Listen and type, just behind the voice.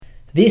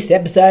This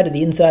episode of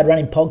the Inside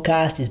Running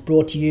Podcast is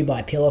brought to you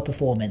by Pillar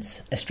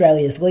Performance,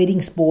 Australia's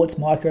leading sports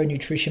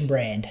micronutrition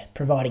brand,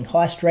 providing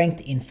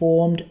high-strength,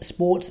 informed,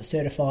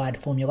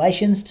 sports-certified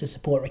formulations to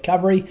support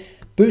recovery,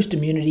 boost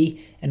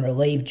immunity, and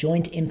relieve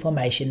joint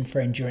inflammation for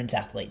endurance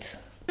athletes.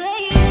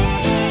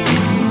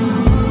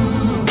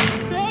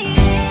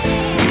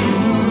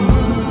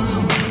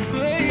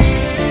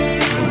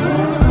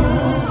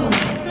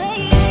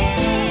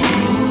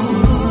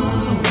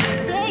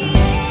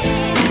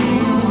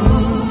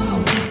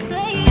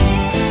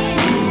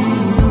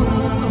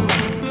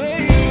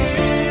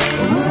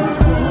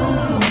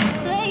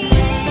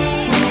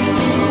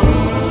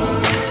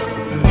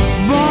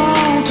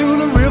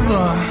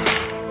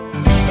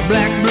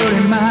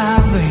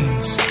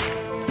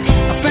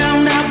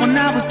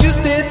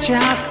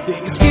 Child,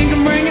 being a skin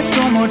can bring you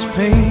so much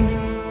pain.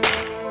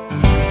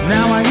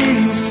 Now I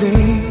hear you say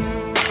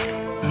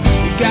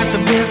you got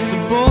the best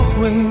of both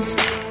ways.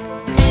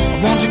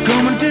 Won't you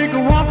come and take a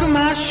walk in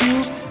my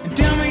shoes and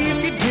tell me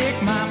if you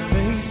take my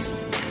place?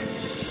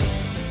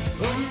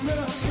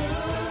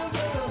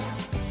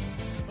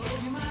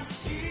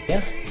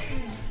 Yeah.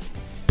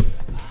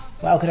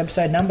 Welcome to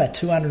episode number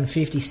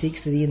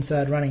 256 of the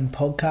Inside Running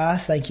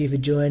Podcast. Thank you for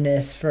joining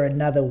us for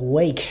another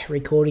week,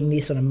 recording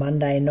this on a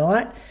Monday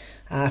night.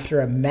 After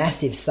a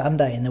massive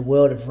Sunday in the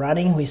world of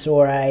running, we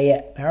saw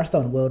a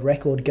marathon world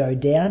record go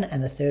down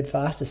and the third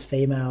fastest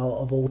female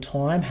of all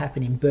time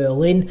happen in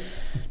Berlin.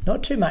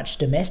 Not too much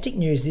domestic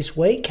news this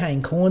week.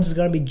 Kane Cornes is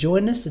going to be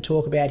joining us to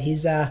talk about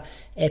his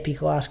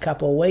epic last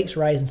couple of weeks,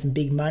 raising some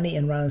big money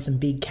and running some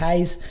big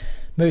Ks.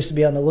 Moose to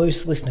be on the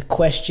loose, listen to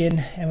question,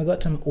 and we've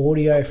got some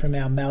audio from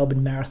our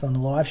Melbourne Marathon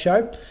live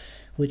show,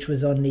 which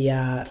was on the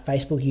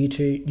Facebook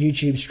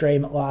YouTube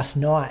stream last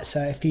night.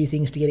 So a few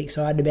things to get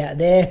excited about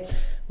there.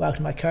 Welcome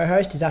to my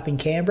co-host, is up in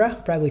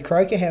Canberra, Bradley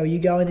Croker. How are you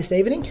going this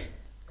evening?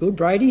 Good,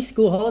 Brady.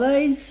 School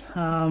holidays.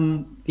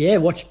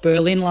 Watched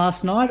Berlin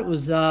last night. It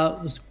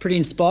was pretty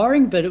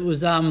inspiring, but it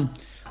was I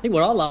think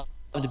what I loved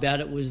about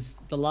it was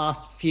the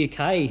last few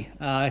K.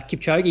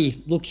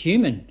 Kipchoge looked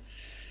human.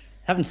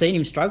 Haven't seen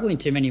him struggle in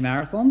too many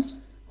marathons.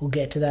 We'll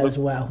get to that as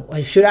well. I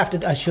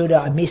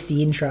missed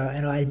the intro,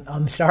 and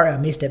I'm sorry I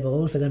missed it, but we're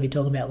also going to be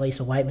talking about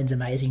Lisa Waitman's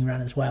amazing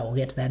run as well. We'll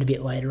get to that a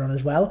bit later on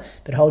as well.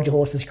 But hold your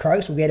horses,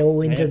 Croaks. We'll get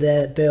all into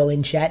the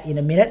Berlin chat in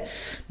a minute.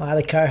 My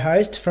other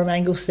co-host from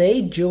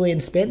Anglesea,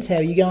 Julian Spence. How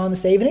are you going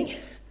this evening?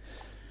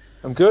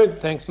 I'm good,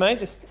 thanks, mate.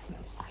 Just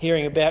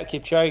hearing about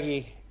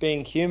Kipchoge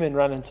being human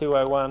running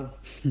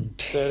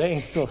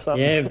 2:01.13 or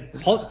something.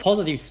 Yeah,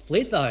 positive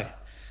split though.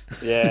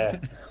 Yeah.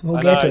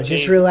 We'll get to it.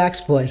 Just relax,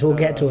 boys. We'll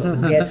get to it.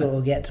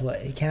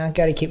 You can't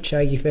go to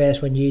Kipchoge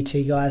first when you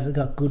two guys have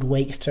got good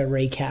weeks to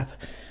recap.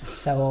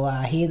 So we'll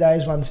hear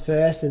those ones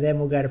first, and then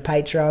we'll go to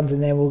Patrons,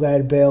 and then we'll go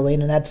to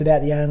Berlin, and that's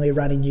about the only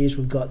running news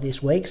we've got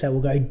this week. So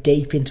we'll go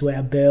deep into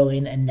our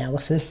Berlin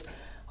analysis.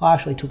 I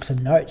actually took some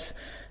notes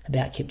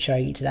about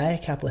Kipchoge today.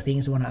 A couple of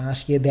things I want to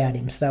ask you about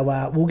him. So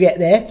we'll get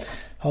there.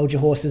 Hold your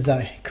horses,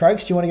 though.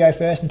 Croaks, do you want to go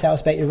first and tell us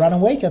about your running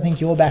week? I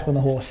think you're back on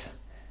the horse.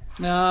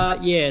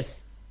 Yes.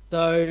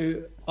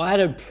 So I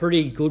had a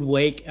pretty good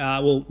week.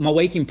 My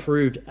week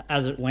improved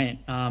as it went.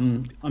 I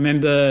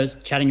remember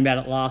chatting about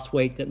it last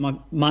week that my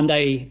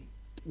Monday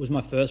was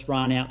my first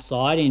run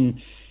outside in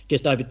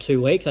just over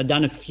 2 weeks. I'd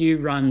done a few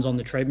runs on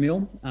the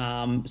treadmill.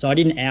 So I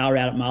did an hour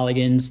out at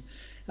Mulligan's,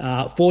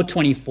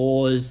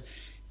 4:24s,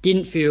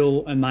 didn't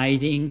feel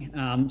amazing.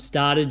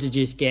 Started to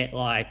just get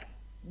like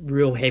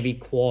real heavy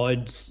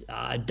quads,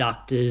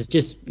 adductors,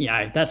 just,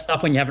 that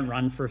stuff when you haven't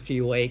run for a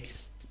few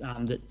weeks.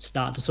 That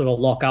start to sort of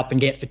lock up and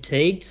get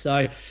fatigued.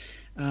 So,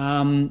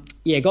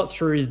 got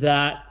through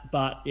that,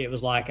 but it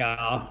was like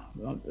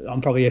I'm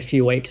probably a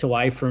few weeks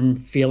away from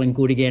feeling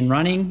good again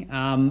running.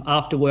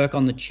 After work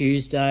on the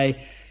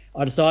Tuesday,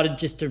 I decided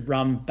just to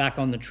run back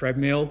on the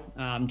treadmill,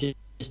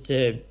 just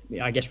to,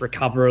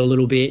 recover a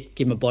little bit,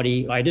 give my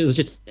body, it was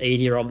just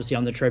easier, obviously,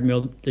 on the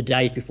treadmill the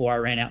days before I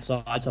ran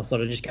outside, so I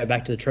thought I'd just go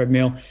back to the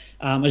treadmill.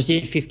 I just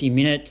did 50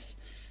 minutes,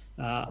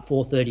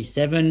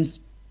 4:37s.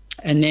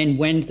 And then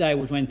Wednesday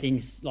was when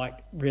things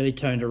really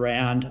turned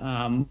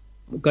around.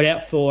 Got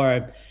out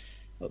for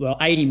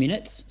 80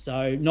 minutes,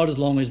 so not as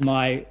long as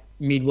my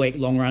midweek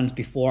long runs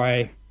before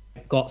I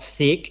got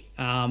sick.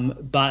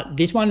 But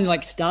this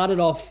one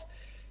started off,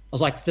 I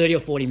was 30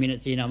 or 40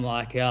 minutes in. I'm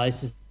like,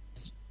 this is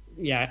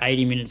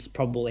 80 minutes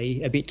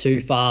probably a bit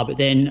too far. But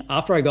then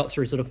after I got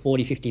through sort of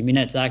 40, 50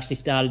 minutes, I actually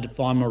started to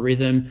find my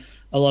rhythm.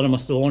 A lot of my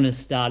soreness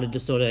started to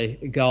sort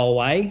of go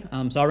away.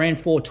 So I ran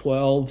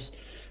 4:12s.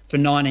 For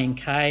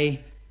 19K,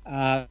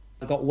 I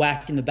got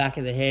whacked in the back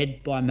of the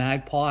head by a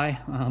magpie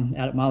out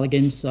at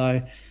Mulligan's,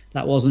 so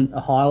that wasn't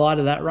a highlight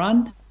of that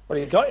run. What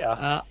do you got you?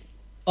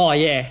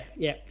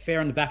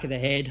 Fair on the back of the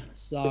head.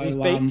 So with his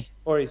beak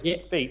or his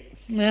feet?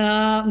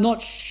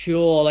 Not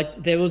sure.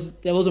 There was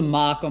a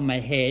mark on my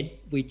head,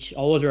 which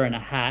I was wearing a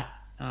hat,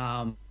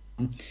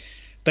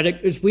 but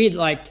it was weird.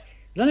 I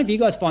don't know if you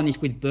guys find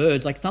this with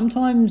birds.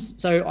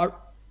 Sometimes,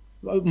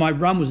 my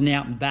run was an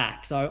out and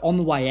back, so on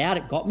the way out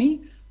it got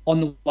me. On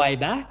the way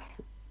back,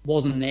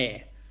 wasn't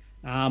there.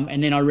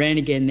 And then I ran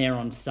again there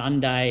on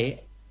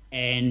Sunday,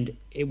 and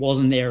it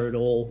wasn't there at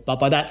all. But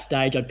by that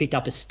stage, I'd picked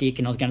up a stick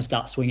and I was going to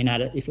start swinging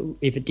at it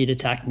if it did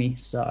attack me.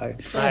 So,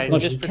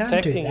 mate, you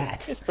can't do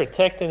that. Just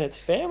protecting its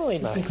family,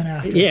 Just mate. looking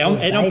after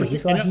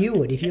babies like you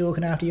would if you were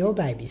looking after your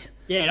babies.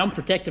 Yeah, and I'm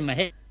protecting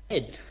my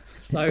head.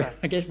 So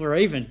I guess we're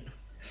even.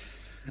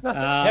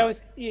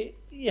 Nothing.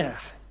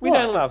 We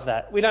don't love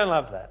that. We don't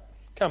love that.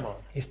 Come on.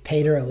 If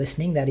Peter are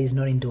listening, that is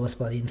not endorsed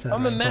by the Inside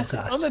Running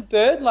podcast. I'm a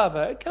bird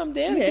lover. Come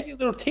down and give you a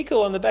little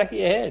tickle on the back of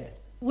your head.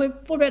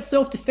 What about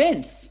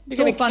self-defense? You're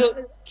going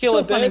to kill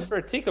a bird for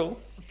a tickle?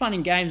 Fun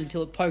and games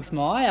until it pokes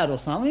my eye out or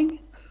something. It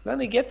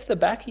only gets the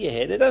back of your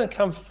head. It doesn't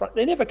come front.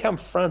 They never come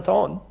front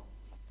on.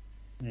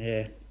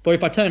 Yeah, but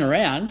if I turn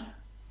around,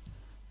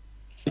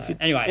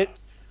 anyway,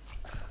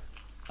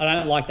 I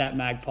don't like that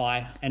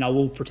magpie, and I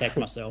will protect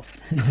myself.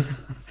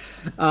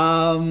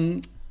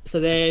 So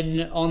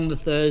then on the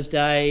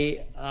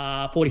Thursday,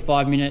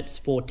 45 minutes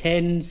for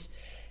 10s.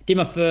 Did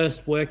my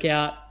first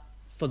workout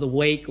for the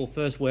week, or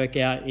first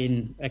workout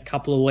in a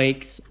couple of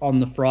weeks on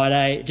the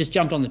Friday. Just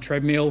jumped on the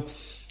treadmill.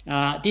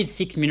 Did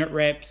 6-minute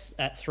reps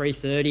at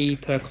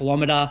 3:30 per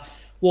kilometre.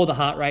 Wore the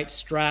heart rate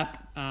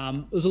strap.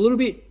 It was a little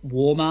bit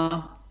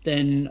warmer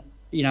than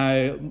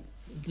the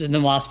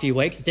last few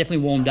weeks. It's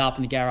definitely warmed up,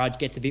 and the garage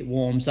gets a bit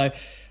warm. So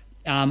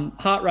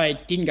heart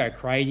rate didn't go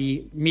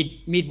crazy.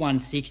 Mid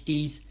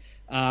 160s.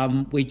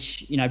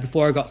 Which,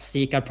 before I got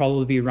sick, I'd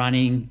probably be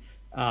running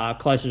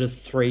closer to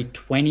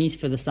 320s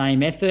for the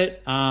same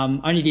effort.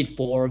 Only did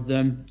 4 of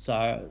them, so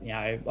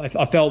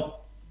I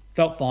felt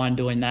fine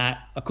doing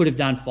that. I could have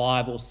done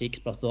 5 or 6,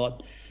 but I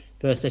thought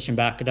first session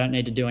back, I don't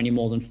need to do any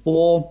more than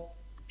 4.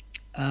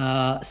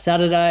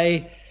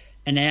 Saturday,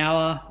 an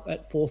hour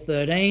at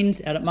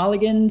 4:13s out at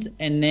Mulligan's,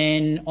 and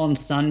then on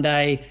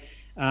Sunday,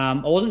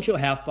 I wasn't sure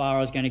how far I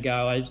was going to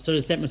go. I sort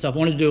of set myself, I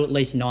wanted to do at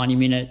least 90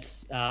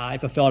 minutes.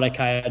 If I felt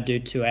okay, I'd do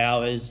 2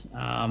 hours.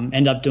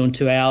 End up doing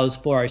 2 hours,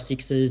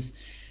 4:06s,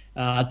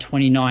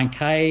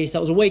 29K. So it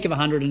was a week of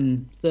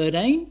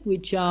 113,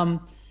 which, I'll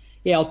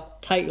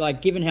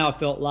take, given how I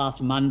felt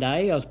last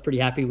Monday, I was pretty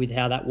happy with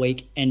how that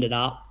week ended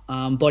up.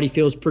 Body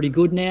feels pretty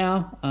good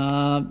now,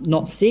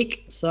 not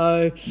sick.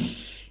 So,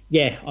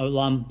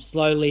 I'll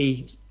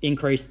slowly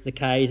increase the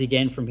Ks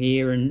again from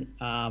here, and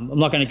I'm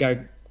not going to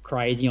go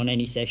crazy on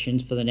any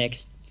sessions for the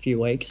next few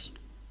weeks.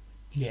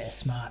 Yeah,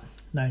 smart.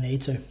 No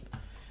need to.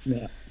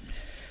 Yeah.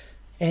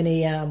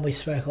 We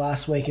spoke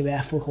last week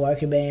about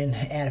Fukuoka being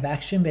out of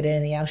action, but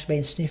anything else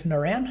been sniffing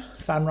around?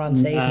 Fun run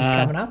season's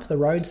coming up, the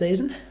road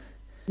season?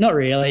 Not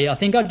really. I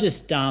think I'd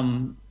just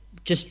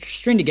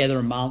string together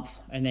a month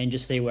and then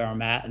just see where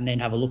I'm at, and then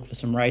have a look for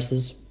some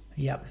races.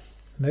 Yep.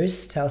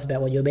 Moose, tell us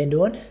about what you've been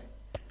doing.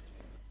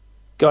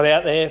 Got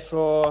out there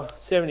for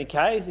 70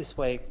 Ks this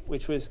week,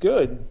 which was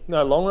good.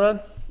 No long run.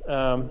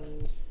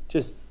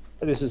 This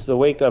is the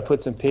week that I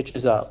put some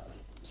pictures up,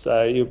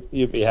 so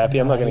you'll be happy.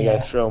 I'm not going to go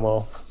through them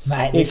all,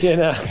 mate. This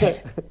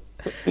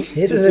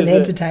was an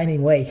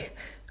entertaining week.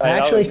 I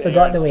actually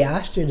forgot that we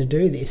asked you to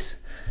do this,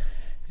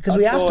 because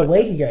we asked a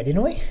week ago,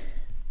 didn't we?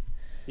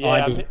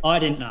 Yeah, I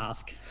didn't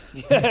ask.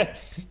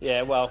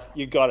 Yeah, well,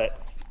 you got it.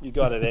 You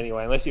got it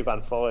anyway, unless you've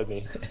unfollowed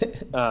me.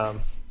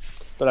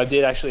 But I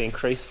did actually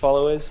increase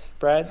followers,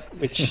 Brad,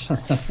 which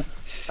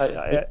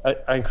I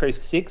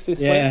increased 6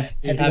 this week. Have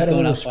you got a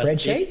little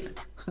spreadsheet?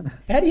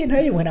 How do you know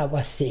you went up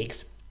by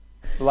 6?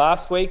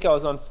 Last week I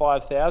was on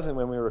 5,000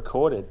 when we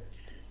recorded.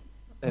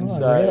 And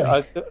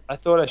really? I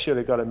thought I should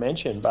have got a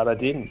mention, but I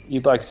didn't.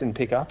 You blokes didn't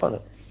pick up on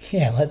it.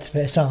 Yeah, well, that's the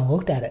first time I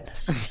looked at it.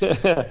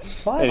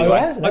 5,000,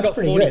 anyway, that's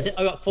pretty good.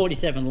 I got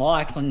 47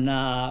 likes on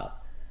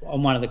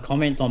one of the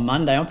comments on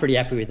Monday. I'm pretty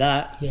happy with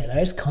that. Yeah,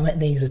 those comment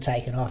things are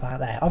taken off, aren't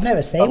they? I've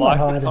never seen one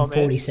higher than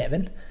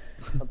 47.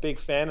 I'm a big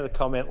fan of the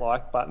comment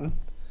like button.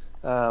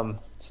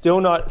 Still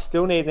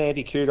need an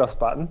anti-kudos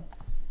button,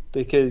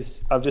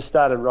 because I've just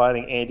started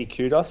writing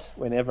anti-kudos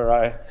whenever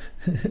I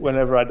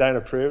don't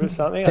approve of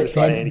something. I just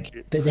write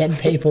anti-kudos. But then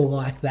people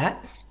like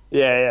that.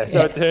 Yeah.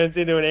 So it turns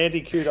into an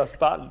anti-kudos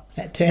button.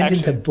 That turns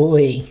into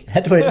bullying.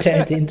 That's what it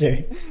turns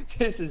into.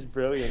 This is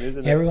brilliant,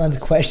 isn't it? Everyone's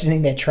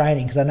questioning their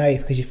training, because I know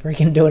because you're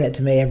freaking doing it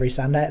to me every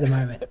Sunday at the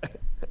moment.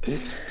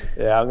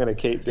 Yeah, I'm going to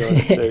keep doing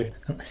it too.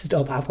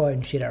 Stop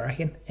uploading shit, I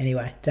reckon.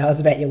 Anyway, tell us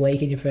about your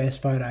week and your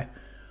first photo.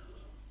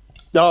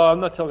 No,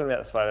 I'm not talking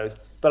about the photos,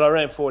 but I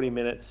ran 40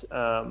 minutes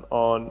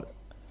on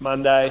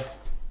Monday,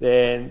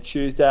 then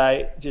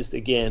Tuesday, just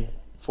again,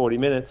 40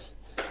 minutes.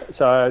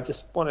 So I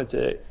just wanted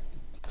to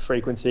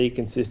frequency,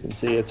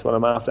 consistency, it's what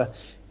I'm after.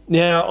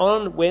 Now,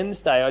 on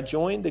Wednesday, I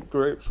joined the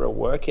group for a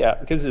workout,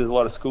 because there's a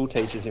lot of school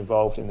teachers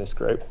involved in this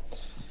group.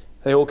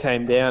 They all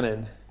came down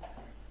and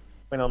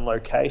went on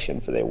location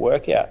for their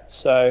workout.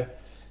 So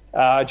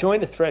I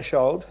joined a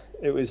threshold.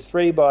 It was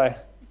I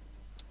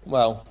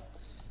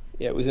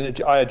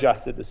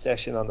adjusted the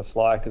session on the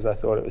fly because I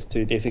thought it was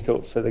too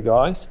difficult for the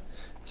guys.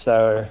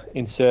 So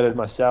inserted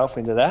myself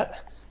into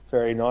that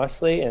very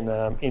nicely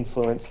and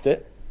influenced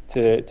it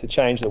to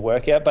change the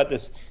workout. But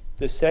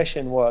the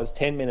session was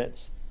 10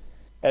 minutes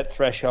at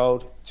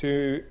threshold,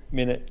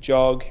 2-minute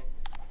jog,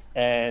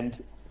 and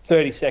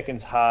 30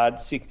 seconds hard,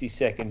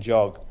 60-second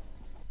jog.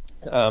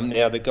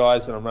 Now the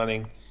guys that I'm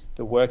running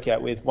the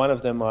workout with, one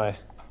of them I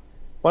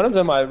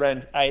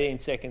ran 18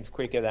 seconds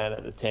quicker than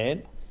at the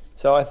 10.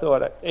 So I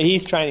thought,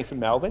 he's training for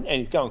Melbourne and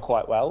he's going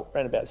quite well.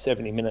 Ran about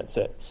 70 minutes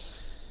at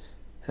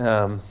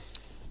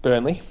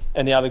Burnley.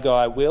 And the other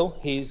guy, Will,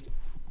 he's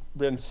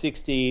run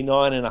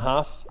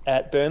 69.5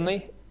 at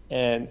Burnley,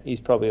 and he's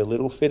probably a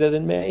little fitter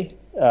than me.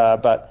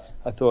 But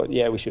I thought,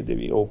 we should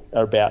be all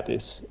about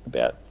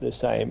the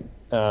same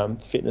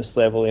fitness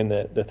level in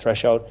the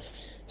threshold.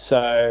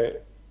 So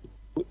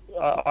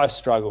I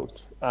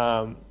struggled.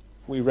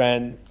 We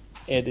ran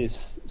at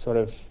this sort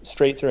of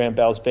streets around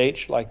Bells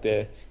Beach, like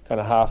the kind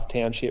of half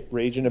township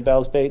region of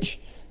Bells Beach.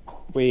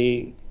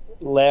 We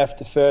left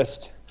the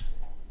first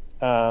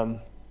 10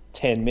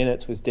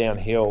 minutes was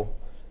downhill,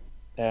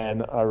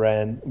 and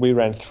we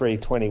ran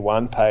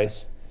 3:21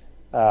 pace.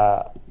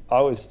 I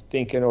was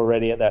thinking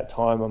already at that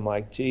time, I'm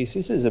like, geez,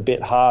 this is a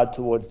bit hard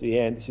towards the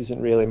end. This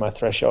isn't really my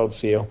threshold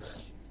feel.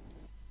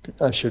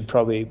 I should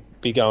probably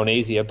be going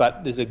easier.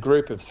 But there's a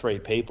group of 3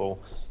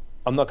 people.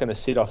 I'm not going to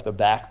sit off the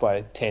back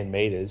by 10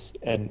 metres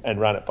and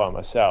run it by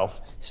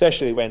myself,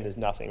 especially when there's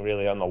nothing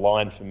really on the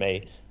line for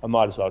me. I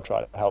might as well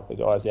try to help the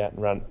guys out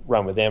and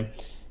run with them.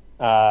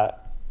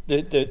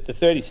 The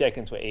 30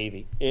 seconds were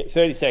easy.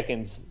 30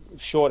 seconds,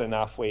 short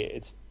enough where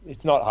it's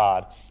not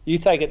hard. You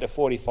take it to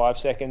 45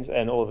 seconds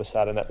and all of a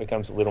sudden that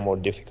becomes a little more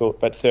difficult,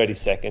 but 30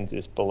 seconds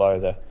is below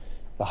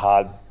the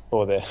hard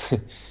or the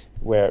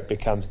where it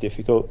becomes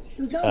difficult.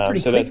 You were going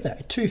pretty quick though,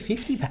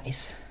 250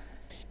 pace.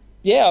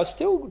 Yeah, I was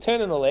still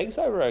turning the legs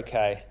over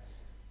okay.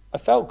 I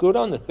felt good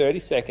on the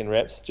 30-second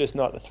reps, just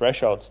not the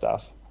threshold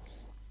stuff.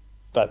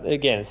 But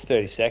again, it's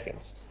 30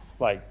 seconds.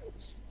 Like,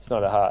 it's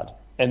not a hard.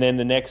 And then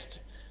the next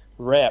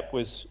rep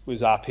was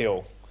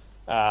uphill,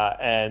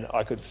 and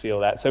I could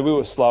feel that. So we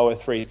were slower,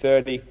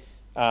 3:30.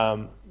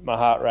 My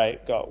heart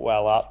rate got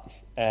well up,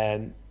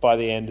 and by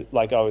the end,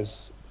 like, I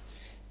was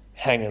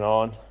hanging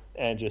on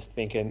and just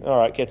thinking, all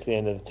right, get to the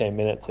end of the 10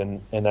 minutes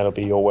and that'll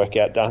be your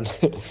workout done.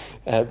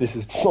 This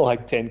is more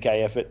like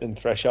 10K effort than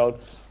threshold,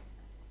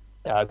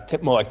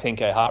 more like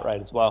 10K heart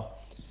rate as well.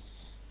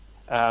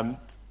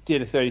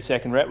 Did a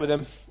 30-second rep with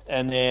them,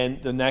 and then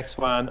the next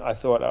one I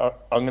thought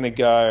I'm going to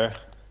go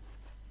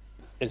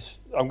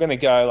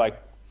like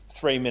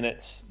 3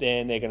 minutes,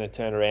 then they're going to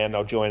turn around,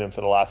 I'll join them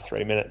for the last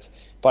 3 minutes.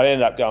 But I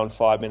ended up going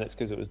 5 minutes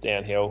because it was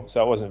downhill,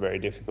 so it wasn't very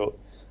difficult,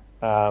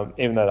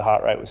 even though the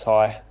heart rate was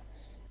high.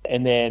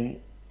 And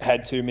then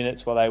had 2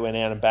 minutes while they went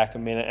out and back a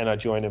minute, and I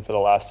joined them for the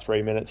last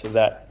 3 minutes of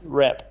that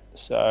rep.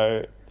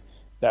 So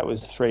that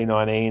was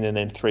 3:19 and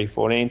then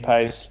 3:14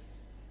 pace,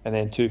 and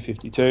then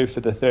 2:52 for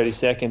the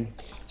 30-second.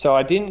 So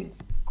I didn't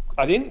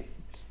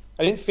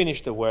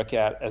finish the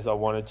workout as I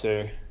wanted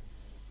to.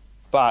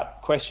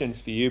 But question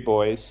for you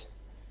boys,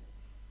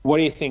 what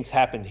do you think's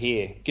happened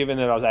here? Given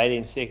that I was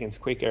 18 seconds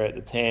quicker at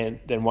the 10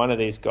 than one of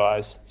these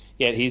guys,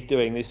 yet he's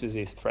doing this as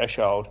his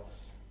threshold.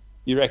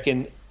 You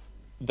reckon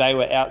they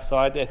were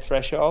outside their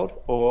threshold,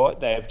 or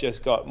they have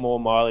just got more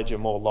mileage and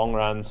more long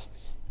runs,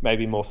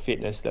 maybe more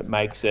fitness that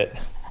makes it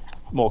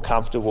more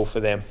comfortable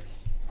for them?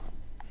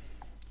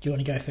 Do you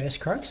want to go first,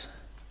 Croaks?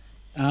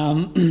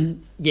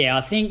 Yeah,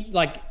 I think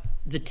like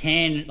the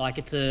 10, like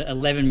it's a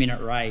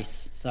 11-minute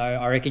race, so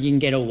I reckon you can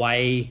get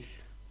away.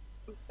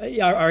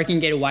 I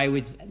reckon get away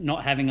with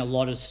not having a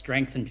lot of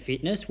strength and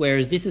fitness,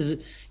 whereas this is,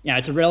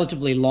 it's a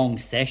relatively long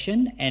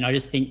session, and I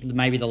just think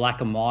maybe the lack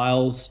of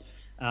miles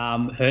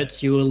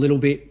hurts you a little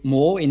bit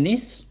more in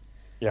this.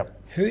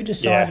 Yep. Who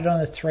decided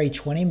on the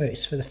 3:20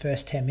 moose for the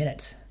first 10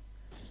 minutes?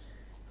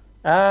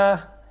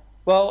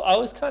 Well, I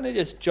was kind of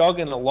just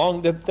jogging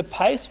along. The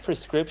pace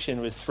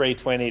prescription was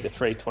 3:20 to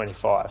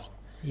 3:25.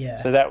 Yeah.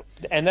 So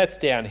that's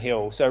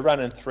downhill. So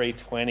running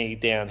 3:20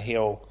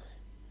 downhill,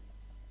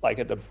 like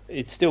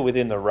it's still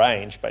within the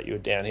range, but you were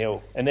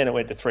downhill. And then it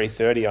went to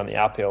 3:30 on the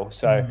uphill.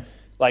 So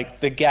like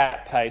the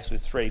gap pace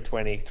was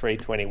 3:20,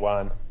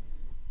 3:21,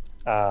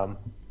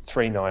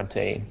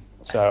 3:19.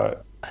 So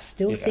I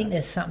still think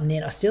there's something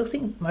in. I still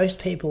think most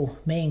people,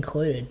 me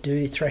included,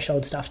 do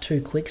threshold stuff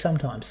too quick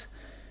sometimes.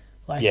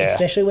 Like,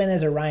 especially when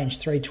there's a range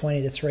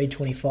 3:20 to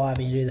 3:25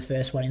 and you do the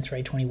first one in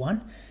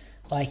 3:21.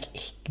 Like,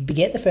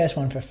 get the first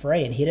one for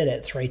free and hit it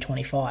at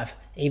 3:25,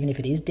 even if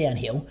it is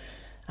downhill.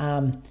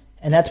 And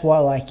that's why,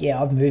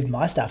 I've moved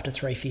my stuff to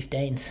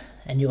 3:15s,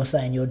 and you're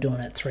saying you're doing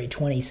it at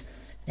 3:20s.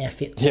 Now,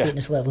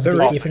 fitness levels are a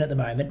bit different at the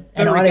moment.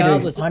 And I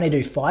only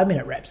do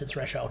 5-minute reps at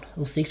threshold,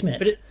 or 6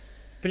 minutes.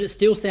 But it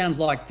still sounds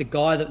like the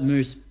guy that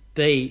Moose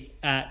beat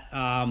at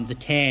the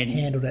 10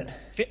 handled it.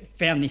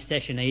 Found this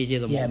session easier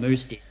than what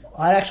Moose did.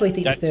 I actually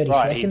think the 30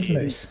 seconds,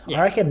 Moose. Yeah.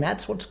 I reckon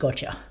that's what's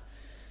got you.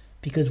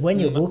 Because when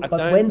you look,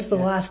 when's the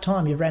last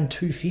time you ran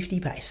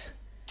 250 pace?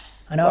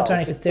 I know it's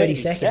only for 30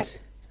 seconds.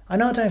 I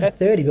know it's only for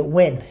 30, but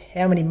when?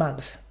 How many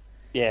months?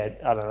 Yeah,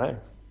 I don't know.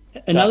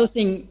 Another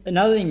thing,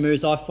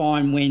 Moose, I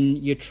find when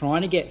you're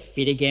trying to get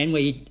fit again,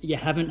 where you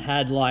haven't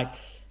had like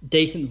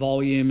decent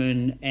volume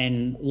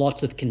and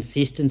lots of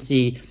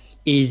consistency,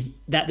 is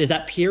that there's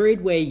that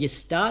period where you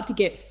start to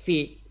get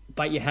fit,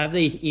 but you have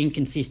these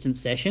inconsistent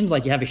sessions.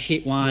 Like you have a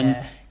shit one,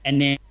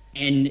 and then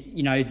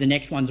the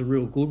next one's a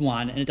real good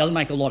one, and it doesn't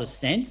make a lot of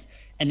sense.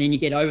 And then you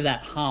get over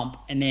that hump,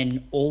 and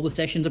then all the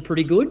sessions are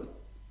pretty good.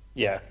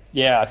 Yeah,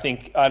 I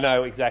think I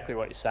know exactly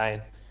what you're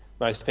saying.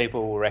 Most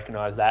people will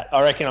recognise that.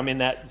 I reckon I'm in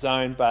that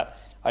zone, but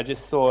I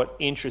just thought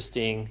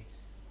interesting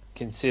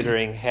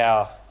considering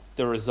how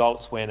the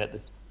results went at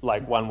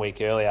 1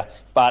 week earlier.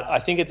 But I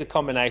think it's a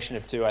combination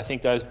of two. I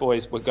think those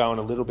boys were going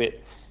a little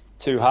bit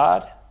too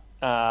hard,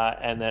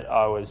 and that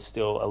I was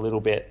still a little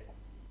bit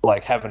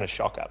having a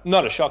shocker.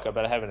 Not a shocker,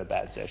 but having a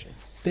bad session.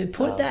 But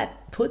put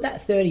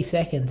that 30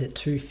 seconds at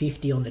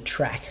 250 on the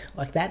track.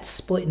 That's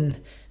splitting.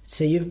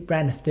 So you've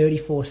ran a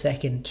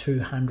 34-second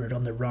 200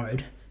 on the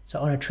road. So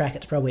on a track,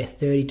 it's probably a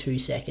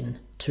 32-second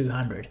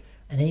 200.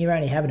 And then you're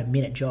only having a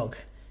minute jog.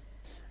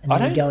 And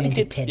then you're going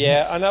into 10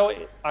 minutes. Yeah,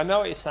 I know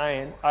what you're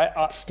saying.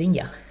 Sting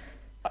you.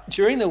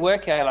 During the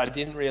workout, I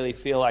didn't really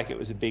feel like it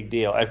was a big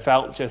deal. It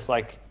felt just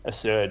like a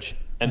surge,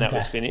 and that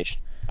was finished.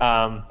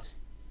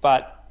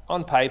 But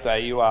on paper,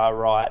 you are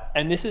right.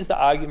 And this is the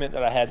argument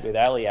that I had with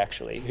Ali,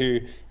 actually, who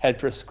had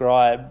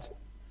prescribed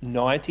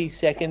 90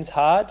 seconds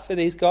hard for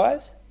these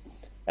guys.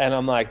 And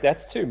I'm like,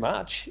 that's too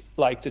much,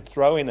 to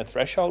throw in a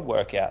threshold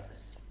workout.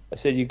 I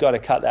said, you've got to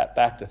cut that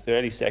back to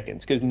 30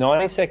 seconds because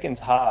 90 seconds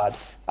hard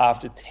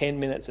after 10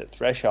 minutes at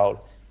threshold,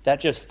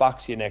 that just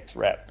fucks your next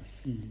rep.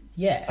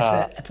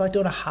 Yeah, it's like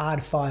doing a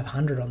hard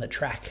 500 on the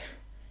track.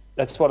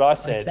 That's what I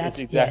said. That's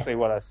exactly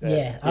what I said.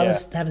 Yeah, I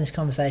was having this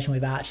conversation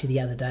with Archie the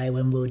other day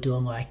when we were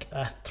doing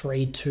a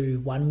 3,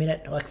 2, 1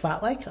 minute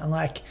fartlek. I'm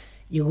like,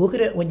 you look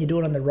at it when you do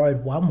it on the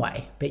road one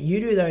way, but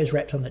you do those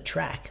reps on the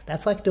track.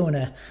 That's like doing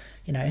a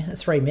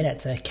 3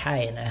 minutes, a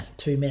K, and a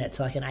 2 minutes,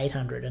 an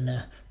 800, and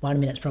a 1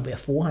 minute's probably a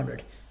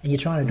 400. And you're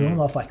trying to do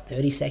them off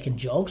 30-second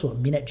jogs or a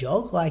minute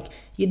jog.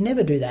 You'd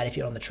never do that if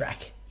you're on the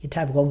track. You'd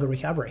have longer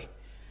recovery.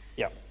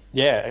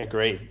 Yeah,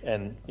 agreed.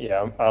 And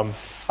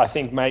I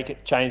think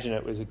changing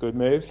it was a good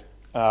move.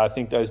 I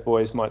think those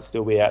boys might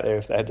still be out there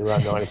if they had to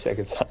run 90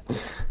 seconds.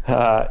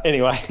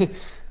 Anyway,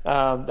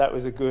 that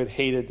was a good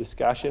heated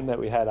discussion that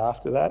we had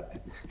after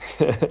that.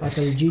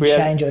 So did you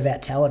change it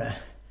without telling her?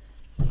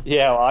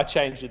 Yeah, well, I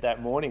changed it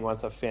that morning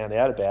once I found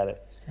out about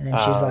it. And then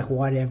she's like,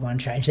 why did everyone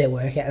change their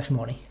workout this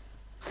morning?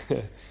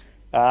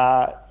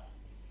 I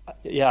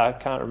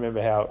can't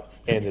remember how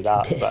it ended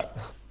up, but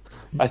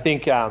I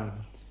think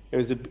it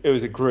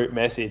was a group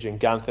message, and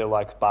Gunther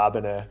likes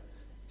Barboner,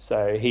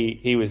 so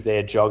he was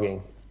there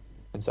jogging,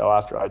 and so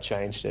after I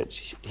changed it,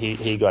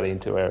 he got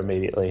into her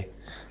immediately.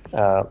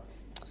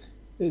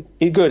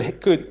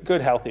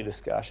 Good healthy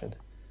discussion.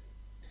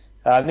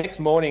 Next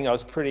morning I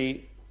was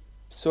pretty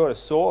sort of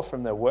sore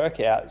from the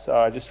workout, so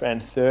I just ran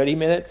 30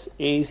 minutes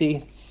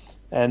easy,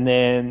 and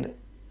then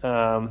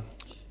I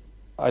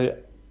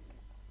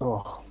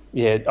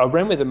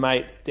ran with a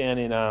mate down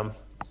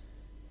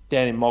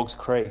in Moggs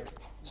Creek.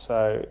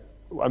 So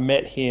I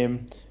met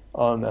him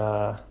on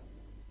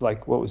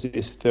what was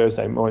this,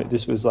 Thursday morning.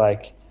 This was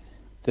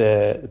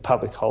the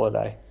public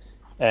holiday,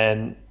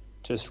 and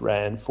just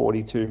ran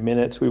 42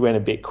 minutes. We went a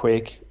bit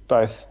quick,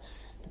 both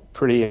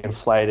pretty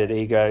inflated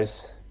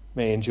egos.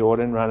 Me and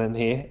Jordan running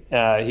here.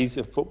 He's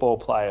a football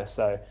player,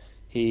 so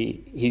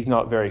he's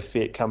not very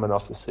fit coming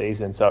off the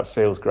season, so it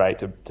feels great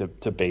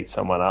to beat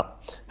someone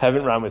up.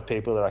 Haven't run with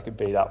people that I could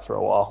beat up for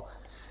a while.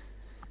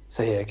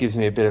 So yeah, it gives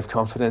me a bit of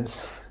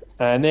confidence.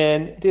 And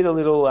then did a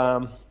little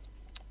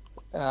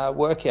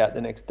workout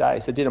the next day.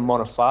 So did a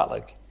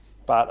monofartlek,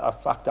 but I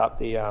fucked up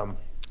the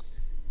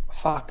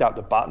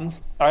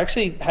buttons. I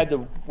actually had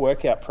the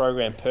workout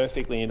program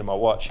perfectly into my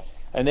watch,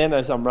 and then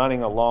as I'm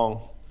running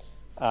along,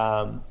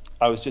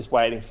 I was just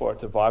waiting for it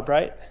to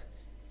vibrate.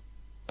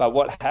 But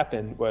what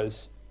happened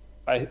was,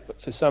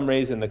 for some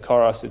reason, the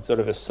Coros had sort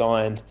of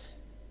assigned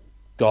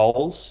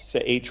goals for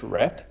each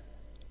rep,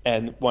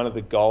 and one of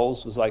the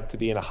goals was to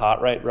be in a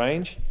heart rate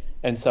range,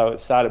 and so it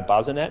started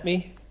buzzing at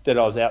me that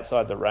I was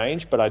outside the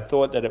range, but I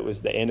thought that it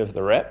was the end of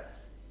the rep,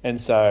 and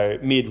so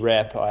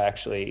mid-rep I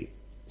actually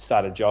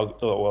started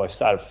I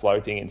started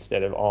floating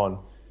instead of on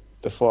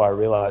before I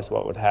realised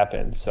what would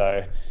happen.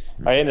 So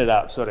I ended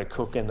up sort of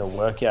cooking the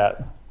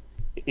workout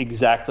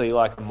exactly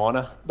like a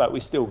mono, but we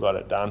still got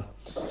it done.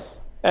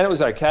 And it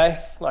was okay,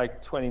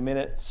 20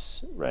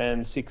 minutes,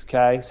 ran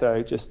 6K,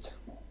 so just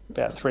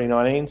about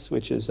 3:19s,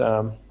 which is,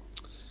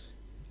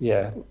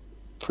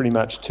 pretty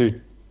much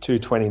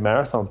 2:20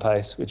 marathon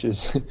pace, which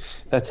is,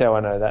 that's how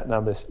I know that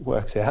number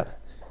works out.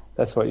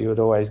 That's what you would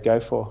always go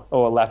for.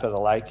 Or a lap of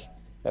the lake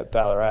at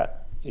Ballarat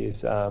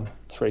is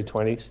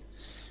 3:20s.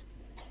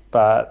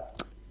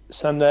 But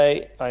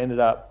Sunday I ended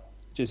up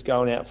just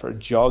going out for a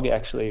jog,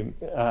 actually,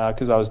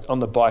 because I was on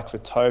the bike for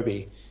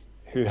Toby,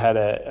 who had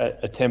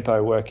a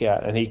tempo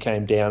workout, and he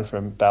came down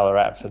from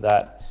Ballarat for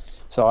that.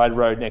 So I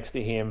rode next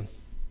to him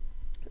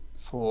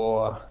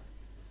for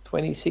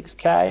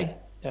 26K.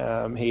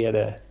 He had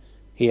a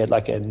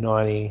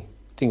 90, I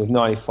think it was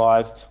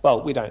 95.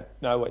 Well, we don't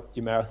know what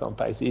your marathon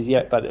pace is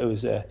yet, but it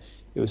was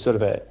sort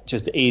of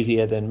just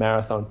easier than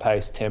marathon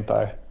pace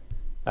tempo,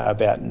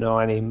 about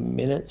 90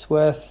 minutes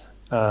worth.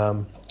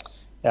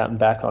 out and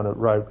back on a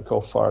road we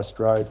call Forest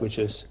Road, which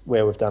is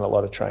where we've done a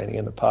lot of training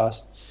in the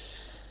past.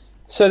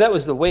 So that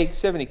was the week,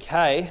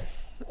 70K,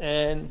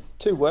 and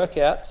 2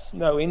 workouts,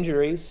 no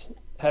injuries,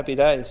 happy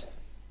days.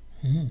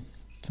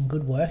 Some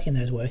good work in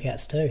those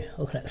workouts too,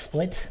 looking at the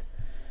splits.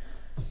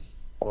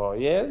 Well,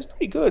 yeah, it was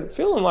pretty good.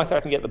 Feeling like I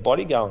can get the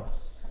body going.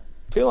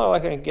 Feeling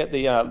like I can get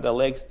the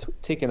legs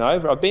ticking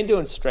over. I've been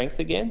doing strength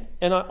again,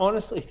 and I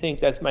honestly think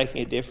that's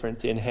making a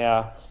difference in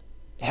how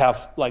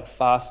like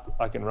fast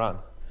I can run,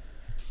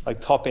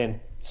 like top end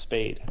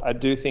speed. I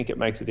do think it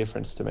makes a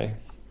difference to me.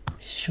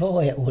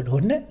 Surely it would,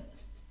 wouldn't it?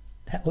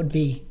 That would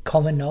be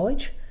common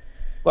knowledge.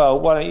 Well,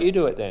 why don't you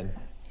do it then?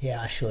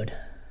 Yeah, I should.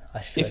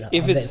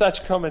 If it's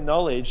such common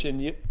knowledge,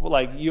 and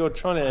you're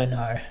trying to. I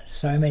know.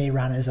 So many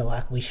runners are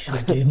like, we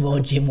should do more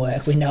gym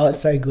work. We know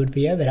it's so good for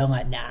you, but I'm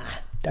like, nah,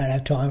 don't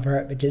have time for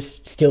it. But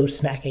just still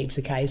smack heaps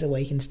of Ks a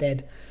week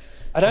instead.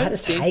 I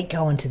just hate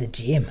going to the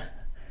gym.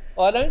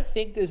 I don't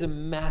think there's a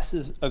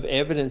massive of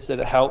evidence that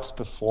it helps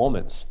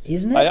performance.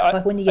 Isn't it?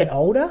 Like when you get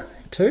older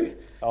too?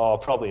 Oh,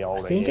 probably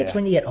older. I think it's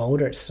when you get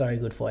older it's so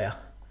good for you.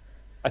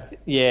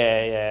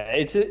 Yeah.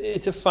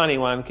 It's a funny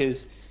one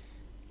because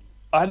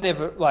I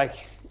never,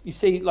 you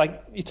see,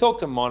 you talk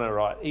to Mono,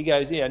 right? He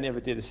goes, yeah, I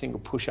never did a single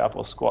push-up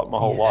or squat my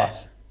whole life.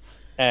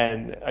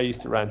 And I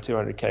used to run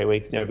 200K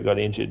weeks, never got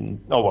injured,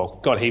 and,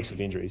 got heaps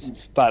of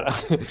injuries. But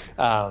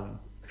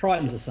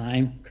Crichton's the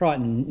same.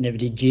 Crichton never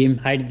did gym,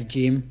 hated the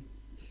gym.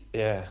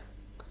 Yeah.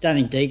 Don't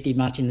think Deke did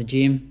much in the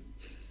gym.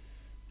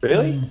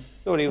 Really?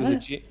 Thought he was a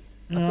gym.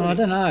 I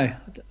don't know.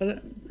 I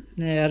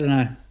don't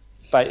know.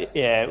 But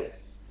yeah,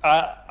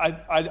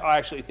 I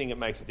actually think it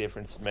makes a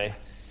difference to me.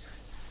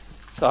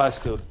 So I'm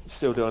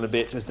still doing a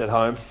bit just at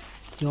home.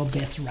 Your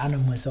best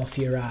running was off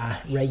your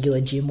regular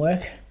gym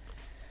work?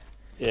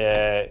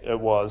 Yeah, it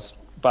was.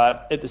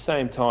 But at the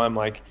same time,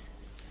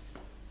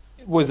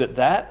 was it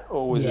that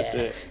or was it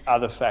the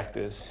other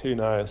factors? Who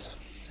knows?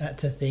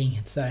 That's a thing.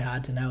 It's so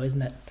hard to know,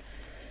 isn't it?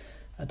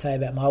 I'll tell you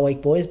about my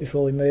week, boys,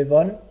 before we move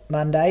on.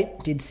 Monday,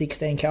 did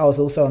 16K. I was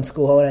also on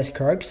school holidays,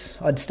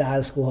 Croaks. I'd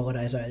started school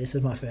holidays, though. This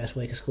is my first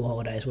week of school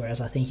holidays,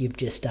 whereas I think you've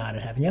just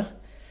started, haven't you?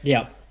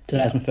 Yeah.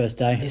 Today's my first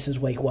day. This is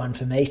week 1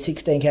 for me.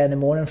 16K in the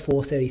morning,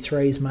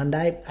 4:33 is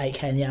Monday,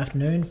 8K in the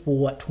afternoon,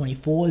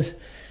 4:24s.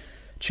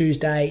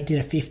 Tuesday, did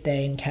a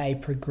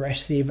 15K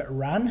progressive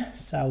run.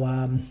 So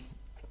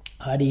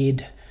I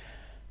did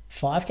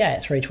 5K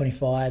at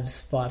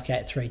 3:25s, 5K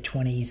at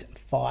 3:20s,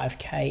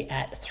 5K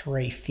at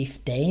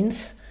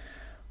 3:15s.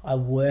 I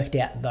worked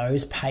out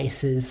those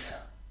paces,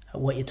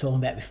 what you're talking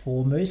about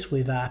before, Moose,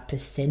 with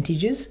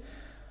percentages.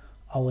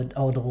 I would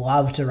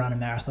love to run a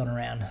marathon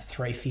around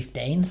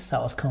 3:15s, so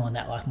I was calling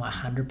that like my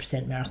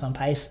 100% marathon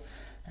pace.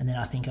 And then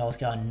I think I was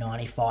going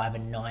 95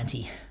 and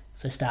 90.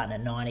 So starting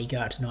at 90, go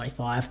up to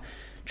 95,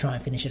 try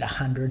and finish at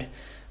 100.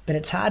 But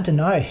it's hard to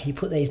know. You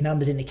put these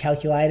numbers into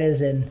calculators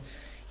and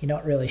you're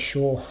not really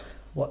sure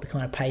what the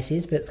kind of pace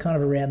is, but it's kind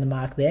of around the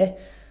mark there.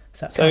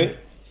 So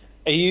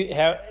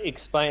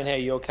explain how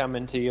you're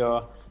coming to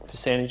your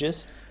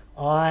percentages?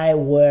 I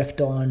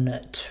worked on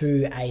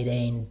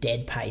 2:18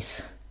 dead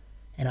pace.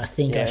 And I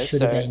think I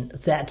should have been,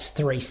 that's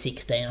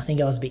 3:16. I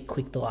think I was a bit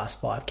quick the last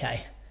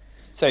 5K.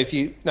 So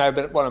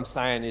but what I'm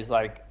saying is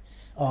your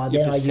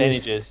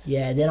percentages.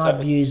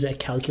 I'd use a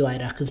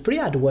calculator because it's pretty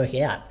hard to work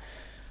out.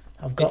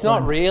 It's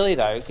not really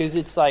though, because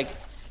it's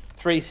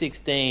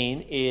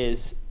 3:16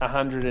 is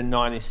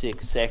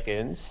 196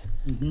 seconds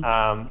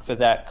for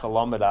that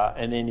kilometre,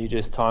 and then you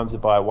just times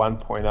it by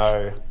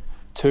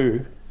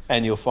 1.02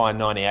 and you'll find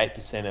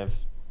 98%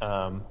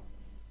 of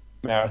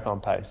marathon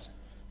pace.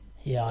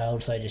 Yeah, I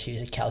also just use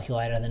a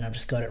calculator, and then I've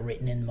just got it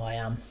written in my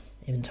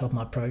even top of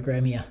my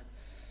program here.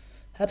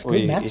 That's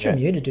good maths from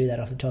you to do that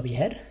off the top of your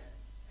head.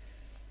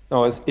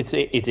 No, it's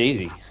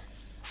easy.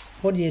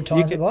 What do you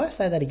times it by?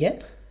 Say that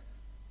again.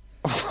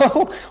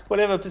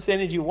 Whatever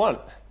percentage you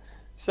want.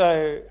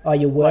 So. Oh,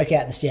 you work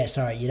out the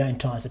sorry, you don't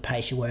times the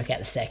pace. You work out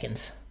the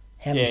seconds.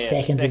 How many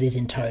seconds it is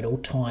in total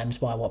times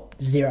by what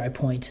 0.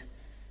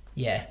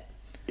 Yeah.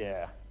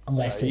 Yeah.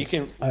 Unless it's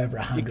over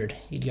 100,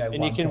 you'd go 1.05.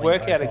 And you can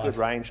work out a good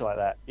range like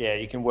that. Yeah,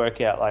 you can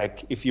work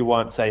out if you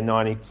want, say,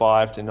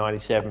 95 to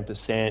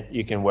 97%,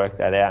 you can work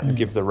that out and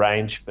give the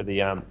range for the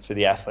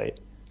athlete.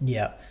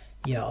 Yeah.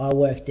 I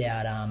worked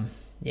out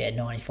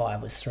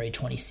 95 was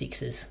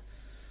 3:26s,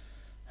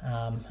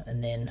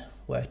 and then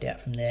worked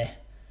out from there.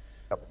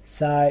 Yep.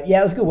 So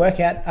it was a good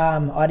workout.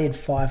 I did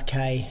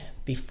 5K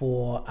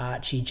before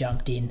Archie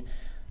jumped in,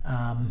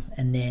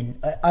 and then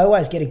I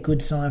always get a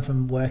good sign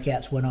from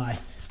workouts when I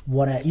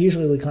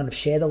usually we kind of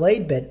share the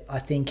lead, but I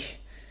think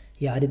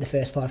I did the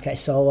first 5K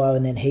solo,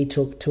 and then he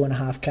took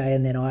 2.5K,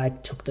 and then I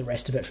took the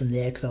rest of it from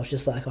there because I was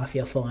just like, I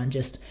feel fine,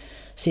 just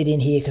sit in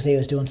here, because he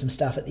was doing some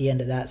stuff at the end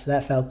of that, so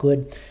that felt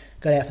good.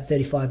 Got out for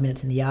 35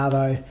 minutes in the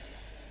Arvo,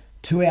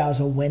 2 hours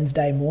on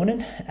Wednesday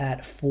morning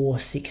at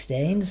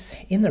 4:16s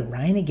in the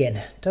rain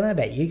again. Don't know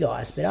about you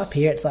guys, but up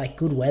here it's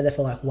good weather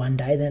for one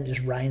day, then it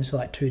just rains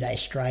for 2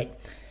 days straight.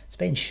 It's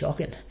been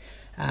shocking.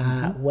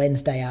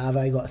 Wednesday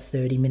Arvo got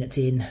 30 minutes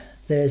in.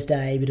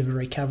 Thursday, a bit of a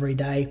recovery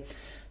day.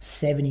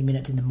 70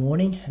 minutes in the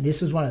morning. And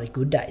this was one of the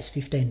good days,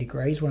 15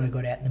 degrees when I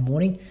got out in the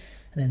morning,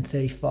 and then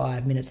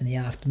 35 minutes in the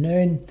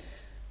afternoon.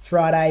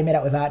 Friday, met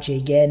up with Archie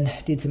again,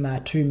 did some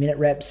 2-minute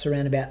reps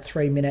around about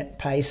 3-minute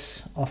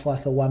pace off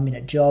like a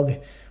 1-minute jog.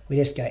 We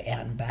just go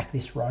out and back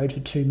this road for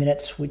 2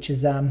 minutes, which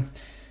is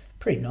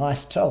pretty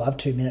nice. So I love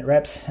 2-minute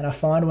reps, and I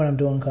find when I'm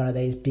doing kind of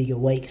these bigger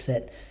weeks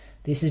that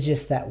this is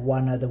just that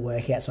one of the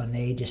workouts I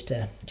need just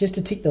to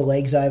tick the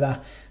legs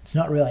over. It's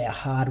not really a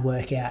hard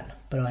workout,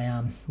 but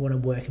I want to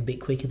work a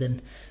bit quicker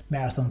than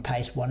marathon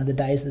pace one of the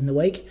days in the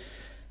week.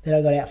 Then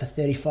I got out for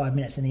 35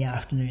 minutes in the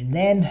afternoon.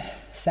 Then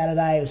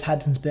Saturday, it was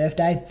Hudson's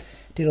birthday.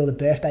 Did all the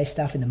birthday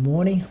stuff in the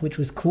morning, which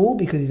was cool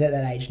because he's at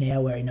that age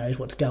now where he knows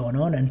what's going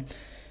on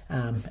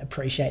and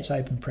appreciates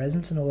open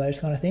presents and all those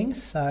kind of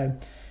things. So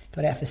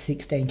got out for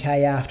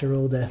 16k after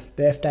all the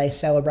birthday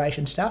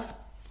celebration stuff.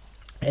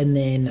 And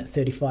then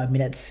 35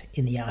 minutes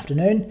in the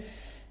afternoon.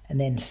 And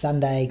then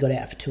Sunday, got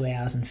out for 2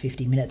 hours and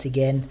 50 minutes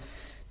again.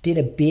 Did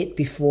a bit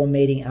before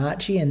meeting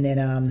Archie, and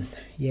then,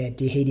 he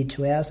did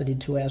 2 hours. I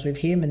did 2 hours with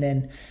him, and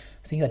then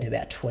I think I did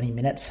about 20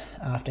 minutes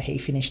after he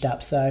finished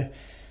up. So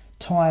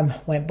time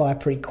went by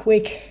pretty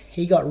quick.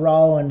 He got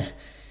rolling.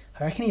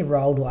 I reckon he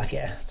rolled like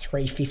a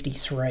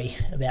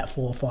 3:53 about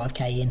 4 or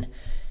 5k in.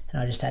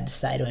 And I just had to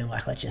say to him,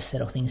 like, let's just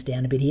settle things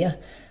down a bit here.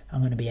 I'm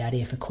going to be out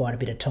here for quite a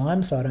bit of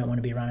time, so I don't want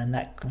to be running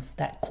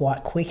that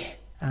quite quick.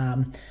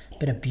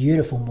 But a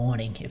beautiful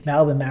morning. If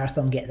Melbourne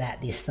Marathon get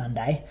that this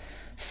Sunday,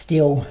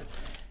 still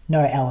no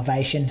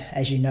elevation,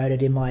 as you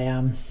noted in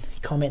my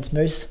comments,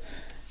 Moose.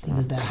 I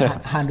think it was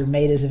about 100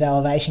 metres of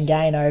elevation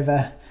gain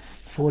over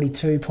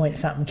 42 point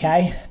something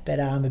K. But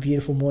a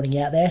beautiful morning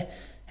out there.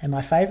 And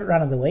my favourite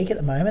run of the week at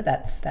the moment,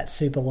 that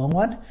super long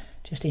one.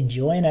 Just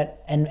enjoying it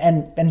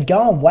and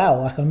going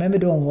well. Like, I remember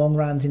doing long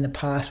runs in the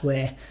past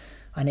where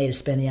I need to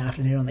spend the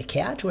afternoon on the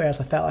couch, whereas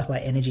I felt like my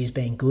energy's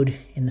been good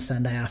in the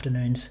Sunday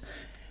afternoons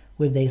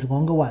with these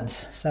longer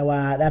ones. So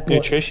that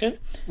brought...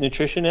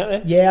 Nutrition out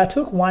there? Yeah, I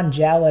took one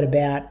gel at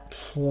about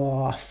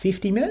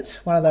 50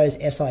 minutes, one of those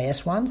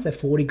SIS ones. They're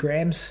 40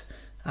 grams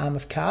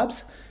of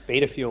carbs.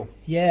 Beta fuel.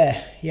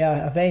 Yeah,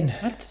 I've been...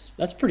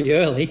 That's pretty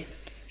early.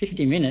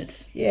 50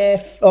 minutes.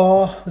 Yeah.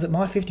 Was it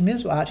my 50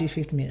 minutes or Archie's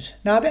 50 minutes?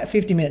 No, about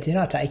 50 minutes in,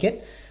 I'll take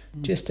it.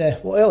 Just,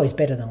 early's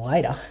better than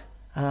later.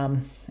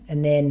 And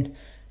then,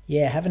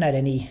 haven't had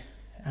any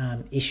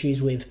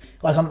issues with...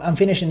 Like, I'm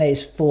finishing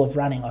these full of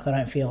running. Like, I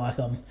don't feel like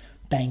I'm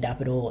banged up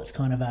at all. It's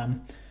kind of,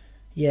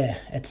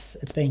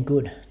 it's been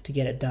good to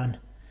get it done.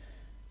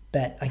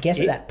 But I guess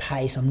at that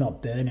pace, I'm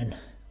not burning.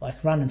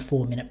 Like, running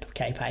 4-minute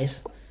K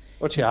pace.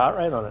 What's your heart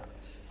rate on it?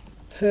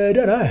 I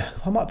don't know.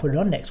 I might put it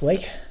on next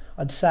week.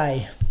 I'd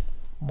say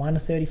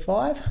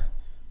 135,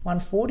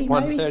 140 maybe.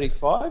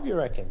 135, you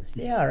reckon?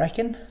 Yeah, I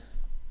reckon.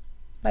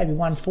 Maybe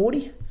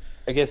 140.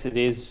 I guess it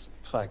is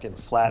fucking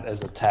flat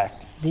as a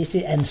tack.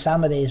 And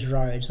some of these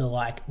roads are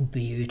like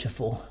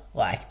beautiful.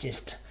 Like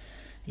just,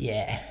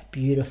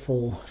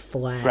 beautiful,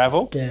 flat.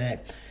 Gravel? Dirt.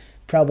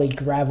 Probably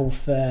gravel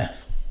for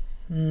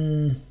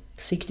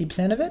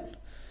 60% of it.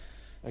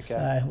 Okay.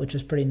 So, which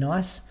was pretty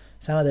nice.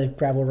 Some of the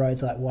gravel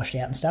roads like washed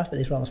out and stuff, but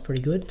this one was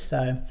pretty good.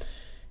 So,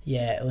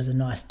 it was a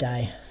nice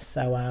day.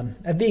 So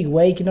a big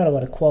week, not a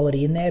lot of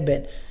quality in there,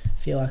 but I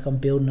feel like I'm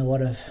building a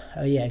lot of,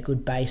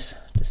 good base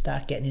to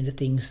start getting into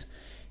things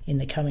in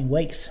the coming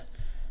weeks.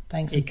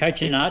 Thanks. You're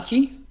coaching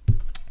Archie?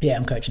 Yeah,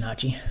 I'm coaching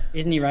Archie.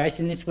 Isn't he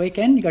racing this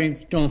weekend? You got him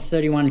doing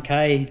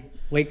 31k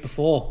week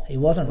before. He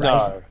wasn't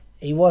racing. No.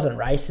 He wasn't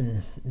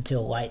racing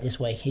until late this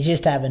week. He was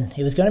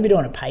going to be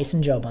doing a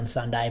pacing job on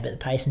Sunday, but the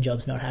pacing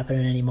job's not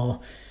happening anymore.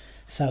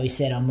 So he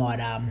said I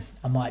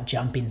might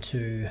jump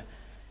into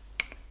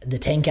the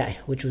 10k,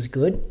 which was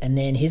good. And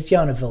then he's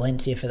going to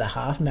Valencia for the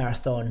half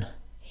marathon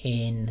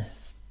in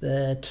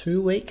the 3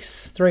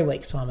 weeks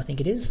time, I think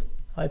it is.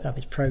 I open up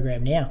his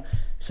program now.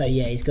 So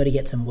he's got to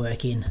get some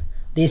work in.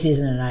 This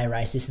isn't an A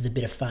race, this is a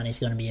bit of fun. He's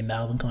going to be in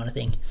Melbourne kind of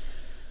thing.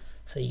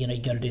 So you're going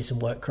to got to do some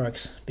work,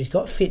 Croaks. But he's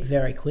got fit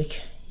very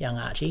quick, young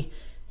Archie.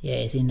 Yeah,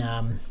 he's in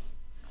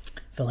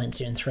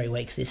Valencia in 3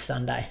 weeks this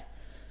Sunday,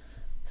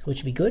 which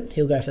would be good.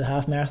 He'll go for the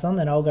half marathon,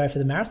 then I'll go for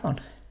the marathon.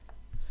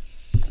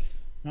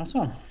 Nice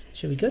one.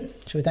 Should be good.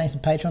 Should we thank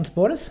some Patreon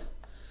supporters?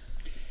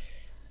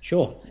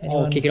 Sure.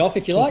 I'll kick it off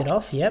if you like. Kick it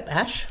off, yep.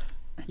 Ash?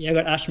 Yeah, I've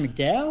got Ash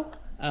McDowell.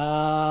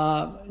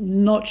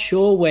 Not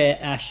sure where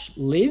Ash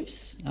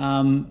lives,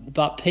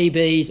 but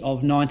PBs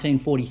of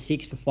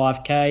 1946 for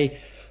 5K,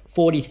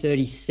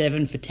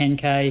 40:37 for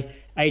 10K,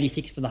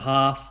 86 for the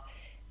half,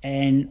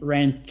 and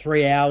ran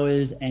 3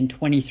 hours and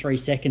 23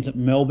 seconds at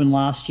Melbourne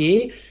last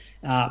year.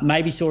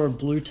 Maybe saw a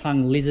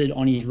blue-tongue lizard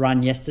on his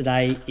run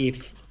yesterday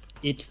if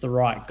it's the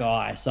right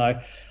guy. So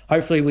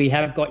hopefully we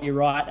have got you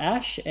right,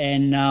 Ash,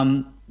 and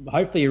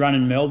hopefully you run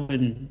in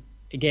Melbourne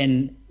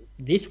again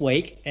this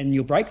week and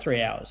you'll break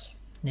 3 hours.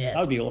 Yeah,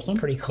 that would be awesome.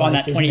 Pretty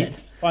close, isn't it?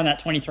 Find that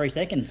 23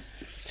 seconds.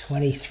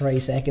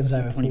 23 seconds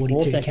over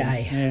 42k.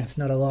 Seconds, yeah. It's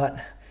not a lot.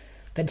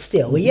 But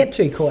still, we get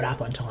too caught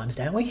up on times,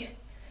 don't we?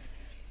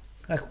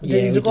 Like,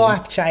 does his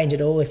life change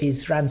at all if he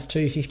runs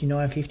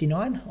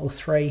 2:59:59 or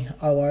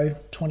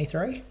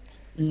 3:00:23?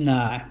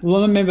 No. Well,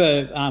 I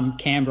remember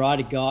Canberra,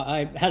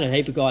 I had a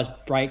heap of guys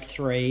break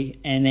 3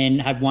 and then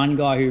had one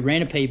guy who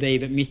ran a PB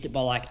but missed it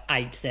by like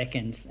 8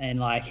 seconds. And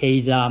like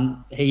he's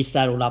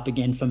saddled up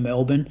again for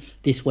Melbourne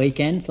this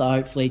weekend, so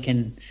hopefully he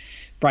can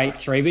break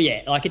 3. But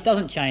yeah, like it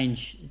doesn't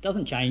change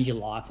your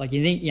life. Like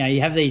you think,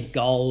 you have these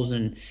goals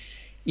and,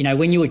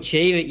 when you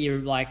achieve it,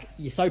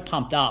 you're so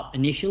pumped up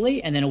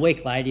initially, and then a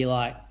week later you're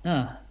like,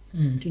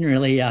 didn't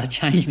really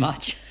change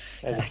much.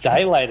 And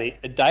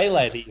a day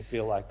later, you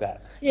feel like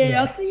that.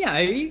 Yeah.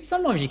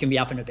 Sometimes you can be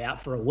up and about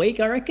for a week,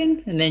 I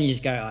reckon, and then you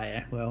just go, oh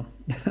yeah, well,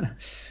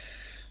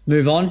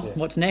 move on. Yeah.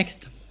 What's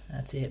next?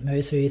 That's it.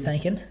 Moose, who are you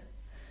thinking?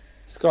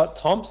 Scott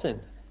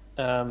Thompson.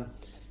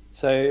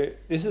 So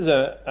this is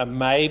a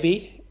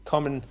maybe,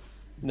 common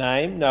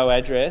name, no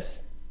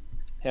address.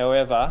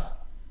 However,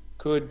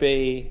 could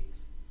be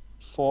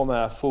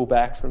former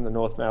fullback from the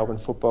North Melbourne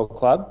Football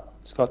Club,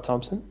 Scott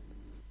Thompson.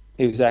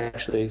 He was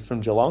actually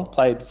from Geelong,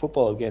 played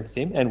football against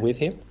him and with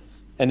him.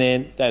 And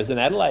then there's an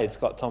Adelaide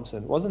Scott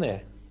Thompson, wasn't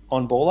there?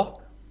 On-baller,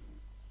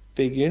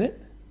 big unit.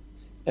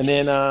 And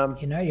then...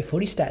 your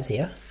footy stats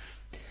here.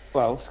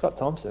 Well, Scott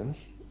Thompson,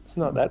 it's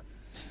not that.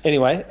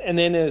 Anyway, and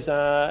then there's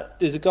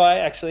a guy,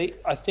 actually,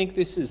 I think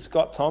this is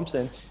Scott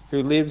Thompson,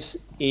 who lives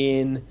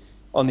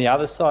on the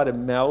other side of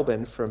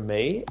Melbourne from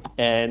me,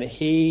 and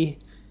he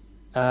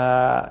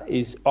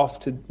is off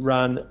to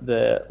run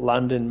the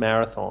London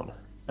Marathon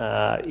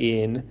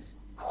in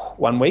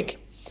 1 week.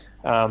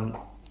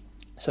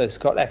 So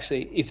Scott,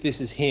 actually, if this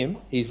is him,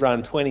 he's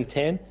run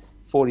 20:10,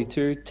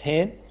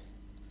 42:10,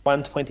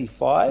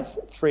 125,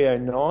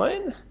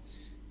 309.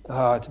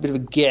 It's a bit of a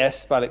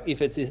guess, but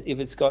if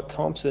it's Scott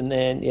Thompson,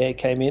 then he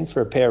came in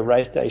for a pair of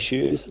race day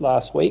shoes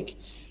last week.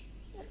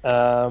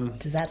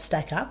 Does that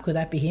stack up? Could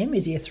that be him?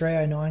 Is he a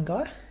 309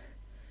 guy?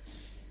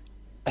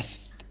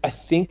 I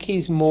think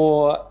he's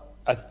more.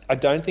 I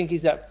don't think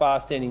he's that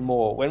fast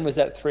anymore. When was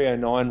that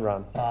 309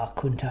 run? I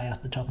couldn't tell you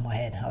off the top of my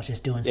head. I was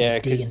just doing some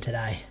digging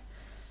today.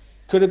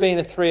 Could have been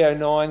a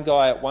 309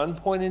 guy at one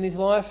point in his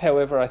life.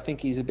 However, I think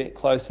he's a bit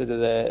closer to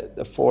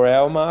the 4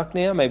 hour mark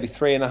now, maybe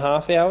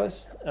 3.5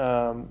 hours.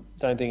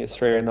 Don't think it's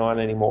 309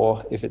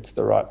 anymore if it's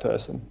the right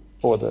person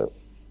or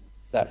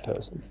that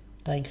person.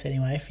 Thanks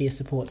anyway for your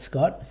support,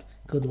 Scott.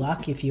 Good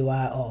luck if you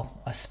are,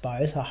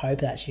 I hope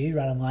that's you,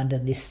 running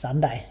London this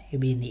Sunday. He'll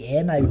be in the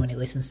air maybe when he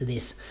listens to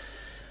this.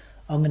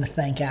 I'm going to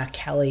thank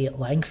Callie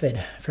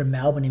Langford from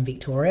Melbourne in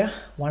Victoria,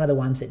 one of the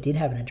ones that did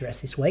have an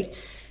address this week.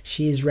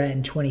 She's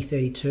ran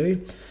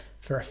 2032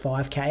 for a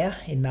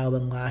 5K in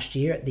Melbourne last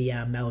year at the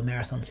Melbourne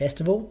Marathon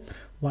Festival,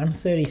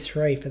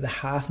 133 for the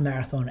half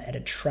marathon at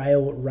a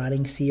trail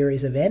running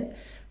series event,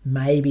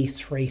 maybe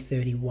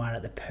 331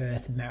 at the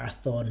Perth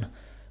Marathon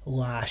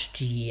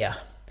last year,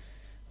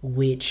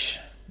 which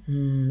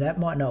that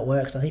might not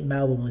work because I think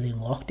Melbourne was in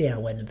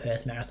lockdown when the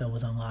Perth Marathon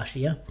was on last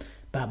year,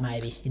 but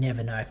maybe, you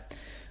never know.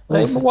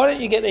 Why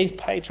don't you get these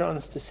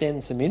patrons to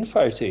send some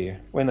info to you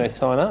when they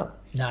sign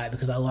up? No,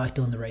 because I like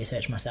doing the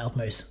research myself,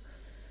 Moose.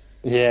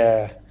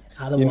 Yeah.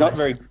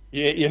 Otherwise,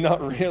 you're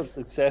not real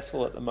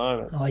successful at the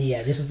moment. Oh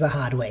yeah, this was a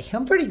hard week.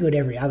 I'm pretty good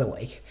every other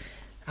week.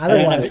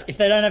 Otherwise, if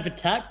they don't have a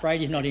tap,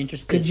 Brady's not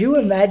interested. Could you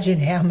imagine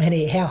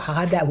how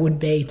hard that would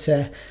be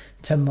to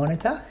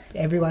monitor?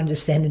 Everyone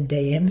just sending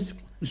DMs.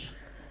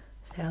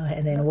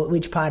 And then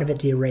which part of it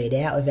do you read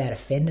out without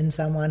offending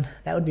someone?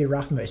 That would be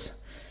rough, Moose.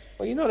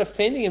 Well, you're not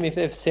offending them if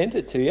they've sent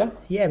it to you.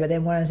 Yeah, but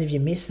then what happens if you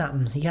miss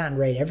something? You can't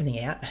read everything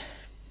out.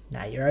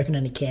 No, you're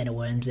opening a can of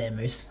worms there,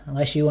 Moose.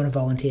 Unless you want to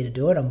volunteer to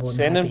do it, I'm more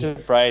than happy. Send them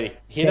to Brady.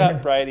 Hit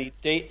up Brady.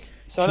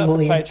 Sign up for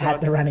Patreon. At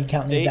the running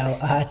company,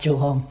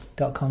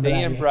 Geelong.com.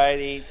 DM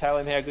Brady. Tell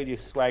him how good your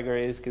swagger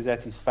is because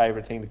that's his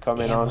favourite thing to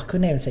comment on. I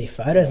couldn't even see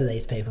photos of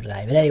these people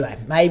today. But anyway,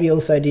 maybe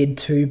also did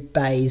 2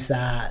 bays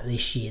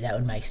this year. That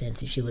would make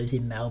sense if she lives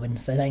in Melbourne.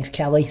 So thanks,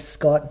 Callie,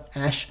 Scott,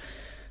 Ash,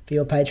 for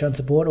your Patreon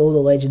support. All the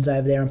legends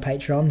over there on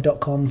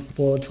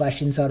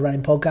patreon.com/Inside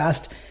Running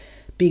Podcast.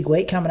 Big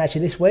week coming at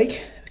you this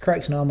week.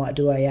 Croaks and I might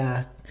do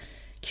a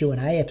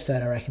Q&A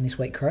episode, I reckon, this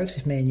week, Croaks,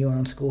 if me and you are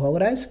on school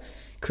holidays.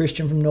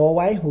 Christian from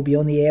Norway will be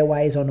on the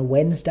airways on a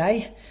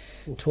Wednesday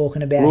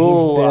talking about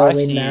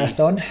his Berlin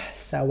Marathon.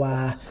 So,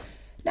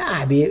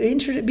 it'd be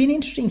an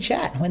interesting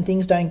chat. When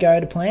things don't go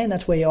to plan,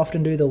 that's where you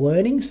often do the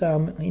learning. So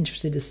I'm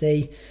interested to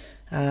see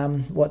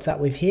what's up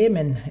with him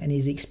and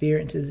his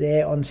experiences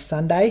there on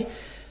Sunday.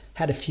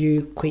 Had a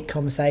few quick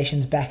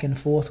conversations back and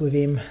forth with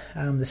him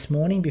this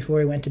morning before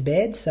he went to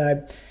bed.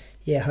 So,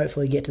 yeah,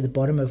 hopefully get to the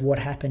bottom of what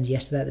happened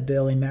yesterday at the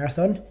Berlin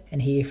Marathon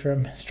and hear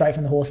straight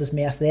from the horse's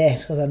mouth there,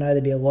 because I know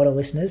there'll be a lot of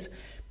listeners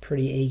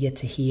pretty eager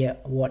to hear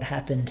what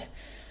happened.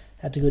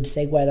 That's a good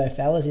segue, though,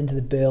 fellas, into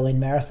the Berlin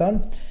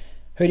Marathon.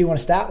 Who do you want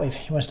to start with?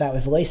 You want to start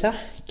with Lisa,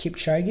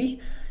 Kipchoge,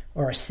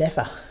 or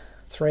Assefa?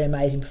 3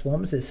 amazing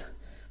performances.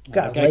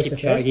 Go Lisa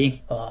Kipchoge.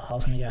 First. I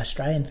was going to go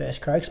Australian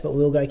first, Croaks, but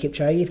we'll go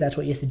Kipchoge if that's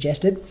what you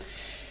suggested.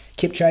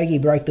 Kipchoge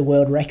broke the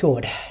world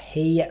record.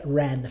 He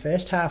ran the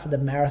first half of the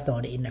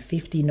marathon in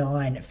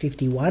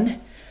 59:51.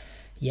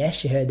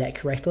 Yes, you heard that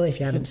correctly if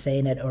you haven't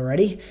seen it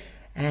already.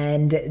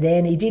 And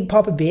then he did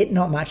pop a bit,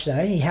 not much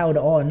though. He held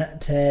on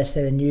to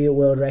set a new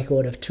world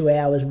record of 2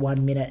 hours,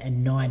 1 minute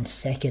and 9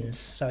 seconds.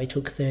 So he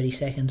took 30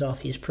 seconds off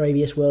his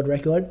previous world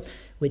record,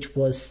 which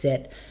was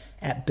set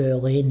at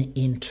Berlin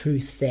in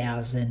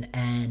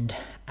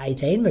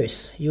 2018,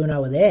 Moose. You and I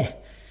were there.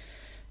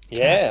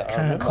 Yeah.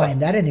 Can't claim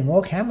that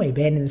anymore, can we?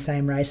 Being in the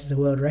same race as the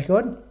world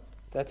record.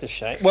 That's a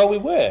shame. Well, we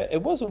were.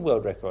 It was a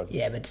world record.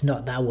 Yeah, but it's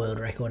not the world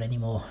record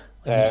anymore.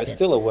 It's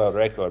still a world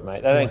record,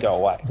 mate. They don't go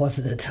away. Was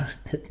it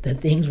the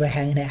things we're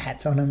hanging our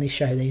hats on this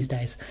show these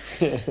days?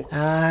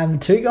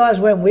 2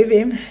 guys went with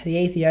him, the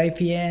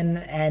Ethiopian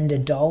and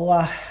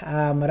Adola.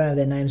 I don't have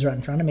their names right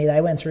in front of me. They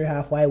went through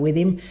halfway with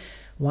him.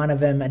 One of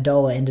them,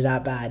 Adola, ended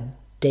up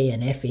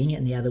DNFing,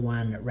 and the other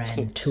one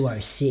ran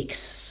 2:06.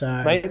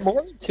 So, mate,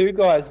 more than 2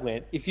 guys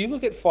went. If you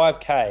look at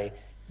 5K,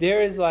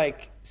 there is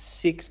like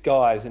 6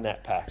 guys in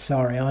that pack.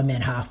 Sorry, I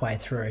meant halfway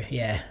through.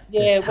 Yeah,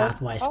 well,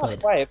 halfway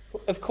split. Halfway.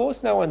 Of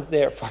course, no one's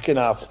there at fucking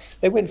half.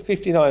 They went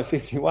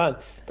 59-51,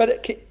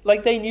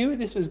 but they knew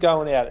this was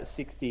going out at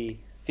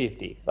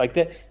 60-50. Like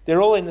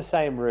they're all in the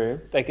same room.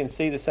 They can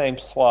see the same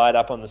slide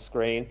up on the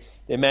screen.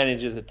 Their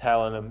managers are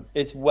telling them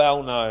it's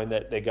well known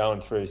that they're going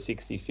through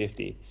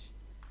 60-50.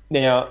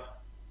 Now,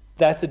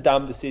 that's a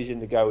dumb decision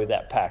to go with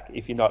that pack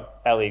if you're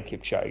not Eliud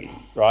Kipchoge,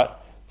 right?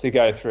 To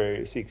go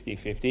through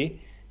 60-50.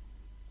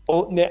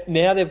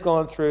 Now they've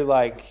gone through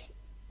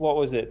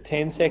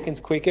 10 seconds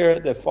quicker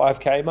at the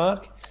 5K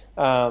mark,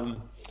 and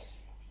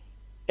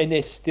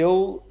they're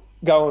still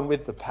going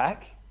with the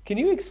pack. Can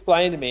you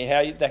explain to me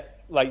how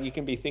you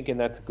can be thinking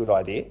that's a good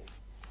idea?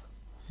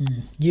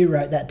 You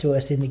wrote that to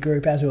us in the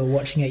group as we were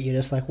watching it. You're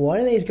just like, why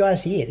are these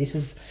guys here? This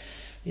is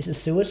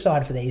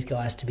suicide for these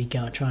guys to be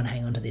trying to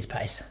hang on to this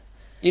pace.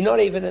 You're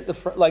not even at the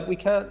front. We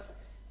can't.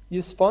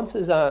 Your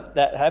sponsors aren't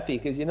that happy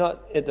because you're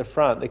not at the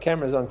front. The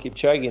camera's on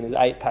Kipchoge and there's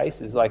 8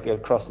 paces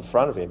across the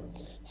front of him.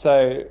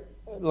 So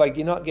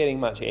you're not getting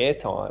much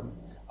airtime.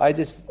 I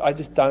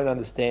just don't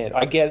understand.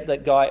 I get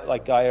that guy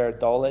Gaia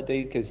Adola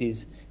did because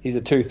he's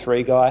a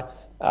 2-3 guy,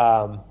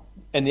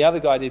 and the other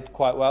guy did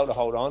quite well to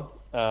hold on.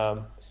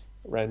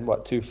 Ran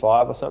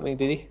 2.5 or something,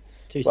 did he?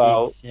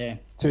 2.6, yeah.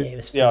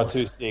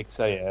 2.6.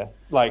 So yeah,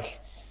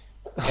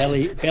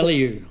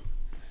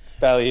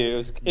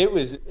 Bellew. It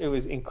was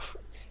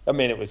I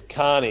mean, it was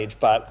carnage,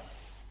 but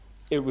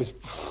it was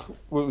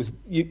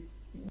you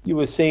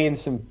were seeing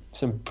some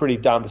pretty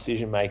dumb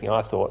decision making,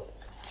 I thought.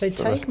 So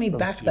take me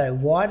back though.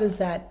 Why does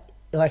that?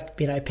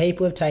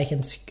 People have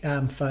taken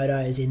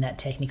photos in that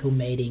technical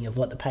meeting of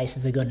what the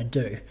paces are going to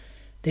do.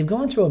 They've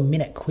gone through a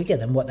minute quicker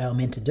than what they were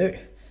meant to do.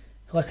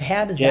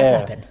 How does that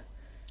happen?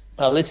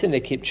 I listened to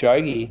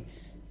Kipchoge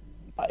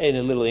in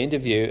a little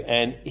interview,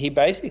 and he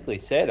basically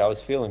said, "I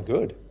was feeling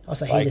good." Oh,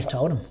 so he just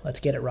told him, "Let's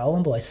get it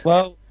rolling, boys."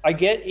 Well, I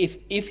get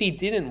if he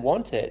didn't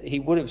want it, he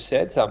would have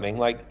said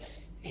something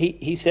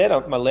he said,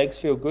 "My legs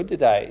feel good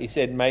today." He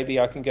said, "Maybe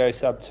I can go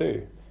sub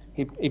 2."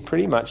 He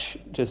pretty much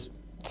just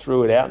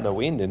threw it out in the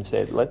wind and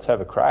said, "Let's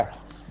have a crack."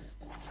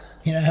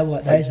 You know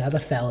what those other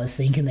fellas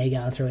thinking they're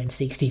going through in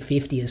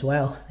 60-50 as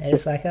well. They're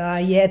just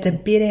it's a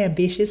bit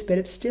ambitious, but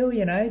it's still,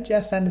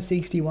 just under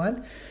 61.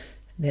 And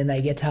then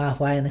they get to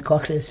halfway and the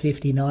clock says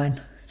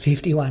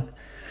 59-51.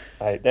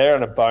 Hey, they're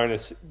on a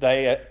bonus.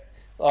 I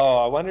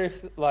wonder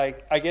if, I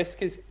guess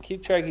because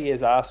Kipchoge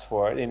has asked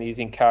for it and he's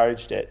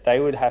encouraged it,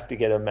 they would have to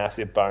get a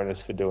massive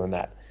bonus for doing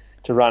that,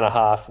 to run a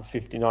half of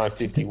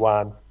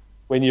 59-51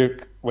 when you're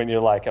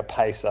a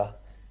pacer.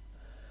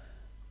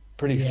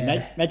 Pretty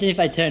Imagine if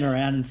they turn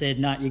around and said,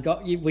 "No,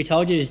 we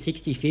told you to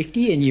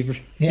 60-50 and you've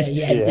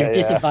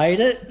disobeyed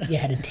it." You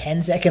had a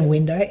 10-second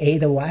window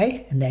either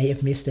way, and now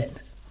you've missed it.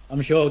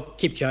 I'm sure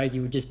Kipchoge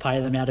would just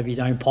pay them out of his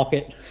own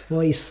pocket.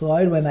 Well, he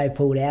slowed when they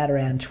pulled out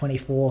around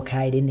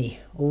 24k, didn't he?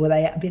 Or were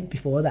they a bit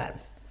before that?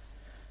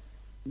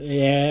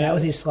 Yeah. That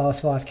was his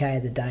slowest 5k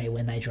of the day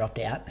when they dropped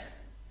out.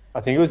 I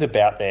think it was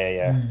about there,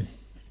 yeah.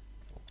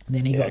 And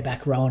then he got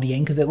back rolling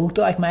again because it looked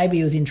like maybe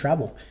he was in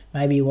trouble.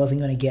 Maybe he wasn't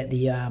going to get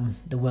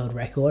the world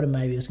record and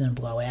maybe he was going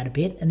to blow out a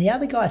bit. And the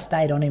other guy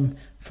stayed on him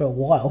for a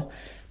while,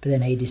 but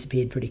then he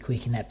disappeared pretty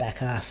quick in that back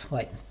half.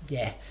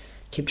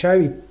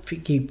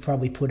 Kipchoge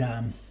probably put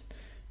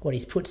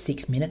he's put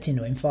 6 minutes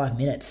into him, 5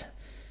 minutes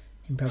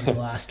in probably the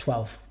last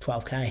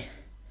 12k.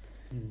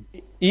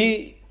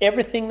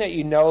 Everything that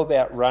you know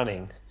about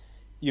running,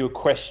 you were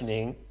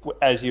questioning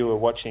as you were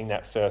watching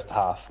that first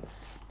half.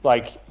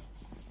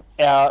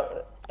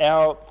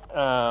 Our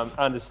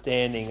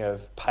understanding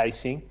of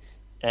pacing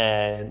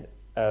and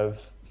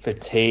of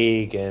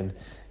fatigue and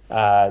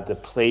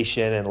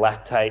depletion and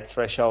lactate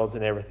thresholds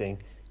and everything,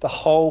 the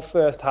whole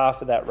first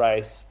half of that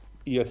race,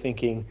 you're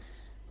thinking,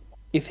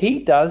 if he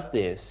does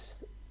this,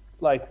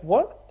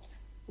 what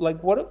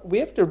we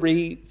have to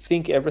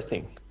rethink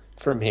everything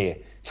from here.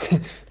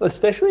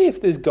 Especially if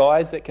there's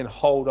guys that can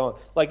hold on,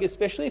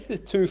 especially if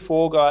there's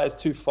 2.4 guys,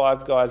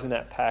 2.5 guys in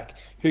that pack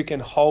who can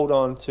hold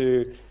on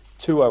to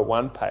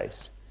 2:01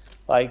 pace.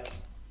 I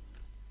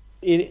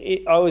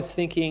was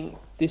thinking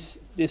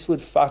this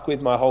would fuck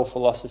with my whole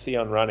philosophy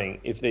on running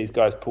if these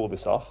guys pull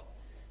this off.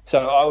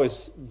 So I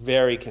was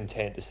very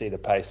content to see the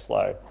pace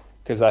slow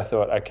because I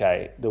thought,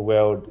 okay, the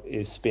world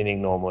is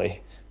spinning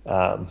normally.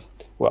 Well,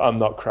 I'm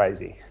not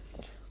crazy.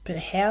 But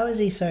how is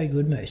he so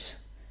good, Moose?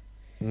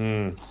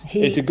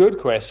 It's a good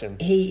question.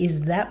 He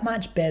is that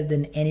much better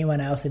than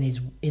anyone else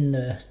in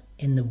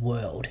the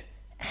world.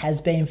 Has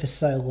been for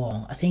so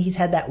long. I think he's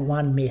had that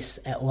one miss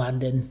at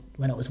London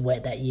when it was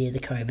wet that year, the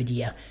COVID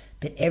year.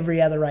 But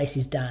every other race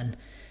he's done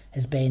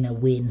has been a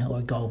win or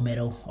a gold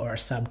medal or a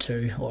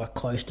sub-2 or a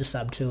close to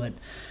sub-2 at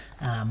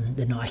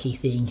the Nike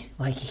thing.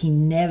 Like, he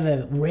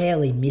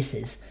rarely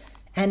misses.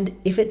 And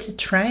if it's a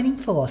training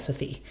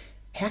philosophy,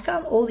 how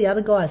come all the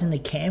other guys in the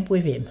camp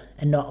with him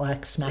are not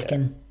like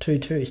smacking 2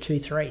 2s, 2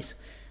 3s?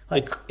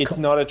 Like, it's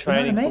not a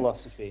training you know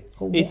what I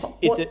mean?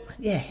 philosophy.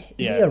 Is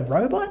he a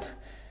robot?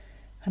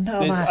 I know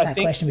I've asked that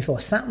question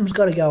before. Something's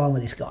got to go on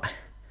with this guy.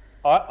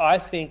 I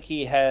think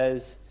he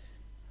has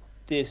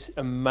this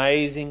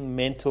amazing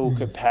mental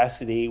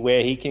capacity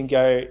where he can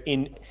go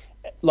in,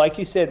 like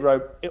you said,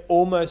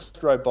 almost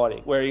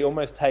robotic, where he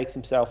almost takes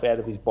himself out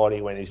of his body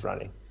when he's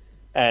running.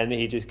 And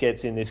he just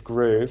gets in this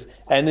groove.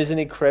 And there's an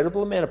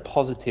incredible amount of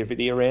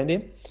positivity around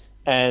him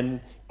and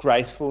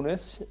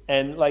gracefulness.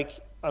 And, like,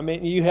 I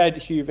mean, you had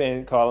Hugh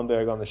Van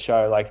Cuylenberg on the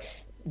show. Like,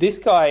 this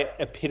guy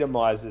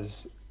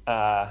epitomizes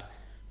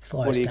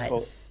flow state.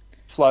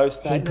 Flow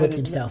state. He puts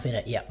himself in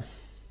it, yep.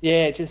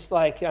 Yeah, just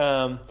like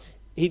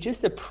he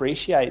just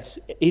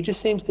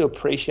seems to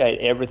appreciate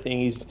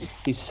everything.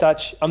 He's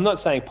such, I'm not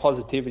saying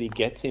positivity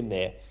gets him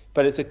there,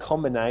 but it's a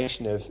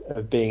combination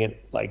of being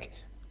like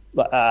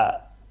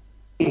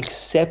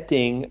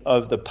accepting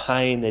of the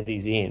pain that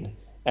he's in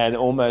and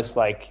almost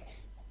like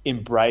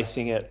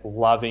embracing it,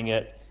 loving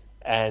it,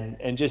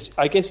 and just,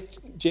 I guess,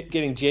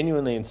 getting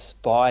genuinely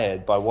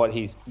inspired by what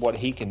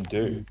he can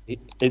do.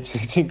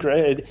 It's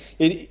incredible.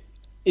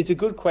 It's a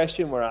good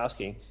question we're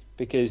asking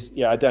because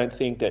I don't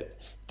think that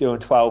doing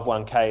 12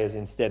 1Kers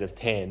instead of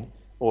 10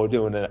 or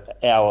doing an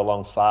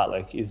hour-long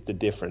fartlek is the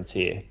difference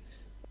here.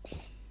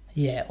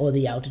 Yeah, or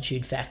the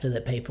altitude factor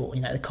that people,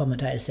 the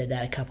commentators said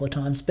that a couple of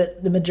times,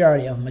 but the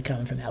majority of them are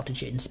coming from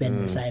altitude and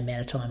spending the same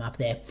amount of time up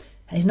there.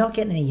 And he's not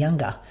getting any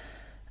younger.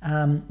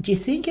 Do you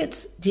think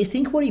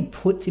what he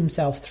puts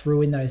himself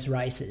through in those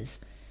races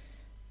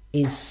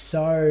is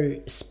so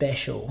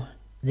special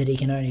that he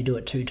can only do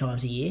it 2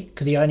 times a year?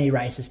 Because he only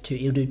races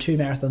he'll do 2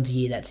 marathons a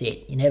year, that's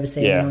it. You never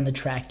see him on the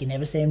track, you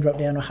never see him drop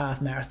down a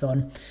half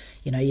marathon,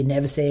 you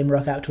never see him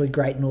rock up to a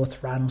Great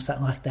North Run or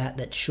something like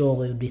that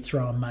surely would be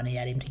throwing money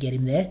at him to get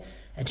him there.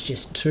 It's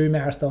just 2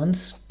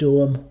 marathons,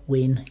 do them,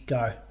 win,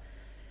 go.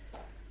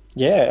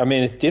 Yeah, I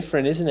mean, it's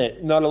different, isn't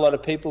it? Not a lot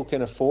of people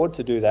can afford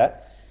to do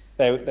that.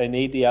 They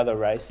need the other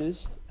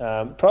races,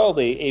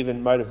 probably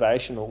even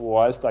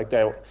motivational-wise. Like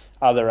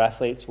other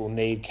athletes will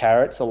need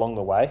carrots along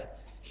the way.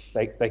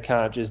 They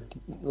can't just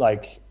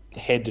like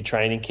head to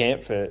training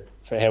camp for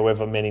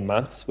however many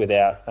months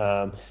without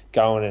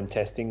going and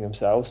testing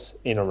themselves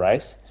in a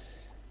race.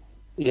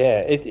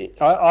 Yeah,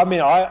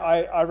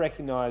 I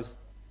recognise.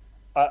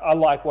 I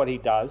like what he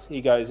does.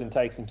 He goes and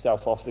takes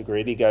himself off the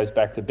grid. He goes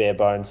back to bare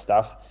bones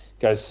stuff.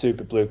 Goes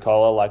super blue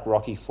collar like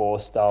Rocky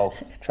IV style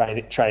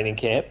training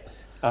camp.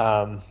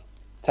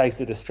 Takes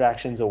the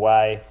distractions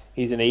away.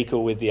 He's an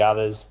equal with the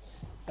others.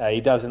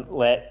 He doesn't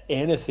let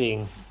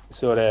anything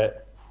sort of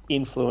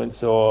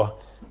influence or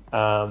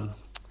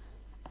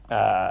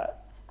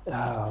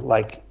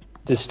like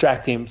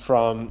distract him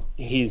from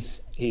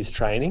his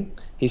training.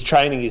 His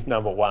training is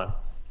number one.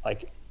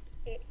 Like,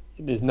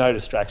 there's no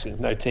distractions,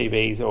 no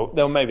TVs,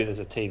 or maybe there's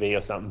a TV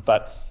or something,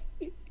 but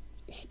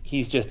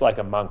he's just like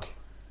a monk.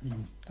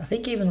 I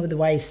think even with the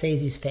way he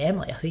sees his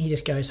family, I think he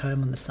just goes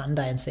home on the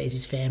Sunday and sees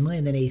his family,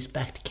 and then he's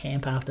back to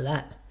camp after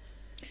that.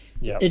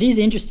 Yeah. It is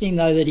interesting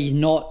though that he's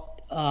not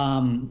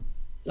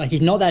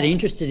he's not that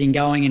interested in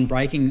going and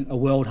breaking a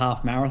world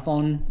half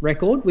marathon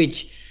record,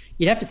 which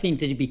you'd have to think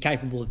that he'd be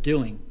capable of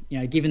doing.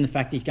 Given the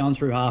fact he's gone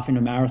through half in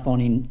a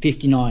marathon in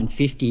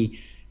 59:50,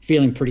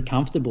 feeling pretty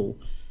comfortable.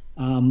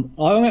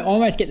 I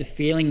almost get the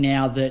feeling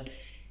now that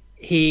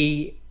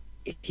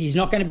he's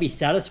not going to be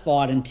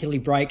satisfied until he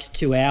breaks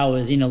 2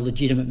 hours in a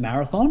legitimate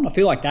marathon. I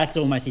feel like that's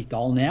almost his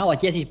goal now.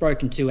 Like, yes, he's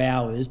broken 2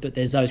 hours, but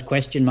there's those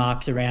question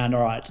marks around,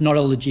 all right, it's not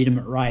a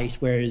legitimate race,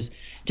 whereas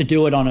to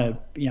do it on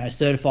a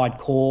certified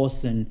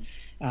course and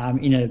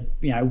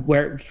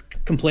where it's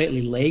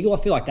completely legal, I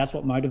feel like that's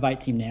what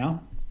motivates him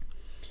now.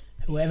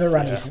 Whoever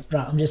runs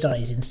I'm just on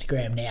his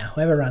Instagram now.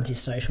 Whoever runs his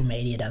social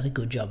media does a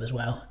good job as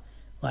well.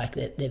 Like,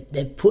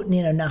 they're putting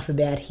in enough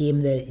about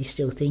him that you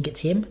still think it's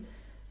him.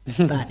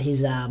 But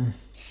his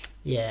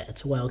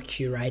it's well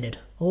curated.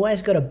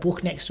 Always got a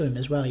book next to him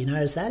as well. You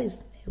notice that? He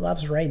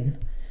loves reading.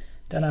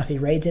 Don't know if he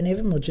reads any of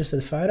them or just for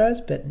the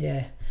photos, but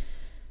yeah.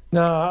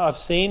 No, I've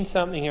seen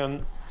something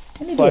on.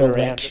 Didn't he do a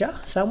lecture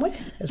somewhere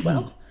as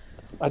well?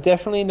 I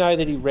definitely know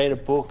that he read a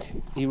book.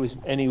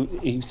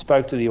 He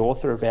spoke to the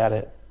author about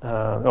it,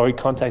 or he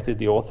contacted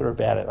the author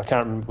about it. I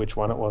can't remember which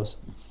one it was.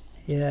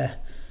 Yeah.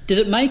 Does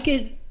it make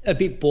it a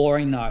bit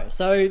boring though?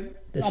 So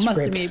I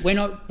must admit,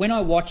 when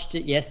I watched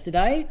it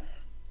yesterday,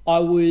 I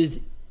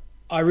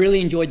I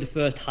really enjoyed the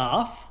first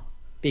half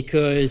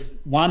because,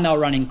 one, they were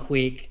running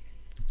quick.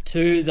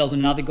 Two, there was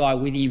another guy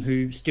with him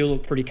who still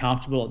looked pretty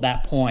comfortable at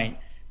that point.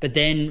 But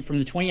then from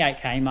the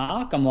 28K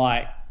mark, I'm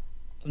like,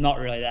 I'm not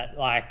really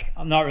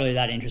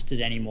that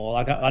interested anymore.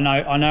 Like I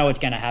know what's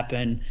going to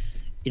happen.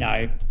 You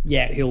know,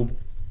 yeah,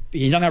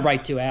 he's not going to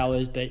break 2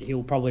 hours, but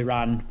he'll probably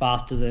run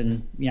faster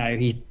than, you know,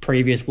 his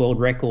previous world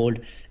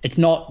record. It's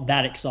not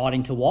that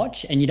exciting to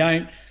watch,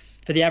 and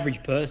for the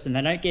average person,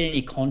 they don't get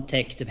any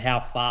context of how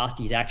fast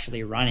he's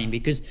actually running,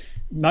 because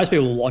most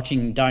people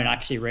watching don't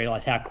actually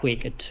realise how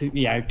quick a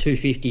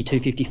 250,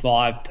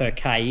 255 per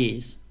K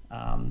is.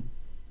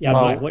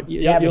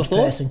 The average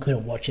person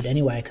couldn't watch it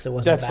anyway because it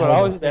wasn't available. That's what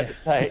I was about to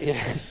say.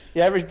 Yeah.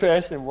 The average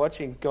person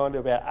watching's gone to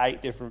about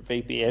 8 different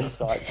VPN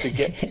sites to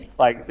get,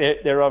 like,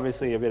 they're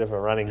obviously a bit of a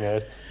running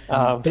nerd.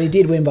 But he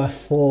did win by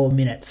 4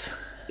 minutes.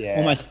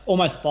 Yeah.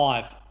 Almost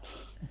 5.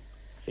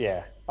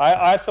 Yeah.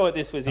 I thought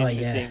this was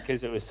interesting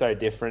because it was so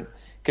different,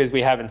 because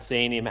we haven't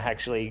seen him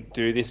actually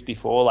do this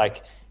before.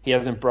 Like, he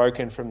hasn't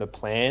broken from the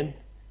plan.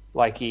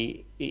 Like,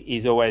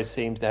 he's always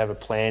seems to have a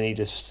plan. He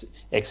just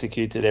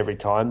executes it every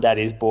time. That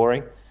is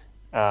boring.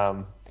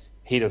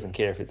 He doesn't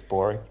care if it's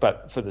boring,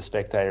 but for the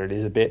spectator it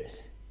is a bit.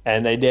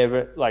 And they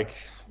never, like,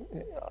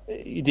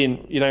 you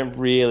don't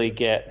really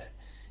get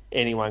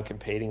anyone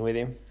competing with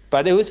him.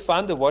 But it was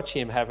fun to watch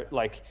him have it,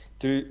 like,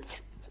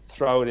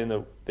 throw it in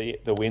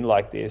the wind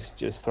like this,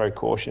 just throw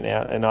caution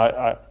out. And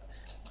I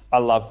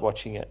loved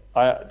watching it.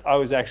 I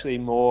was actually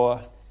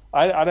more.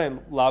 I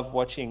don't love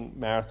watching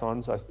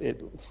marathons.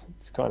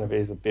 It's kind of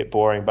is a bit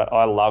boring, but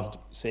I loved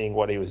seeing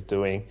what he was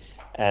doing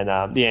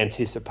and the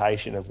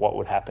anticipation of what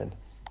would happen,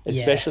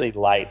 especially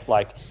late.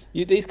 Like,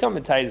 these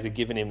commentators are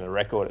giving him the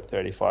record at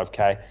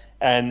 35K,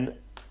 and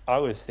I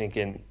was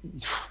thinking,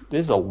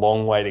 there's a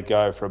long way to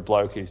go for a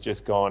bloke who's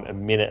just gone a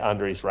minute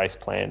under his race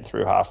plan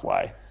through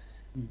halfway.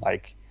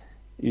 Like,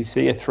 you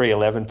see a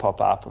 3:11 pop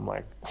up, I'm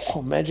like,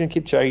 imagine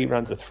Kipchoge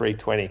runs a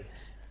 3:20.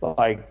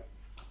 Like,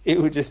 it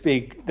would just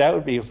be, that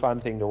would be a fun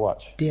thing to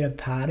watch. Did a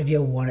part of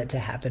you want it to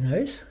happen,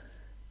 Oz?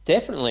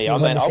 Definitely. I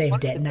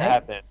wanted it to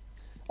happen.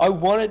 I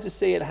wanted to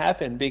see it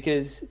happen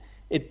because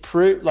it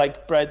proved,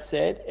 like Brad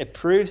said, it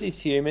proves he's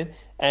human,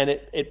 and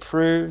it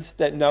proves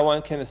that no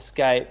one can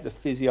escape the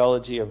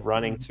physiology of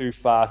running too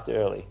fast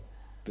early.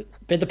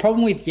 But the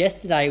problem with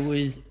yesterday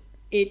was,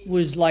 it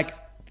was like,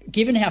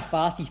 given how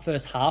fast his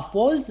first half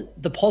was,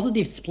 the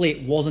positive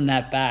split wasn't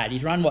that bad.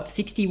 He's run,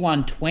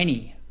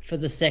 61:20 for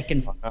the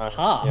second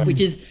half, which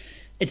is,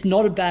 it's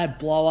not a bad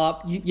blow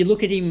up. You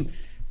look at him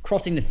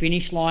crossing the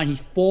finish line, his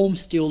form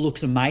still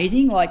looks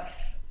amazing. Like,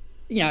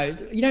 you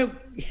don't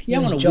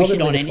want to wish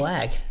it on any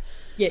flag.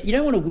 Yeah, you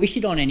don't want to wish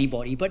it on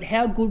anybody, but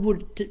how good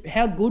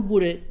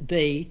would it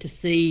be to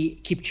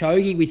see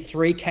Kipchoge with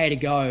 3K to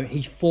go,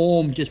 his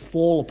form just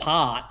fall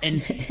apart,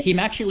 and him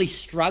actually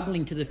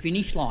struggling to the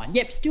finish line?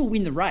 Yep, still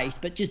win the race,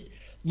 but just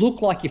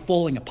look like you're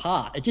falling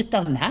apart. It just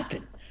doesn't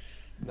happen.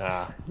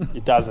 Nah,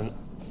 it doesn't.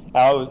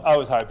 I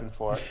was hoping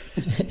for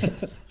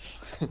it.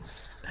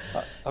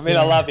 I mean,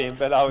 I love him,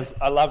 but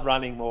I love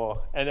running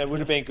more, and it would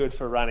have been good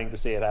for running to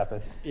see it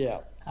happen. Yeah.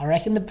 I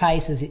reckon the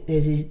pace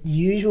there's his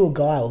usual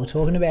guy. We were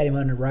talking about him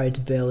on the road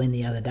to Berlin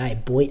the other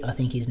day. Boyd, I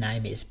think his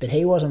name is, but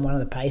he wasn't one of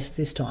the paces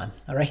this time.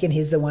 I reckon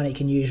he's the one that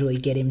can usually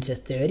get him to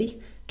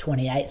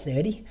 28,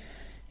 30.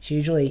 It's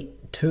usually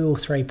 2 or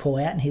 3 pull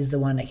out, and he's the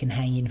one that can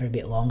hang in for a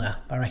bit longer.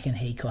 I reckon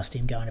he cost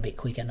him going a bit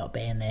quicker, not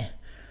being there.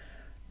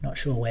 Not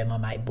sure where my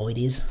mate Boyd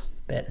is,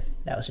 but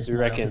that was just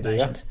my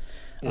observations.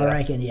 Yeah. I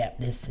reckon,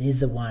 he's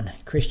the one.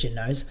 Christian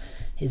knows.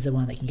 He's the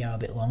one that can go a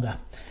bit longer.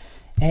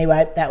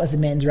 Anyway, that was the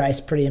men's race.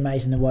 Pretty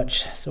amazing to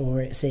watch.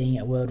 Seeing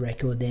a world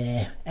record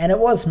there. And it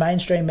was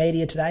mainstream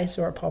media today.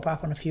 Saw it pop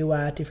up on a few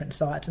different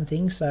sites and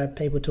things. So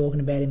people talking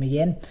about him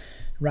again.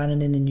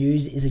 Running in the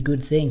news is a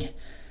good thing.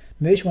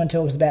 Moosh, want to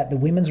tell us about the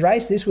women's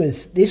race? This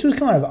was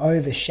kind of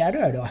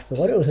overshadowed, I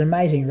thought. It was an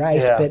amazing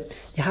race, but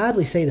you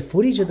hardly see the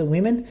footage of the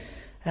women.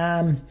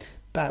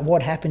 But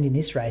what happened in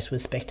this race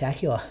was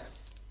spectacular.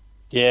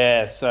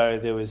 Yeah, so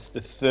there was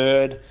the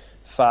third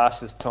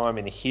fastest time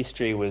in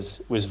history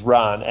was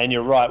run, and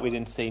you're right, we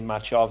didn't see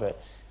much of it.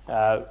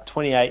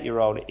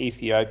 28-year-old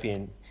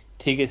Ethiopian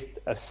Tigist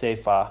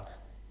Assefa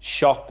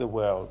shocked the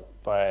world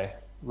by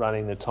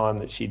running the time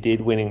that she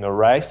did, winning the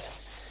race.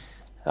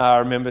 I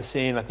remember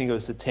seeing, I think it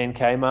was the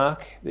 10K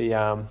mark,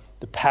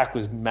 the pack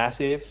was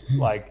massive.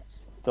 Like,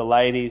 the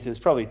ladies, there's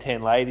probably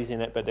 10 ladies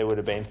in it, but there would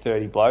have been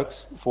 40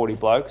 blokes,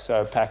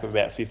 so a pack of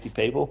about 50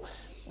 people.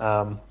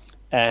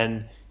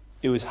 And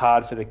it was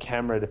hard for the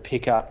camera to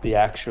pick up the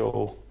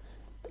actual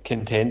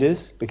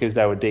contenders because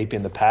they were deep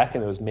in the pack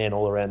and there was men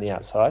all around the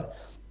outside.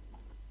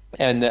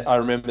 And I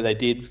remember they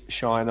did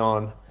shine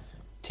on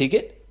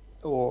Tigit,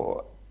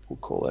 or we'll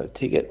call her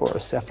Tigit or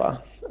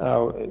Assefa,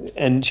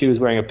 and she was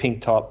wearing a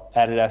pink top,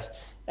 Adidas.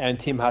 And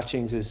Tim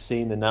Hutchings has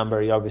seen the number.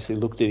 He obviously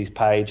looked at his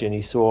page and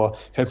he saw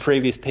her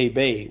previous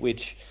PB,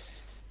 which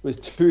was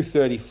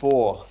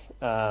 2:34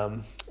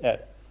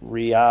 at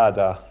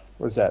Riyadh.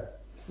 Where's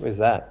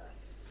that?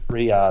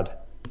 Riyadh.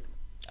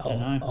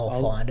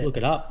 I'll find it. Look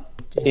it up.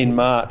 in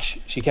March.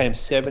 She came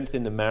 7th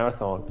in the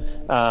marathon.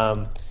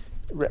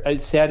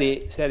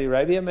 Saudi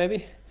Arabia,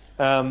 maybe?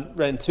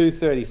 Ran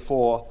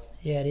 2:34.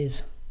 Yeah, it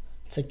is.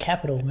 It's a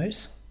capital,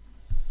 Moose.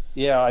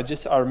 Yeah,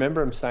 I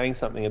remember him saying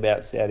something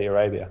about Saudi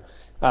Arabia.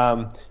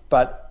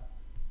 But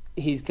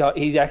he's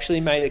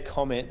actually made a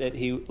comment that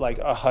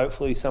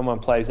hopefully someone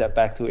plays that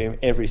back to him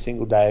every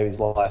single day of his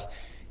life.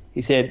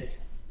 He said,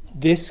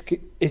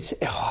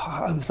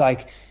 I was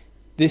like,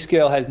 this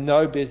girl has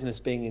no business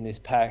being in this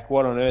pack.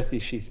 What on earth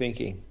is she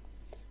thinking?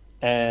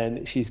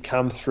 And she's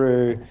come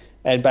through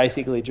and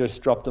basically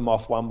just dropped them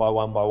off one by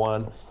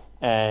one.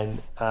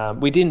 And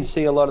we didn't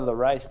see a lot of the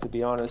race, to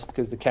be honest,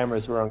 because the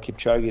cameras were on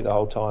Kipchoge the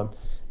whole time.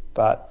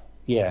 But,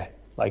 yeah,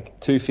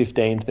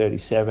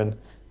 2:15:37.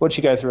 What'd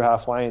she go through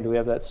halfway in? Do we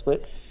have that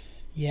split?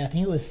 Yeah, I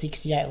think it was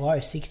 68 low,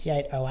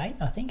 68.08,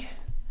 I think.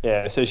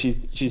 Yeah, so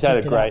she's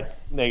had a great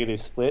negative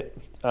split.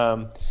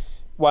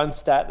 One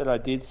stat that I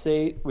did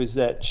see was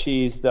that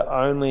she's the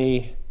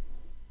only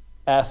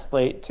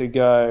athlete to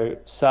go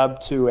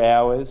sub 2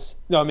 minutes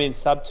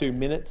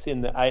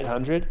in the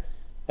 800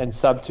 and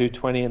sub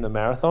 2:20 in the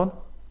marathon.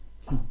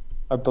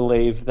 I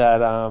believe that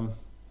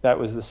that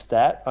was the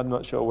stat. I'm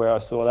not sure where I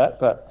saw that,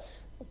 but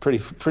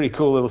pretty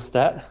cool little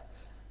stat.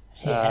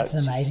 Yeah, that's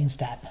an amazing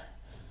stat.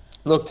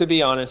 Look, to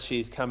be honest,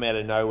 she's come out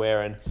of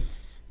nowhere, and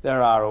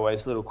there are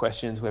always little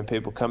questions when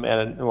people come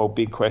out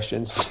big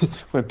questions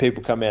when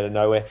people come out of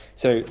nowhere.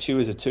 So she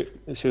was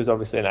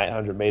obviously an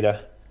 800 meter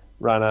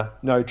runner,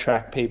 no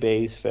track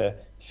PBs for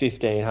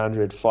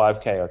 1500,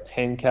 5K or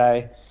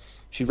 10K.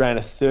 She ran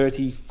a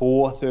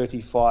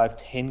 34:35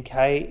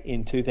 10K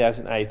in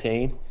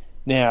 2018.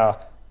 Now,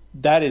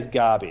 that is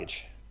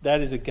garbage.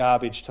 That is a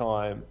garbage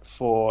time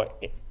for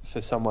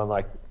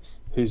someone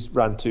who's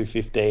run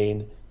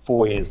 2:15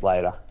 4 years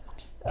later.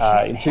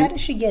 How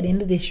does she get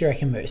into this, you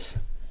reckon, Moose?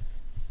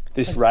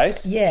 This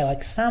race? Yeah,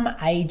 some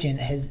agent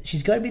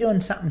she's got to be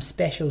doing something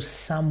special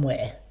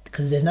somewhere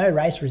because there's no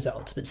race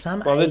results, but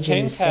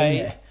agent has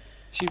seen her.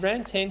 She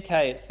ran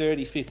 10K at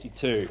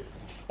 30:52,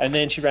 and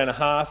then she ran a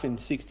half in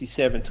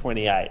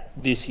 67:28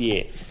 this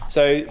year.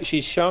 So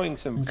she's showing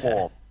some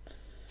form.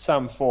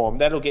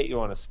 That'll get you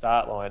on a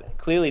start line. It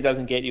clearly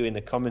doesn't get you in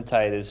the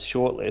commentators'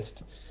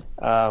 shortlist.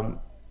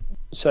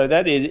 So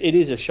it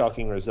is a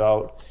shocking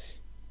result.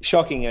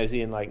 Shocking as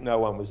in no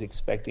one was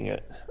expecting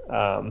it,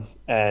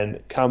 and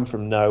come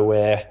from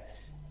nowhere.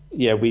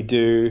 Yeah, we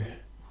do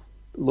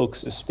look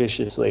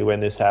suspiciously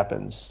when this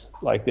happens.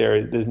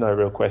 There's no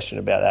real question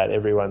about that.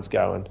 Everyone's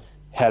going,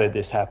 how did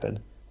this happen?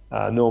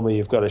 Normally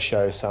you've got to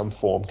show some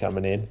form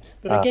coming in.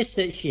 But I guess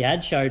that she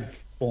had showed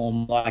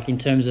form, in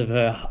terms of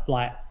her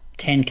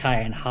 10K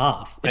and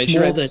half. It's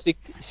more than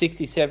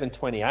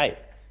 67:28.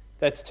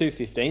 That's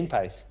 2:15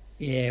 pace.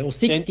 Yeah, well,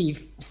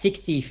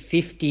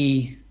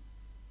 50.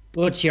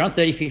 Well, she on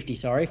 30:50,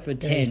 sorry, for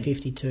 10.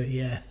 52,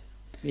 yeah.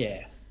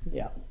 Yeah.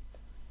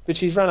 But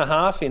she's run a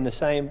half in the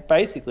same,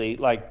 basically,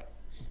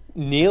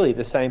 nearly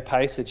the same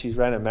pace that she's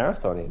ran a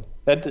marathon in.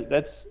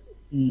 That's...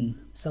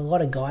 It's a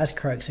lot of guys,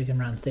 Croaks, who can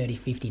run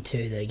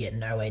 30:52 that get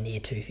nowhere near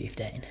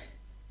 2:15.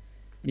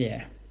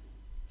 Yeah.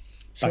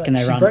 Can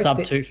they run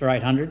sub 2 for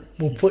 800?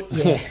 We'll put,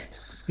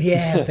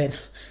 yeah, but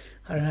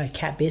I don't know,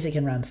 Kat Bissett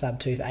can run sub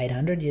 2 for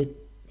 800. You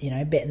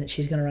know, betting that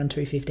she's going to run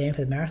 2:15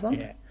 for the marathon?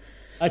 Yeah.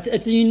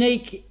 It's a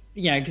unique...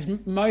 because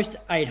most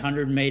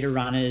 800-metre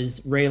runners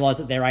realise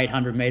that they're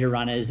 800-metre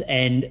runners,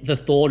 and the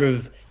thought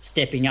of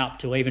stepping up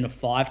to even a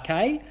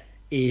 5K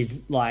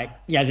is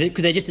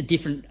because they're just a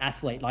different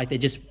athlete. They're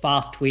just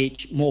fast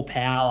twitch, more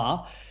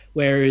power,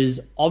 whereas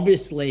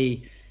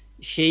obviously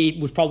she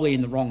was probably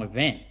in the wrong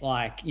event.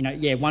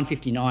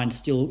 159 is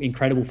still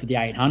incredible for the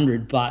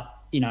 800, but,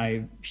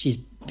 she's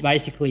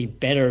basically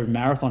better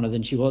marathoner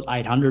than she was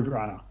 800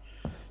 runner.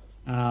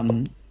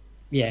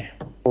 Yeah.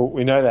 Well,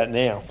 we know that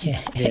now.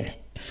 Yeah.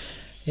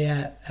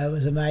 Yeah, it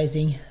was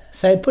amazing.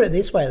 So put it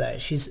this way, though.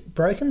 She's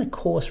broken the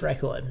course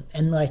record.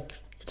 And,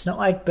 it's not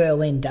like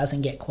Berlin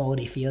doesn't get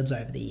quality fields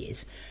over the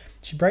years.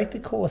 She broke the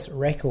course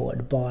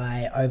record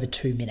by over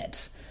 2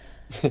 minutes.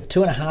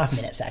 2.5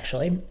 minutes,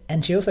 actually.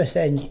 And she also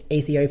set an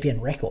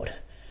Ethiopian record.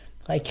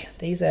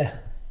 These are,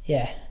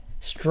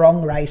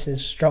 strong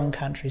races, strong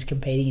countries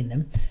competing in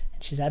them.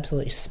 And she's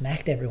absolutely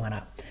smacked everyone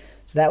up.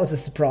 So that was a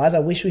surprise. I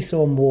wish we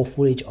saw more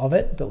footage of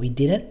it, but we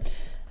didn't.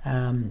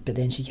 But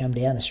then she came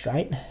down the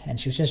straight and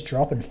she was just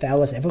dropping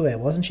fellas everywhere,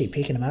 wasn't she?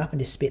 Picking them up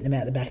and just spitting them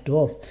out the back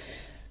door.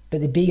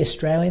 But the big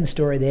Australian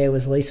story there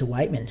was Lisa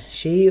Waitman.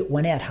 She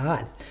went out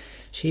hard.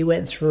 She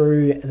went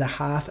through the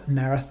half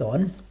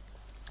marathon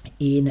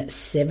in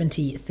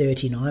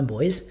 70:39,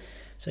 boys.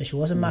 So she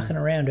wasn't mucking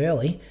around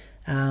early.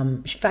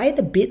 She faded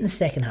a bit in the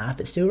second half,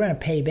 but still ran a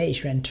PB.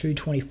 She ran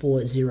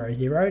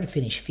 2:24.00 to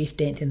finish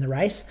 15th in the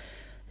race.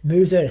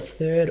 Moves her to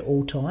third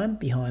all-time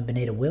behind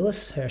Benita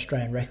Willis. Her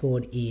Australian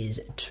record is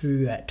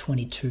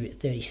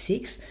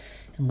 2:22.36.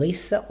 And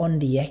Lisa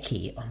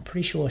Ondieki, I'm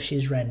pretty sure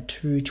she's ran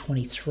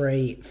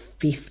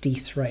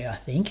 2:23.53, I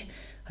think,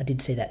 I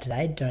did see that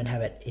today. Don't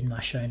have it in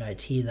my show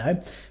notes here, though.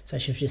 So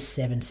she was just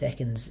 7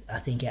 seconds, I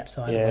think,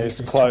 outside of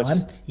Lisa's time.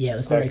 Yeah, it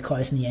was very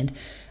close in the end.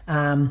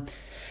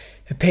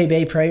 Her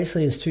PB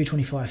previously was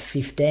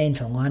 2:25.15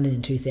 for London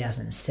in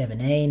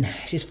 2017.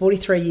 She's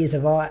 43 years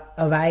of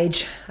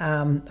age.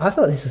 I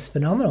thought this was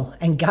phenomenal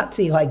and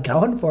gutsy, like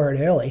going for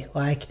it early.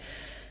 Like,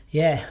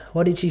 yeah,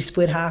 what did she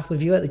split half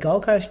with you at the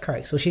Gold Coast,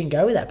 Croaks? Well, she didn't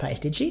go with that pace,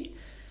 did she?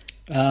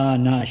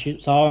 No.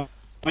 So I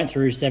went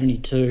through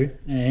 72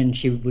 and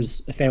she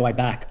was a fair way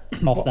back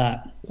off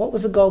that. What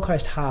was the Gold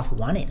Coast half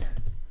one in?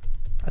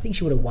 I think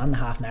she would have won the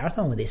half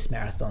marathon with this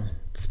marathon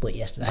split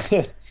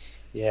yesterday.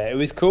 Yeah, it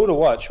was cool to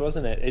watch,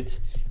 wasn't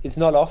it? It's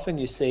not often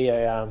you see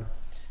a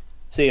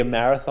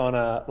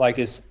marathoner like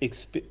we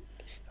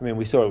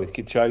saw it with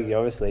Kipchoge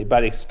obviously,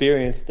 but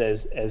experienced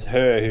as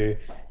her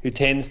who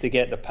tends to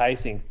get the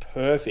pacing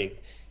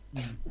perfect,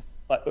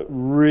 like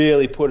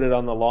really put it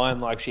on the line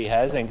like she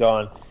has and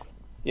gone,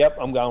 yep,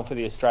 I'm going for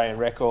the Australian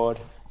record,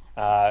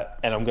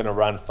 and I'm going to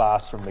run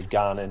fast from the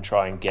gun and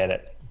try and get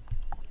it.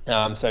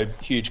 So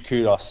huge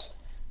kudos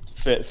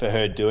for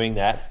her doing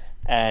that,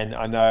 and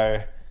I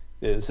know.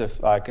 There's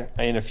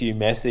in a few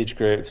message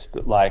groups,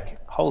 but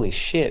like, holy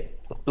shit!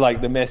 Like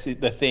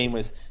the theme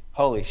was,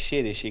 holy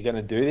shit, is she going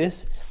to do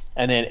this?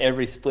 And then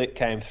every split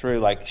came through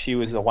like she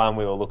was the one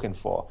we were looking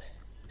for.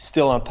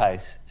 Still on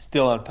pace,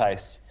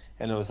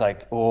 and it was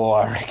like, oh,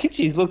 I reckon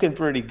she's looking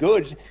pretty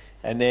good.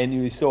 And then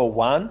you saw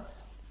one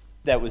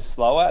that was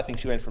slower. I think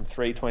she went from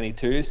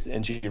 3:22s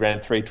and she ran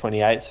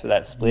 3:28s for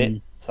that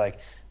split. It's like,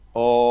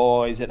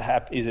 oh, is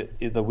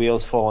the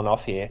wheels falling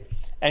off here?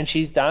 And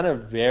she's done a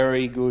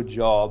very good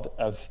job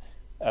of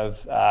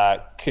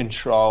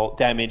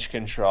damage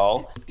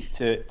control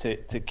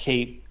to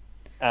keep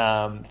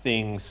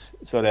things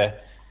sort of,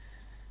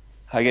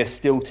 I guess,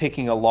 still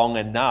ticking along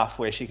enough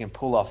where she can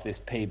pull off this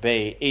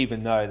PB,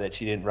 even though that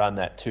she didn't run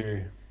that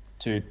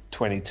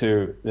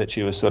 2:22 that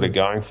she was sort of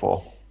going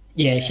for.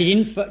 Yeah, she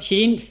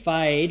didn't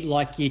fade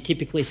like you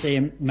typically see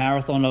a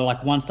marathoner,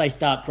 like once they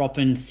start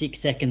dropping 6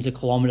 seconds a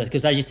kilometre.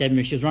 Because as you said,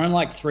 she was running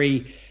like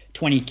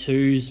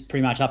 3:22s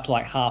pretty much up to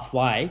like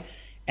halfway,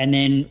 and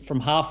then from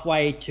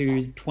halfway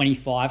to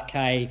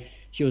 25k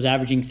she was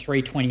averaging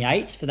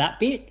 3:28s for that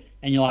bit,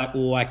 and you're like,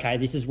 oh, okay,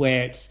 this is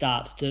where it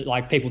starts to,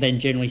 like, people then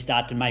generally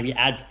start to maybe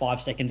add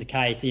 5 seconds a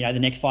k, so the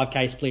next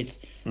 5k splits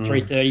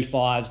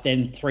 3:35s,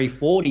 then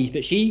 3:40s,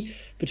 but she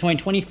between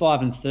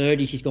 25 and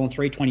 30 she's gone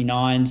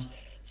 3:29s,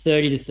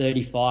 30 to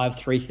 35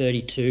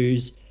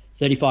 3:32s,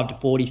 35 to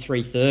 40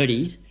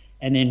 3:30s,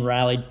 and then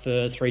rallied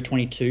for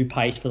 3:22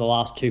 pace for the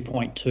last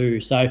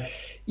 2.2. So,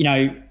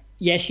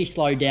 yes, she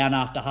slowed down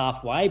after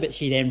halfway, but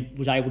she then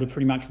was able to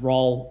pretty much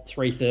roll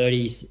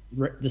 3:30s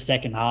the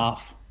second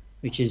half,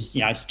 which is,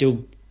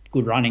 still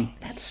good running.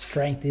 That's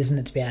strength, isn't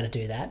it, to be able to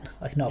do that?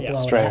 Like not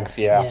blow strength,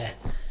 it out. Yeah.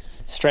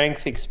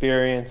 Strength,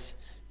 experience,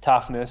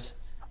 toughness.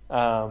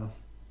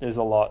 There's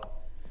a lot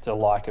to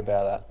like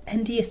about that.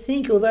 And do you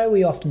think, although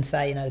we often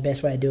say, the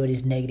best way to do it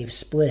is negative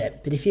split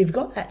it, but if you've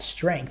got that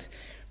strength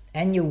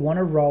and you want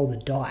to roll the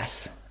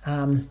dice,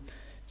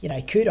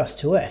 kudos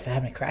to her for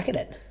having a crack at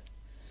it.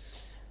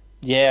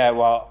 Yeah,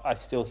 well, I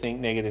still think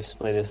negative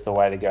split is the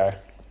way to go.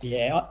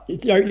 Yeah,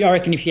 I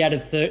reckon if she had a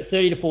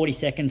 30 to 40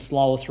 seconds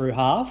slower through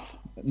half,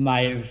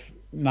 may have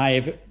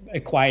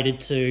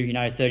equated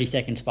to 30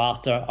 seconds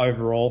faster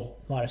overall.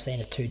 Might have seen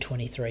a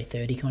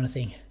 2:23:30 kind of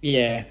thing.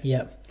 Yeah.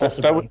 Yep.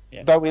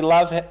 But we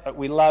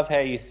love how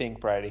you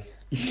think, Brady.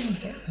 I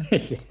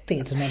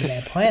think it's a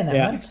man plan,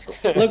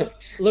 that one.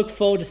 Look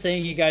forward to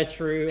seeing you go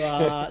through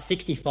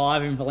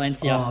 65 in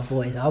Valencia. Oh,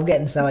 boys, I'm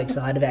getting so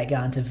excited about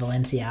going to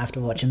Valencia after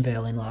watching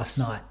Berlin last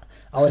night.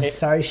 I was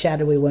so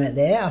shattered we weren't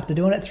there after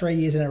doing it 3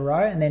 years in a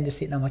row and then just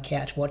sitting on my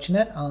couch watching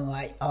it. I'm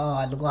like, oh,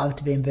 I'd love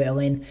to be in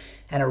Berlin.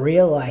 And a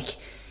real,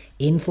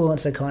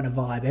 influencer kind of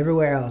vibe.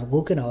 Everywhere I was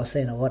looking, I was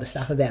seeing a lot of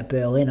stuff about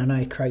Berlin. I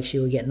know, Croaks,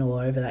 you were getting all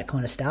over that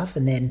kind of stuff.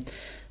 And then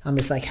I'm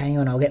just like, hang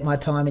on, I'll get my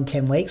time in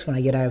 10 weeks when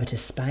I get over to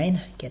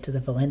Spain, get to the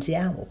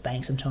Valencia. We'll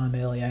bang some time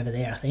early over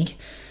there, I think.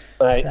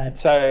 Right.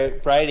 So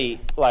Brady,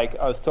 I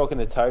was talking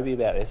to Toby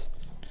about this.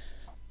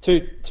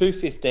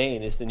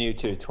 2:15 is the new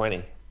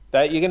 2:20.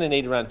 You're going to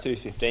need to run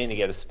 2:15 to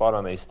get a spot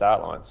on these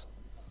start lines.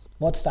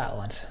 What start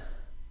lines?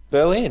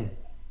 Berlin.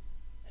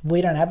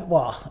 We don't have it.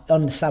 Well,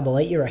 on the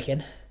sub-elite, you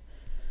reckon?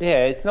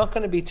 Yeah, it's not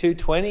going to be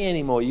 2:20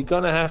 anymore. You're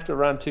going to have to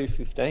run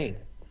 2:15.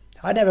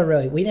 We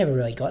never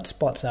really got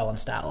spots though on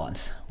start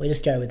lines. We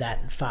just go with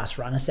that fast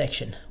runner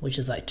section, which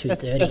is like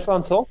 2:30. That's what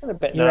I'm talking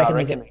about. You reckon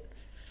you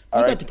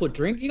got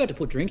to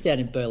put drinks out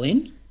in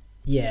Berlin.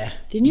 Yeah.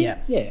 Didn't you?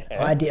 Yeah.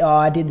 I did.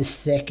 I did the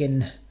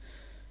second.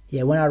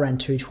 Yeah, when I ran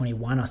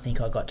 2:21, I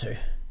think I got to.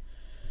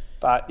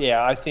 But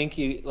yeah, I think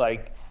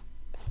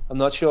I'm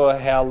not sure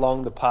how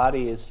long the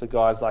party is for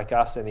guys like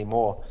us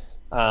anymore.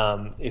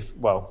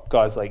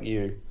 Guys like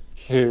you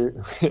who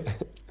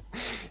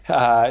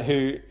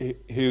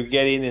who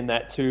get in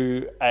that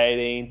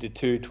 2:18 to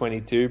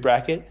 2:22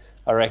 bracket.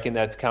 I reckon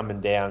that's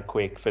coming down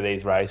quick for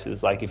these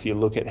races. Like if you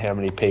look at how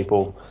many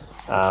people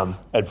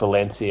at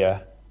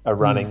Valencia are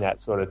running that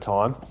sort of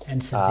time.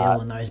 And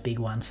Seville and those big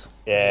ones.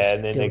 Yeah,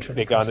 and then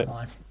they're going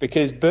to,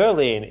 because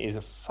Berlin is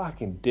a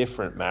fucking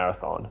different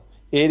marathon.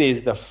 It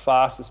is the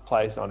fastest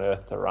place on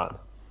earth to run.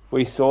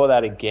 We saw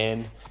that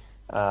again.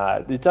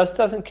 It just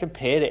doesn't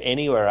compare to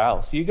anywhere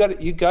else. You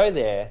go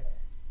there,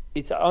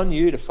 it's on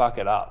you to fuck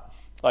it up.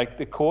 Like,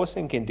 the course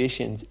and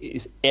conditions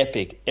is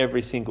epic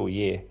every single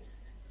year.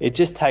 It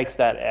just takes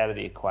that out of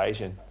the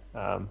equation.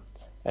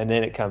 And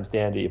then it comes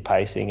down to your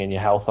pacing and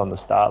your health on the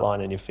start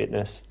line and your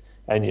fitness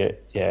and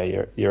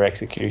your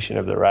execution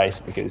of the race,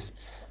 because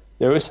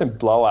there were some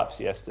blow-ups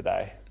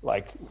yesterday.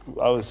 Like,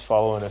 I was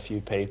following a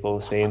few people,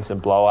 seeing some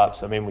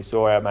blow-ups. I mean, we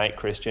saw our mate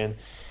Christian.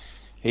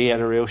 He had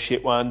a real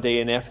shit one,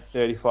 DNF,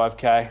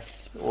 35K,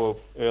 or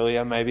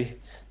earlier maybe.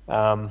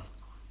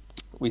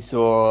 We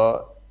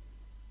saw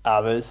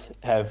others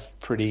have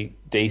pretty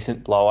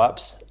decent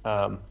blow-ups.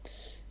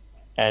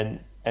 And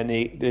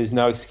there's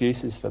no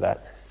excuses for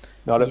that.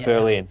 Not at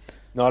Berlin.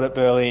 Not at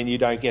Berlin. You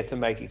don't get to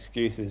make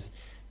excuses.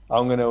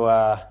 I'm going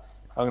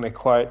to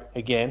quote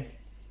again.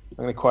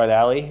 I'm going to quote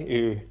Ali,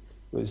 who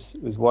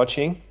was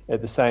watching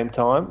at the same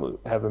time. We'll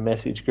have a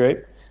message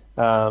group.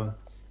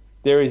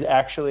 There is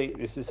actually,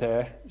 this is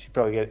her. She'll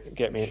probably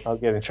get me. I'll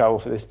get in trouble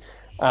for this.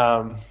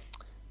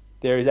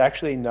 There is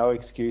actually no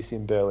excuse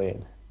in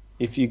Berlin.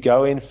 If you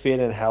go in fit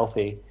and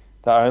healthy,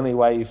 the only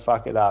way you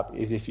fuck it up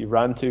is if you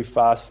run too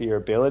fast for your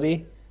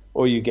ability,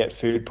 or you get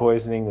food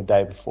poisoning the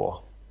day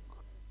before.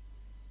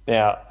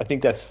 Now, I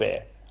think that's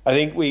fair. I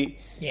think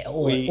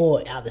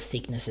or other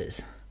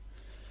sicknesses.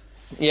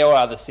 Yeah, or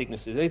other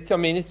sicknesses.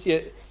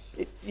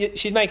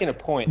 She's making a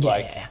point.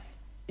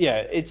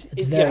 It's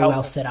very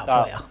well set up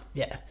for you.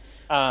 Yeah.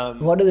 A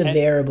lot of the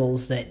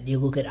variables that you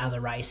look at other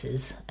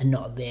races are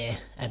not there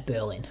at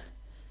Berlin.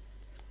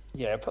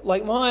 Yeah, but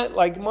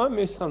my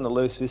moose on the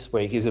loose this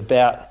week is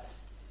about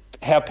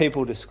how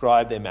people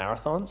describe their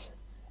marathons,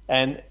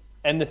 and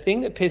the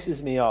thing that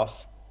pisses me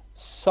off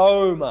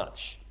so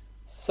much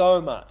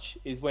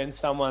is when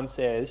someone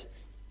says,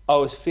 I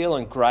was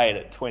feeling great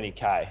at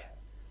 20K.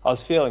 I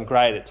was feeling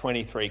great at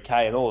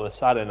 23K, and all of a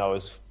sudden I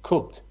was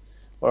cooked.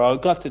 Or I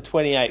got to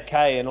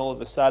 28K and all of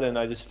a sudden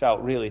I just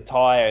felt really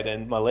tired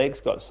and my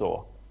legs got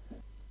sore.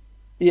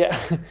 Yeah,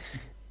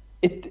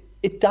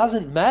 it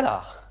doesn't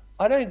matter.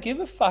 I don't give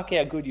a fuck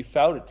how good you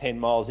felt at 10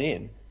 miles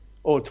in,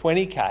 or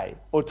 20K,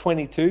 or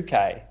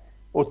 22K,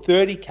 or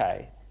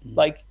 30K.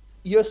 Like,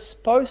 you're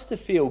supposed to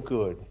feel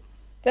good.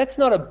 That's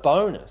not a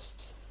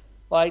bonus.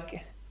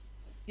 Like,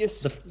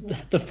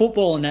 the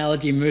football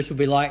analogy, Moose, would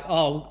be like,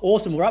 oh,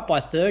 awesome, we're up by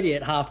 30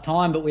 at half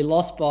time, but we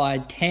lost by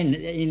 10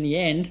 in the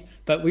end.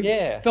 But we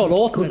felt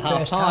awesome at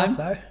half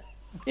time.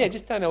 Yeah,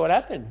 just don't know what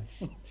happened.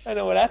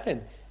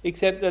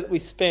 Except that we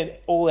spent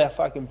all our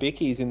fucking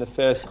bickies in the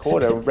first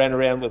quarter, ran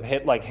around with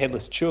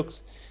headless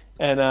chooks.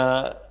 And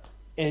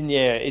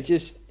yeah, it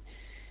just,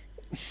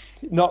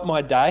 not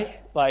my day.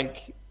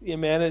 Like, the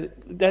amount of,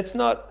 that's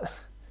not,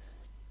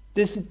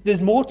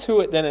 there's more to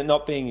it than it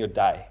not being your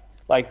day.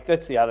 Like,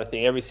 that's the other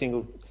thing. Every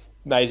single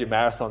major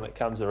marathon that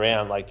comes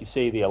around, like, you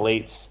see the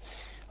elites,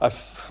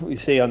 we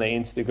see on the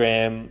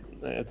Instagram,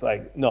 it's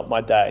like, not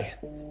my day.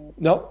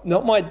 Not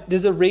my,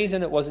 there's a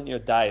reason it wasn't your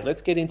day.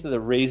 Let's get into the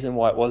reason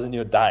why it wasn't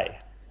your day.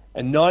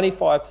 And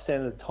 95%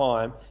 of the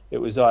time, it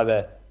was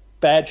either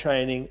bad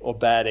training or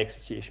bad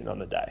execution on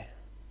the day.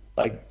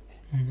 Like,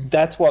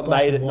 that's what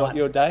made it not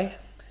your day.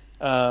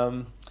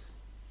 And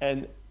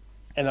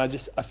I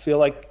feel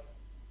like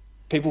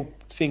people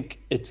think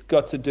it's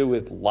got to do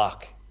with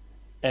luck.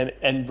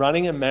 And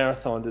running a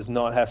marathon does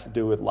not have to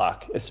do with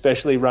luck,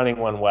 especially running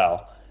one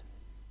well.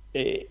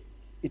 It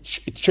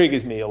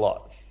triggers me a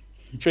lot.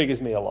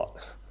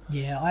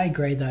 Yeah, I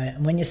agree though.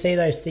 And when you see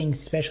those things,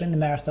 especially in the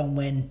marathon,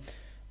 when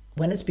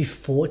it's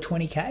before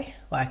 20K,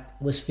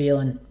 like, was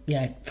feeling,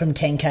 from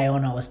 10K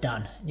on I was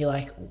done. You're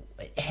like,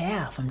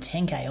 how from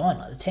 10K on?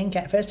 Like,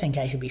 the first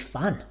 10K should be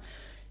fun.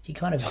 You're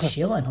kind of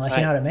chilling, like,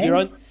 you know what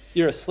I mean?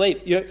 You're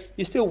asleep. You're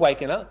still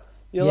waking up.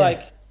 You're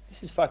like,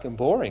 this is fucking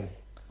boring.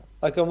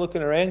 Like, I'm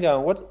looking around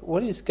going,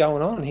 what is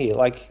going on here?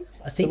 Like,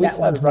 I think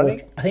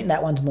that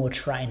one's more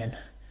training.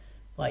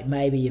 Like,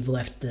 maybe you've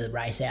left the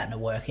race out in a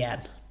workout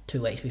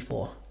 2 weeks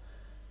before.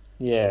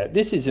 Yeah,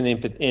 this isn't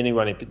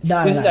anyone in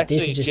No, this is actually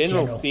this is just a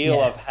general feel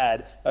I've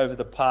had over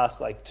the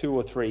past 2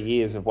 or 3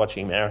 years of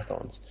watching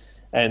marathons,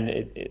 and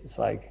it's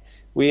like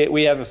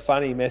we have a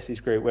funny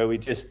message group where we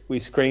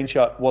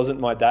screenshot "wasn't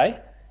my day,"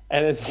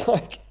 and it's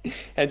like,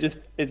 it's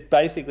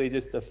basically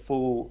just a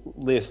full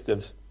list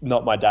of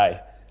not my day,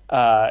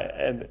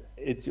 and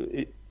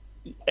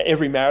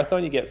every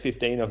marathon you get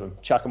 15 of them,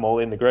 chuck them all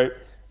in the group.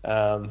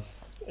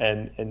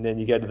 And then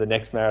you go to the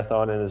next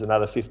marathon and there's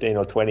another 15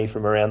 or 20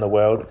 from around the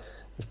world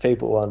with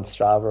people on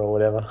Strava or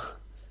whatever.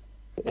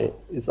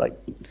 It's like...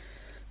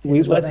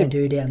 Here's what they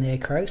do down there,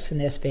 Croaks, in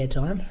their spare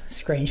time.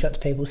 Screenshots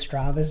people's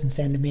Stravas and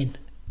send them in.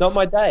 Not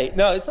my day.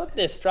 No, it's not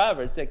their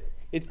Strava.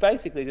 It's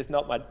basically just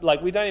not my...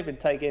 Like, we don't even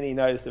take any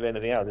notice of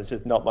anything else. It's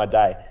just not my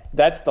day.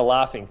 That's the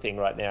laughing thing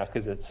right now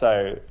because it's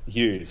so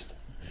used.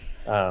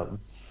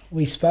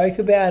 We spoke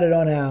about it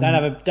on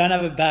Don't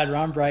have a bad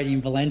run, Brady,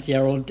 in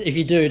Valencia, or if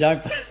you do,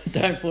 don't put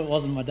it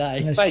wasn't my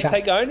day. Mate,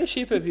 take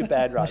ownership of your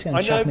bad run. I'm just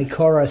going to chuck me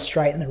Coro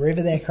straight in the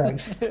river there,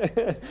 Croaks.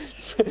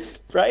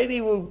 Brady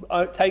will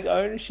take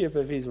ownership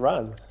of his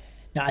run.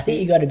 No, I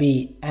think you got to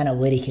be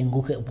analytic and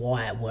look at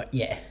why it worked.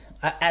 Yeah,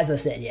 as I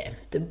said, yeah,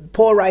 the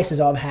poor races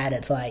I've had,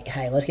 it's like,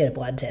 hey, let's get a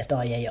blood test.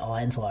 Oh yeah, your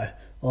iron's low.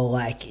 Or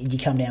like you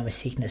come down with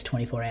sickness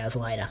 24 hours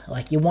later.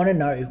 Like you want to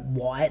know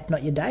why it's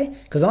not your day.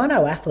 Because I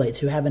know athletes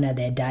who haven't had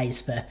their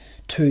days for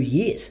 2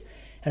 years.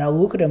 And I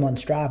look at them on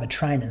Strava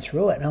training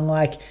through it. And I'm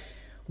like,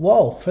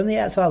 whoa, from the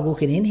outside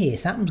looking in here,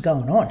 something's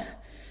going on.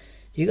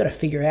 You got to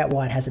figure out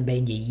why it hasn't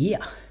been your year.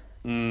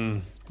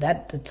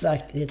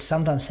 It's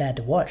sometimes sad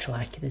to watch.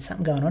 Like there's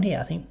something going on here.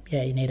 I think,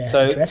 yeah, you need to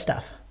address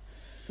stuff.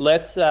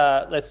 Let's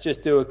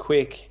just do a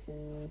quick,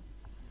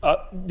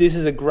 this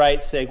is a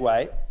great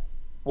segue.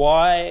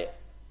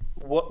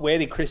 Where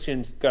did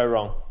Christians go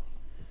wrong?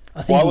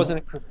 Why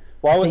wasn't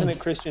it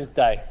Christian's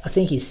day? I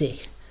think he's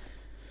sick.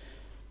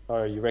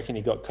 Oh, you reckon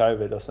he got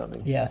COVID or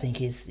something? Yeah, I think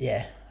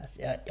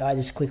I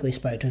just quickly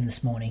spoke to him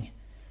this morning,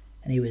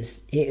 and he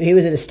was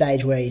at a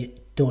stage where he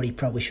thought he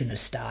probably shouldn't have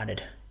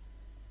started.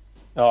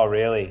 Oh,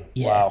 really?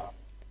 Yeah. Wow.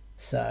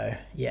 So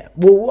yeah,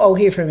 I'll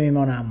hear from him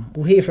on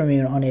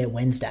air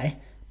Wednesday.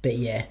 But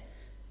yeah,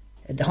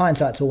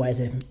 hindsight's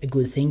always a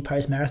good thing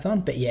post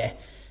marathon. But yeah.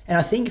 And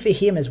I think for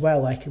him as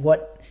well, like he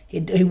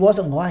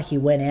wasn't like he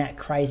went out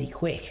crazy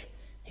quick.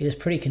 He was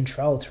pretty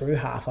controlled through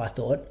half, I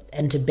thought.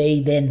 And to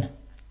be then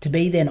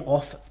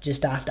off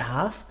just after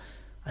half,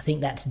 I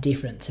think that's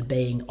different to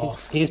being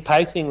off. His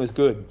pacing was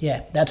good.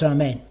 Yeah, that's what I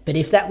mean. But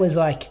if that was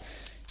like,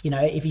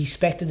 if you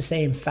expected to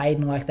see him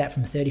fading like that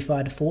from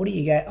 35 to 40,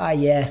 you go, oh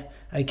yeah,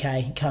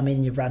 okay, come in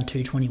and you've run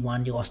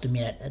 2:21, you lost a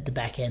minute at the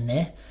back end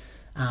there.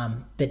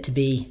 But to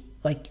be...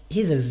 like,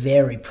 he's a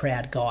very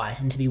proud guy,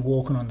 and to be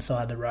walking on the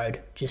side of the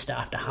road just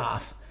after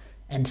half,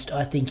 and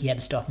I think he had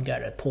to stop and go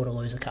to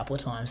Portaloos a couple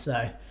of times,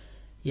 so,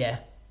 yeah.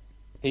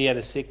 He had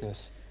a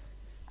sickness.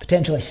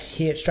 Potentially.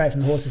 Hear it straight from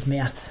the horse's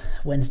mouth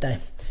Wednesday.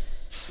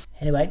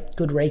 Anyway,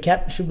 good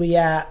recap. Should we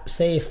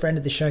see if friend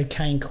of the show,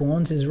 Kane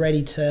Corns, is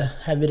ready to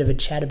have a bit of a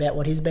chat about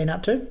what he's been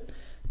up to?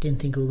 Didn't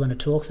think we were going to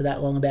talk for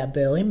that long about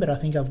Berlin, but I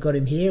think I've got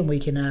him here, and we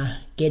can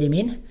get him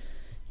in.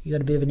 You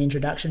got a bit of an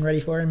introduction ready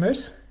for him,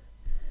 Moose?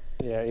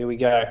 Yeah, here we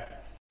go.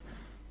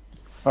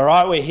 All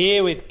right, we're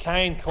here with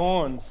Kane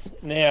Corns.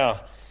 Now,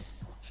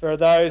 for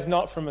those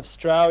not from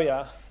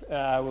Australia,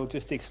 we'll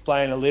just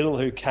explain a little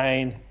who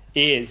Kane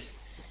is.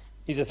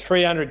 He's a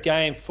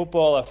 300-game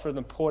footballer from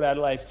the Port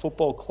Adelaide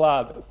Football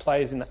Club who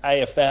plays in the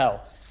AFL.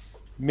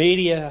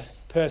 Media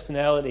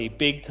personality,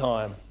 big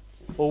time.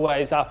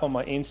 Always up on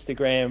my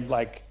Instagram,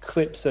 like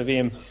clips of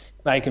him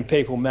making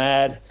people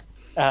mad.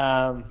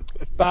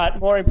 But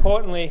more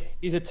importantly,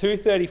 he's a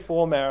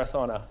 2:34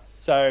 marathoner.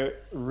 So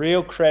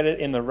real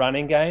credit in the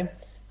running game.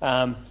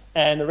 And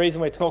the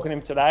reason we're talking to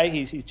him today,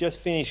 he's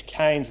just finished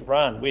Kane's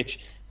run, which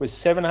was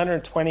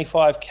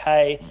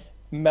 725K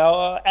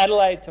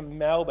Adelaide to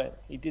Melbourne.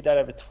 He did that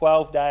over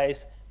 12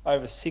 days,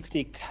 over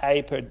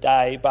 60K per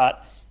day.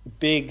 But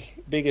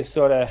biggest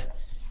sort of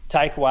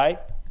takeaway,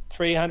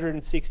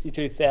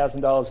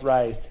 $362,000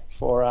 raised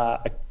for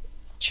a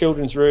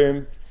children's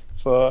room,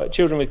 for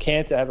children with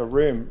cancer have a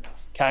room.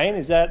 Kane,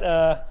 is that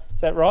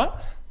right?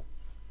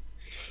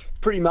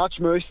 Pretty much,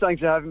 Moose. Thanks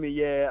for having me.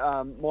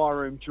 Yeah, My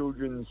Room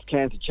Children's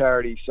Cancer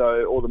Charity,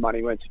 so all the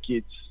money went to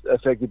kids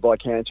affected by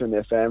cancer and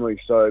their families.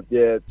 So,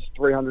 yeah, it's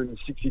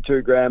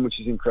 362 grand, which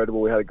is incredible.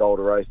 We had a goal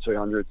to raise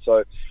 200.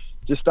 So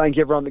just thank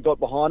everyone that got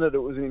behind it. It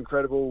was an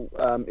incredible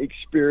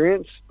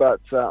experience, but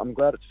I'm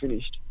glad it's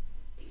finished.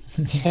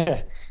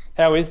 Yeah.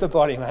 How is the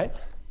body, mate?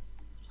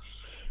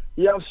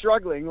 Yeah, I'm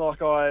struggling.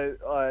 Like,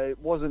 I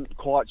wasn't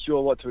quite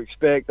sure what to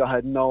expect. I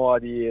had no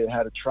idea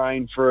how to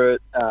train for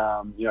it.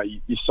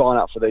 You sign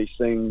up for these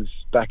things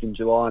back in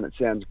July and it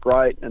sounds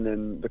great, and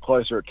then the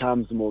closer it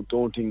comes, the more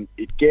daunting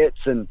it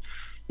gets. And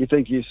you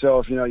think to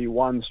yourself, you're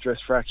one stress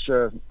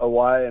fracture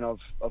away, and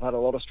I've had a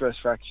lot of stress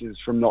fractures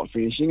from not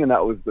finishing, and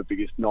that was the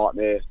biggest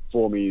nightmare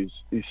for me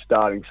is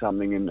starting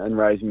something and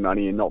raising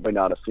money and not being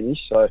able to finish.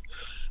 So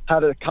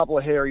had a couple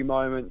of hairy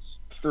moments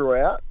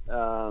throughout,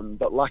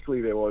 but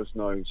luckily there was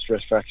no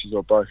stress fractures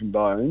or broken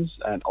bones,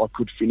 and I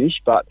could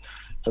finish, but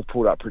have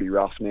pulled up pretty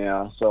rough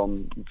now. So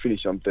I'm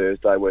finished on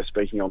Thursday. We're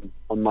speaking on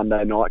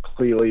Monday night,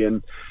 clearly,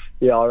 and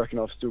yeah, I reckon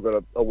I've still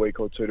got a week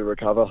or two to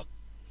recover.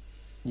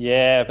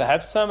 Yeah,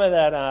 perhaps some of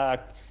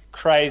that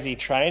crazy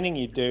training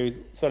you do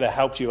sort of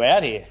helped you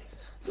out here.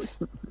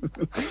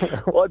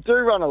 Well, I do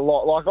run a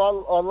lot. Like,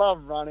 I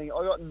love running.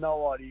 I got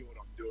no idea what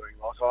I'm doing.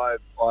 Like,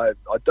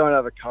 I don't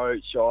have a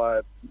coach.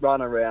 I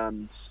run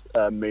around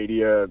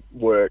media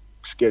work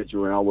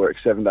schedule, and I work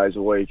 7 days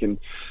a week and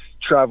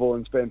travel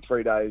and spend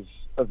 3 days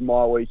of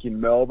my week in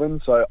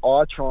Melbourne. So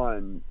I try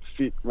and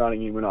fit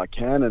running in when I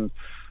can, and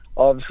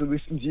obviously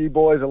listen to you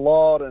boys a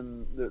lot,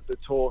 and the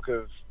talk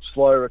of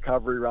slow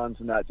recovery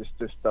runs and that just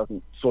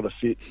doesn't sort of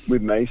fit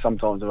with me.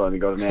 Sometimes I've only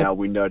got an hour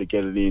window to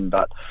get it in,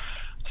 but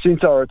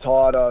since I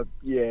retired, I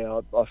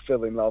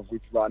fell in love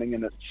with running,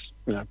 and it's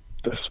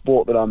the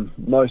sport that I'm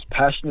most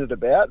passionate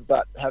about.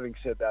 But having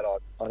said that,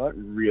 I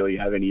don't really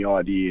have any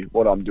idea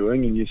what I'm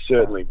doing, and you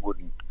certainly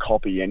wouldn't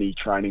copy any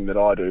training that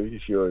I do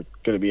if you're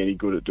going to be any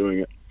good at doing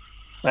it.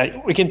 Mate,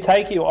 we can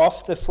take you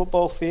off the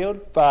football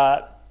field,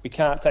 but we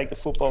can't take the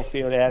football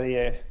field out of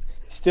you.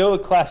 Still a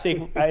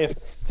classic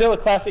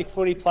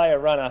footy player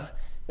runner.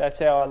 That's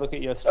how I look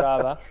at your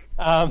Strava.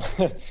 What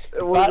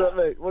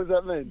does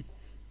that mean?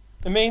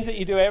 It means that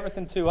you do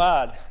everything too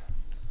hard.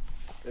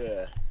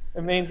 Yeah.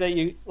 It means that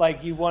you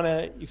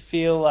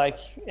feel like,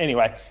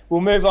 anyway,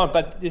 we'll move on,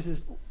 but this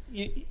is,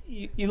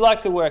 you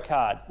like to work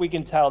hard. We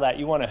can tell that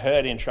you want to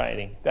hurt in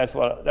training. That's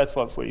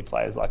what footy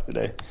players like to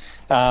do.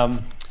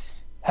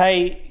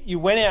 Hey, you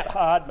went out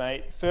hard,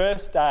 mate.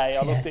 First day,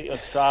 I looked at your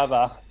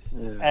Strava,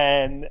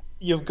 and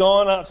you've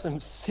gone up some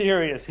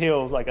serious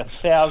hills, like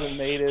 1,000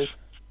 meters,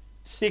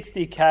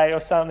 60K or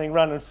something,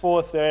 running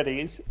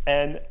 4:30s.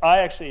 And I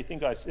actually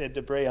think I said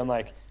to Bree, I'm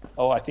like,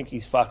 I think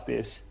he's fucked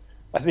this.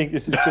 I think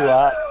this is too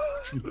hard.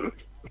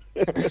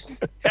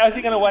 How's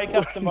he going to wake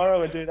up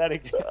tomorrow and do that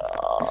again?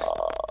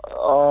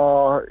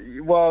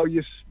 Well,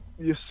 you're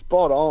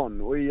spot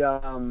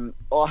on.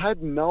 I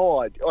had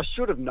no idea. I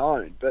should have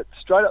known, but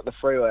straight up the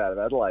freeway out of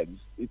Adelaide,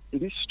 it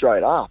is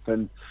straight up.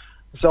 And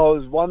so it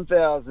was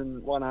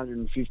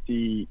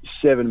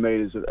 1,157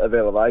 metres of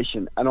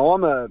elevation. And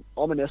I'm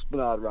an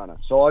Esplanade runner.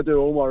 So I do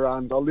all my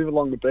runs. I live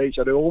along the beach.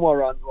 I do all my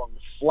runs along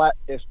the flat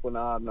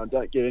Esplanade, and I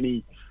don't get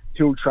any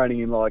hill training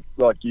in like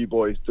you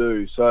boys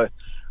do. So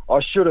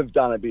I should have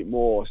done a bit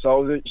more. So I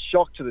was a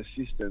shock to the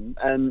system.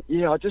 And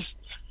yeah, I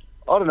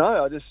don't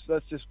know.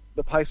 That's just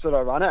the pace that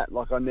I run at.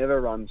 Like, I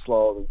never run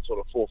slower than sort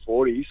of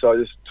 4:40. So I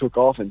just took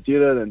off and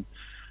did it,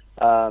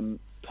 and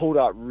pulled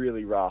up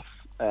really rough.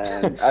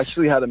 And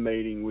actually had a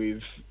meeting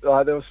with, there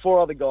was 4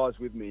 other guys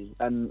with me,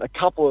 and a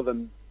couple of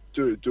them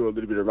do a little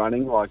bit of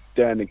running. Like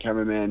Dan, the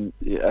cameraman,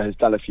 has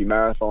done a few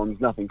marathons,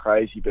 nothing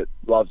crazy, but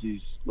loves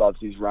his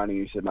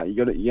running. He said, mate,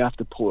 you have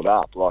to pull it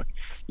up. Like,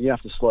 you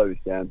have to slow this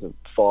down to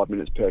 5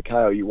 minutes per K,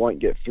 or you won't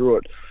get through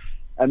it.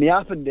 And the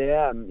up and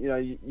down,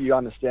 you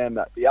understand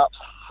that the up's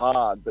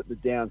hard, but the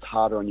down's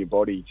harder on your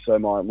body. So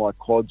my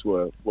quads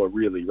were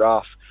really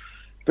rough.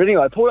 But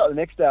anyway, I pulled up the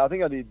next day. I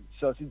did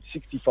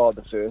 65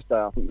 the first day.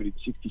 I think we did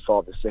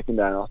 65 the second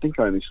day. And I think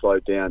I only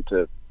slowed down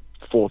to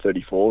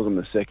 4:34s on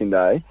the second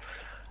day.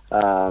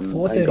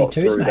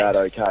 4:32s, mate. That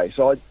okay.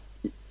 So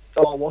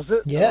was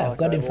it? Yeah, I've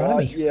got it in front of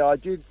me. Yeah, I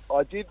did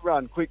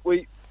run quick.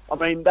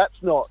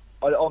 That's not...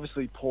 I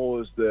obviously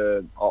paused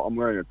I'm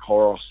wearing a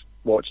Coros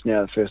watch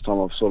now, the first time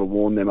I've sort of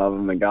worn them other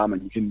than the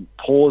Garmin. You can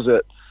pause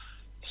it.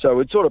 So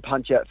we'd sort of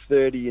punch out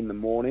 30 in the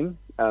morning,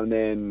 and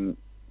then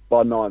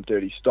by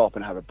 9:30 stop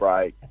and have a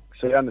break.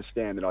 So you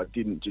understand that I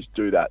didn't just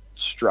do that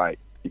straight,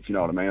 if you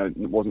know what I mean.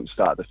 It wasn't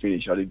start to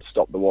finish. I did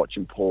stop the watch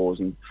and pause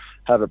and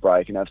have a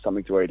break and have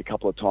something to eat a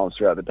couple of times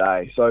throughout the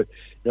day. So,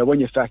 when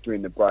you factor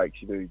in the breaks,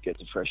 you do get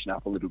to freshen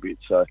up a little bit.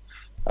 So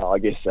I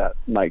guess that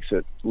makes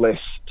it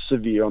less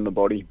severe on the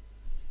body.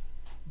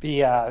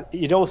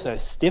 You'd also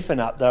stiffen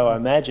up, though, I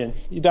imagine.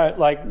 You don't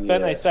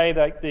don't they say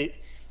like the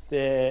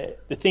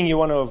thing you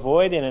want to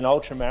avoid in an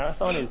ultra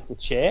marathon is the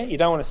chair? You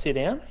don't want to sit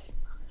down?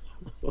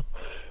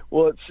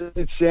 Well,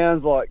 it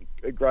sounds like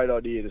a great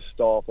idea to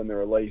stop and the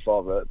relief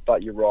of it,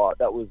 but you're right,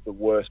 that was the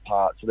worst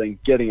part. So then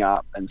getting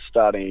up and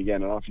starting again,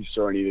 I don't know if you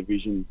saw any of the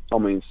vision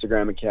on my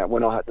Instagram account,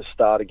 when I had to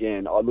start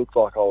again, I looked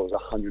like I was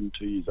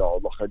 102 years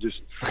old.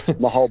 Like,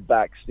 my whole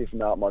back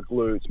stiffened up, my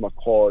glutes, my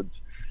quads.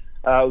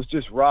 It was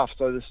just rough.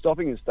 So the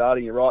stopping and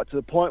starting, you're right, to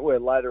the point where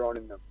later on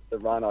in the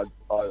run, I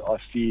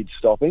feared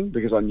stopping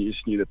because I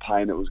just knew the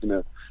pain that was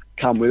going to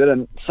come with it.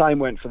 And same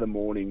went for the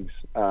mornings.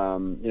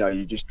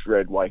 You just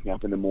dread waking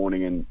up in the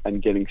morning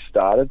and getting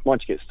started.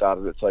 Once you get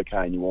started, it's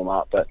okay and you warm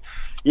up. But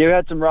we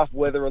had some rough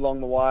weather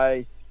along the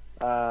way,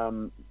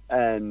 and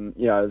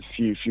a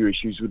few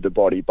issues with the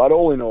body. But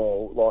all in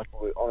all,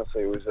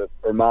 honestly, it was a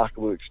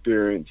remarkable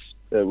experience.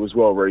 It was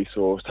well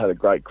resourced, had a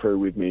great crew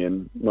with me,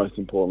 and most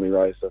importantly,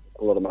 raised a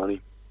lot of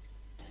money.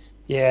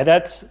 Yeah,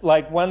 that's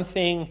one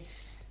thing.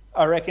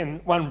 I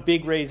reckon one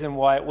big reason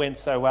why it went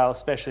so well,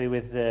 especially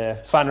with the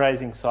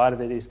fundraising side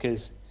of it, is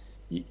because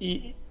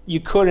you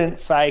couldn't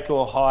fake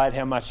or hide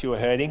how much you were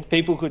hurting.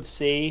 People could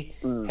see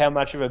how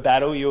much of a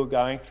battle you were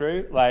going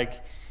through,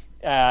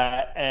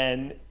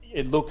 and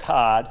it looked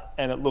hard,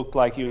 and it looked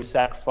like you were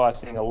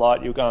sacrificing a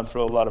lot. You were going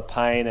through a lot of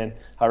pain, and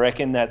I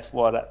reckon that's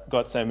what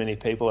got so many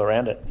people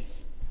around it.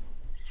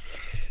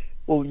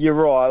 Well, you're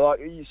right.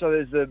 So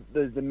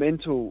there's the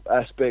mental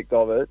aspect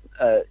of it.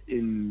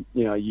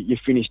 You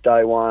finish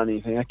day one and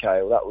you think,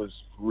 okay, well, that was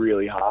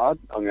really hard.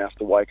 I'm gonna have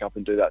to wake up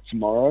and do that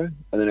tomorrow,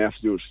 and then I have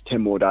to do it for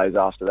 10 more days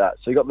after that.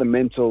 So you got the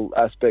mental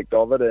aspect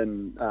of it,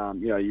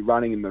 and you're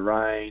running in the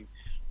rain.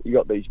 You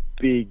got these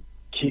big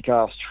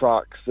kick-ass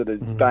trucks that are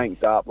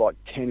banked up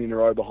 10 in a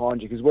row behind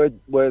you, because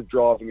we're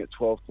driving at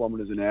 12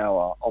 kilometres an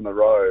hour on the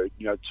road,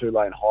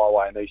 2-lane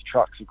highway, and these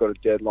trucks have got a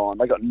deadline.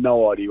 They got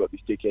no idea what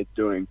this dickhead's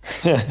doing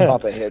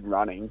up ahead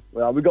running.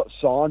 Well, we've got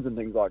signs and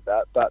things like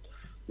that, but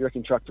you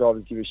reckon truck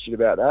drivers give a shit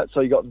about that? So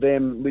you got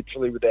them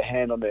literally with their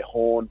hand on their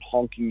horn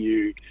honking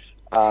you,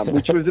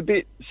 which was a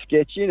bit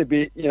sketchy and a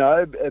bit,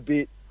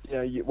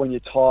 when you're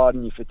tired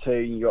and you're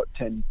fatigued and you've got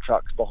 10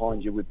 trucks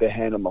behind you with their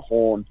hand on the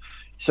horn.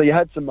 So you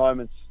had some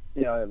moments,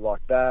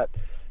 like that.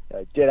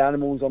 Dead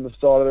animals on the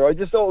side of the road,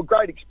 just all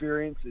great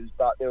experiences,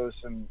 but there were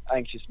some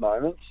anxious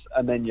moments,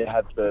 and then you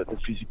had the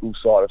physical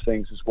side of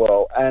things as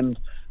well, and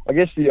I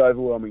guess the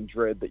overwhelming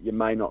dread that you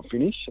may not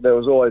finish. There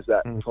was always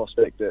that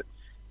prospect that,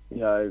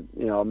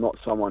 I'm not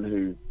someone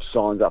who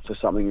signs up for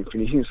something and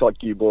finishing. It's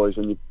like you boys,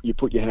 when you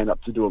put your hand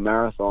up to do a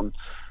marathon,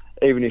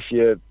 even if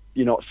you're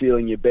not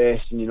feeling your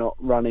best and you're not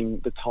running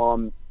the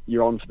time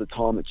you're on for the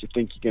time that you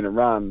think you're going to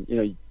run,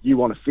 you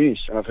want to finish.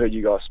 And I've heard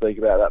you guys speak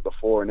about that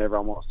before, and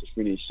everyone wants to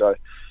finish. So,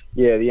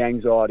 yeah, the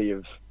anxiety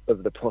of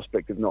the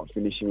prospect of not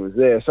finishing was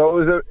there. So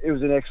it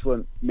was an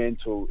excellent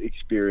mental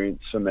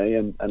experience for me,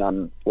 and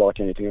unlike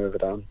anything I've ever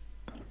done.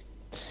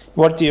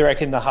 What do you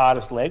reckon the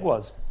hardest leg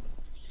was?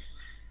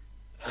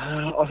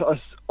 I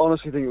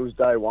honestly think it was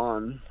day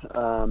one,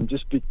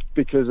 just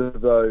because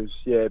of those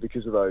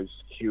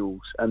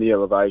hills and the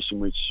elevation,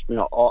 which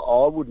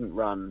I wouldn't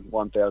run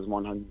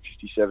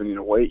 1,157 in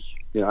a week.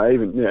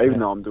 Even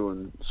though I'm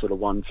doing sort of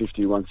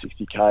 150,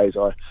 160 k's,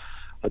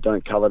 I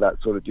don't cover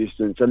that sort of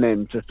distance, and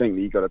then to think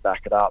that you got to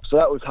back it up. So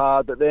that was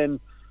hard. But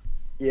then,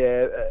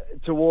 I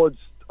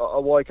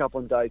woke up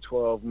on day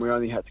 12 and we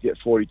only had to get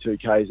 42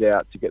 k's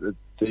out to get the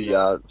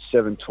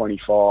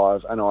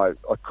 7:25, and I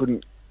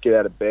couldn't get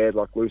out of bed.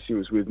 Like, Lucy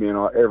was with me,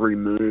 and every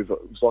move,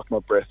 it was like my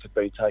breath had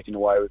been taken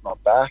away with my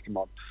back, and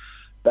my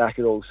back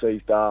had all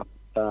seized up.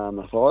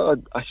 I thought,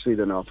 I actually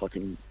don't know if I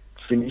can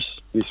finish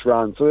this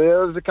run. So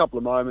there was a couple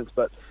of moments,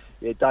 but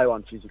day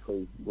one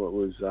physically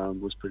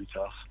was pretty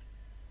tough.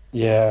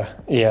 Yeah.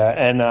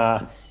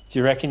 And do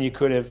you reckon you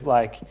could have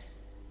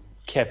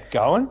kept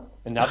going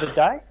another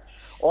day?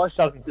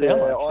 Doesn't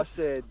sound like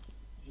it.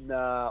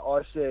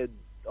 I said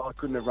I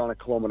couldn't have run a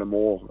kilometre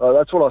more.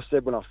 That's what I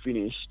said when I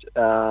finished.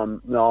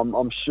 No,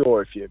 I'm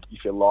sure if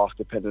your life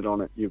depended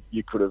on it,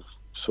 you could have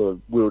sort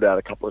of wheeled out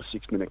a couple of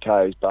 6-minute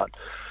Ks. But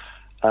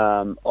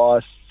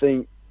I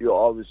think I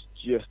was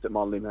just at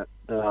my limit.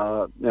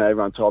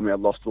 Everyone told me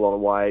I'd lost a lot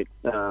of weight,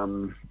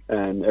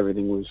 and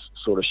everything was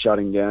sort of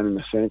shutting down in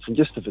a sense, and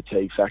just the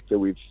fatigue factor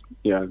with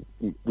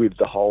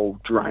the whole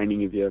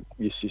draining of your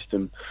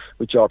system,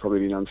 which I probably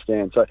didn't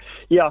understand. So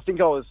I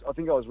think I was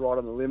right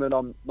on the limit.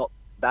 I'm not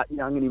that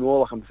young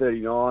anymore. I'm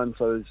 39,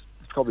 so there's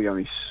probably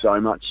only so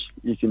much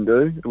you can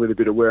do with a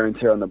bit of wear and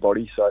tear on the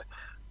body. So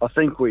I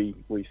think we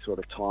sort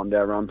of timed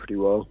our run pretty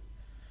well.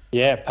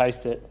 Yeah,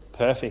 paced it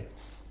perfect.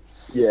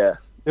 Yeah.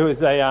 There was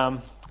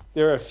there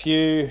were a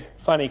few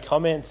funny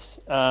comments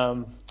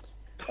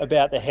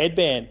about the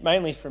headband,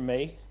 mainly from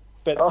me,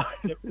 but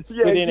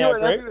within our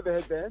group. With the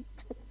headband.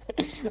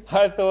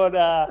 I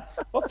thought,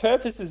 what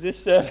purpose is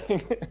this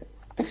serving?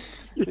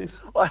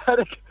 I had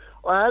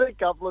a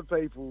couple of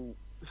people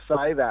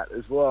say that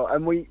as well,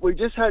 and we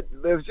just had,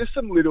 there was just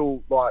some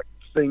little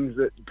things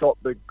that got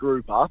the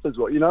group up as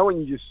well.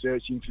 When you're just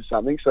searching for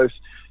something. So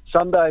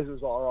some days it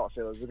was like, all right,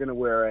 fellas, we're going to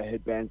wear our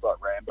headbands like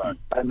Rambo,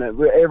 and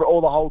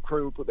all the whole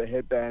crew would put their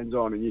headbands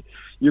on, and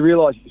you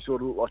realise you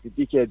sort of look like a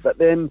dickhead. But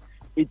then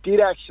it did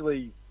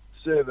actually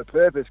serve a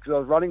purpose, because I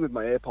was running with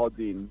my AirPods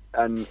in,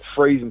 and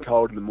freezing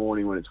cold in the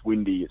morning when it's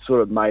windy, it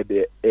sort of made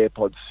the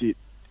AirPods sit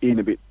in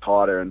a bit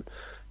tighter and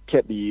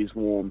kept the ears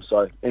warm.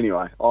 So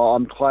anyway,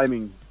 I'm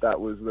claiming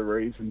that was the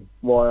reason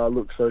why I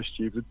look so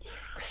stupid.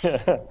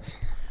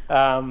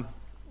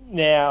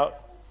 Now,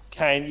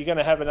 Kane, you're going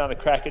to have another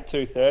crack at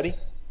 2:30?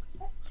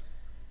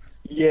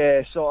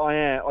 Yeah, so I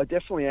am. I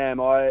definitely am.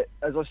 As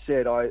I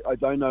said, I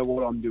don't know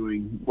what I'm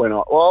doing when I'm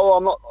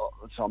not.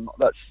 So I'm not.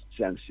 That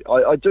sounds.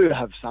 I do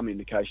have some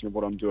indication of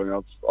what I'm doing.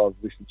 I've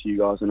listened to you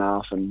guys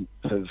enough and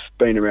have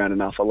been around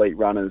enough elite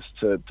runners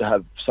to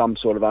have some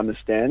sort of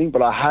understanding,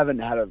 but I haven't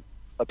had a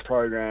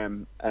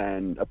program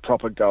and a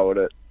proper go at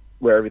it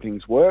where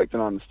everything's worked,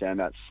 and I understand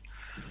that's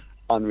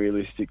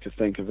unrealistic to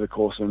think of the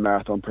course of a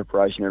marathon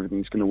preparation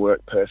everything's going to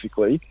work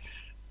perfectly.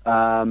 But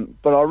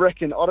I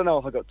reckon, I don't know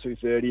if I got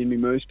 2:30 in me,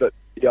 Moose, but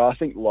yeah, I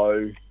think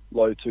low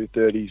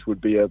 2:30s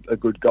would be a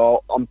good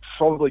goal. I'm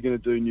probably going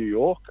to do New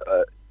York.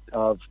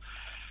 I've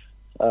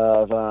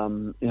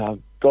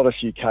got a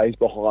few Ks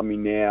behind me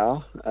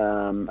now,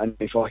 and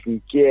if I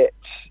can get,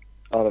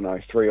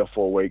 3 or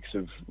 4 weeks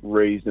of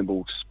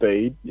reasonable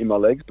speed in my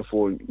legs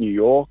before New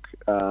York,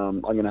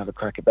 I'm going to have a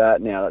crack at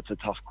that. Now, that's a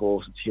tough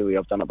course. It's hilly.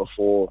 I've done it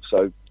before,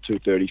 so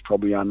 2:30 is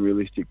probably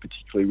unrealistic,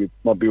 particularly with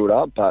my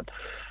build-up. But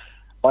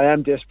I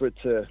am desperate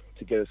to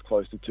get as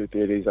close to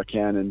 2:30 as I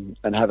can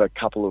and have a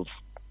couple of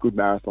good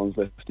marathons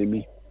left in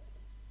me.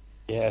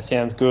 Yeah,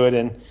 sounds good.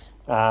 And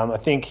I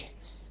think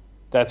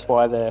that's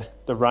why the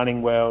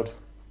running world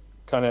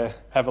kind of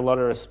have a lot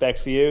of respect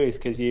for you, is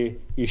because you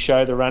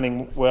show the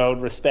running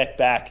world respect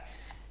back,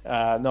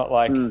 not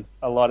like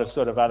a lot of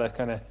sort of other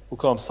kind of, we'll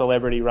call them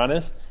celebrity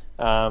runners.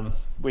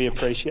 We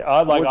appreciate.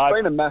 It's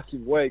been a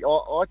massive week.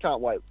 I can't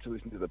wait to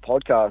listen to the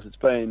podcast. It's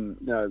been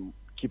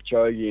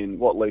Kipchoge and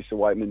what Lisa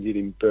Waitman did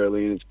in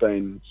Berlin. It's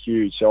been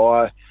huge.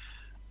 So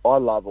I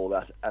love all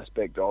that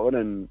aspect of it,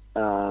 and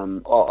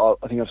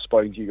I think I've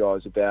spoken to you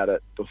guys about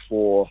it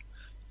before.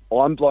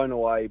 I'm blown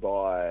away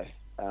by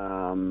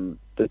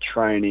the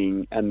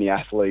training and the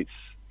athletes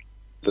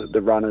that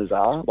the runners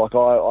are. Like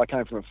I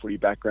came from a footy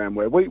background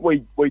where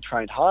we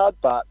trained hard,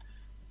 but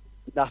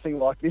nothing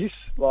like this.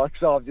 Like,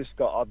 so I've just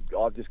got a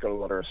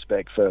lot of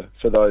respect for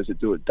those that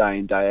do it day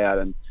in, day out.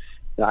 And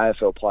the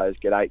AFL players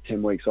get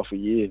 8-10 weeks off a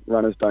year.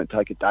 Runners don't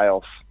take a day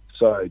off.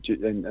 So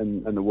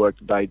and the work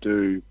that they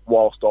do,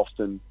 whilst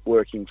often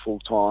working full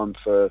time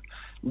for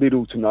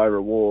little to no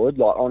reward,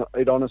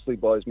 it honestly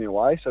blows me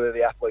away. So they're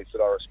the athletes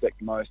that I respect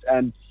the most,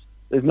 and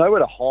there's nowhere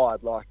to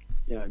hide. Like,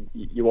 you know,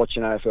 you watch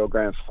an AFL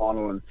grand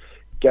final and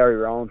Gary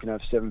Rowan can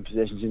have 7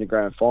 possessions in the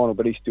grand final,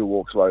 but he still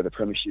walks away with a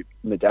premiership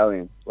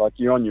medallion. Like,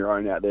 you're on your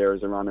own out there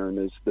as a runner,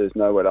 and there's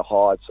nowhere to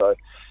hide. So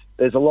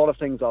there's a lot of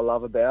things I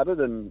love about it,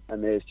 and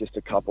there's just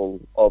a couple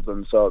of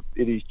them. So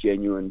it is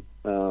genuine,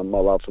 my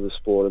love for the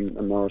sport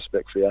and my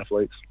respect for the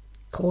athletes.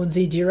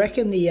 Cornsey, do you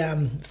reckon the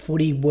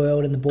footy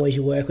world and the boys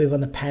you work with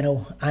on the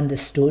panel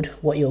understood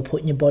what you were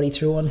putting your body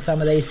through on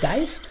some of these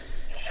days?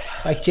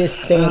 Like,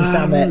 just seeing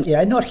some,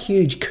 not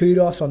huge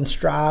kudos on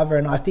Strava,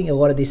 and I think a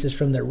lot of this is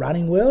from the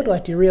running world.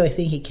 Like, do you really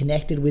think he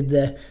connected with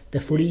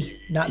the footy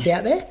nuts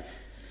out there?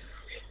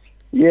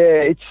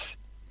 Yeah,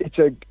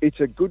 it's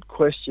a good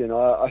question.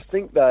 I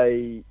think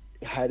they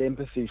had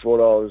empathy for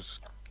what I was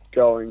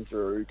going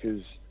through,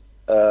 because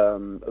a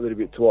little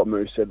bit to what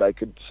Moose said, they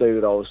could see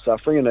that I was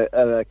suffering, and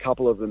a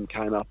couple of them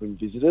came up and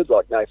visited.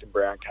 Like, Nathan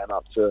Brown came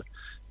up to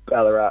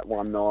Ballarat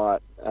one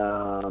night.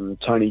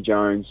 Tony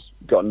Jones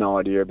got no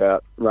idea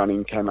about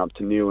running, came up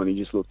to Neil, and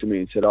he just looked at me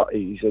and said, I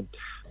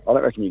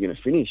don't reckon you're going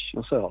to finish.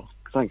 I said, oh,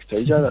 thanks,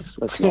 TJ.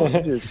 That's nice.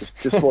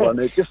 It's just what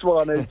I need. Just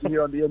what I need to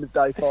hear on the end of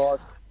day 5.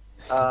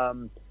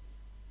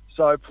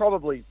 So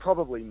probably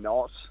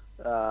not.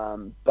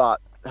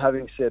 But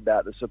having said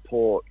that, the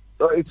support,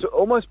 it's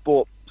almost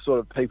brought sort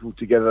of people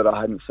together that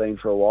I hadn't seen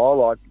for a while.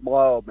 Like,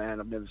 my old man,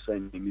 I've never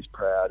seen him this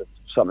proud of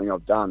something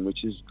I've done,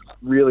 which is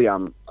really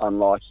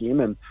unlike him.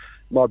 And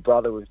my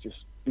brother was just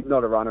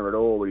not a runner at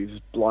all, but he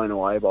was blown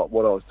away by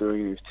what I was doing.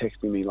 He was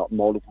texting me like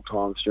multiple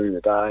times during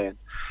the day, and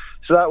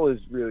so that was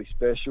really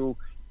special.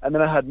 And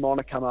then I had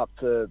Mona come up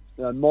to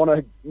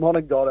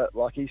Mona got it.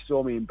 Like, he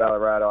saw me in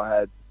Ballarat. I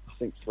had, I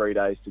think, 3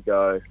 days to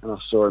go, and I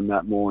saw him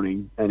that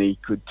morning, and he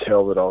could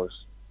tell that I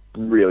was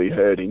really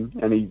hurting,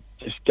 and he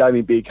just gave me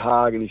a big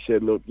hug, and he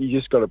said, look, you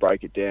just got to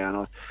break it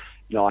down.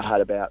 I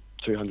had about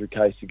 200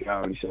 k's to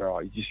go, and he said, all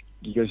right,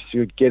 you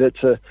just get it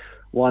to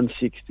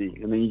 160,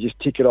 and then you just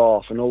tick it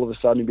off, and all of a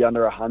sudden you'll be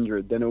under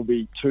 100. Then it'll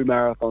be 2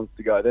 marathons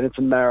to go. Then it's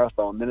a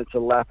marathon. Then it's a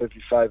lap of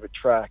your favourite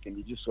track, and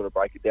you just sort of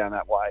break it down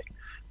that way.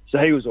 So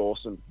he was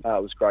awesome. It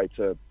was great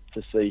to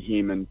see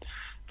him, and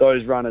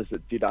those runners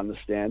that did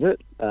understand it,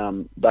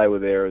 they were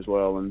there as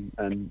well,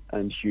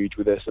 and huge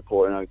with their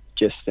support. You know,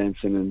 Jess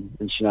Stenson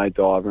and Sinead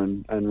Diver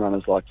and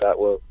runners like that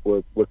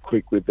were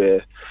quick with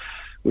their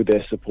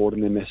support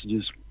and their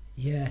messages.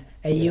 Yeah.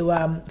 Are you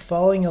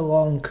following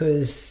along?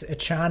 Because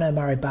Achana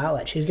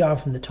Murray-Bartlett, she's going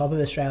from the top of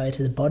Australia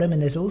to the bottom,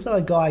 and there's also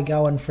a guy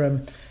going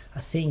from, I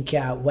think,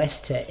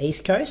 west to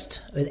east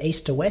coast,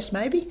 east to west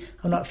maybe.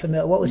 I'm not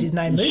familiar. What was his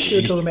name, Moose?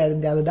 You were talking about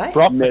him the other day.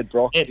 Ned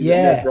Brock.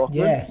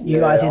 Yeah. You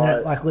guys in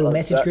a little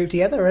message group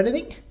together or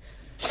anything?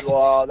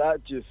 Well,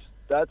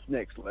 that's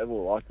next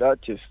level. Like,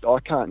 I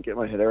can't get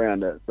my head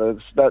around it.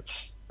 That's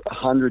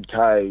 100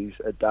 k's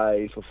a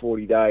day for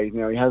 40 days.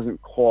 Now, he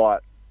hasn't quite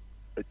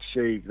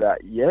achieved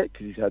that yet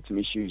because he's had some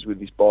issues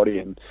with his body,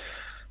 and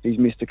he's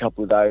missed a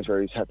couple of days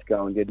where he's had to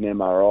go and get an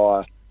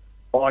MRI.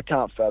 I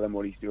can't fathom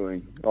what he's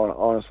doing,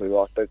 honestly.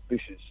 Like,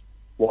 this is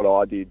what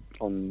I did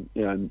on,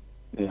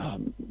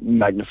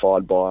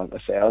 magnified by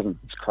 1,000.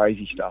 It's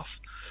crazy stuff.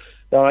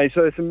 So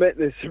there's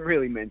some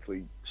really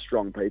mentally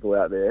strong people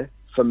out there.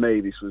 For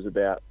me, this was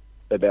about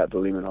the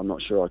limit. I'm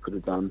not sure I could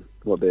have done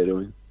what they're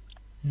doing.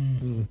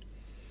 Mm.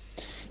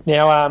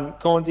 Now,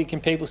 Cornsey, can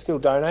people still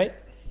donate?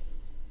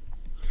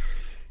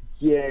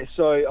 Yeah,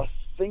 so I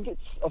think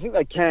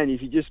they can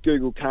if you just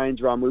Google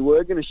Canes Run. We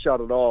were going to shut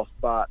it off,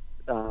 but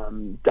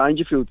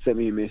Dangerfield sent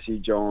me a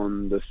message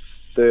on the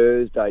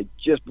Thursday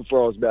just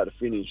before I was about to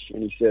finish,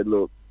 and he said,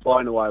 look,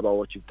 blown away by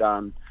what you've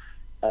done.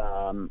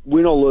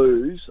 Win or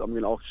lose, I'm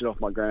going to auction off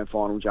my grand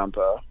final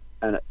jumper,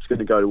 and it's going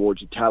to go towards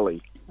your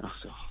tally. I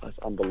said, oh, that's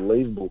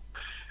unbelievable.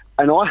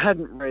 And I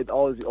hadn't read, I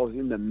was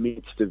in the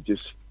midst of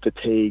just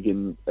fatigue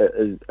and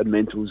a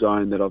mental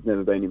zone that I've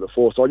never been in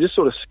before. So I just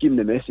sort of skimmed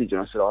the message,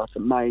 and I said, oh, that's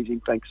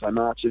amazing, thanks so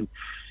much. And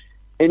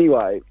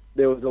anyway,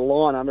 there was a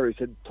line under it. He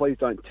said, please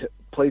don't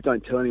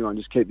tell anyone,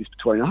 just keep this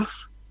between us.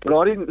 But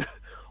I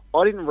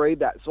didn't read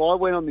that. So I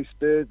went on this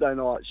Thursday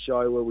night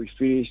show where we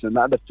finished, and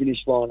at the finish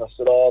line I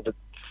said, oh, but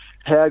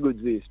how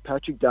good's this?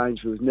 Patrick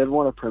Dangerfield's never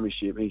won a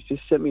premiership, and he's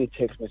just sent me a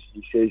text message.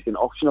 He says he's going to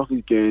auction off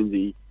his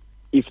Guernsey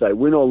if they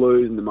win or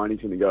lose, and the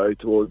money's going to go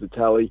towards the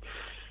tally.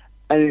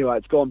 And anyway,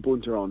 it's gone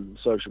bunter on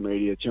social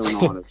media.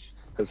 Channel 9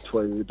 has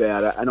tweeted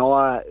about it, and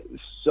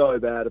so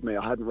bad of me,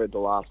 I hadn't read the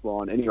last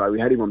line. Anyway, we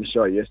had him on the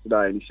show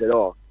yesterday, and he said,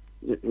 oh,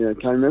 can you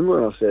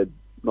remember? And I said,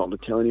 not to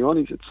tell anyone.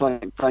 He said,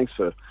 thanks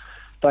for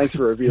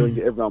revealing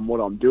to everyone what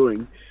I'm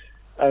doing.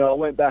 And I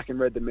went back and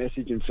read the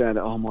message and found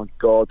out, oh my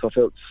God, so I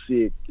felt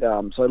sick.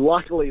 So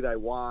luckily they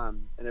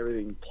won and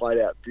everything played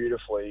out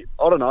beautifully.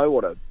 I don't know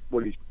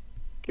what his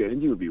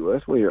Guernsey would be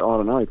worth. I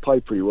don't know. He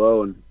played pretty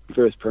well, and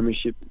first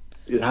premiership,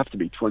 it'd have to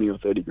be 20 or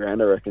 30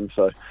 grand, I reckon.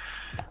 So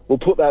we'll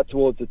put that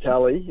towards the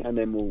tally, and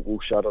then we'll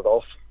shut it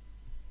off.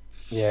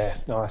 Yeah,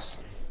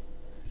 nice.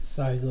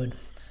 So good.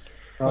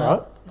 All Well,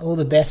 right. all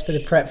the best for the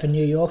prep for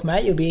New York,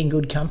 mate. You'll be in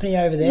good company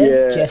over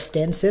there. Yeah. Jess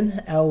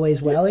Stenson,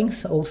 Eloise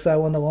Wellings,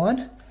 also on the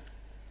line.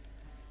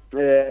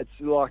 Yeah, it's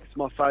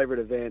my favourite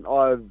event.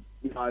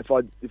 If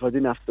I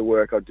didn't have to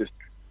work, I'd just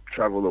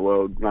travel the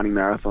world running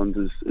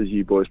marathons, as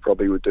you boys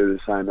probably would do the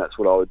same. That's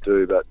what I would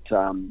do. But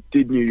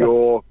did New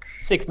York.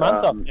 6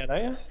 months up now,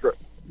 don't you?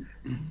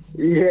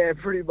 Yeah,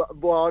 pretty much.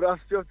 Well, I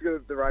still have to go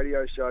to the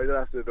radio show, don't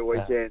have to do the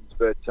weekends.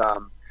 But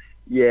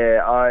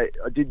I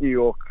did New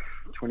York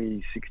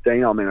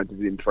 2016. I mean, I did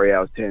it in 3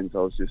 hours 10,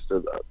 so I was just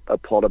a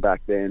plotter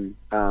back then.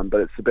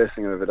 But it's the best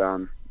thing I've ever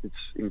done. It's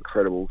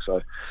incredible.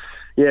 So,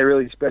 yeah,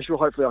 really special.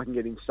 Hopefully I can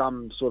get in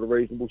some sort of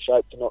reasonable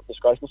shape to not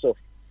disgrace myself.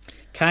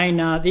 Kane,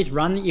 this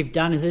run that you've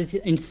done, has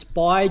it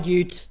inspired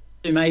you to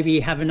maybe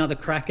have another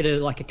crack at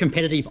a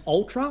competitive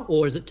ultra,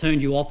 or has it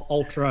turned you off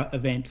ultra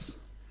events?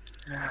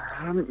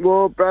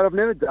 Well, Brad, I've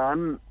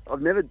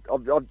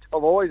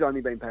always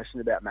only been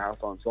passionate about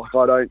marathons. Like,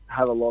 I don't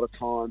have a lot of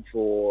time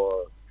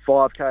for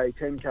 5K,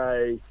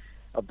 10K.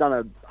 I've done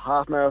a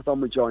half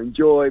marathon, which I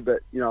enjoy,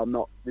 but, I'm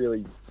not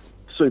really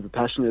super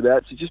passionate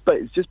about. So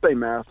it's just been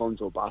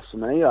marathons or bust for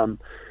me.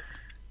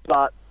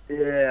 But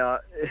yeah,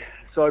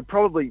 so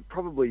probably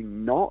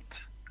not.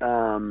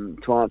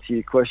 To answer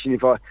your question,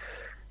 if I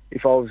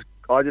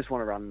just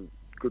want to run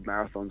good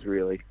marathons.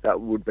 Really,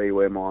 that would be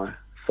where my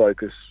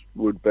focus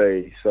would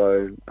be.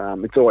 So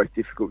it's always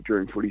difficult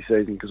during footy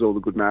season because all the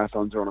good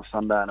marathons are on a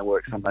Sunday and I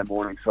work Sunday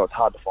morning, so it's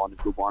hard to find a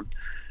good one.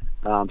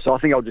 So I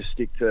think I'll just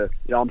stick to.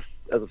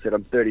 As I said,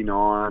 I'm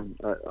 39.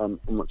 I'm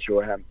not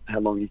sure how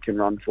long you can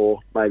run for.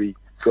 Maybe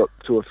got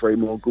 2 or 3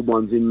 more good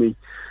ones in me.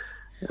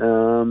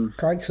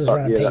 Craigs was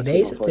running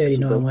PBs at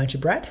 39, weren't you,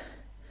 Brad?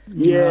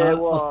 Yeah, I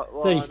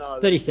was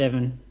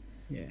 37.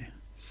 Yeah.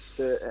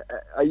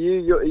 Are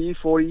you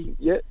 40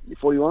 yet? You're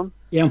 41?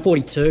 Yeah, I'm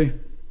 42.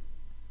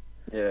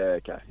 Yeah,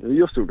 okay.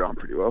 You're still going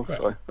pretty well. Yeah,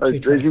 So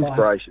there's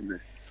inspiration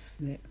there.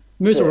 Yeah.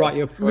 Moose will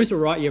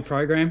write your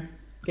program.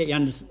 Get you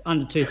under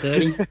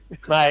 230.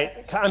 Mate,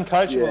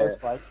 uncoachable Yeah. this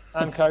bloke.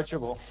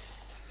 Uncoachable.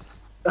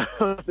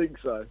 I think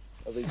so.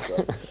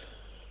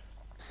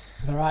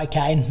 All right,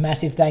 Kane,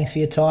 massive thanks for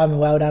your time and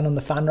well done on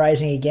the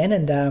fundraising again.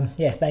 And,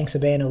 thanks for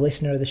being a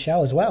listener of the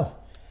show as well.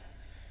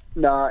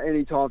 Nah,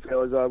 anytime,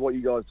 fellas. What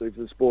you guys do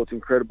for the sport's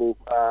incredible.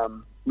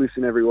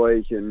 Listen every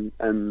week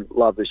and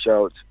love the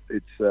show.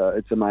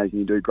 It's amazing.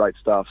 You do great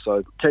stuff.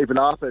 So keep it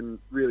up and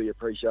really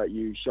appreciate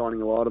you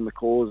shining a light on the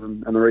cause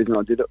and the reason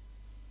I did it.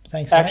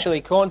 Thanks, mate.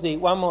 Actually, Cornsey,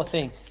 one more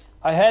thing.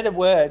 I heard a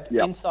word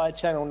inside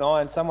Channel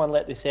 9, someone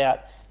let this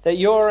out, that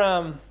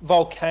your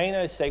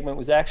volcano segment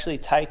was actually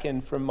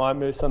taken from My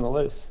Moose on the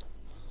Loose.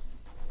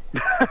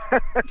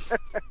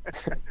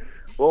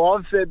 Well,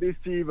 I've said this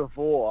to you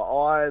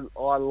before.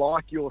 I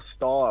like your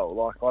style.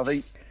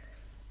 Like,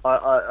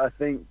 I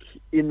think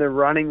in the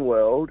running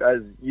world,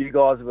 as you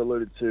guys have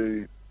alluded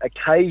to,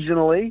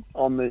 occasionally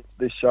on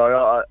the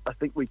show, I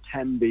think we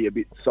can be a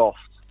bit soft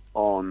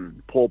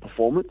on poor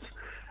performance.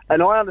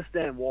 And I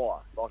understand why.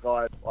 Like,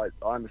 I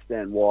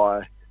understand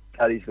why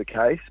that is the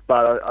case.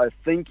 But I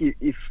think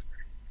if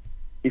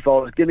I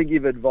was going to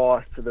give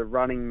advice to the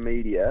running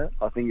media,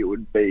 I think it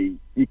would be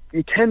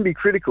you can be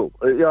critical.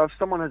 If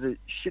someone has a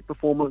shit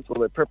performance or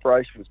their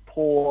preparation was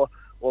poor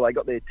or they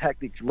got their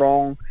tactics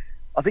wrong,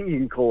 I think you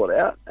can call it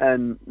out.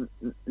 And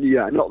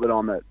not that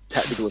I'm a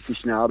tactical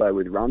aficionado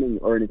with running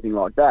or anything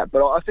like that,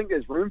 but I think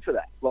there's room for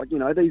that. Like,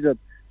 these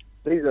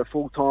are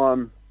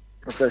full-time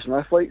professional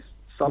athletes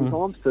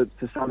sometimes to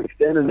some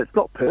extent, and it's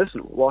not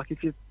personal. Like,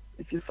 if you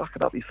fuck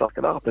it up, you fuck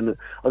it up, and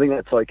I think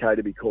that's okay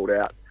to be called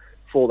out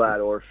for that.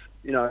 Or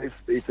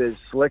if there's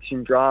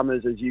selection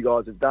dramas as you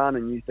guys have done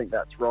and you think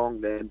that's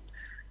wrong, then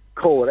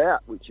call it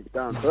out, which you've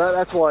done. So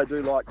that's why I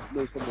do like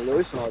Loose on the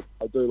Loose, and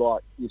I do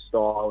like your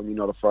style, and you're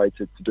not afraid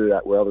to do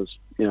that well as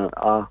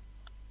are.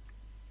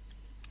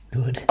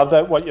 Good. I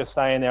love what you're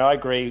saying there. I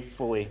agree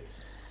fully.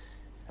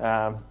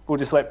 We'll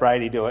just let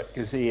Brady do it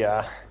because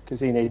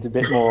he needs a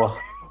bit more.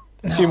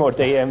 A few more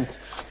DMs.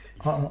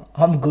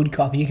 I'm a good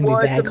cop. You can be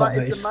bad cop,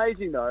 Moose. It's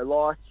amazing though.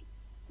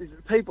 Like,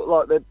 people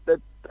like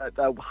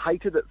they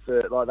hated it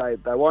for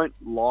like they won't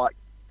like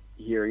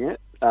hearing it.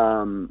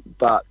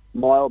 But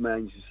my old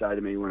man used to say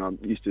to me when I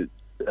used to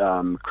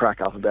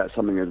crack up about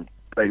something that had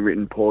been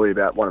written poorly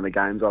about one of the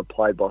games I'd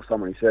played by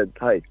someone. He said,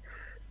 "Hey,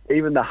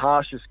 even the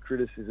harshest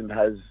criticism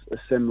has a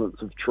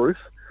semblance of truth."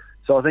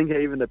 So I think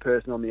even the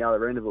person on the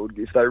other end of it,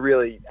 if they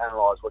really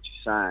analyse what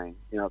you're saying,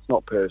 it's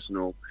not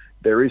personal.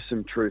 There is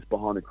some truth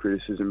behind the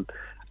criticism,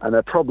 and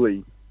they're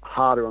probably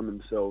harder on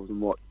themselves than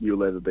what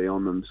you'll ever be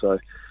on them. So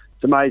it's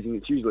amazing.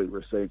 It's usually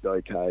received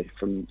okay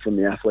from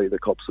the athlete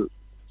that cops it.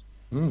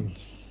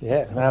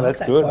 Yeah, no, that's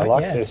that good. quote, I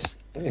like yeah. this.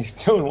 He's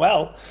doing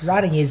well.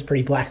 Running is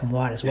pretty black and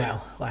white as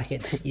well. Like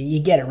it's you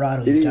get it right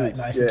or you don't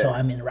most of the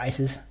time in the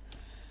races.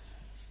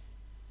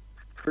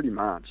 Pretty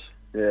much.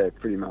 Yeah,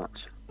 pretty much.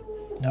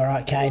 All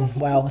right, Kane.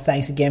 Well,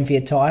 thanks again for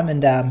your time,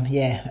 and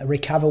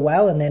recover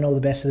well, and then all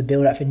the best for the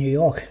build-up for New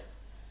York.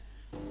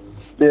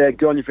 Yeah,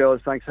 good on you,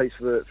 fellas. Thanks heaps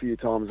for your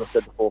time, as I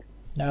said before.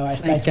 No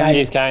worries. Thanks, Thanks, Kane. mate.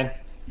 Cheers, Kane.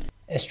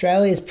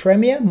 Australia's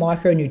premier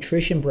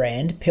micronutrition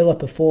brand, Pillar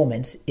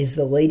Performance, is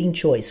the leading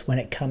choice when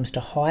it comes to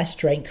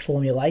high-strength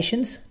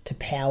formulations to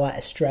power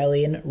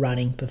Australian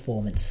running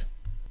performance.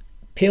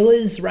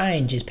 Pillar's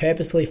range is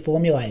purposely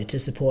formulated to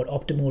support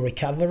optimal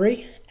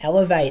recovery,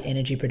 elevate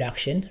energy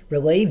production,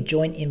 relieve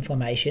joint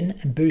inflammation,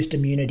 and boost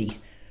immunity,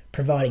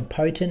 providing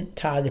potent,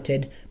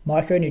 targeted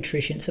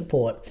micronutrient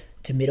support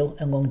to middle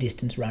and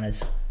long-distance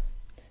runners.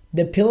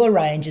 The Pillar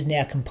range is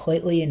now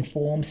completely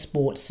Informed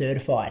Sports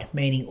certified,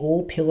 meaning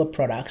all Pillar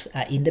products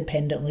are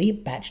independently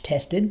batch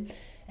tested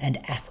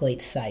and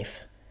athlete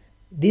safe.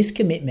 This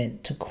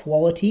commitment to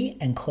quality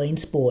and clean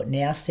sport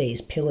now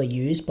sees Pillar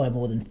used by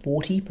more than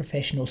 40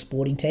 professional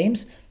sporting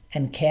teams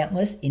and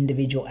countless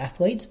individual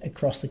athletes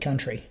across the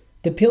country.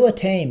 The Pillar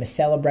team is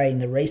celebrating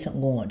the recent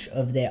launch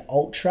of their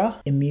Ultra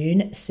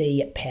Immune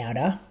C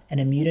powder, an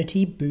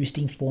immunity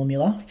boosting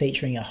formula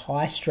featuring a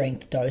high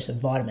strength dose of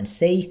vitamin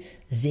C,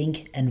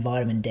 zinc, and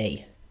vitamin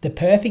D. The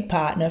perfect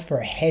partner for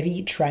a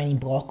heavy training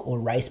block or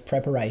race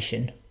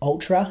preparation,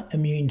 Ultra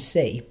Immune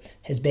C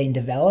has been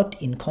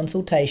developed in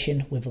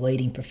consultation with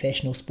leading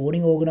professional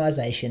sporting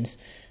organisations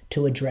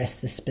to address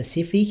the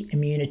specific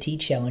immunity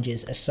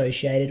challenges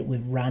associated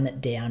with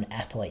run-down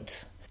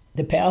athletes.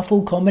 The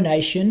powerful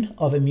combination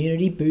of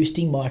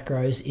immunity-boosting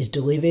micros is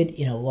delivered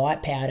in a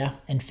light powder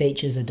and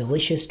features a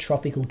delicious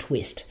tropical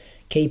twist,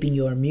 keeping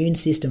your immune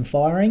system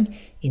firing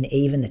in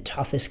even the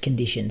toughest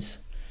conditions.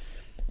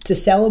 To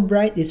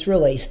celebrate this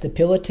release, the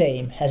Pillar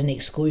team has an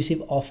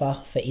exclusive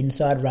offer for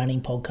Inside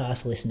Running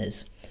podcast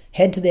listeners.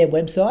 Head to their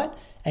website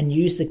and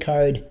use the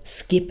code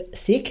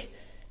SKIPSICK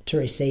to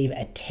receive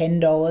a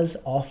 $10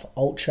 off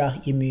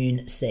Ultra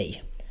Immune C.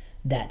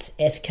 That's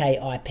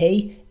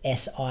SKIPSICK.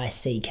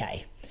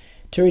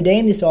 To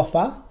redeem this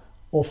offer,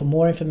 or for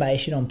more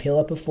information on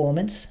Pillar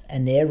Performance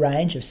and their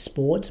range of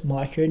sports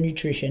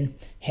micronutrition,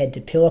 head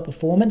to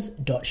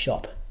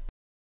pillarperformance.shop.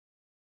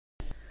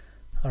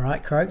 All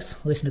right,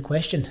 Croaks, listen to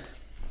question.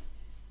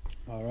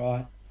 All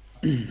right.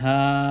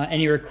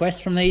 Any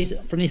requests from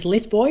this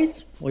list,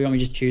 boys? Or you want me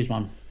to just choose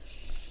one?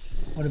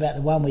 What about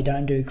the one we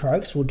don't do,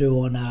 Croaks? We'll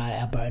do on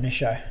our bonus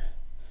show.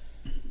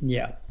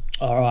 Yeah.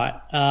 All right.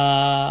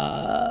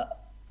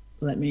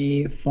 Let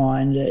me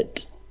find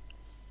it.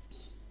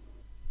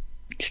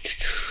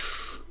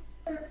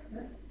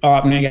 All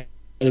right, I'm going to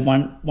go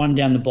one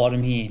down the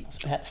bottom here. I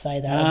was about to say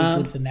that'll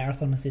be good for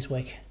marathoners this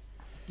week.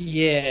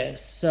 Yeah,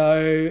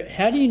 so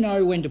how do you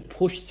know when to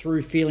push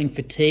through feeling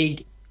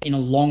fatigued in a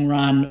long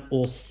run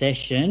or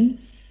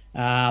session,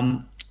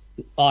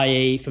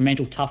 i.e. for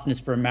mental toughness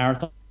for a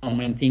marathon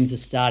when things are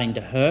starting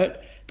to hurt,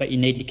 but you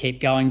need to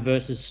keep going,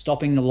 versus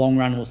stopping the long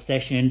run or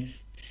session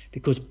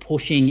because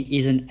pushing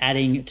isn't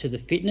adding to the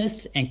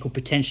fitness and could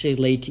potentially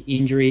lead to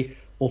injury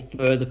or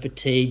further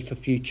fatigue for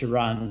future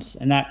runs?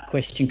 And that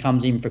question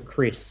comes in for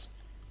Chris.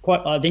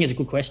 I think it's a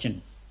good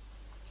question.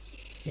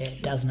 Yeah,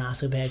 it doesn't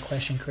ask a bad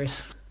question,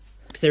 Chris.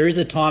 Because there is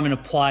a time and a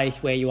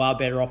place where you are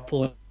better off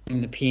pulling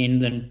the pin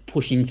than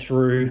pushing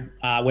through,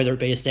 whether it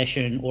be a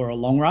session or a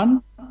long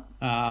run.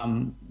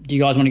 Do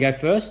you guys want to go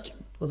first?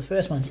 Well, the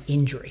first one's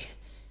injury.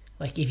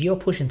 Like if you're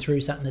pushing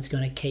through something that's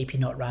going to keep you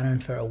not running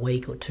for a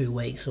week or 2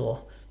 weeks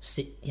or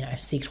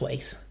 6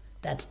 weeks,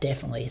 that's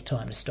definitely a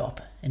time to stop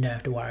and don't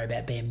have to worry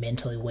about being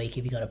mentally weak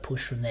if you've got to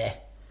push from there.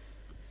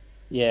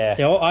 Yeah.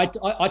 So I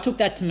took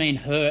that to mean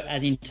hurt,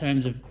 as in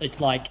terms of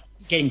it's like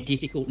getting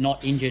difficult,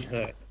 not injured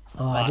hurt.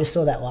 I just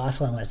saw that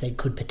last line when it said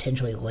could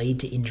potentially lead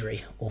to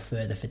injury or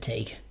further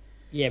fatigue.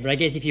 Yeah, but I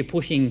guess if you're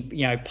pushing,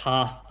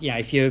 past,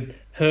 if you're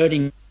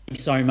hurting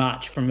so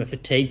much from a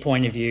fatigue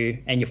point of view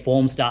and your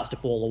form starts to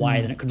fall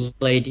away, then it could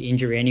lead to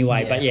injury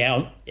anyway. Yeah. But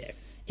yeah.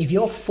 If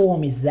your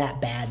form is that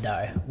bad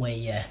though, where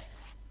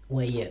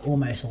you're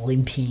almost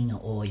limping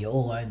or you're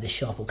all over the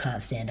shop or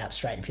can't stand up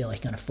straight and feel like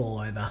you're going to fall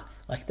over,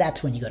 like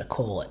that's when you got to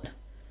call it.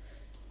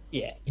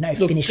 Yeah.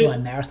 Finish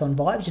line marathon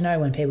vibes,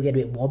 when people get a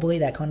bit wobbly,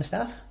 that kind of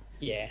stuff.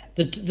 Yeah.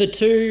 The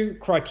two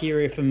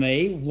criteria for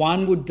me,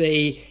 one would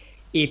be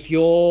if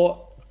you're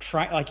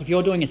if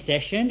you're doing a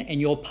session and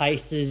your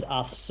paces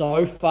are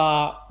so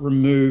far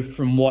removed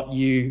from what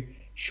you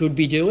should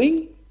be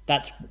doing,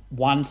 that's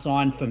one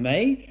sign for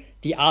me.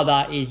 The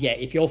other is,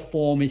 if your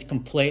form is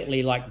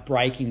completely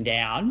breaking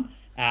down,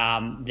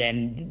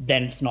 then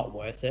it's not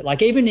worth it.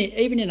 Like even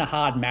in a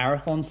hard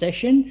marathon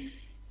session,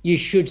 you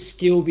should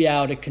still be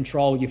able to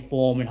control your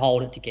form and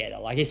hold it together.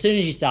 Like as soon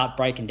as you start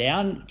breaking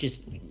down,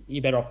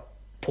 you're better off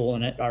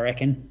pulling it, I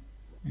reckon.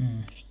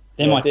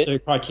 They're my two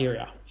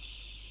criteria.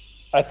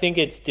 I think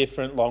it's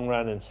different long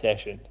run and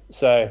session.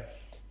 So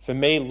for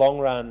me, long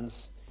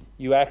runs,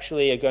 you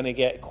actually are going to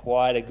get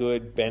quite a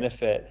good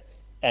benefit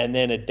and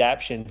then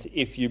adaptions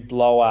if you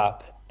blow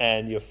up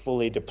and you're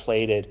fully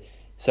depleted.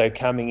 So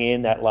coming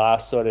in that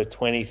last sort of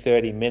 20,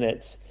 30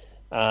 minutes,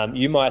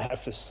 you might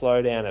have to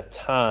slow down a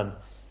ton,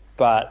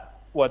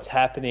 but what's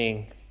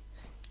happening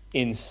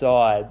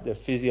inside, the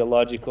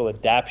physiological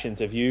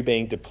adaptations of you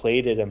being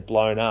depleted and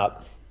blown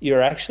up,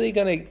 you're actually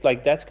going to,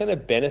 like, that's going to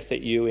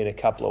benefit you in a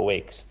couple of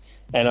weeks.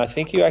 And I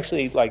think you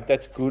actually, like,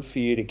 that's good for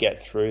you to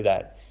get through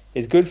that.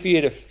 It's good for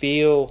you to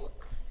feel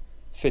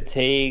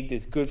fatigued.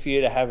 It's good for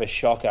you to have a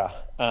shocker.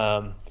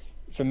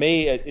 For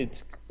me,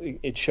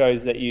 it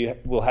shows that you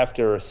will have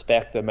to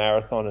respect the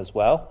marathon as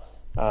well.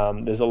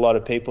 There's a lot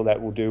of people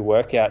that will do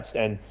workouts,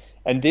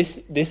 and this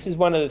is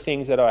one of the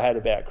things that I had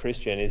about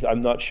Christian is I'm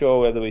not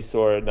sure whether we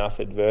saw enough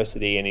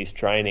adversity in his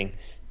training,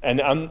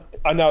 and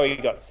I know he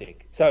got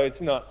sick, so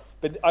it's not.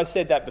 But I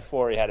said that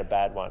before he had a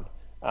bad one.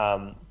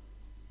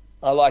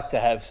 I like to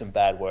have some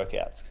bad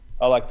workouts.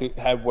 I like to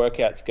have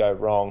workouts go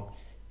wrong.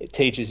 It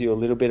teaches you a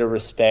little bit of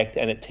respect,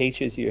 and it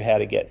teaches you how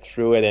to get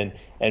through it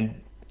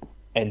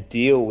and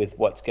deal with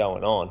what's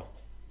going on.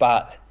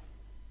 But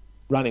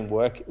running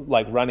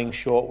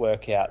short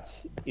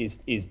workouts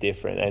is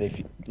different. And if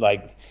you,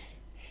 like,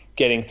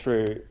 getting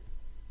through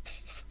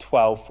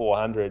 12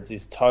 400s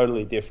is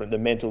totally different. The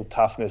mental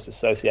toughness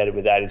associated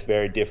with that is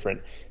very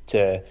different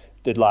to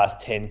the last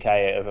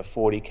 10K of a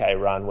 40K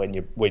run when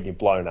you're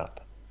blown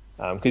up.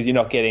 Because you're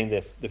not getting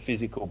the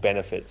physical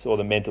benefits or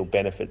the mental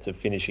benefits of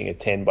finishing a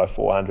 10 by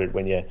 400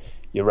 when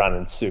you're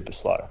running super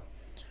slow.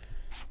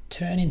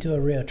 Turn into a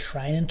real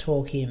training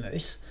talk here,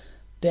 Moose.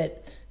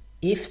 But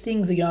if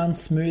things are going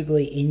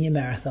smoothly in your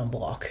marathon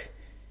block,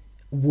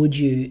 would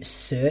you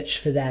search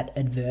for that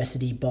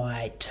adversity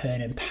by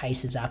turning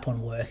paces up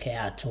on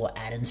workouts or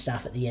adding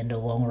stuff at the end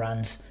of long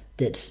runs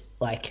that's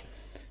like,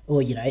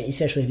 or, you know,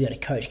 especially if you've got a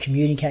coach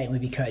communicating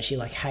with your coach, you're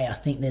like, hey, I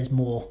think there's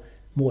more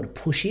to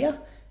push here?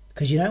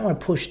 Because you don't want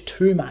to push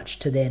too much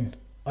to then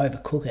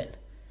overcook it.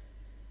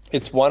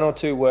 It's one or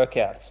two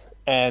workouts,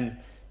 and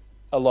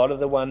a lot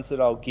of the ones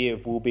that I'll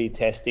give will be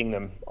testing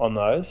them on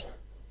those,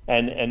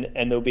 and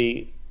there'll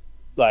be,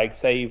 like,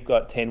 say you've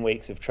got 10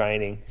 weeks of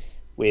training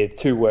with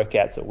 2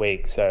 workouts a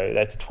week, so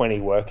that's 20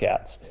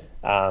 workouts.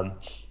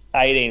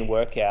 18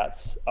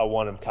 workouts, I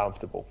want them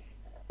comfortable.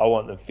 I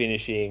want them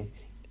finishing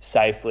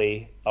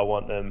safely. I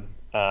want them.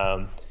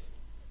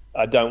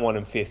 I don't want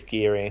them fifth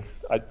gearing.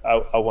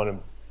 I want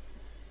them,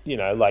 you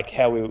know, like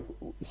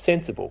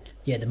sensible.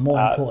 Yeah, the more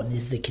important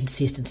is the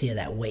consistency of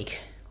that week.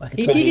 Like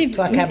it's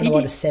like having a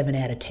lot of 7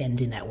 out of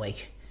 10s in that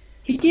week.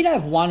 He did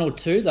have 1 or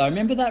 2 though.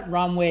 Remember that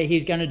run where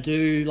he's going to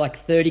do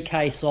like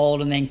 30k solid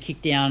and then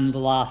kick down the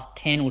last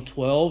 10 or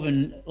 12,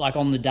 and like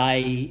on the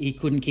day he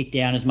couldn't kick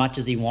down as much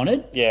as he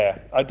wanted. Yeah,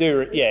 I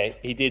do. Yeah,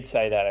 he did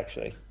say that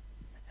actually.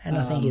 And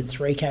I think he had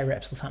 3k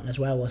reps or something as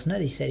well, wasn't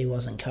it? He said he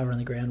wasn't covering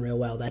the ground real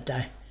well that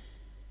day.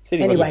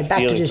 Anyway,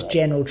 back to just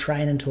general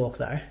training talk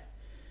though.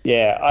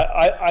 Yeah,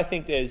 I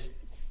think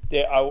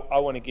I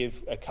want to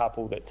give a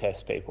couple that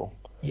test people.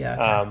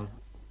 Yeah. Okay.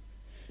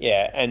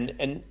 Yeah,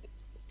 and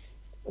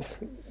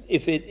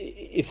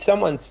if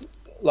someone's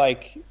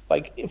like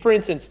for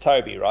instance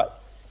Toby, right?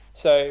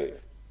 So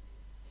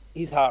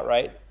his heart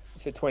rate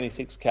for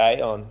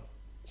 26k on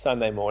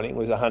Sunday morning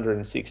was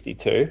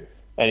 162,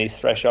 and his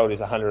threshold is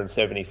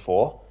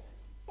 174.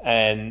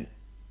 And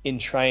in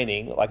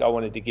training, like, I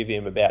wanted to give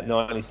him about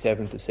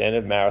 97%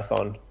 of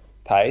marathon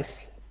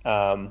pace,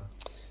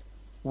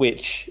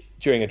 which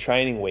during a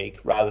training week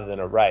rather than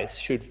a race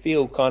should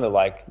feel kind of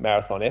like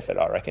marathon effort,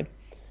 I reckon.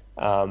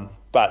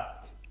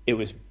 But it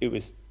was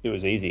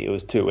easy. It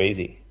was too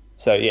easy.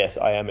 So yes,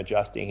 I am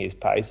adjusting his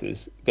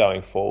paces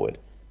going forward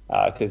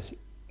because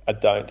I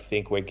don't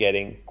think we're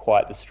getting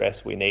quite the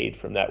stress we need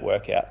from that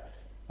workout.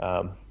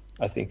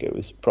 I think it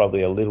was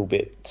probably a little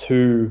bit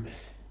too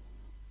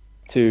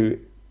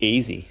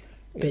easy.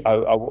 I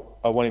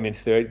want him in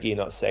third gear,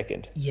 not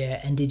second. Yeah,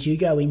 and did you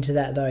go into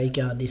that though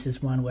going, this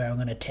is one where I'm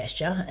going to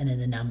test you, and then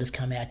the numbers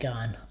come out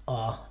going,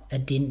 oh,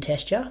 it didn't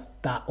test you?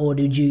 Or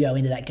did you go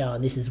into that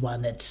going, this is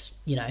one that's,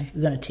 you know,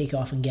 we're going to tick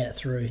off and get it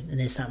through, and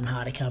there's something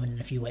harder coming in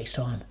a few weeks'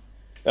 time?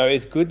 No,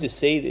 it's good to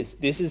see this.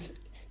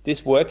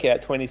 This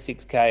workout,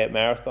 26k at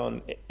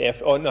marathon,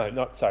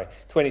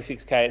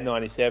 26k at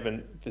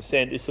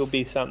 97%. This will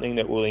be something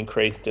that will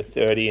increase to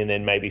 30 and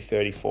then maybe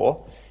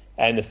 34.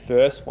 And the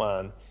first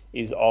one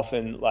is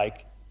often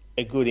like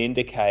a good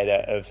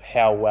indicator of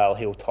how well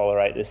he'll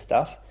tolerate this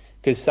stuff.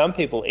 Because some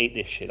people eat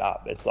this shit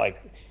up. It's like,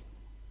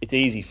 it's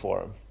easy for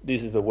them.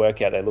 This is the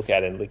workout they look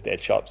at and lick their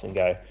chops and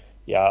go,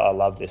 yeah, I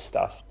love this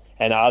stuff.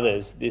 And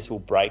others, this will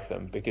break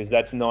them because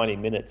that's 90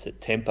 minutes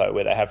at tempo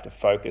where they have to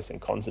focus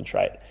and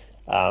concentrate.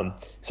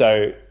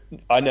 So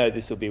I know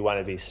this will be one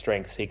of his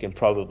strengths. He can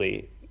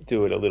probably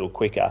do it a little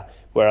quicker.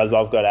 Whereas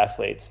I've got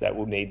athletes that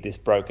will need this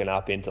broken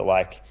up into,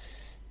 like,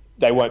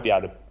 they won't be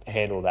able to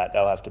handle that.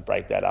 They'll have to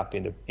break that up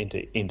into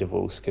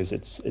intervals because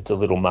it's a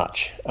little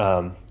much.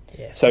 Yeah,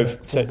 so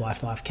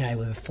 4x5k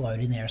with a float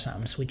in there or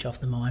something to switch off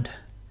the mind.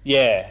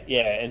 Yeah.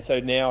 And so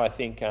now I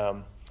think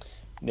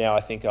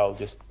I'll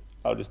just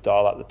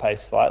dial up the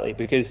pace slightly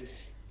because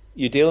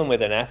you're dealing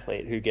with an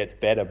athlete who gets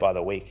better by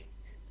the week.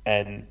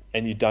 and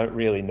you don't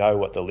really know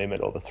what the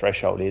limit or the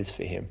threshold is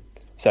for him.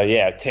 So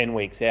yeah, 10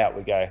 weeks out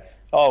we go,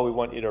 oh, we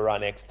want you to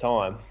run X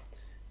time,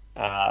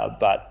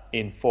 but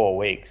in 4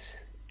 weeks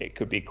it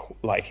could be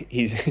like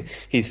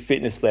his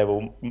fitness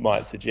level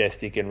might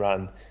suggest he can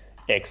run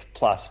X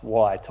plus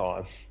Y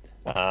time,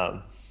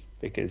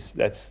 because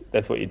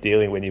that's what you're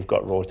dealing when you've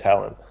got raw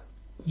talent.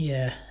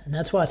 Yeah, and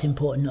that's why it's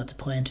important not to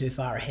plan too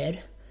far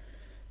ahead.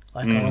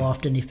 Like I'll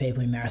often, if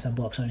people in marathon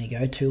blocks only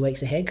go 2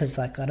 weeks ahead, because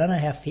like I don't know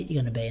how fit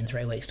you're going to be in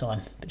 3 weeks'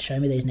 time, but show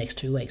me these next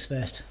 2 weeks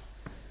first.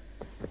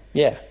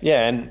 You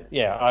can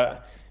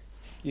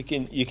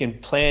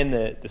plan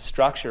the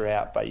structure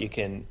out, but you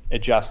can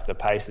adjust the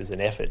paces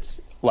and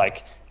efforts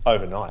like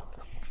overnight.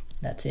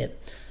 That's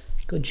it.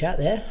 Good chat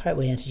there. Hope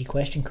we answered your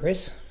question,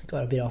 Chris.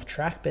 Got a bit off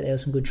track, but there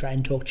was some good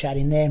train talk chat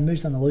in there.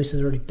 Moves on the Loose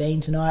has already been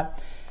tonight.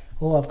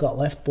 All I've got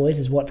left, boys,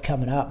 is what's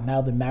coming up.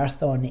 Melbourne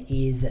Marathon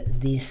is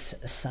this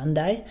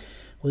Sunday.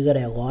 We got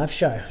our live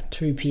show,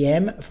 2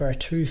 p.m. for a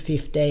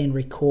 2:15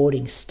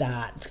 recording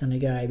start. It's going to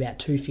go about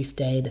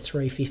 2:15 to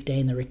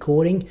 3:15, the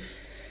recording.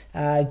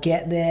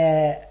 Get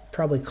there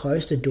probably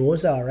close to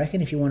doors, though, I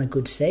reckon, if you want a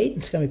good seat.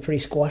 It's going to be pretty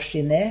squashed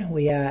in there.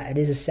 It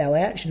is a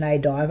sellout.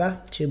 Sinead Diver,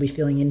 she'll be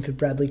filling in for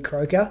Bradley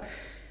Croker.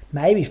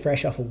 Maybe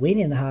fresh off a win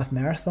in the half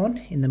marathon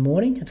in the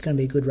morning. It's going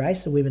to be a good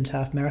race, the women's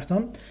half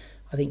marathon.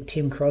 I think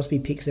Tim Crosby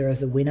picks her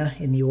as the winner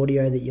in the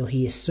audio that you'll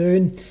hear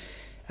soon.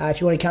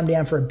 If you want to come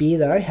down for a beer,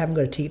 though, haven't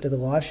got a ticket to the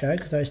live show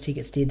because those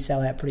tickets did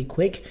sell out pretty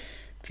quick.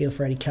 Feel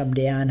free to come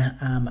down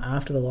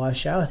after the live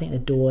show. I think the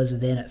doors are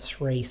then at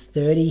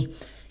 3:30.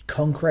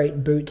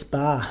 Concrete Boots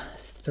Bar,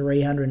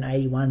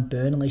 381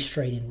 Burnley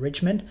Street in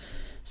Richmond.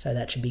 So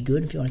that should be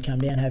good if you want to come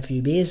down, have a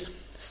few beers,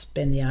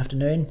 spend the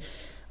afternoon.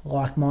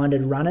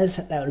 Like-minded runners,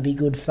 that would be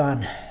good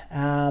fun.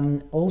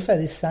 Also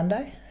this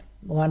Sunday,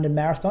 London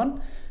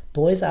Marathon.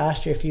 Boys, I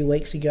asked you a few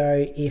weeks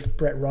ago if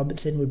Brett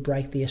Robertson would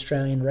break the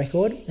Australian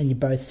record, and you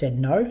both said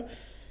no.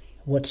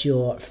 What's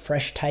your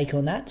fresh take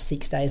on that,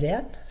 6 days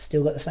out?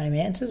 Still got the same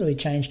answers, or you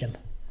changed them?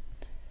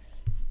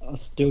 I'll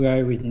still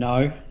go with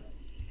no.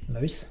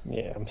 Moose?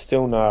 Yeah, I'm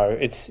still no.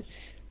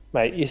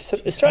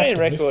 Australian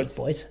records...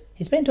 boys.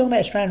 He's been talking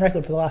about Australian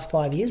record for the last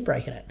 5 years,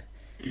 breaking it.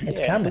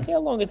 It's coming. Look how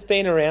long it's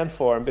been around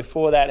for, and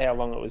before that, how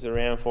long it was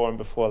around for, and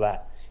before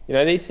that. You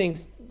know, these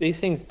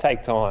things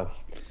take time.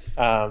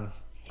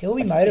 He'll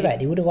be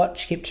motivated. He would have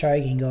watched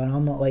Kipchoge and gone,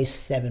 I'm at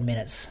least 7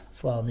 minutes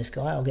slower than this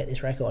guy. I'll get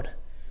this record.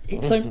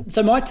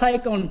 So my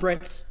take on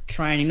Brett's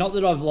training, not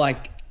that I've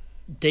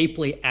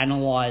deeply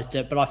analysed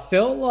it, but I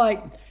felt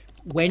like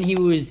when he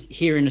was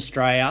here in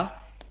Australia,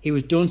 he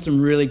was doing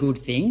some really good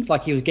things.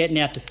 Like he was getting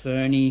out to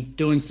Fernie,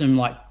 doing some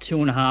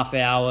 2.5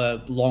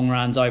 hour long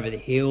runs over the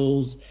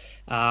hills.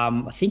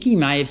 I think he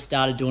may have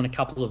started doing a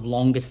couple of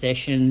longer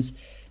sessions.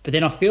 But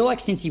then I feel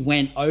like since he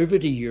went over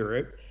to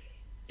Europe,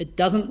 it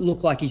doesn't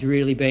look like he's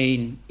really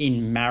been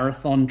in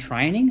marathon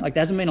training. There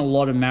hasn't been a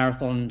lot of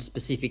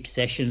marathon-specific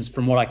sessions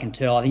from what I can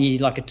tell. I think he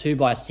did a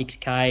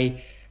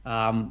 2x6K.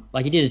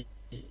 He did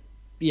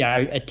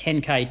a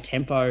 10K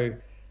tempo,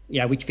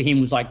 which for him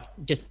was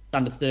just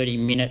under 30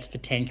 minutes for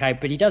 10K.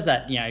 But he does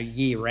that,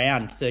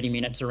 year-round, 30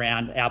 minutes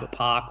around Albert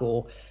Park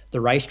or the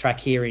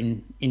racetrack here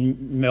in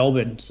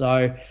Melbourne. So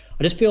I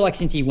just feel like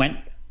since he went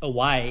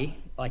away,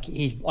 I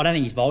don't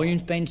think his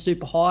volume's been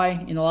super high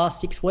in the last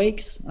 6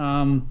 weeks.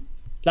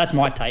 That's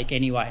my take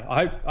anyway.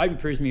 I hope he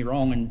proves me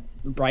wrong and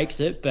breaks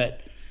it,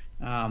 but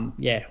I'm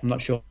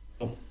not sure.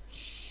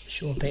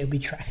 Sure, people will be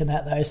tracking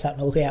that though. Something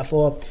to look out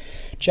for.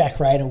 Jack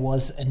Rader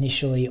was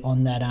initially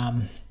on that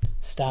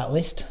start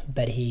list,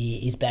 but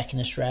he is back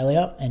in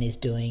Australia and is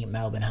doing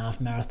Melbourne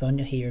Half Marathon.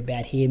 You'll hear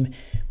about him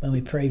when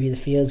we preview the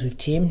fields with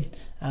Tim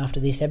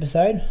after this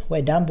episode.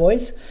 We're done,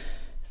 boys.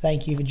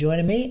 Thank you for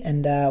joining me.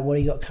 And what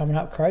do you got coming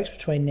up, Croaks,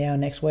 between now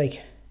and next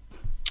week?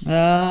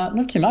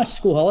 Not too much.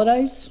 School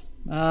holidays.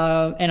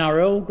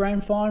 NRL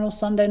Grand Final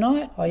Sunday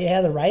night. Oh yeah, how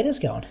are the Raiders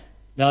going?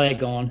 No, they're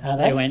gone. Are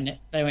they?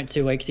 They went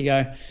 2 weeks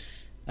ago.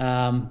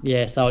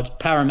 So it's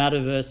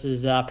Parramatta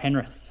versus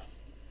Penrith.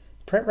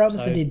 Brett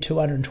Robinson did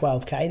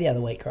 212k the other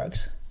week,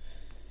 Croaks.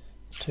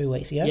 2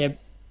 weeks ago. Yeah,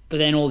 but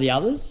then all the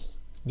others.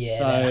 Yeah,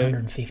 about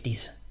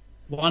 150s.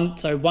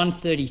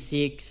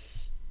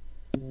 136,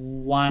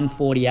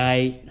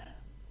 148,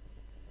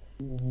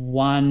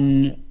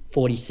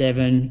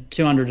 147,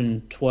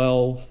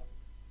 212.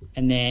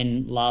 And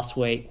then last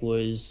week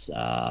was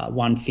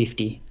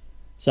 150.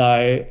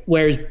 So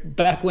whereas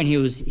back when he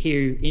was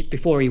here,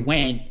 before he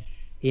went,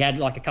 he had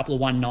a couple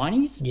of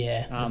 190s.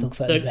 Yeah, it looks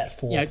like there's about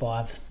 4 or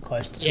 5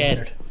 close to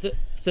 200. Yeah,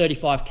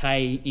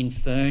 35k in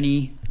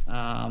Fernie.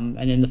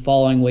 And then the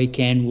following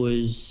weekend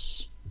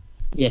was,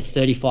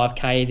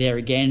 35k there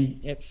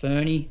again at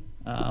Fernie.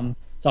 So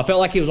I felt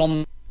like he was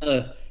on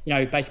the,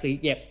 basically,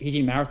 he's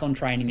in marathon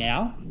training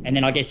now. And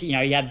then I guess, he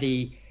had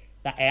the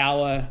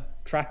hour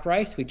track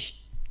race, which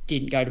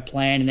didn't go to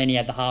plan, and then he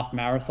had the half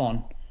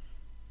marathon.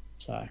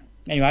 So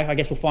anyway, I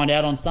guess we'll find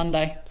out on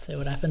Sunday. See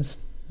what happens.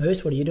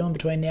 Moose, what are you doing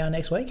between now and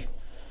next week?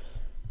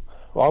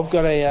 Well, I've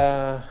got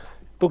a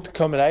booked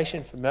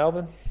accommodation for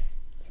Melbourne,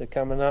 so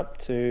coming up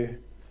to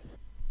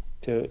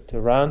to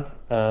run,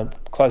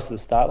 close to the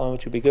start line,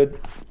 which would be good.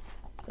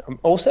 I'm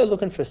also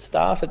looking for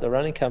staff at the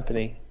running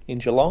company in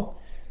Geelong.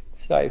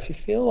 So if you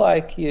feel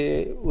like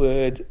you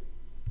would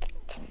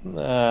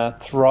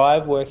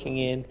thrive working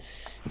in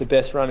the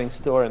best running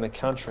store in the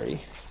country,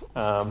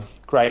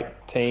 great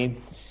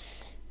team,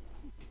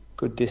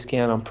 good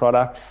discount on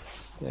product.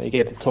 You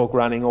get to talk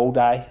running all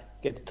day,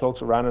 get to talk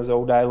to runners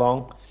all day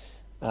long.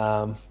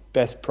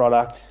 Best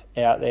product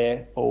out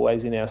there,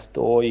 always in our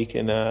store. You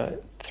can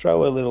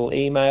throw a little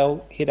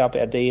email, hit up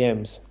our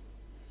DMs.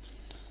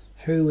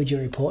 Who would you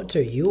report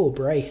to, you or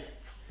Bree?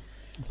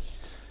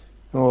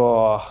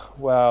 Oh,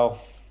 well,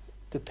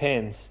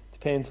 depends.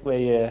 Depends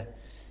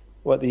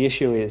what the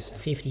issue is.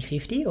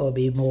 50-50 or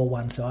be more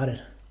one-sided?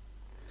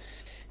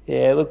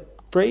 Yeah,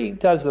 look, Bree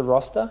does the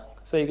roster,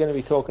 so you're going to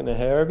be talking to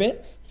her a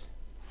bit.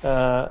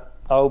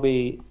 I'll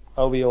be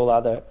all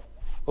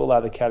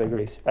other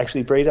categories.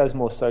 Actually, Bree does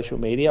more social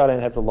media. I don't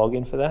have the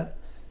login for that,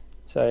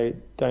 so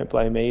don't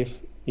blame me if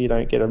you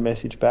don't get a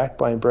message back.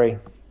 Blame Bree.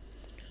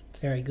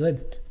 Very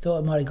good. Thought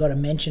I might have got a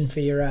mention for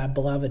your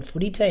beloved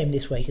footy team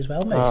this week as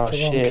well, Moose. Oh,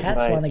 Geelong shit, Cats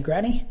mate. won the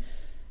granny.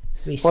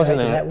 Wasn't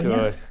that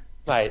good?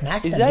 Mate,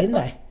 Smacked them, didn't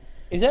they?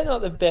 Is that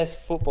not the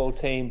best football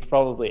team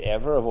probably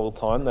ever of all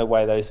time, the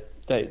way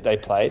they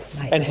played?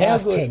 Mate, and the how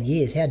last good, 10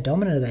 years, how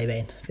dominant have they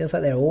been? Feels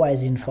like they're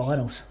always in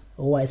finals,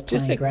 always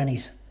playing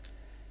grannies.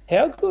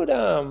 How good's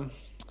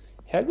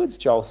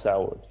Joel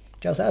Selwood?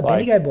 Joel Selwood,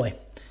 Bendigo boy.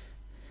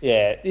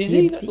 Yeah, is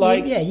he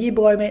like... Yeah, year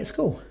below me at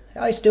school.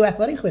 I used to do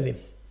athletics with him.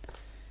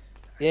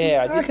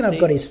 Yeah, I reckon I've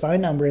got his phone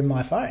number in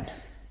my phone.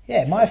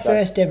 Yeah, my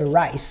first ever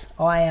race,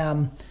 I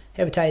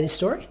ever tell you this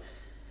story?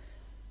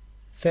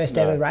 First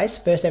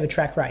ever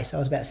track race. I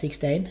was about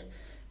 16.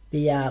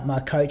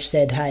 My coach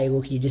said, "Hey,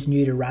 look, you're just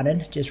new to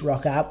running. Just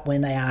rock up.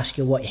 When they ask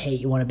you what heat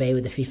you want to be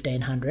with the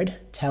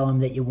 1500, tell them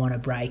that you want to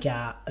break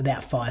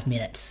about 5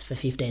 minutes for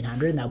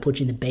 1500, and they'll put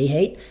you in the B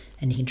heat,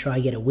 and you can try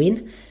and get a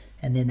win,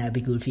 and then that'll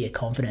be good for your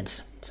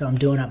confidence." So I'm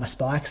doing up my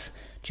spikes.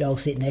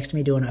 Joel's sitting next to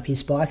me doing up his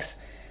spikes.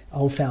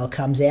 Old fella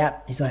comes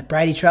out. He's like,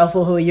 "Brady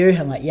Trelfall, who are you?"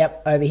 I'm like,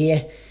 "Yep, over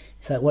here."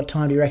 He's like, "What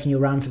time do you reckon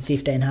you'll run for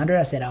 1500?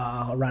 I said,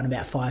 "I'll run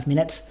about 5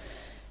 minutes."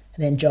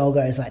 And then Joel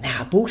goes like,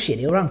 "Nah, bullshit.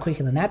 He'll run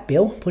quicker than that,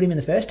 Bill. Put him in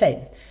the first heat."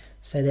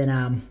 So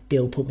then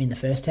Bill put me in the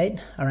first heat.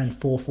 I ran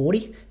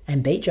 4:40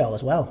 and beat Joel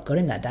as well. Got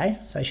him that day.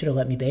 So he should have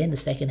let me be in the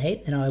second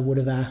heat, and he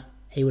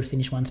would have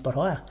finished one spot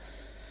higher.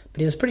 But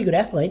he was a pretty good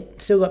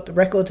athlete. Still got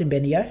records in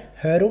Bendigo,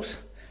 hurdles,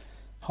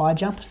 high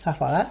jump, stuff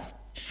like that.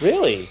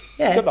 Really?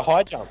 Yeah. He's got the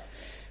high jump.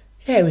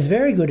 Yeah, he was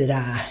very good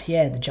at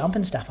the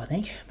jumping stuff, I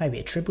think. Maybe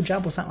a triple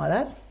jump or something like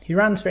that. He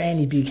runs for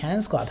Andy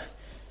Buchanan's club.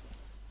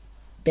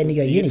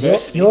 Bendigo Uni.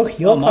 Your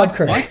club,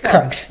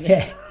 Croaks.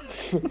 Yeah.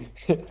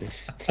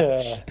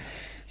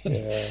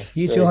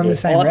 You two on the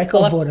same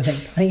record board, I think.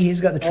 I think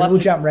he's got the triple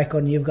jump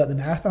record and you've got the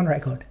marathon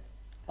record.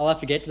 I'll have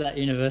to get to that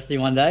university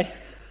one day.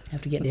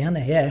 Have to get down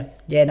there, yeah.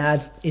 Yeah, no,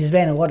 there's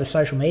been a lot of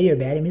social media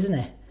about him, isn't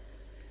there?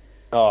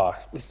 Oh,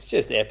 it's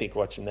just epic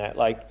watching that.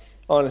 Like,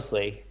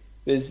 honestly,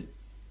 it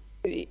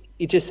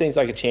just seems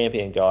like a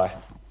champion guy.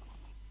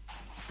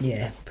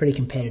 Yeah, pretty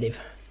competitive.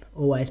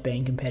 Always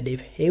been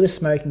competitive. He was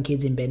smoking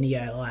kids in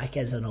Bendigo like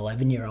as an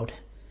 11-year-old.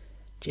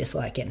 Just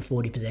like getting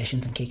 40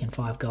 possessions and kicking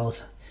 5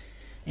 goals.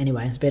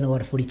 Anyway, there's been a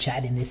lot of footy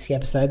chat in this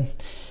episode.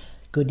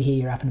 Good to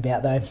hear you're up and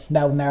about though.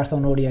 Melbourne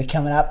Marathon audio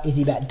coming up.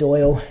 Izzy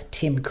Bat-Doyle,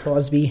 Tim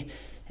Crosby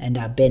and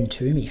Ben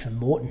Toomey from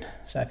Moreton.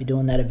 So if you're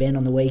doing that event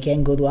on the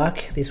weekend, good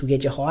luck. This will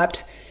get you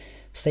hyped.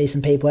 See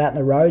some people out in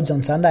the roads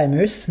on Sunday,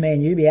 Moose. Me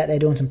and you be out there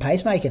doing some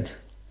pacemaking.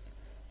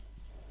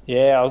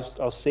 Yeah,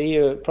 I'll see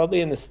you probably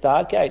in the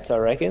start gates, I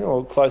reckon,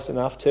 or close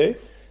enough to.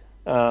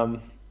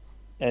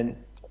 And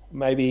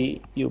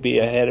maybe you'll be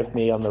ahead of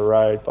me on the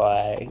road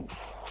by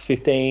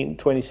 15,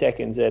 20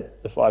 seconds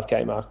at the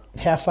 5K mark.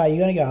 How far are you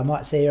going to go? I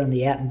might see you on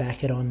the out and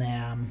back at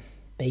on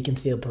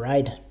Beaconsfield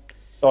Parade.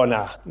 Oh,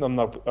 no, I'm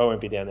not. I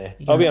won't be down there.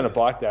 I'll be on a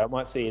bike, though. I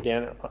might see you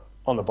down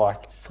on the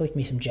bike. Flick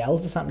me some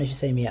gels or something if you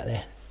see me out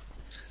there.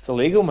 It's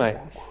illegal, mate.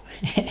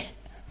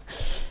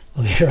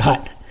 We'll be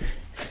right.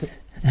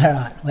 All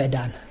right, we're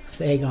done.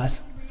 See you guys.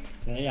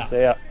 See ya.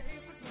 See ya.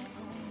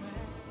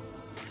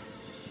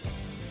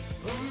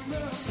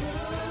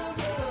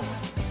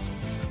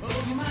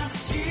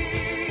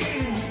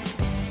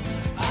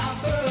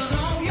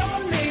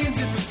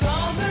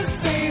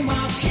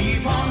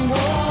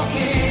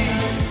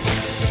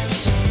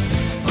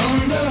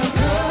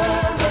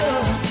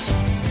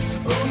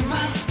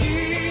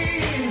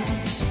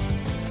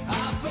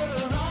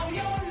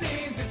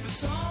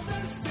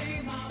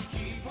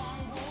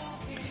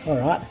 All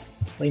right,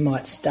 we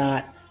might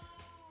start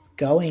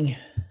going.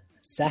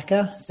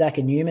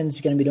 Zaka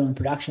Newman's going to be doing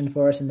production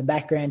for us in the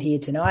background here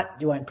tonight.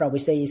 You won't probably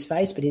see his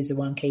face, but he's the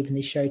one keeping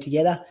this show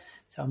together.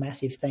 So a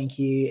massive thank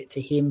you to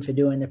him for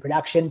doing the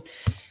production.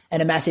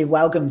 And a massive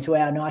welcome to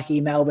our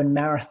Nike Melbourne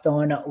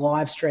Marathon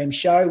live stream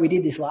show. We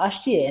did this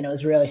last year and it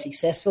was really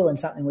successful and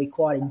something we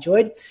quite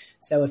enjoyed.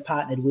 So we've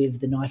partnered with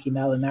the Nike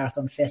Melbourne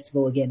Marathon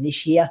Festival again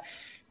this year.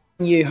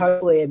 You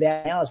hopefully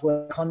about hours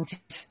worth of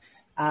content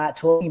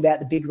talking about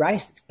the big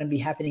race that's going to be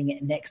happening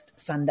next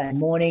Sunday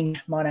morning.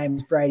 My name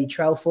is Brady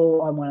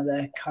Trelfall. I'm one of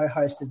the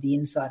co-hosts of the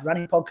Inside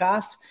Running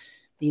Podcast.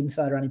 The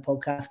Inside Running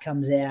Podcast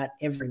comes out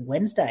every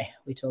Wednesday.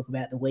 We talk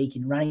about the week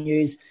in running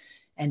news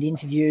and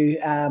interview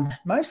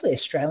mostly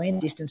Australian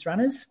distance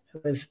runners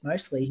who have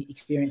mostly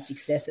experienced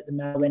success at the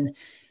Melbourne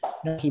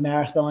Nike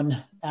Marathon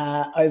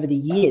over the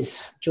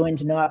years. Joined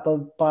tonight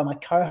by my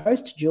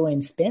co-host,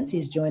 Julian Spence.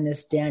 He's joined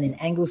us down in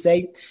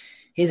Anglesea.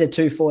 He's a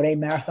 2:14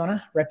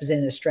 marathoner,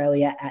 represented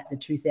Australia at the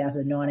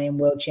 2019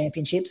 World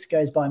Championships.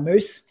 Goes by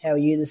Moose. How are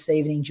you this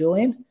evening,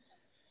 Julian?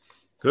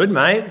 Good,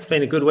 mate. It's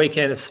been a good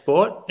weekend of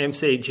sport.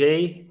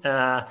 MCG,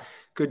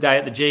 good day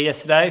at the G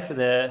yesterday for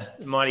the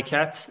Mighty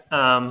Cats.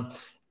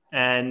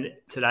 And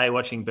today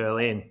watching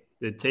Berlin.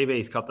 The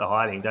TV's copped a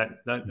hiding.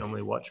 Don't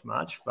normally watch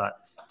much, but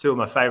two of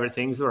my favourite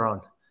things were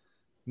on.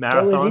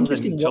 Marathons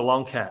and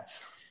Geelong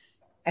Cats.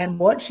 And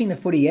watching the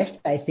footy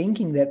yesterday,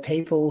 thinking that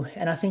people,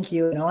 and I think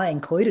you and I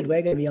included,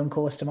 we're going to be on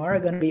course tomorrow,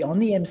 going to be on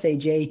the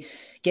MCG,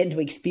 getting to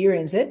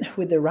experience it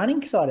with the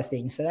running side of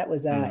things. So that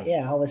was,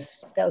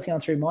 that was going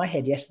through my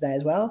head yesterday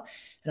as well.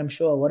 And I'm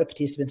sure a lot of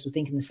participants were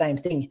thinking the same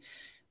thing.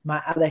 My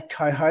other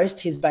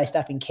co-host, he's based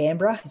up in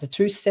Canberra. He's a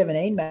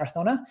 2:17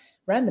 marathoner,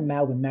 ran the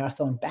Melbourne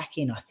Marathon back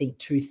in, I think,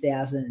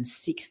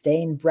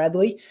 2016.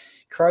 Bradley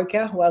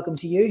Croker, welcome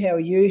to you. How are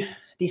you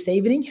this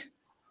evening?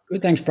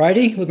 Good, thanks,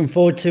 Brady. Looking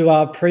forward to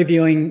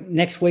previewing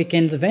next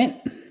weekend's event.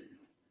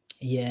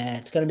 Yeah,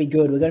 it's going to be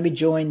good. We're going to be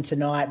joined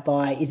tonight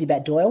by Izzy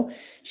Bat-Doyle.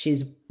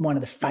 She's one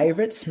of the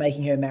favourites,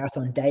 making her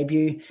marathon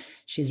debut.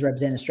 She's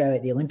represented Australia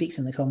at the Olympics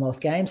and the Commonwealth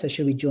Games, so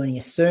she'll be joining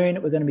us soon.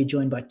 We're going to be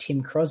joined by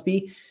Tim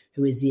Crosby,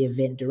 who is the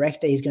event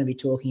director. He's going to be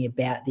talking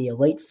about the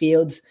elite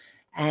fields.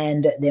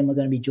 And then we're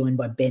going to be joined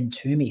by Ben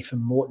Toomey from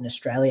Morton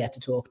Australia to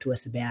talk to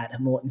us about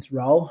Morton's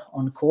role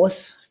on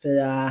course for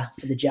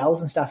the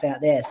gels and stuff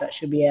out there. So it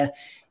should be a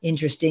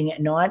interesting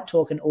night,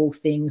 talking all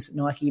things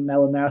Nike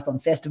Melbourne Marathon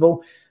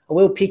Festival. I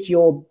will pick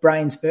your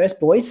brains first,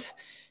 boys.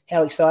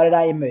 How excited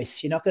are you,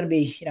 Moose? You're not going to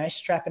be,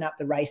 strapping up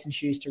the racing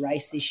shoes to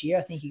race this year.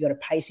 I think you got a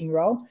pacing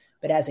role.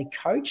 But as a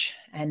coach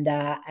and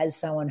as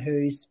someone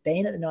who's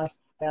been at the Nike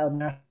Melbourne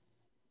Marathon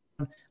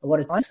a lot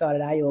of time, excited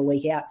are you a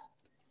week out?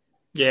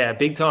 Yeah,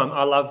 big time.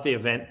 I love the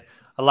event.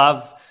 I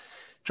love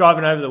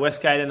driving over the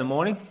Westgate in the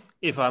morning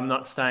if I'm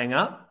not staying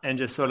up and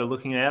just sort of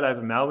looking out over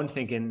Melbourne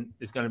thinking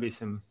there's going to be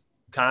some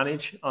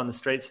carnage on the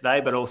streets today,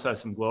 but also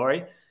some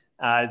glory.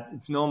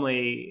 It's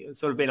normally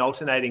sort of been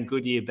alternating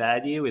good year,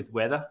 bad year with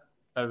weather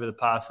over the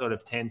past sort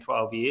of 10,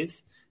 12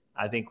 years.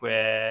 I think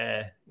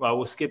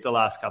we'll skip the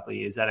last couple of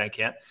years. That don't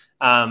count.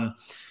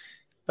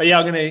 But yeah,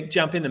 I'm going to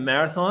jump in the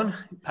marathon,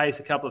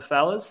 pace a couple of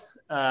fellas.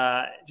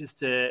 Just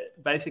to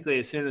basically,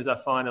 as soon as I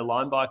find a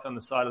line bike on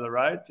the side of the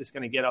road, just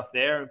going to get off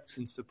there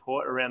and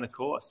support around the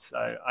course.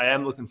 So I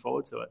am looking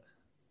forward to it.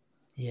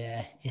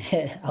 Yeah,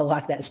 I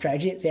like that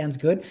strategy. It sounds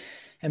good.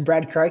 And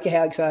Brad Croker,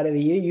 how excited are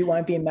you? You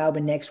won't be in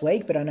Melbourne next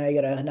week, but I know you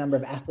got a number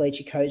of athletes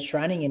you coach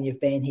training and you've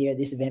been here at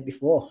this event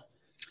before.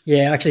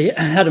 Yeah, actually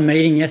I had a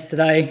meeting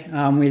yesterday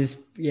with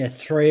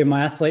three of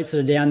my athletes that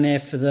are down there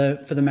for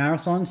the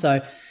marathon.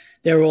 So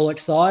they're all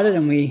excited,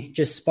 and we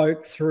just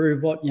spoke through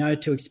what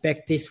to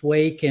expect this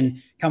week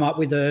and come up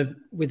with a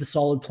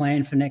solid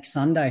plan for next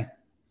Sunday.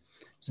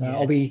 So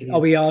yeah,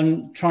 I'll be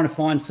on trying to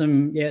find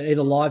some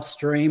either live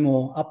stream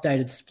or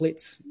updated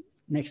splits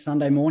next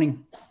Sunday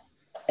morning.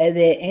 Are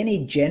there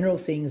any general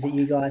things that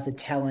you guys are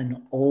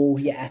telling all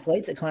your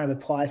athletes that kind of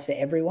applies for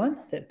everyone,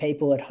 that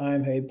people at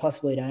home who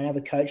possibly don't have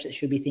a coach that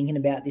should be thinking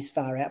about this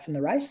far out from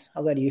the race?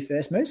 I'll go to you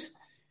first, Moose.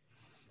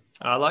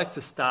 I like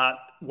to start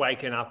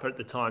waking up at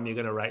the time you're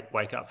going to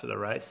wake up for the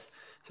race.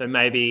 So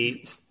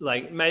maybe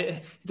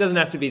it doesn't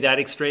have to be that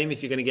extreme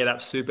if you're going to get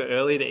up super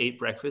early to eat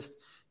breakfast,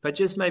 but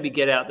just maybe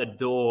get out the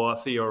door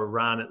for your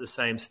run at the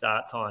same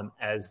start time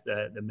as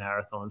the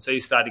marathon. So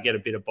you start to get a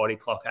bit of body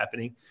clock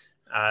happening.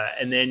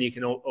 And then you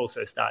can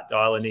also start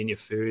dialing in your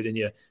food and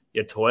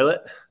your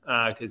toilet,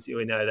 because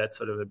we know that's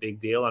sort of a big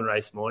deal on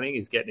race morning,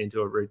 is getting into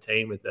a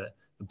routine with the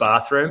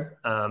bathroom.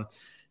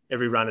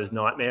 Every runner's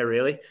nightmare,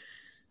 really.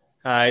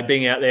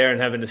 Being out there and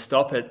having to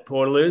stop at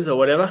Portaloos or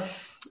whatever.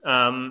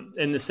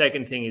 And the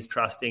second thing is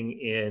trusting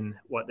in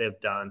what they've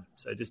done.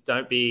 So just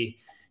don't be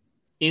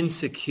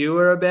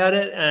insecure about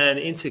it. And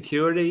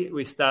insecurity,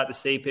 we start to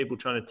see people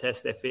trying to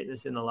test their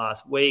fitness in the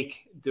last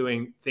week,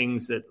 doing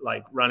things that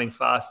like running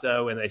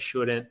faster when they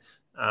shouldn't,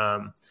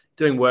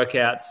 doing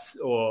workouts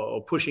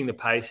or pushing the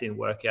pace in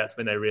workouts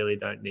when they really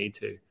don't need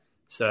to.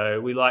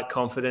 So we like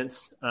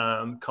confidence.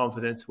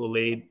 Confidence will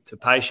lead to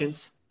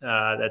patience.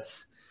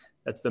 That's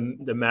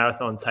the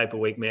marathon taper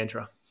week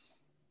mantra.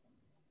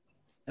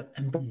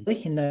 And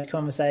in those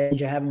conversations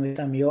you're having with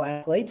some of your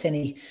athletes,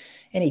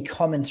 any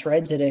common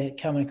threads that are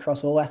coming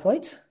across all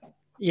athletes?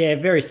 Yeah,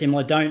 very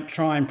similar. Don't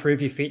try and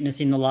prove your fitness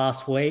in the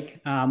last week.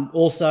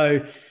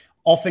 Also,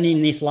 often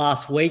in this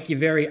last week, you're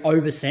very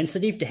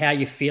oversensitive to how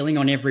you're feeling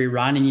on every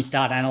run, and you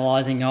start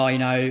analysing,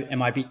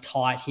 am I a bit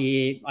tight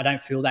here? I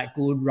don't feel that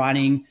good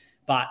running.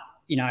 But,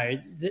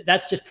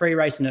 that's just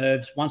pre-race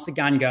nerves. Once the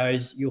gun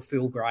goes, you'll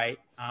feel great.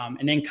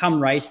 And then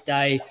come race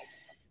day,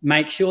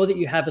 make sure that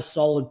you have a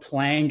solid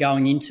plan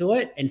going into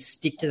it and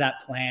stick to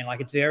that plan. Like,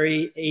 it's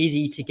very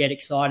easy to get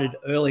excited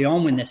early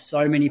on when there's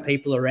so many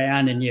people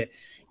around and you're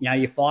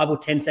 5 or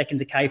 10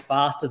 seconds a K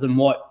faster than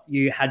what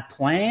you had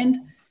planned.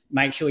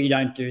 Make sure you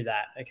don't do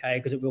that, okay?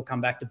 Because it will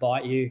come back to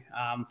bite you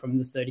from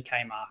the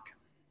 30K mark.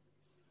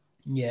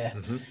 Yeah.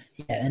 Mm-hmm.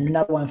 Yeah. And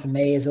another one for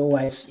me is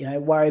always,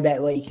 worry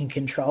about what you can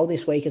control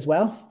this week as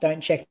well.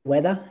 Don't check the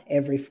weather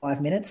every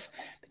 5 minutes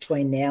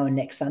between now and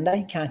next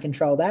Sunday. Can't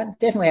control that.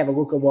 Definitely have a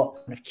look at what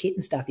kind of kit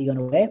and stuff you're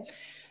going to wear,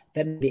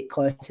 but a bit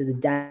closer to the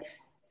day.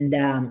 And,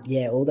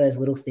 all those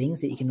little things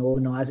that you can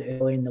organise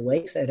early in the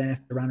week so you don't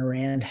have to run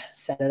around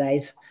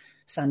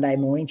Sunday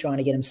morning trying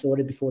to get them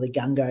sorted before the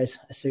gun goes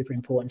are super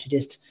important to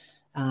just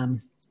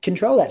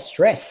control that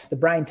stress. The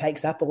brain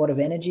takes up a lot of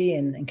energy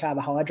and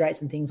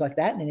carbohydrates and things like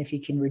that. And if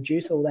you can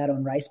reduce all that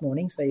on race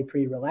morning so you're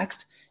pretty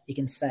relaxed, you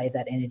can save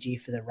that energy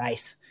for the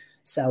race.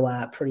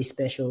 So pretty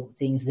special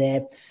things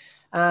there.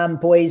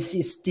 Boys,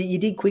 you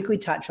did quickly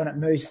touch on it,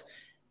 Moose,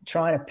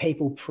 trying to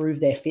people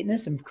prove their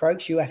fitness. And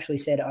Croaks, you actually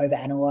said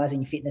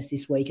over-analysing fitness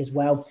this week as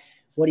well.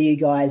 What are you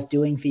guys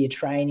doing for your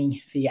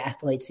training, for your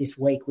athletes this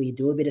week? Will you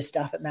do a bit of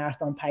stuff at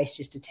marathon pace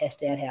just to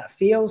test out how it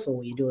feels, or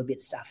will you do a bit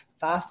of stuff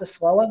faster,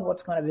 slower?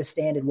 What's kind of a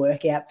standard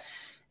workout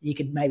you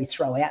could maybe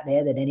throw out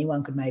there that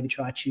anyone could maybe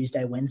try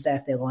Tuesday, Wednesday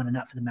if they're lining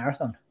up for the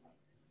marathon?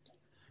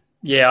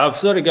 Yeah, I've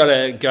sort of got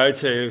a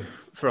go-to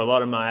for a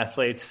lot of my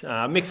athletes.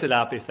 Mix it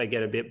up if they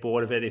get a bit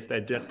bored of it, if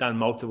they've done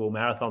multiple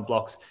marathon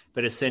blocks,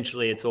 but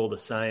essentially it's all the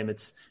same.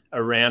 It's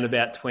around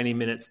about 20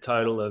 minutes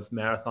total of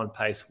marathon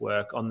pace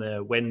work on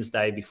the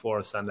Wednesday before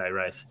a Sunday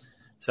race.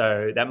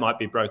 So that might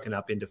be broken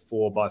up into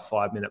 4 by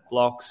 5 minute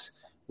blocks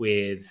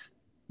with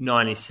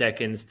 90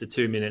 seconds to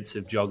 2 minutes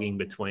of jogging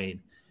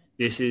between.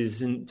 This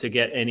isn't to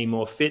get any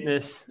more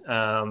fitness.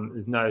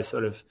 There's no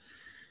sort of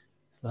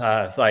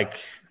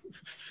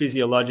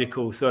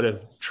physiological sort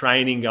of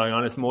training going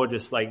on. It's more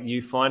just like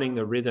you finding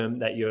the rhythm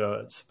that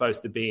you're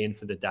supposed to be in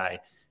for the day.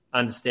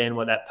 Understand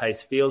what that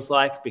pace feels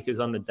like, because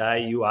on the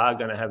day you are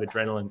going to have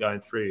adrenaline going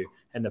through you,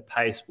 and the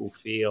pace will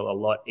feel a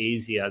lot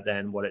easier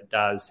than what it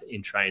does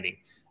in training.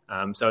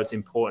 So it's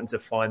important to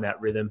find that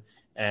rhythm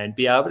and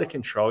be able to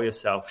control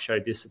yourself, show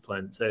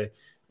discipline. So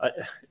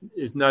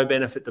there's no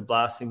benefit to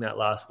blasting that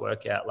last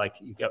workout. Like,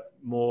 you get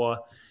more,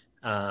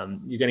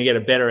 you're going to get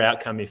a better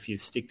outcome if you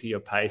stick to your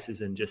paces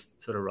and just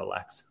sort of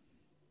relax.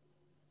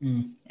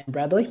 And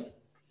Bradley?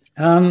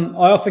 I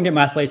often get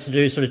my athletes to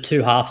do sort of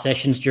 2 half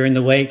sessions during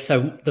the week.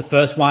 So the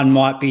first one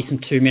might be some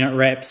 2-minute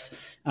reps,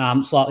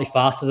 slightly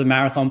faster than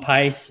marathon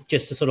pace,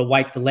 just to sort of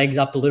wake the legs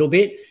up a little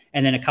bit.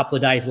 And then a couple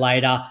of days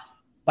later,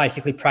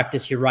 basically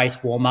practice your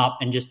race warm up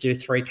and just do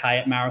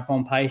 3K at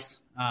marathon pace,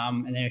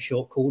 and then a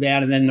short cool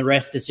down. And then the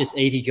rest is just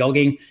easy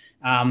jogging.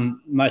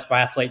 Most of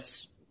my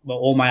athletes,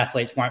 all my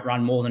athletes won't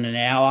run more than an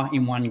hour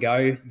in one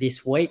go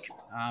this week.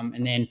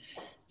 And then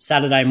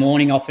Saturday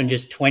morning, often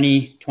just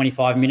 20,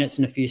 25 minutes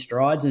and a few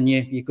strides, and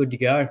you're good to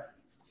go.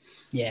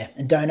 Yeah,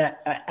 and don't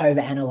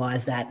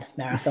overanalyze that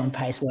marathon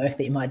pace work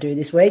that you might do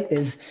this week.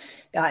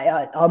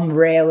 I'm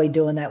rarely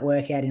doing that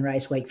workout in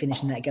race week,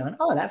 finishing that going,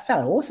 oh, that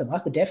felt awesome. I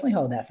could definitely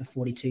hold that for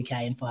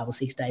 42K in 5 or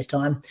 6 days'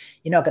 time.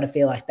 You're not going to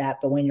feel like that,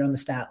 but when you're on the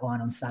start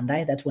line on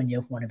Sunday, that's when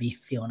you want to be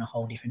feeling a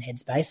whole different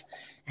headspace.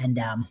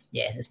 And,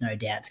 there's no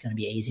doubt it's going to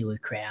be easy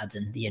with crowds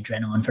and the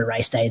adrenaline for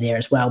race day there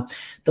as well.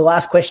 The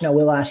last question I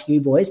will ask you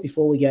boys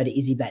before we go to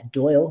Izzy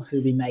Bat-Doyle,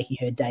 who'll be making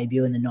her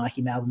debut in the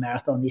Nike Melbourne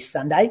Marathon this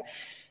Sunday.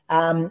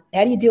 How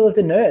do you deal with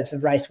the nerves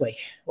of race week?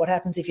 What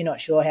happens if you're not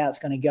sure how it's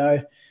going to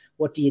go?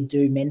 What do you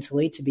do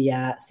mentally to be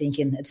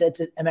thinking?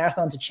 A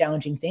marathon's a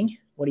challenging thing.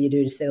 What do you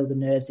do to settle the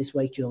nerves this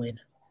week, Julian?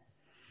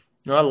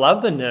 I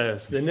love the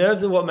nerves. The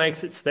nerves are what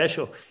makes it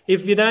special.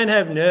 If you don't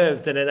have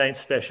nerves, then it ain't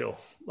special.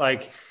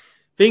 Like,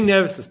 being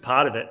nervous is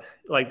part of it.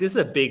 Like, this is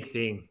a big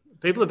thing.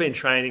 People have been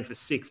training for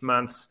 6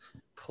 months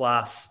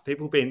plus.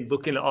 People have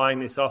been eyeing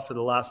this off for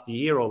the last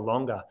year or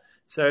longer.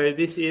 So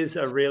this is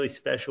a really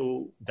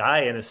special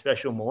day and a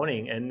special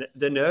morning, and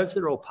the nerves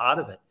are all part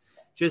of it.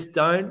 Just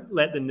don't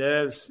let the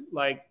nerves,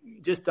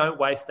 just don't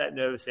waste that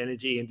nervous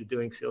energy into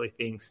doing silly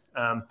things.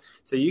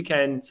 So you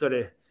can sort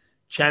of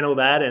channel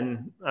that.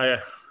 And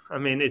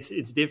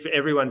it's different.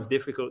 Everyone's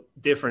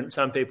different.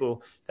 Some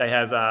people, they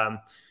have,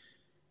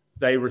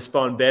 they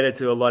respond better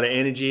to a lot of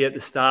energy at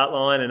the start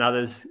line, and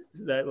others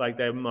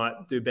they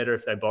might do better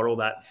if they bottle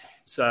that.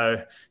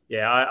 So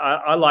yeah,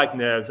 I like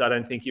nerves. I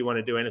don't think you want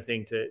to do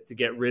anything to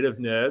get rid of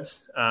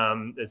nerves.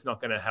 It's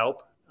not going to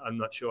help. I'm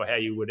not sure how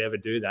you would ever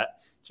do that.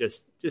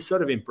 Just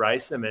sort of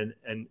embrace them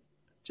and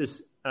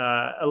just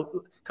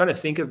kind of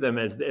think of them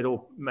as it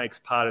all makes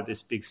part of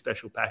this big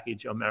special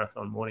package on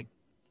marathon morning.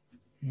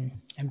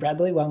 And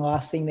Bradley, one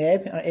last thing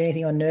there.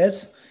 Anything on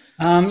nerves?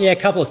 A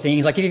couple of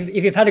things. Like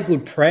if you've had a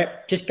good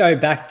prep, just go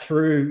back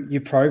through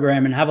your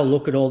program and have a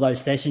look at all those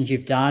sessions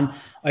you've done.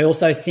 I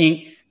also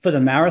think for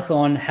the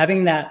marathon,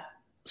 having that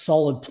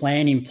solid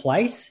plan in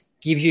place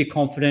gives you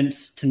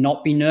confidence to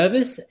not be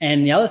nervous.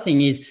 And the other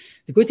thing is,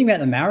 the good thing about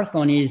the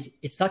marathon is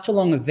it's such a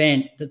long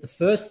event that the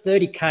first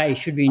 30K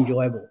should be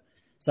enjoyable.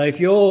 So if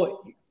you're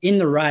in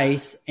the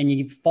race and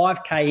you're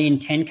 5K in,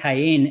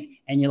 10K in,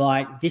 and you're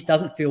like, this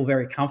doesn't feel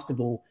very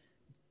comfortable,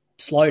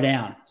 slow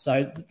down.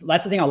 So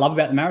that's the thing I love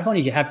about the marathon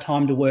is you have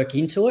time to work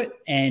into it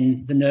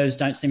and the nerves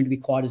don't seem to be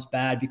quite as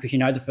bad because you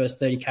know the first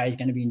 30K is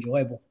going to be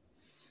enjoyable.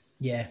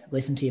 Yeah,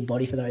 listen to your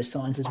body for those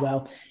signs as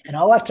well. And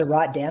I like to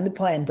write down the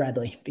plan,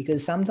 Bradley,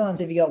 because sometimes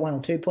if you got one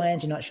or two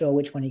plans, you're not sure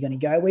which one you're going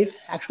to go with.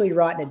 Actually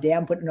writing it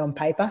down, putting it on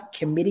paper,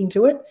 committing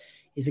to it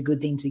is a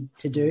good thing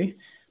to do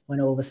when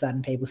all of a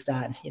sudden people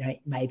start,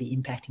 maybe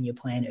impacting your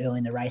plan early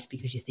in the race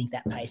because you think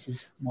that pace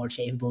is more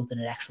achievable than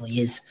it actually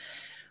is.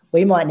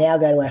 We might now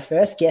go to our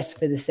first guest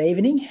for this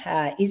evening,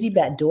 Izzy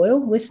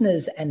Bat-Doyle.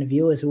 Listeners and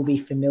viewers will be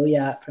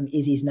familiar from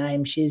Izzy's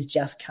name. She's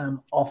just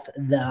come off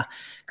the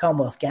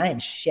Commonwealth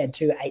Games. She had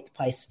 2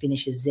 8th-place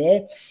finishes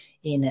there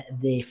in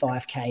the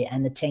 5K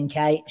and the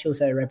 10K. She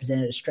also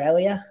represented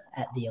Australia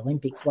at the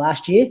Olympics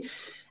last year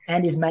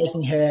and is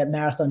making her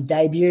marathon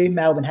debut.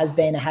 Melbourne has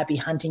been a happy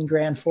hunting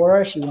ground for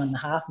her. She won the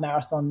half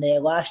marathon there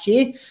last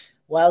year.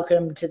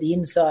 Welcome to the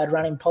Inside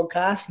Running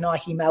Podcast,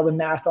 Nike Melbourne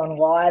Marathon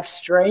live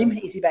stream.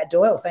 Izzy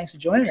Bat-Doyle, thanks for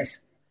joining us.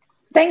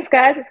 Thanks,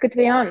 guys. It's good to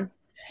be on.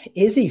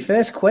 Izzy,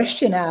 first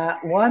question,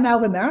 why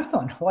Melbourne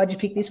Marathon? Why did you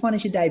pick this one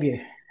as your debut?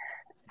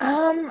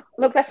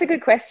 Look, that's a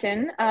good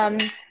question.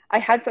 I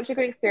had such a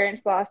good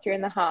experience last year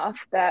in the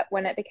half that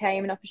when it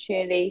became an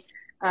opportunity,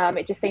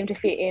 it just seemed to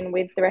fit in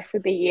with the rest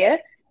of the year.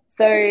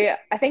 So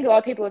I think a lot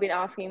of people have been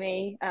asking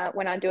me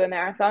when I do a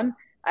marathon.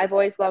 I've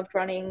always loved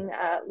running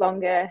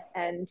longer,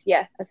 and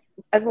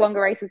as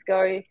longer races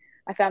go,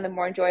 I found them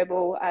more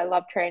enjoyable. I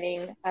love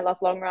training. I love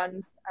long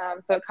runs.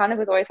 So it kind of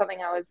was always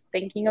something I was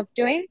thinking of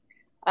doing.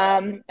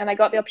 And I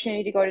got the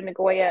opportunity to go to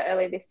Nagoya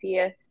earlier this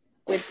year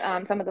with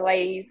some of the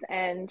ladies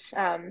and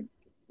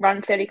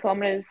run 30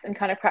 kilometers and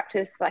kind of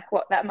practice like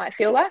what that might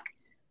feel like.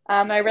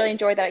 I really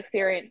enjoyed that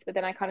experience, but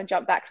then I kind of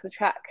jumped back to the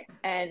track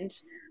and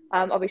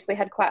obviously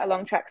had quite a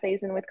long track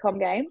season with Com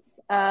Games.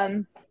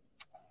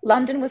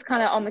 London was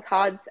kind of on the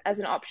cards as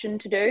an option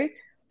to do,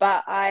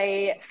 but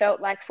I felt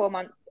like 4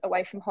 months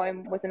away from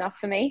home was enough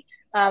for me.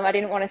 I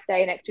didn't want to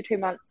stay an extra 2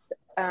 months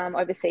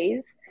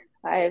overseas.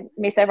 I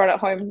miss everyone at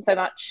home so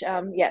much.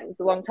 It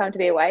was a long time to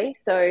be away.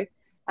 So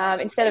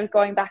instead of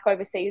going back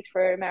overseas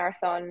for a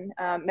marathon,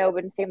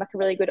 Melbourne seemed like a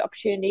really good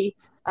opportunity,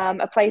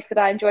 a place that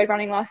I enjoyed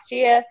running last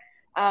year.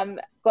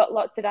 Got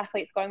lots of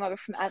athletes going over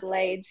from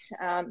Adelaide.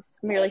 It's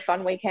a really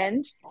fun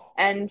weekend.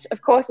 And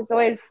of course, it's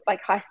always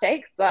like high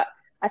stakes, but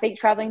I think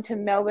traveling to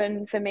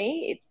Melbourne for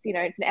me, it's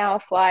an hour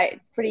flight.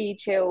 It's pretty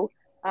chill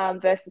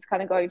versus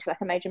kind of going to like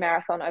a major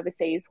marathon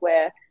overseas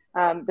where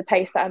the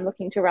pace that I'm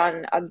looking to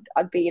run,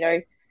 I'd be,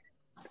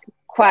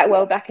 quite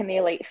well back in the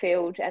elite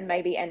field and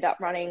maybe end up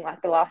running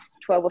like the last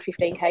 12 or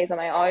 15 Ks on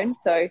my own.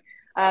 So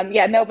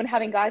Melbourne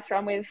having guys to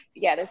run with,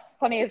 there's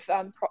plenty of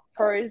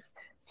pros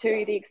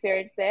to the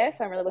experience there.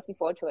 So I'm really looking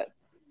forward to it.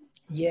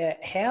 Yeah,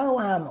 how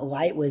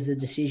late was the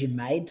decision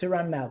made to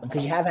run Melbourne?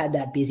 Because you have had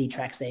that busy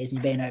track season.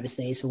 You've been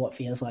overseas for what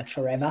feels like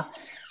forever.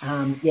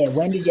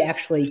 When did you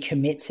actually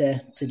commit to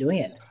doing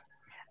it?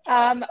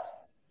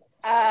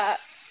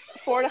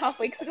 4.5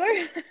 weeks ago.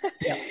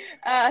 Yep.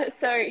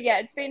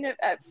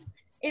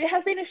 It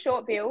has been a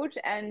short build,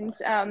 and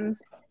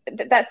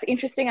that's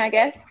interesting, I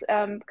guess,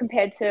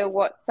 compared to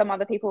what some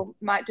other people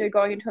might do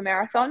going into a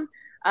marathon.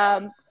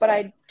 But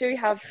I do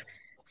have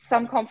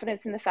some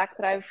confidence in the fact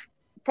that I've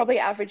probably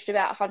averaged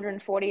about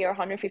 140 or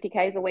 150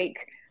 Ks a week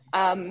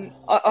on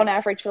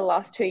average for the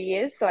last 2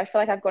 years. So I feel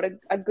like I've got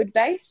a good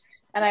base,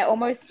 and I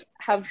almost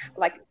have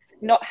like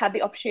not had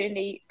the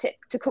opportunity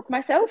to cook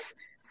myself.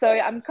 So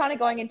I'm kind of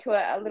going into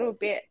it a little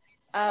bit,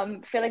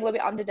 feeling a little bit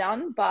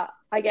underdone. But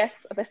I guess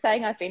the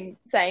saying I've been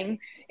saying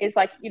is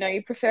like,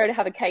 you prefer to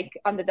have a cake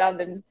underdone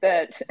than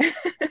burnt.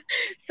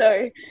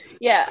 So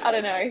I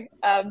don't know.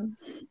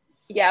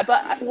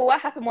 But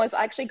what happened was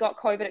I actually got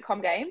COVID at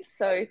Com Games.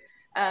 So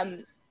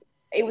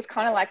it was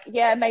kind of like,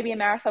 maybe a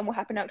marathon will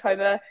happen in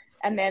October.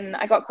 And then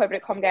I got COVID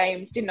at Com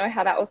Games, didn't know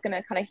how that was going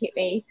to kind of hit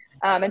me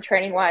and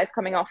training wise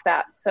coming off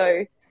that.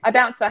 So I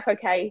bounced back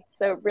okay.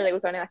 So really it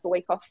was only like a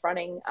week off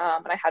running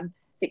and I had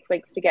 6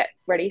 weeks to get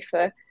ready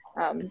for,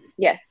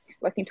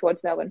 working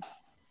towards Melbourne.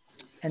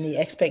 And the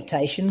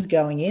expectations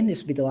going in,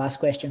 this will be the last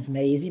question for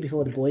me, Izzy,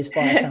 before the boys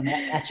fire some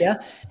at you.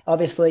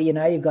 Obviously,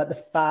 you've got the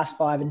fast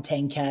 5 and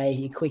 10K,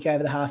 you're quick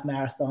over the half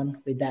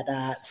marathon with that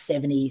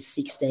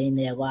 70-16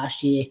 there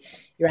last year.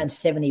 You ran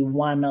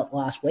 71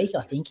 last week,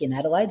 I think, in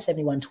Adelaide,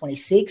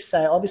 71.26.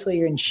 So obviously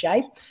you're in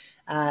shape.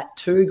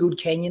 2 good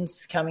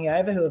Kenyans coming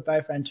over who have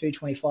both run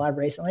 2:25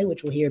 recently,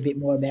 which we'll hear a bit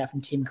more about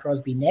from Tim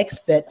Crosby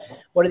next. But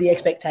what are the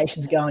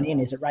expectations going in?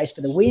 Is it race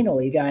for the win, or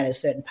are you going at a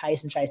certain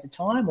pace and chase the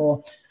time,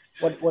 or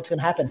what's going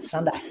to happen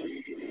Sunday?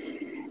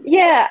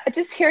 Yeah,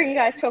 just hearing you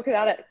guys talk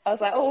about it, I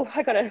was like,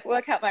 I got to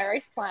work out my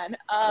race plan.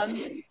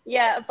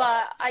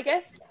 But I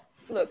guess,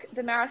 look,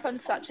 the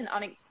marathon's such an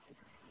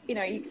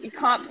you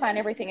can't plan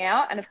everything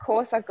out. And of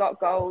course, I've got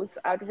goals.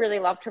 I'd really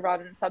love to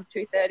run sub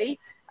 2:30.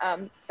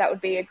 That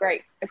would be a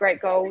great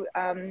goal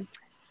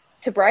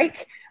to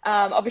break.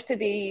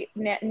 Obviously,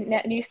 the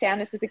new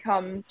standards has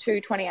become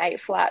 2:28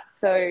 flat.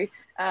 So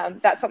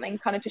that's something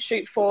kind of to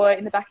shoot for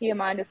in the back of your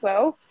mind as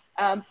well.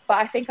 But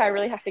I think I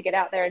really have to get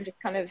out there and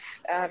just kind of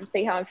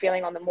see how I'm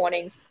feeling on the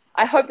morning.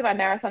 I hope that my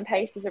marathon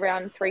pace is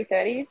around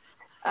 3:30s.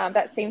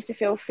 That seems to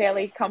feel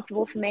fairly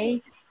comfortable for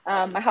me.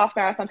 My half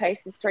marathon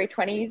pace is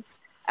 3:20s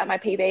at my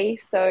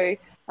PB. So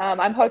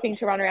I'm hoping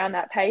to run around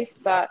that pace.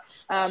 But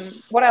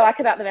what I like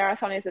about the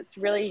marathon is it's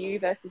really you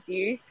versus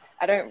you.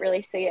 I don't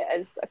really see it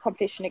as a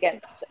competition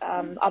against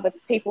other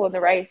people in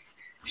the race.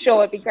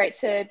 Sure, it'd be great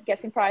to get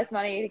some prize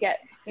money to get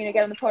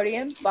on the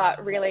podium.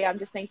 But really, I'm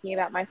just thinking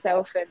about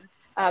myself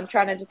and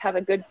trying to just have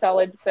a good,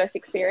 solid first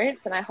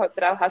experience. And I hope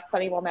that I'll have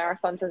plenty more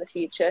marathons in the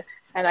future.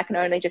 And I can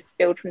only just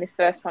build from this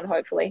first one,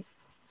 hopefully.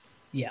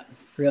 Yeah,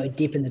 really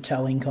dipping the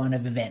toe in kind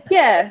of event.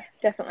 Yeah,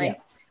 definitely. Yeah,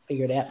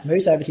 figure it out.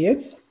 Moose, over to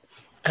you.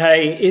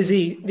 Hey,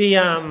 Izzy, the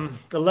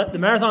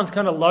marathon's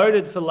kind of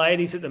loaded for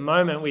ladies at the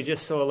moment. We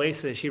just saw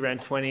Lisa; she ran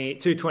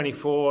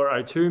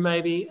 2:24:02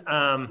 maybe.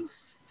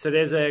 So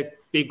there's a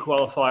big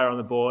qualifier on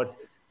the board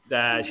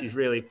that she's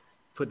really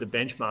put the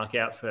benchmark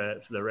out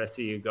for the rest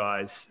of you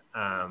guys.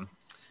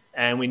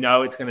 And we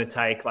know it's going to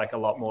take like a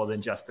lot more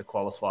than just the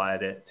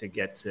qualifier to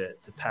get to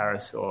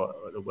Paris or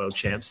the World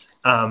Champs.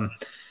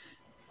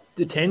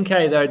 The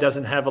 10K, though,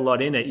 doesn't have a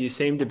lot in it. You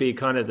seem to be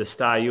kind of the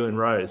star, you and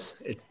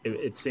Rose.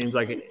 It seems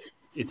like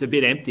it's a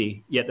bit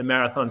empty, yet the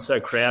marathon's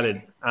so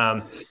crowded.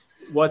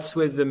 What's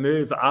with the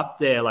move up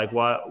there? Like,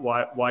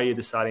 why are you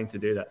deciding to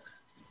do that?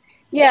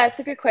 Yeah, it's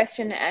a good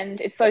question, and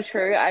it's so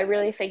true. I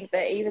really think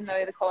that even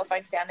though the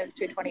qualifying standard is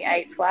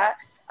 2:28 flat,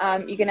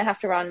 you're going to have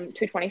to run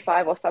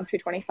 2:25 or sub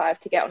 2:25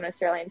 to get on an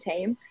Australian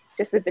team,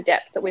 just with the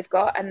depth that we've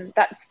got. And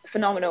that's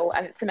phenomenal.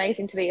 And it's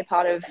amazing to be a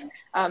part of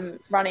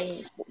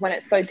running when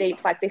it's so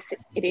deep like this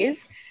it is.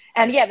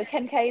 And yeah, the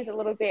 10K is a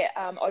little bit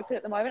open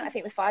at the moment. I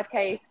think the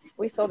 5K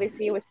we saw this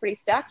year was pretty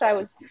stacked. I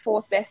was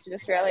fourth best in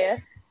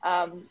Australia.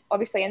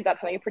 Obviously ended up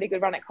having a pretty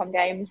good run at Com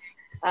Games.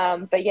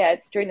 But yeah,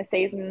 during the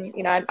season,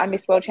 I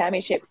missed World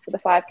Championships for the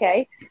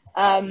 5K.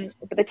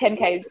 But the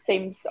 10K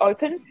seems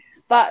open.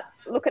 But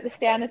look at the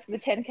standards for the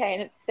 10K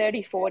and it's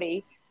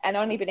 30:40. And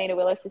only Benita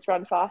Willis has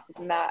run faster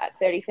than that at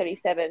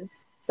 30:37.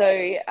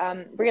 So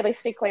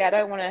realistically, I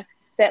don't want to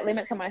set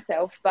limits on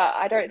myself, but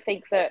I don't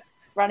think that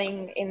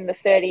running in the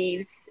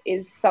 30s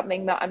is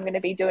something that I'm going to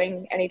be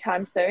doing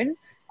anytime soon.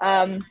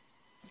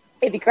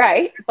 It'd be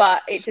great,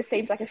 but it just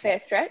seems like a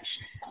fair stretch.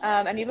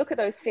 And you look at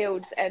those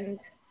fields and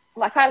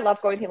like I love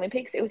going to the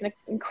Olympics. It was an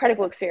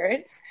incredible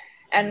experience.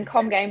 And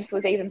Com Games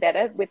was even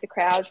better with the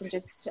crowds and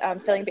just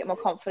feeling a bit more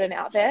confident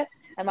out there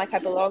and like I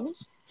belonged.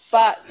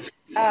 But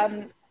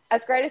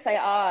as great as they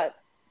are,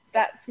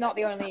 that's not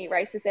the only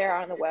races there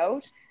are in the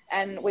world.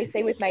 And we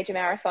see with major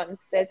marathons,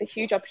 there's a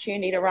huge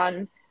opportunity to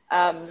run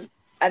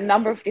a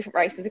number of different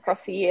races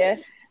across the year.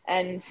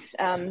 And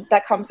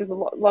that comes with a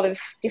lot of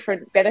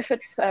different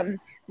benefits,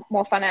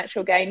 more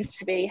financial gain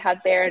to be had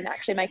there and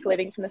actually make a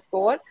living from the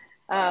sport.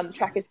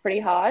 Track is pretty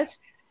hard.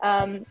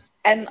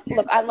 And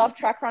look, I love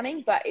track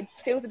running, but it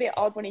feels a bit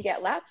odd when you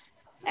get lapped.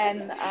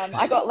 And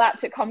I got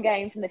lapped at Com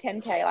Games in the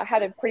 10K. I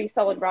had a pretty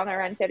solid run. I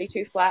ran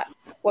 32 flat.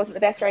 Wasn't the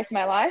best race of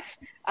my life.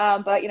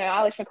 But,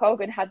 Eilish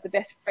McColgan had the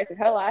best race of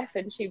her life,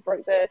 and she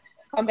broke the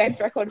Com Games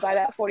record by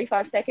about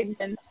 45 seconds.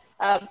 And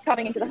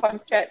coming into the home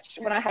stretch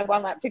when I had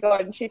one lap to go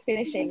and she's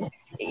finishing,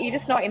 you're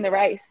just not in the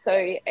race. So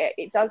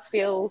it does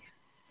feel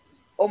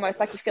almost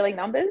like you're filling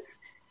numbers.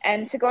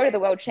 And to go to the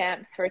World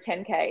Champs for a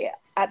 10K,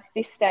 at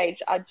this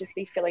stage, I'd just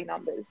be filling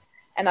numbers.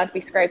 And I'd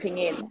be scraping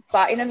in.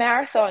 But in a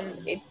marathon,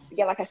 it's,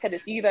 like I said,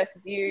 it's you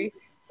versus you.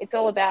 It's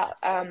all about,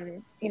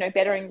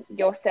 bettering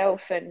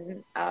yourself.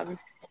 And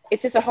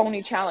it's just a whole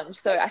new challenge.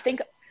 So I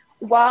think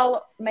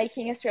while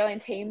making Australian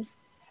teams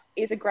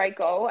is a great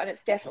goal, and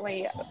it's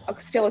definitely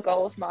still a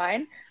goal of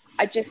mine,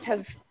 I just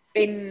have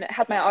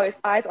had my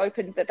eyes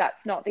open that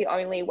that's not the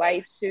only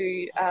way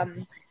to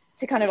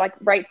kind of like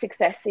rate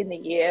success in the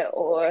year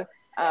or,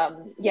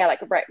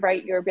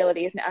 rate your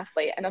ability as an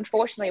athlete. And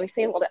unfortunately, we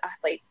see a lot of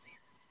athletes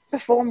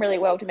perform really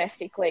well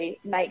domestically,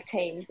 make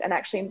teams, and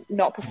actually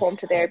not perform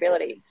to their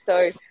abilities.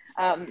 So,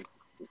 I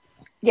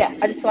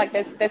just feel like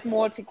there's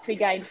more to be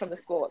gained from the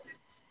sport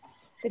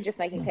than just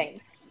making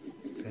teams.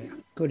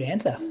 Good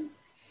answer.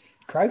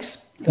 Croaks,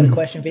 got a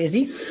question for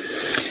Izzy?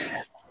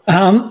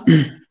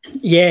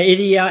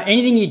 Izzy,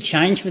 anything you'd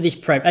change for this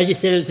prep? As you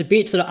said, it's a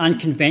bit sort of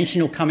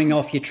unconventional coming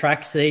off your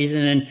track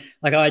season. And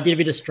like I did a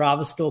bit of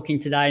Strava stalking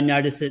today and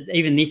noticed that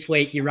even this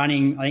week you're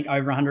running, I think,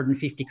 over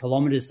 150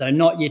 kilometres. So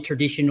not your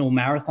traditional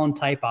marathon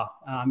taper.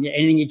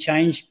 Anything you'd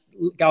change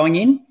going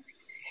in?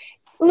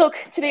 Look,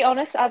 to be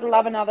honest, I'd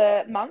love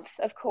another month,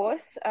 of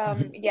course.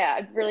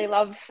 I'd really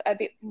love a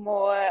bit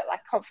more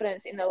like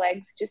confidence in the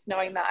legs, just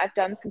knowing that I've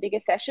done some bigger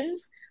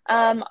sessions.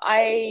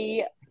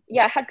 I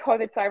had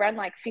COVID, so I ran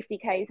like 50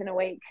 Ks in a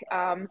week,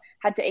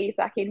 had to ease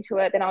back into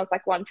it. Then I was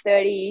like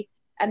 130,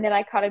 and then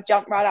I kind of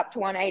jumped right up to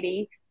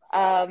 180.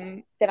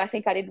 Then I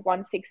think I did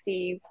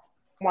 160,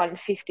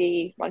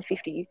 150,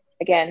 150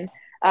 again.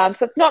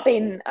 So it's not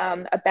been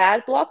a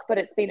bad block, but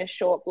it's been a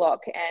short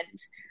block.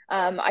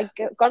 And I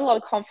got a lot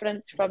of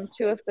confidence from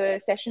two of the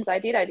sessions I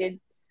did. I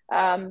did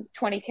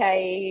 20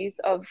 Ks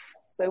of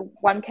So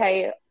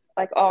 1K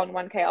like on,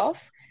 1K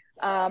off.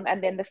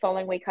 And then the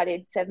following week I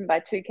did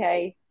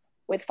 7x2K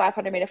with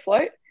 500 meter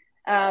float.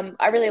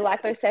 I really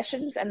like those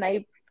sessions, and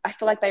I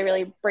feel like they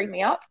really bring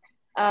me up.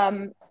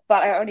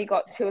 But I only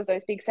got 2 of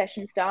those big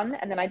sessions done.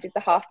 And then I did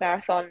the half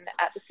marathon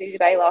at the City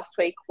Bay last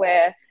week,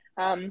 where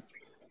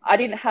I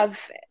didn't have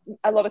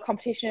a lot of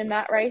competition in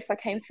that race. I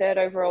came 3rd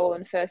overall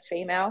and first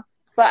female,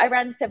 but I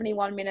ran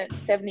 71 minutes,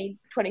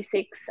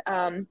 70:26,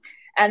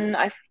 and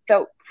I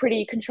felt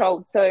pretty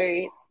controlled. So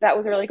that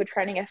was a really good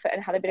training effort,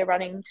 and had a bit of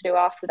running to do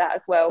after that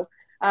as well.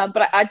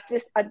 But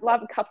I'd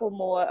love a couple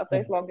more of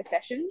those longer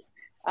sessions.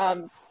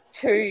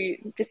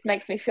 2 just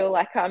makes me feel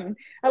like I'm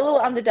a little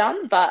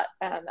underdone. But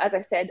as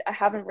I said, I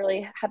haven't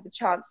really had the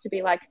chance to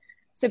be like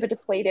super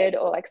depleted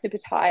or like super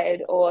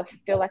tired or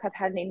feel like I've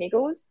had any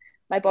niggles.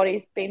 My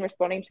body's been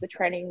responding to the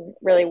training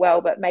really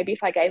well, but maybe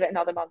if I gave it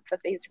another month of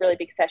these really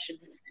big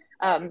sessions,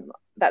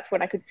 that's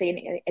when I could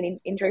see an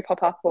injury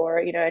pop up or,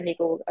 a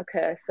niggle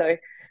occur. So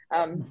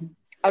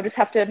I'll just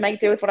have to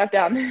make do with what I've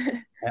done.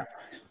 Yeah.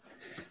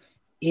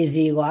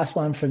 Izzy, last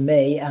one from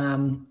me.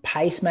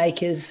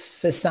 Pacemakers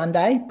for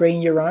Sunday,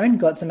 bring your own.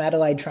 Got some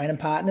Adelaide training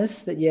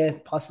partners that you're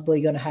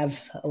possibly going to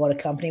have a lot of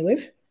company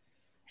with?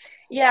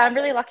 Yeah, I'm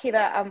really lucky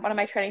that one of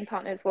my training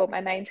partners,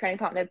 my main training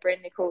partner,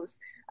 Bryn Nichols,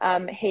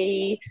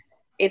 he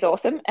is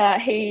awesome.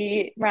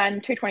 He ran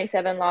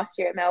 2:27 last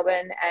year at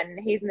Melbourne, and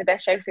he's in the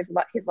best shape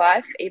of his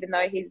life, even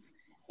though he's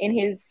in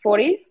his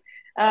 40s.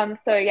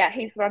 So yeah,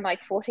 he's run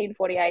like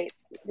 14:48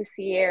 this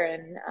year,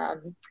 and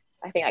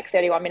I think like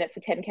 31 minutes for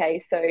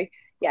 10K. So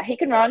yeah, he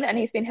can run, and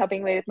he's been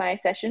helping me with my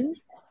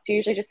sessions. It's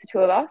usually just the 2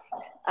 of us.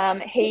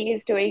 He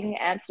is doing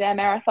Amsterdam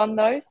Marathon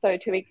though, so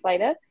 2 weeks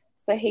later.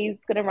 So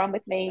he's going to run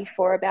with me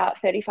for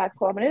about 35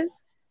 kilometers,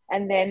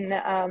 and then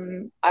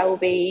I will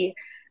be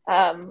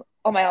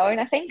on my own,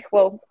 I think.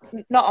 Well,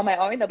 not on my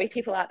own. There'll be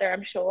people out there,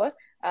 I'm sure.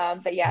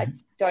 But yeah, I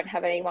don't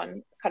have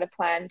anyone kind of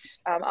planned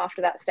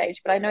after that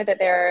stage. But I know that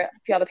there are a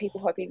few other people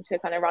hoping to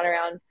kind of run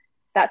around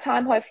that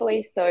time,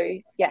 hopefully. So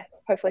yeah,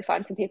 hopefully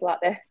find some people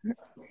out there.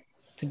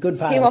 It's a good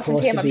part of the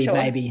course to be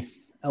maybe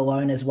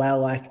alone as well,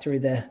 like through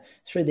the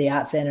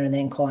art centre and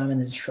then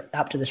climbing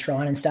up to the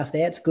shrine and stuff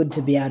there. It's good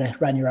to be able to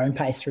run your own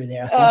pace through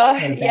there, I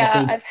think.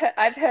 Yeah,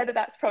 I've heard that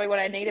that's probably what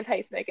I need, a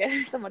pacemaker.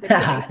 Someone to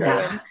put me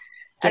through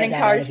and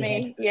encourage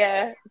me.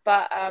 Yeah.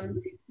 But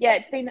yeah,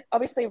 it's been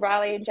obviously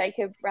Riley and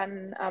Jacob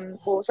ran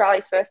was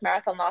Riley's first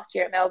marathon last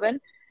year at Melbourne,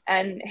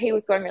 and he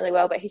was going really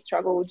well, but he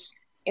struggled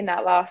in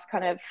that last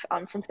kind of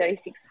from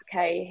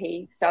 36K.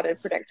 He started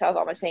projectile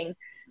vomiting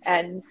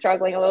and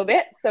struggling a little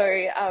bit. So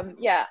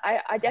yeah,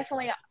 I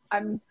definitely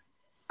I'm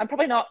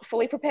probably not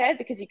fully prepared,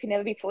 because you can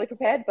never be fully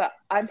prepared, but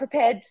I'm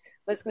prepared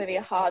that it's going to be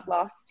a hard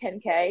last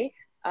 10K.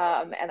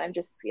 And I'm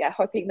just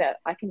hoping that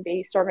I can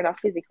be strong enough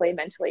physically and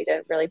mentally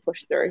to really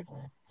push through.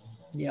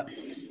 Yep.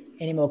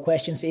 Any more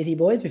questions for Izzy,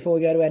 boys, before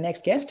we go to our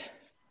next guest?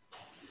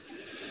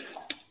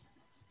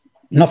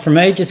 Not for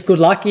me, just good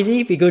luck,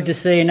 Izzy. Be good to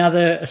see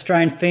another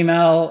Australian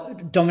female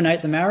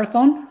dominate the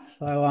marathon.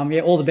 So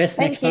all the best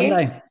next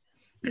Sunday.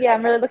 Yeah,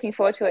 I'm really looking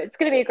forward to it. It's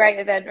going to be a great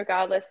event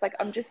regardless. Like,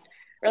 I'm just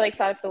really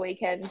excited for the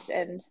weekend,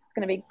 and it's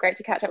going to be great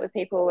to catch up with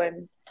people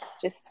and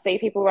just see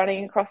people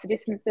running across the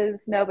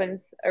distances.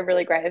 Melbourne's a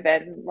really great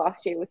event.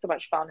 Last year was so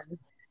much fun, and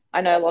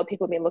I know a lot of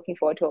people have been looking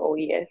forward to it all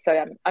year.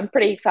 So I'm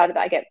pretty excited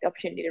that I get the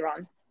opportunity to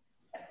run.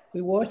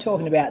 We were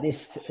talking about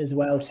this as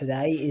well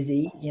today,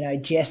 Izzy.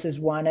 Jess has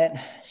won it.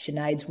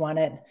 Sinead's won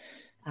it.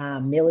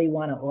 Millie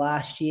won it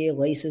last year.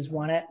 Lisa's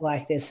won it.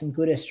 Like, there's some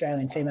good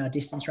Australian female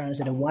distance runners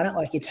that have won it.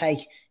 Like, you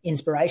take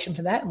inspiration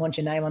from that and want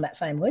your name on that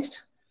same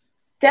list?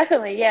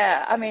 Definitely,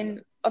 yeah. I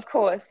mean, of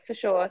course, for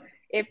sure.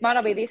 It might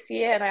not be this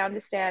year, and I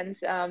understand,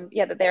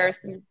 that there are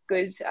some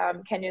good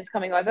Kenyans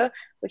coming over,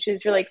 which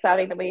is really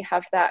exciting that we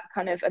have that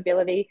kind of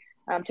ability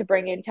to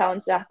bring in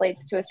talented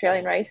athletes to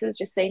Australian races.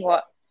 Just seeing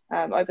what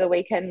over the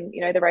weekend,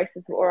 the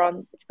races that we're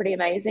on, it's pretty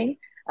amazing.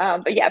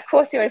 But yeah, of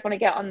course, you always want to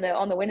get on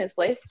the winners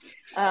list.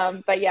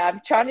 But yeah,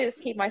 I'm trying to just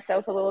keep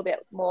myself a little bit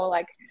more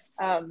like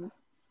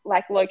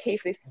low key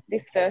for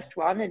this first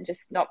one, and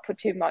just not put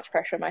too much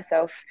pressure on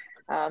myself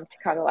to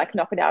kind of like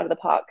knock it out of the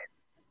park.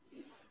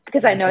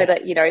 Because I know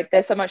that,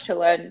 there's so much to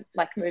learn,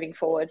 like, moving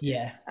forward.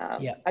 Yeah.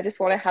 I just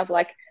want to have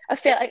like a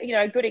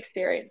good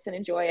experience and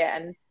enjoy it,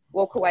 and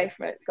walk away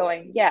from it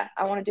going, yeah,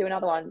 I want to do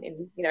another one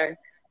in,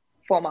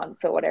 4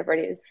 months or whatever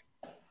it is.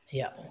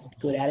 Yeah.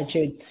 Good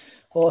attitude.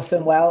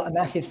 Awesome. Well, a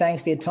massive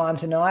thanks for your time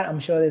tonight. I'm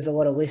sure there's a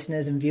lot of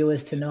listeners and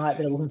viewers tonight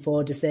that are looking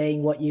forward to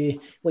seeing what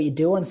you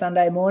do on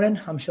Sunday morning.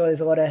 I'm sure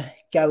there's a lot of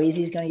Go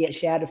Izzy's going to get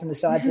shouted from the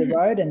sides of the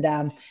road, and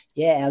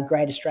our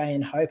great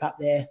Australian hope up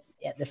there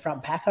at the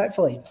front pack,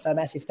 hopefully. So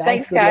massive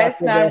thanks. Good guys.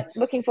 Luck with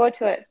looking forward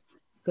to it.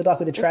 Good luck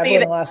with the travel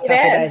in the last couple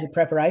of days of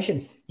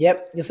preparation.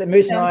 Yep. You'll see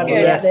Moose and I will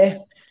be out there.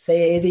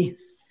 See you, Izzy.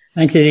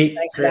 Thanks, Izzy.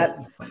 Thanks for that.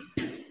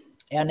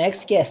 Our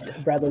next guest,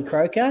 Bradley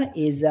Croker,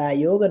 is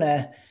you're going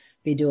to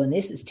be doing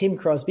this. It's Tim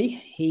Crosby.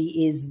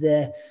 He is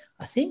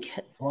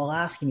I'll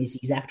ask him his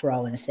exact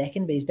role in a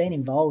second, but he's been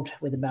involved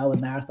with the Melbourne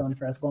Marathon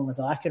for as long as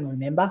I can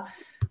remember.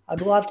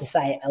 I'd love to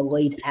say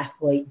elite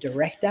athlete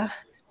director,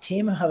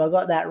 Tim, have I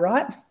got that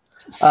right?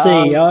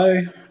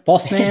 CEO,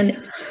 boss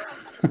man.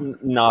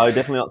 No,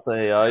 definitely not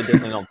CEO,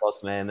 definitely not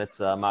boss man. That's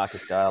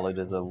Marcus Gale, who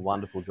does a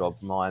wonderful job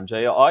from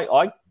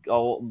IMG.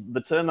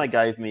 The term they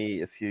gave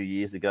me a few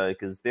years ago,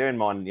 because bear in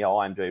mind,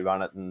 IMG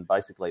run it, and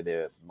basically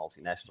they're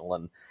multinational,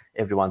 and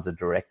everyone's a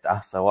director.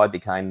 So I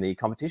became the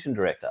competition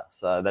director.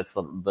 So that's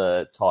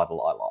the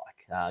title I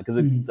like, because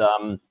it's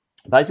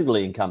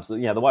basically encompasses,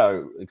 the way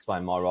I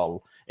explain my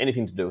role,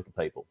 anything to do with the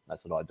people.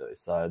 That's what I do.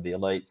 So the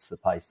elites, the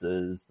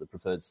paces, the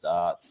preferred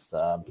starts,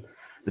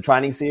 the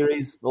training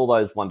series, all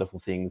those wonderful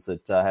things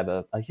that have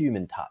a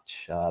human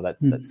touch.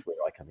 That's where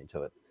I come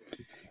into it.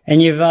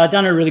 And you've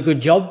done a really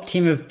good job,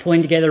 Tim, of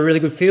pulling together a really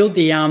good field.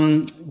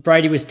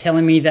 Brady was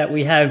telling me that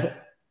we have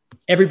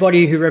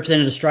everybody who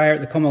represented Australia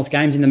at the Commonwealth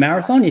Games in the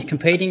marathon is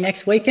competing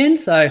next weekend.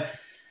 So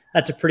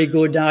that's a pretty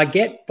good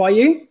get by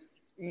you.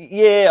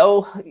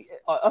 Yeah,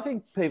 I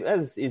think people,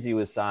 as Izzy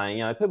was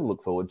saying, people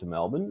look forward to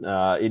Melbourne.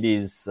 It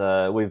is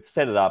we've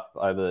set it up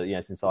over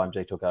since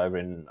IMG took over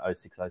in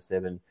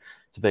 06-07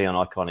 to be an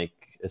iconic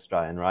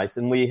Australian race,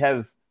 and we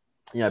have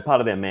part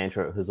of our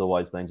mantra has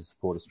always been to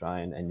support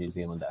Australian and New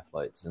Zealand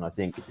athletes, and I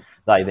think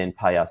they then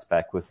pay us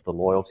back with the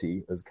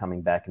loyalty of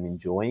coming back and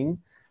enjoying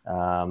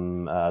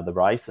the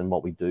race and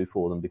what we do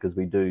for them, because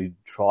we do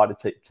try to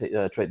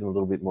treat them a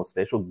little bit more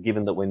special,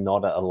 given that we're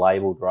not a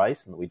labelled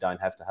race and that we don't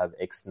have to have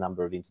X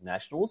number of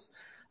internationals.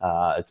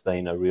 It's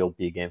been a real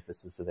big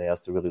emphasis of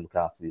ours to really look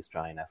after the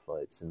Australian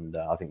athletes, and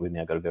I think we've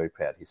now got a very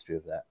proud history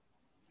of that.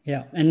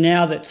 Yeah, and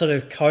now that sort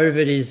of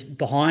COVID is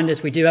behind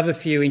us, we do have a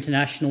few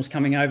internationals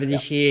coming over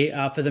this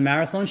year for the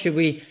marathon. Should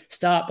we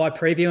start by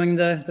previewing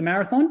the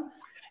marathon?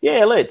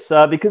 Yeah, let's,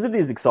 because it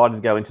is exciting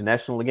to go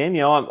international again.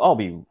 I'll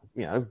be,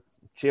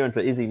 cheering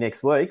for Izzy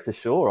next week for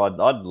sure. I'd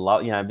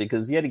love,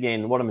 because yet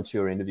again, what a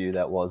mature interview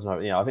that was.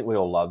 I think we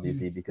all love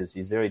Izzy because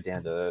she's very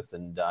down to earth,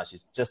 and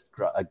she's just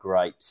a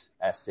great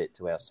asset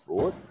to our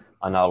sport.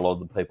 I know a lot of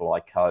the people I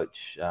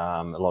coach,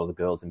 a lot of the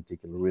girls in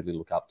particular, really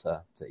look up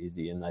to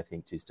Izzy, and they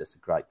think she's just a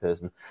great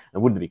person.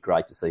 And wouldn't it be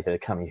great to see her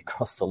coming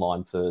across the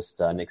line first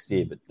next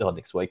week?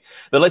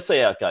 But let's see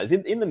how it goes.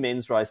 In the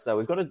men's race, though,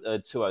 we've got a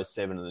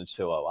 207 and a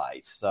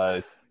 208.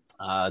 So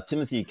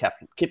Timothy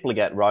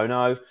Kiplagat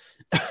Rono,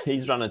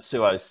 he's run a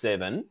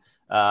 207.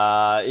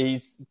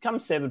 He's come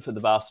 7th for the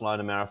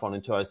Barcelona Marathon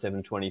in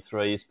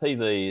 207.23. His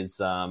PV is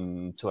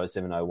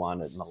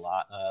 207.01 at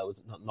Malaga.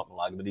 Not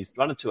Malaga, but he's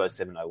run a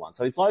 207.01.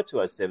 So he's low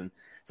 207.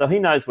 So he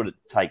knows what it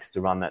takes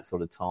to run that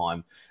sort of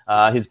time.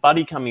 His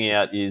buddy coming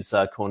out is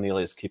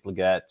Cornelius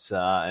Kiplagat,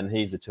 and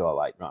he's a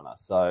 208 runner.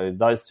 So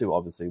those two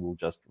obviously will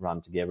just run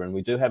together. And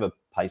we do have a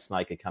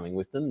pacemaker coming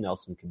with them,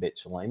 Nelson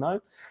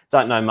Kibet-Chalimo.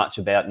 Don't know much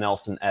about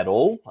Nelson at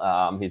all.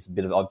 He's a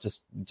bit of, I've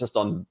just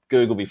on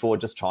Google before,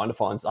 just trying to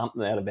find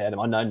something out about him.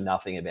 I know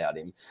nothing about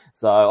him.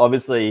 So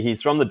obviously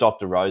he's from the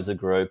Dr. Rosa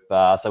group.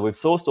 So we've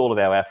sourced all of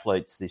our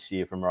athletes this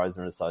year from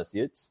Rosa and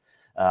Associates,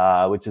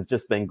 which has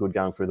just been good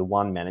going through the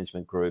one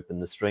management group, and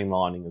the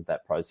streamlining of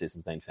that process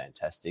has been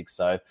fantastic.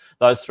 So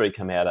those three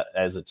come out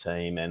as a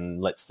team,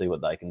 and let's see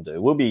what they can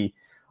do. We'll be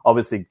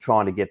obviously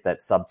trying to get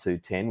that sub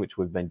 210, which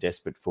we've been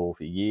desperate for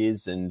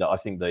years, and I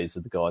think these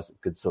are the guys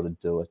that could sort of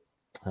do it.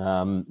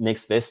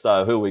 Next best,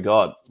 though, who we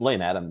got?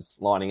 Liam Adams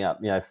lining up,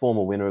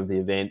 former winner of the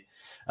event,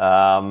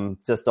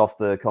 just off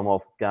the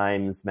Commonwealth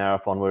Games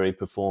marathon, where he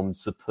performed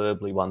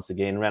superbly once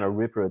again, ran a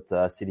ripper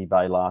at City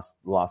Bay last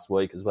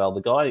week as well.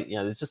 The guy,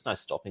 there's just no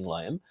stopping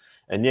Liam.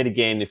 And yet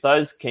again, if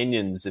those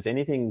Kenyans, if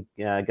anything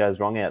goes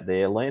wrong out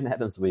there, Liam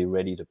Adams will be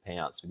ready to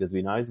pounce, because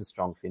we know he's a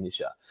strong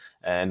finisher.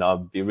 And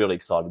I'd be really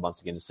excited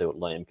once again to see what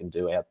Liam can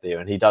do out there.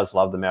 And he does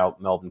love the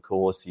Melbourne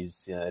course.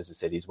 He's, as I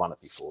said, he's won it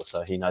before,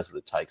 so he knows what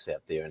it takes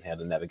out there and how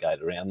to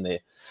navigate around there.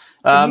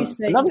 Can you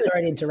see,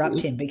 sorry to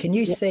interrupt him, but can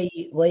you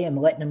see Liam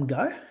letting him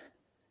go?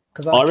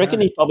 Because I reckon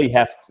he probably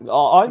have to.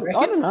 I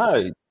don't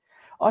know.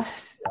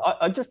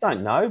 I just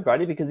don't know,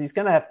 Brady, because he's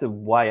going to have to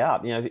weigh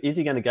up. Is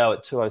he going to go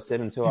at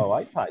 207,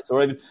 208 pace?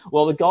 Or even,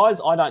 the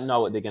guys, I don't know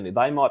what they're going to do.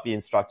 They might be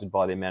instructed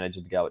by their manager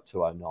to go at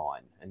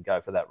 209 and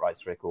go for that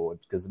race record,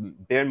 because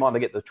bear in mind they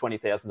get the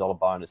 $20,000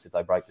 bonus if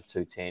they break the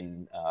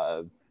 210,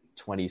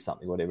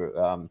 20-something,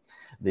 whatever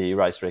the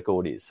race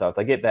record is. So if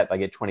they get that, they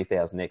get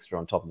 20,000 extra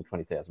on top of the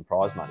 20,000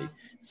 prize money.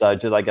 So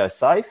do they go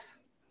safe?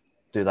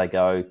 Do they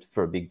go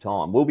for a big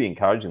time? We'll be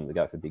encouraging them to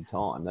go for big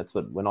time. That's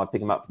what, when I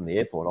pick them up from the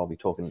airport, I'll be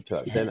talking to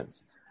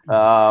 207s.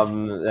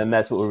 And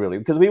that's what we're really,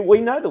 because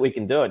we know that we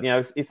can do it.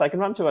 If they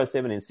can run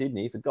 207 in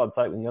Sydney, for God's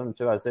sake, we can run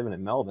 207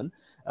 in Melbourne.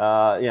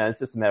 It's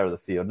just a matter of the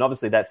field. And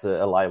obviously that's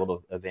a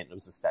labelled event. It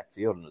was a stacked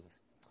field, and it was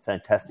a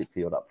fantastic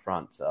field up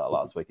front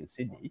last week in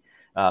Sydney.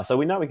 So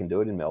we know we can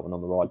do it in Melbourne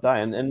on the right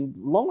day. And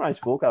long-range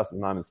forecast at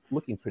the moment is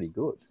looking pretty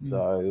good.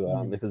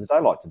 So if there's a day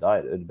like today,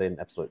 it would be an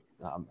absolute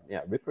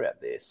ripper out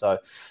there. So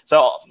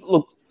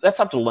look, that's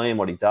up to Liam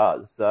what he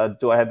does.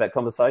 Do I have that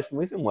conversation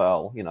with him?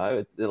 Well,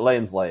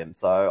 Liam's Liam.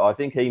 So I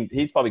think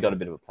he's probably got a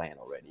bit of a plan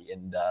already.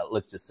 And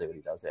let's just see what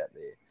he does out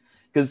there.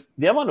 Because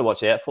the other one to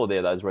watch out for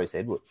there, though, is Reece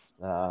Edwards.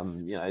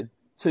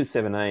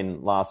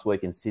 2:17 last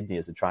week in Sydney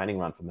as a training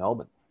run for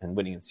Melbourne. and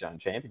winning Australian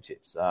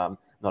championships.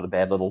 Not a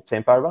bad little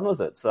tempo run, was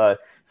it? So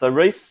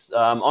Reece,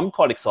 I'm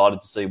quite excited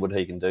to see what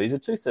he can do. He's a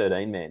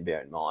 2:13 man,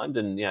 bear in mind,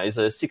 and he's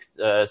a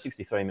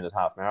 63-minute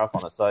half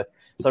marathoner.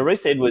 So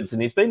Reece Edwards,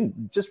 and he's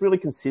been just really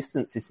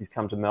consistent since he's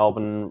come to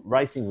Melbourne,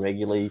 racing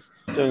regularly,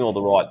 doing all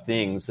the right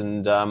things,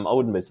 and I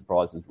wouldn't be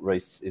surprised if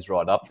Reece is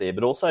right up there.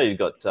 But also you've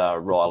got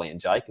Riley and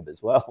Jacob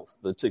as well,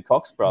 the two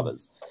Cox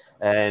brothers,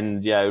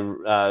 and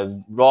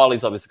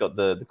Riley's obviously got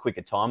the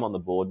quicker time on the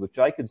board with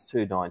Jacob's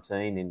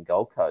 2:19 in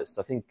Gold Coast.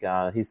 I think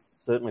he's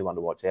certainly one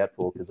to watch out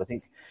for, because I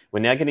think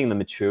we're now getting the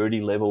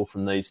maturity level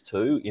from these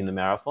two in the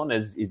marathon.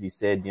 As he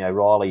said,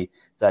 Riley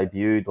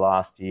debuted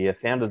last year,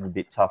 found it a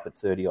bit tough at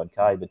 30-odd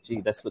K, but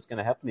gee, that's what's going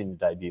to happen in the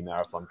debut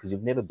marathon because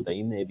you've never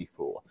been there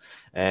before.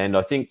 And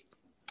I think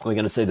we're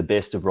going to see the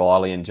best of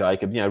Riley and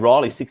Jacob.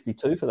 Riley's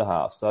 62 for the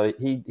half, so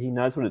he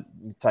knows what it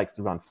takes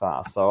to run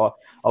fast. So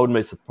I wouldn't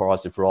be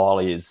surprised if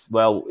Riley is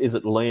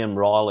it Liam,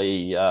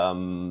 Riley,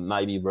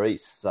 maybe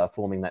Reece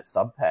forming that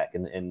sub-pack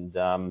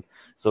and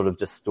sort of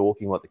just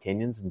stalking what the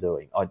Kenyans are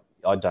doing.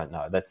 I don't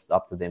know. That's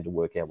up to them to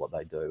work out what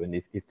they do. And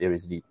if there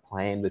is a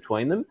plan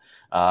between them,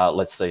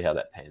 let's see how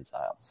that pans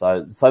out.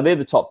 So they're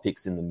the top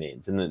picks in the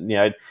men's. And,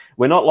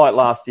 we're not like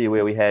last year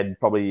where we had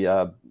probably,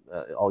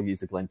 I'll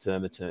use the Glenn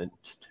Turner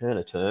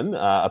term,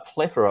 a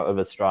plethora of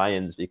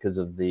Australians because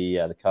of the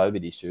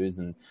COVID issues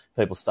and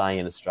people staying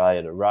in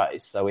Australia to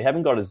race. So we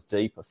haven't got as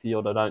deep a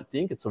field, I don't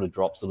think. It sort of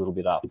drops a little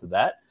bit after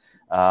that.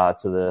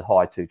 To the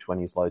high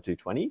 220s, low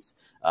 220s.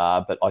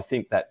 But I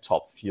think that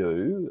top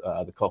few,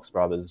 the Cox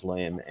brothers,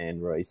 Liam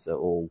and Reece, are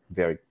all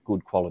very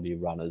good quality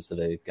runners that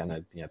are going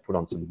to put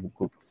on some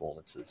good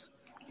performances.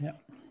 Yeah.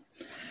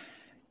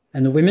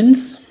 And the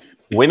women's?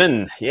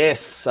 Women,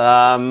 yes.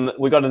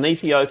 We've got an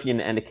Ethiopian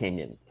and a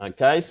Kenyan.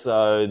 Okay,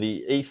 so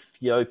the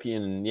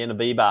Ethiopian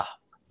Yenabiba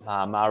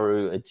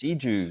Maru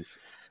Ajiju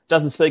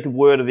doesn't speak a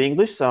word of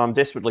English, so I'm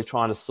desperately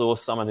trying to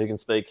source someone who can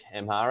speak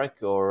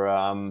Amharic or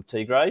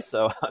Tigray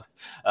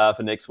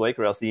for next week,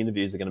 or else the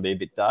interviews are going to be a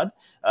bit dud.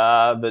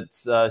 But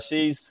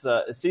she's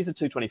a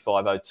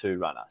 2:25.02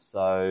 runner.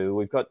 So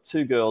we've got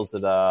two girls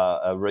that are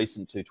a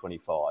recent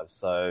 2:25.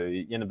 So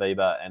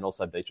Yenabiba and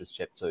also Beatrice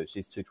Cheptoo.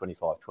 She's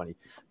 2:25.20.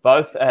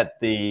 Both at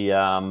the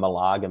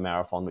Malaga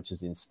Marathon, which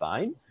is in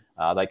Spain.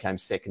 They came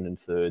second and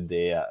third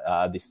there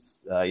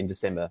in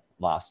December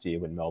last year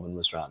when Melbourne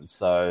was run.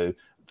 So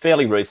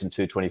fairly recent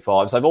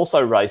 2:25s. They've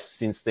also raced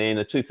since then,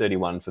 a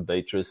 2:31 for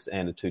Beatrice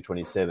and a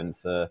 2:27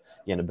 for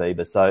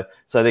Yenabiba. So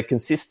they're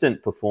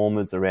consistent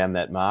performers around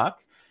that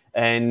mark.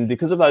 And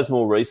because of those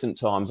more recent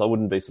times, I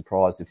wouldn't be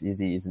surprised if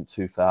Izzy isn't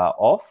too far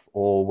off,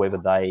 or whether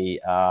they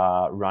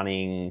are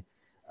running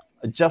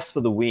just for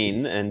the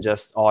win and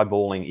just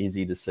eyeballing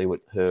Izzy to see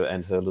what her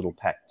and her little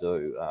pack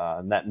do.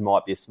 And that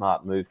might be a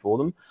smart move for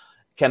them.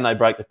 Can they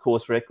break the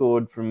course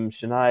record from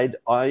Sinead?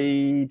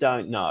 I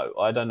don't know.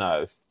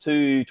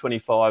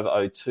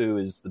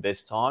 2:25.02 is the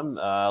best time.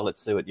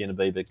 Let's see what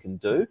Yenabiba can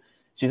do.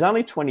 She's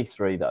only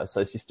 23, though,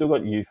 so she's still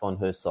got youth on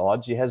her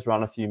side. She has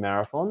run a few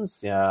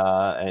marathons,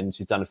 and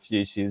she's done a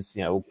few. She was,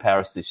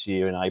 Paris this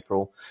year in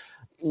April.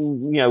 How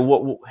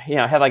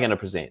are they going to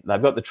present?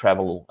 They've got the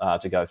travel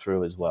to go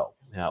through as well,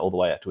 all the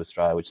way out to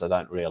Australia, which they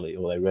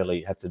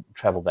rarely have to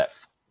travel that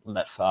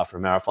far for a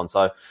marathon.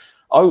 So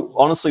I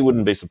honestly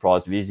wouldn't be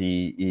surprised if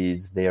Izzy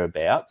is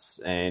thereabouts,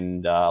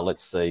 and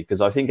let's see, because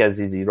I think, as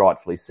Izzy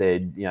rightfully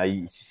said,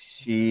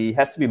 she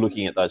has to be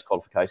looking at those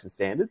qualification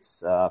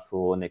standards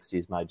for next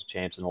year's major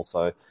champs and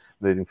also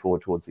moving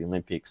forward towards the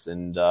Olympics.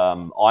 And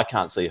I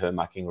can't see her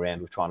mucking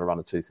around with trying to run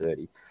a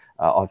 2:30.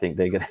 I think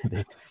they're going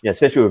to,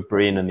 especially with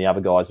Bryn and the other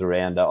guys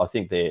around her, I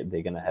think they're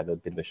going to have a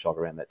bit of a shot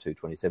around that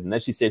 2:27.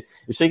 As she said,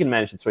 if she can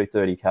manage the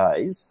 3:30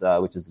 Ks,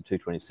 which is the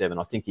 2:27,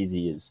 I think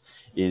Izzy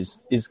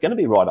is going to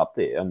be right up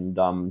there, and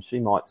she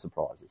might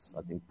surprise us.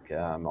 I think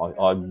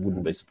I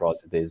wouldn't be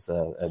surprised if there's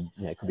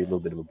could be a little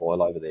bit of a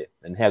boil over there.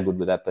 And how good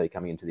would that be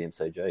coming into the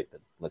MCG? But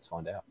let's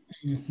find out.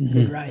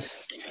 Good race.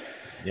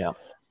 Yeah.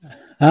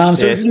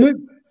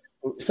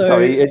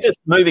 Sorry, just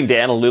moving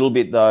down a little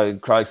bit though,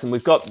 Croaks, and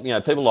we've got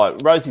people like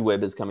Rosie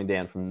Webber's coming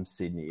down from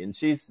Sydney, and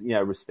she's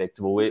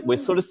respectable. We're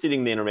sort of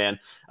sitting then around.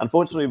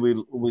 Unfortunately,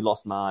 we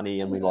lost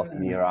Marnie and we lost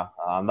Mira.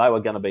 They were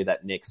going to be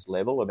that next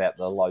level, about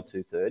the low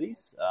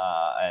 2:30s,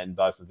 and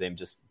both of them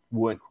just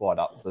weren't quite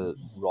up for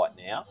right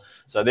now.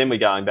 So then we're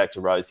going back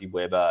to Rosie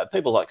Webber.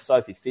 People like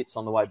Sophie Fitz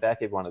on the way back.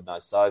 Everyone would know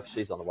Soph.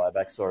 She's on the way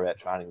back. Saw her out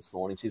training this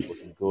morning. She's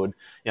looking good.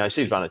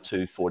 She's run a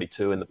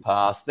 2:42 in the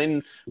past.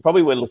 Then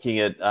probably we're looking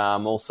at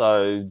also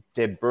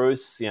Deb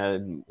Bruce.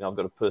 I've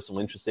got a personal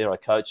interest there. I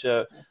coach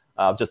her.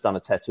 I've just done a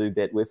tattoo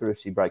bet with her. If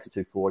she breaks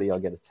 2:40, I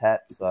get a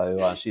tat.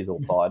 So she's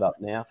all fired up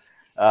now.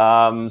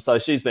 So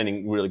she's been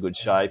in really good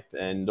shape,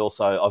 and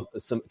also a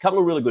couple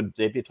of really good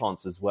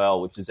debutantes as well,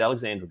 which is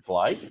Alexandra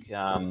Blake,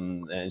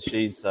 and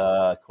she's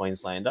a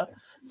Queenslander,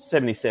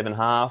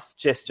 77.5,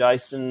 Jess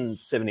Jason,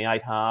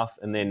 78.5,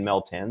 and then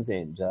Mel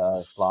Townsend,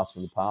 blast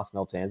from the past.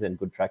 Mel Townsend,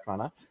 good track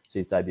runner.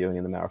 She's debuting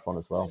in the marathon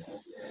as well.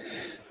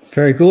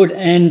 Very good.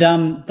 And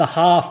the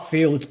half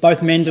fields,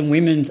 both men's and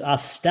women's, are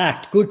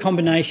stacked. Good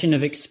combination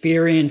of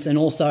experience and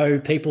also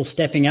people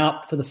stepping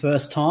up for the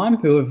first time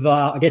who have,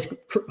 I guess,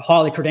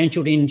 highly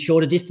credentialed in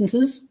shorter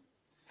distances.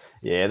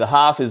 Yeah, the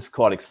half is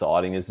quite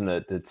exciting, isn't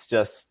it? It's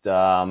just,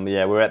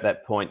 we're at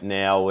that point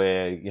now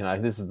where,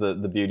 this is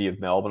the beauty of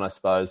Melbourne, I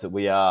suppose, that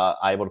we are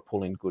able to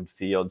pull in good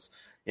fields.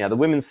 The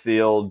women's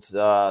field,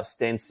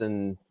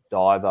 Stenson,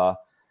 Diver,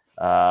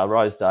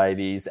 Rose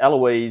Davies,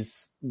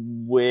 Eloise,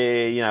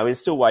 we're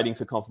still waiting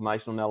for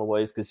confirmation on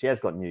Eloise because she has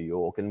got New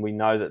York, and we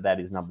know that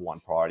is number one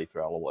priority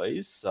for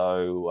Eloise.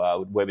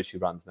 So whether she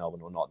runs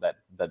Melbourne or not, that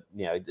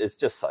it's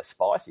just so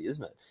spicy,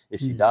 isn't it?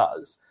 If she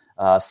does.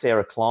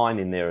 Sarah Klein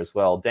in there as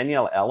well.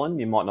 Danielle Allen,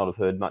 you might not have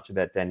heard much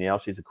about Danielle.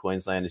 She's a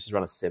Queenslander. She's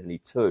run a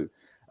 72.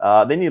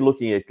 Then you're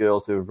looking at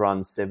girls who have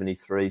run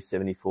 73,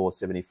 74,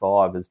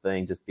 75 as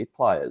being just bit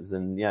players.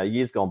 And,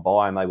 years gone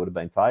by and they would have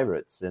been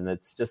favourites. And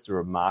it's just a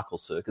remarkable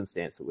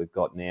circumstance that we've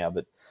got now.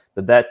 But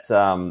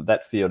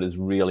that field is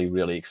really,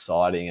 really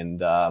exciting.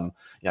 And,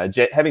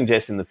 having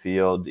Jess in the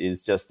field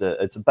is just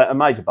it's a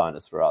major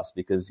bonus for us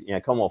because,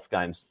 Commonwealth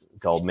Games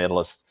gold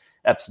medalist,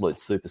 absolute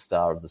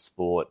superstar of the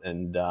sport.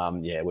 And,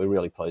 we're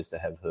really pleased to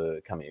have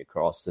her coming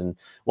across. And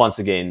once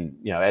again,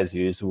 as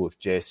usual with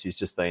Jess, she's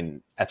just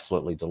been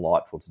absolutely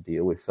delightful to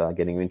deal with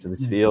getting into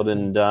this field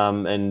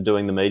and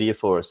doing the media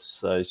for us.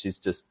 So she's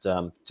just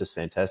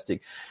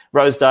fantastic.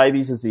 Rose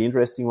Davies is the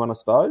interesting one, I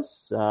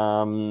suppose,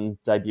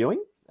 debuting.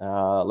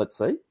 Let's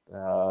see.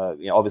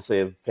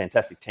 Obviously a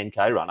fantastic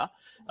 10K runner.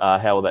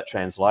 How will that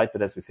translate?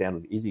 But as we found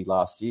with Izzy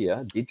last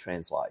year, did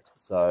translate.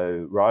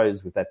 So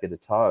Rose with that bit of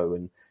toe,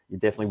 and you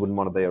definitely wouldn't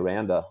want to be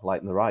around her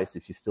late in the race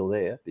if she's still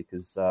there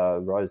because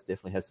Rose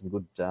definitely has some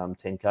good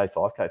 10K,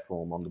 5K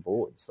form on the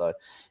board. So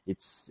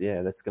that's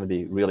going to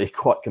be really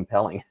quite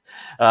compelling.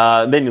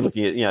 Then you're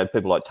looking at,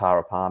 people like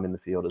Tara Palm in the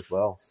field as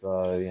well.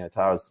 So,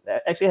 Tara's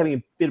actually having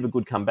a bit of a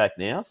good comeback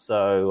now.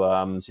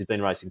 So she's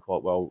been racing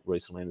quite well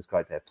recently, and it's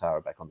great to have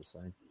Tara back on the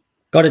scene.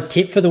 Got a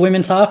tip for the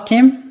women's half,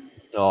 Tim?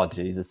 Oh,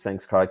 Jesus.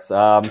 Thanks, Craigs.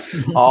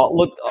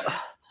 Look,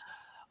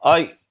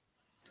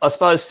 I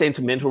suppose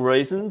sentimental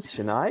reasons,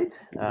 Sinead.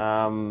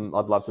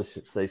 I'd love to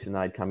see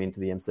Sinead come into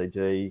the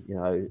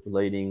MCG,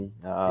 leading.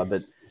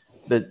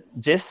 But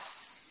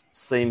Jess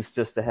seems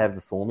just to have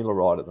the formula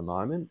right at the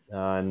moment.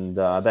 And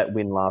that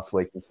win last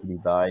week in City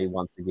Bay,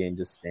 once again,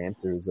 just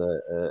stamped her as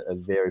a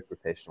very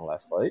professional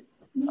athlete.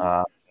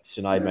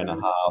 Sinead ran a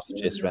half,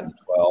 Jess ran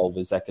 12.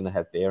 Is that going to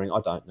have bearing? I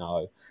don't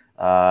know.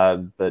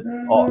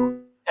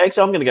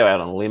 Actually, I'm going to go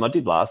out on a limb. I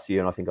did last year,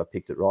 and I think I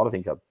picked it right. I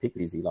think I picked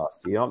Izzy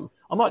last year.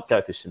 I might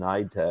go for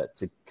Sinead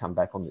to come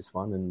back on this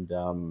one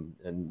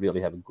and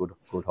really have a good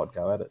hot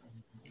go at it.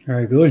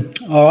 Very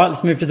good. All right,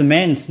 let's move to the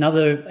men's.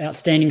 Another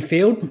outstanding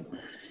field.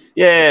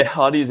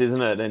 Yeah, it is,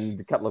 isn't it? And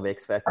a couple of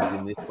X factors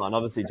in this one.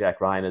 Obviously,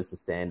 Jack Rayner's the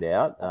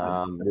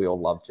standout. We all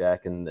love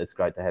Jack, and it's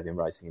great to have him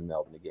racing in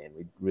Melbourne again.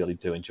 We really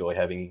do enjoy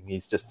having him.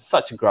 He's just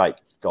such a great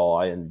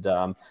guy and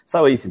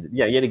so easy.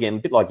 Yet again, a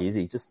bit like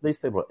Izzy. Just these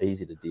people are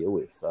easy to deal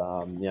with.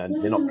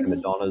 They're not prima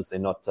donnas. They're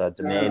not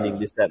demanding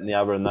this, that, and the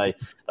other, and they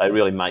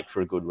really make for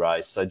a good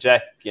race. So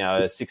Jack,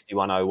 a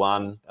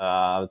 61:01,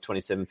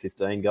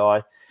 27:15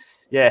 guy.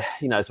 Yeah,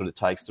 he knows what it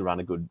takes to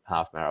run a good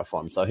half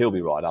marathon, so he'll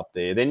be right up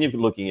there. Then you're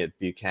looking at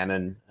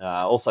Buchanan,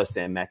 also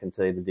Sam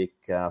McEntee, the Vic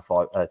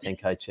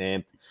 10K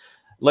champ.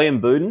 Liam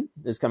Buden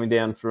is coming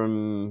down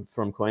from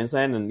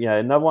Queensland, and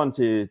another one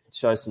to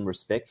show some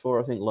respect for.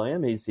 I think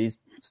Liam, he's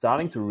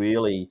starting to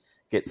really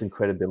get some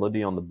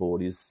credibility on the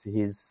board. His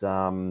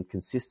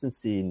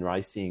consistency in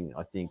racing,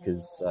 I think,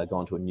 has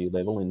gone to a new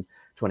level in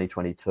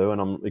 2022,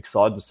 and I'm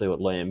excited to see what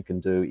Liam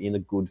can do in a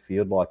good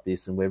field like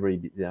this, and whether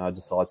he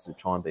decides to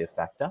try and be a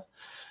factor.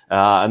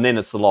 And then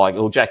it's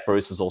Jack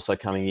Bruce is also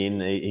coming in.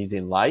 He's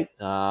in late,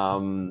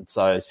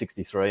 so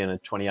 63 and a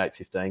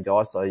 28:15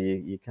 guy. So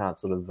you can't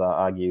sort of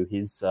argue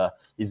his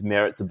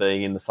merits of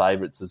being in the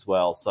favourites as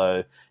well.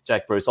 So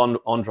Jack Bruce,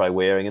 Andre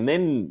Waring, and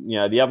then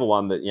the other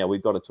one that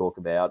we've got to talk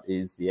about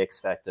is the X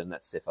factor, and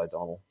that's Seth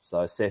O'Donnell.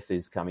 So Seth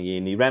is coming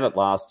in. He ran it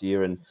last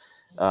year and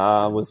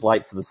was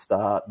late for the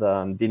start.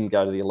 Didn't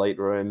go to the elite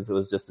rooms. It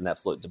was just an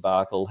absolute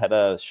debacle. Had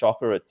a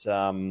shocker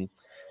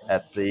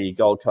at the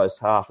Gold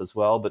Coast half as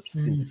well, but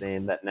since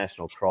then that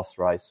National Cross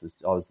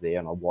race I was there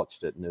and I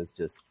watched it, and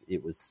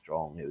it was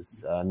strong. It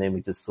was, and then we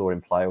just saw him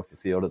play with the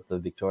field at the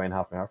Victorian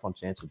Half Marathon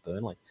Champs at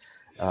Burnley.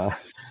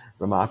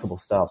 Remarkable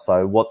stuff.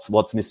 So what's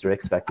Mr.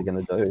 X Factor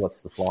going to do?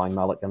 What's the flying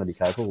mullet going to be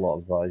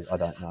capable of? I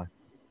don't know.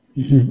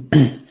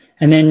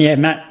 And then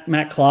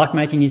Matt Clark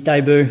making his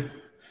debut.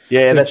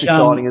 Yeah, that's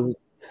exciting, isn't it?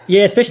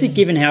 Yeah, especially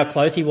given how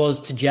close he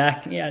was to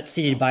Jack at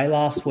City Bay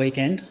last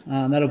weekend.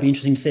 That'll be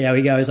interesting to see how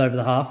he goes over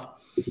the half.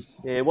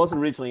 Yeah, it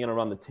wasn't originally going to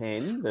run the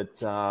 10,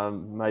 but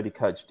maybe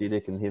Coach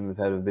Didick and him have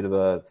had a bit of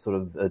a sort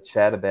of a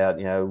chat about,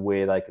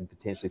 where they could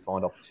potentially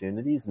find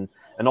opportunities. And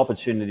an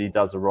opportunity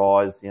does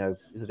arise,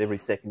 is it every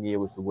second year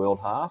with the World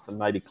Half? And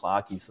maybe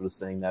Clarkie's sort of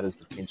seeing that as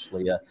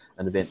potentially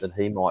an event that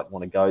he might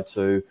want to go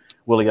to.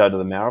 Will he go to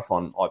the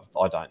marathon?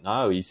 I don't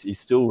know. He's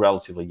still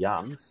relatively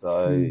young,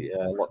 so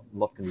a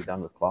lot can be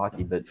done with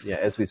Clarkie. But,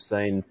 as we've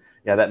seen,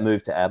 that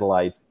move to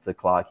Adelaide for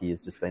Clarkie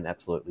has just been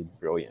absolutely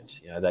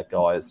brilliant. That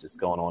guy has just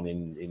gone on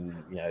in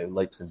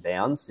leaps and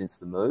bounds since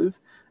the move,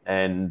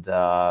 and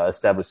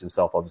established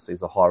himself obviously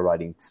as a high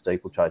rating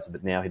steeplechaser,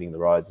 but now hitting the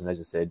roads. And as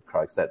you said,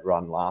 Croaks, that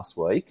run last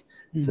week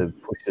to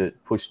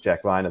push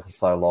Jack Rayner for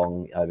so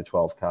long over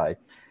 12K.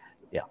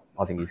 Yeah,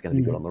 I think he's going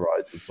to be good on the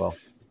roads as well.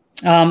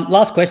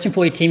 Last question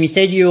for you, Tim. You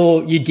said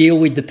you deal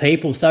with the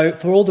people. So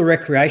for all the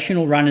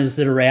recreational runners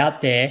that are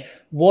out there,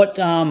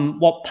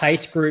 what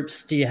pace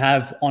groups do you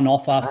have on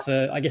offer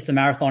for, I guess, the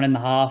marathon and the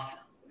half?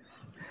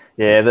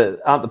 Yeah,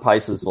 aren't the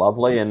paces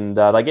lovely? And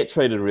they get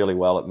treated really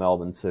well at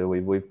Melbourne too.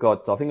 We've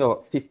got, I think I've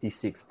got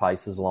 56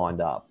 paces lined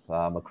up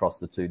across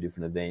the two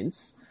different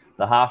events.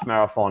 The half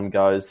marathon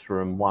goes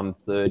from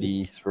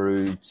 1:30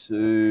 through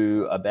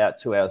to about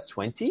 2 hours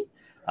 20.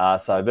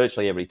 So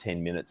virtually every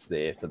 10 minutes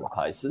there for the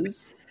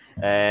paces.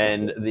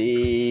 And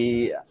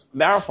the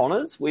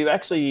marathoners, we're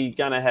actually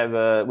going to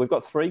have we've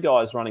got 3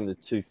 guys running the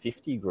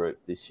 250 group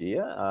this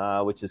year,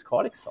 which is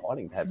quite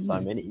exciting to have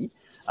so many.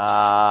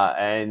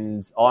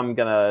 And I'm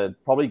going to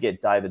probably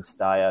get David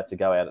Stayer to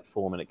go out at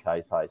 4-minute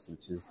K pace,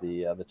 which is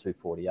the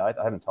 2:48.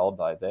 I haven't told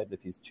Dave that, but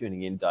if he's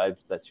tuning in, Dave,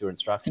 that's your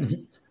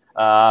instructions.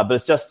 But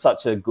it's just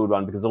such a good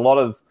one because a lot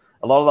of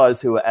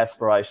those who are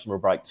aspirational will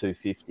break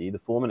 250. The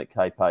 4-minute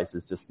K pace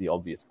is just the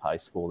obvious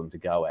pace for them to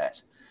go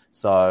at.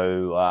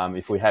 So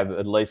if we have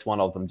at least one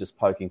of them just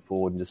poking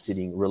forward and just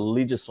sitting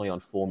religiously on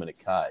 4-minute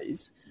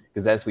Ks,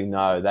 because as we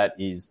know, that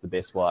is the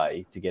best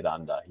way to get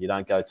under. You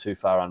don't go too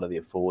far under the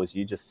fours.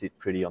 You just sit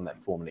pretty on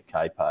that 4-minute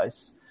K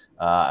pace,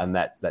 and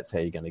that's how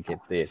you're going to get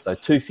there. So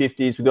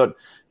 250s,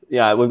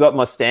 we've got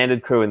my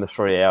standard crew in the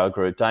 3-hour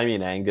group,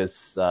 Damien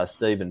Angus,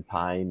 Stephen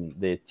Payne.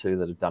 They're two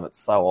that have done it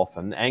so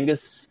often.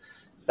 Angus,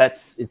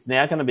 it's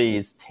now going to be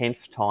his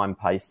 10th time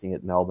pacing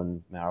at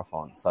Melbourne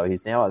Marathon. So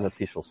he's now an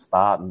official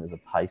Spartan as a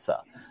pacer.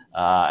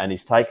 And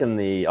he's taken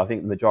I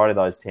think the majority of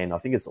those 10, I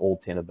think it's all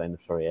 10 have been the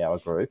 3-hour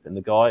group. And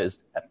the guy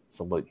is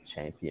absolute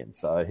champion.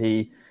 So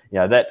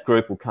that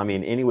group will come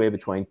in anywhere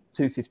between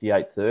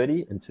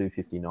 2:58.30 and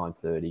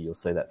 2:59.30. You'll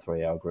see that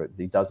 3-hour group.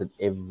 He does it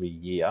every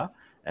year.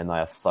 And they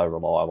are so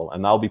reliable,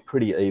 and they'll be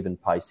pretty even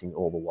pacing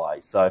all the way.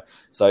 So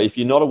if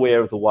you're not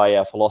aware of the way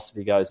our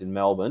philosophy goes in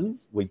Melbourne,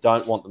 we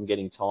don't want them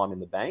getting time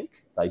in the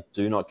bank. They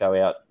do not go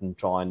out and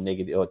try and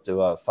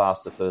do a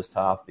faster first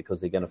half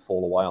because they're going to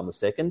fall away on the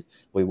second.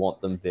 We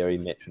want them very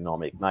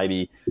metronomic,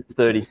 maybe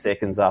 30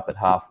 seconds up at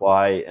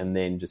halfway, and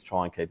then just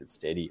try and keep it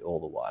steady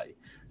all the way.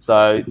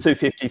 So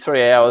 250,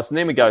 3 hours, and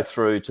then we go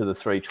through to the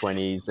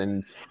 320s.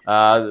 And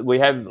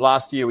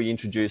last year we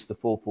introduced the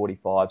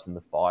 445s and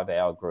the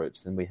 5-hour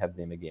groups, and we have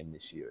them again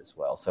this year as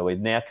well. So we're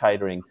now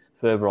catering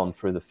further on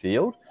through the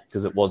field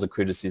because it was a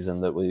criticism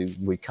that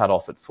we cut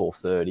off at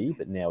 4:30,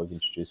 but now we've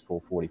introduced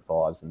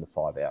 445s and the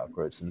 5-hour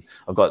groups. And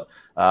I've got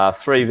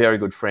 3 very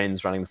good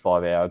friends running the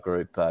 5-hour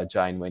group,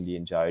 Jane, Wendy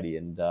and Jody,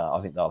 and I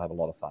think they'll have a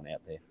lot of fun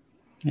out there.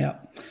 Yeah.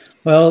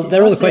 Well,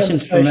 they're all the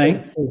questions from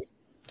me.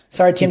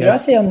 Sorry, Tim, did I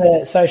see on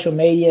the social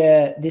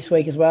media this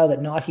week as well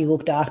that Nike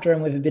looked after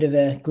him with a bit of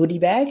a goodie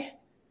bag,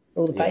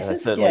 all the paces? They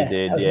certainly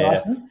did, that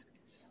was nice.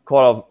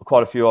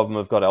 Quite a few of them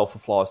have got Alpha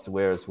Flies to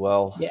wear as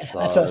well. Yeah, so,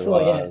 that's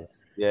what I thought,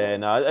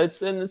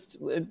 it's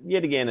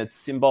yet again, it's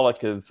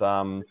symbolic of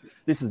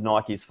this is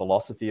Nike's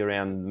philosophy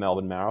around the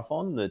Melbourne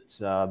Marathon,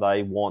 that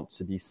they want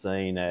to be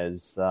seen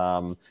as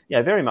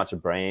very much a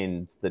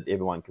brand that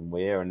everyone can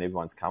wear and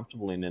everyone's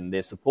comfortable in, and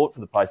their support for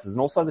the places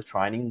and also the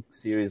training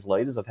series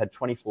leaders. I've had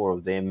 24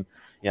 of them.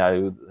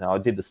 I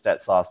did the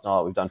stats last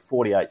night. We've done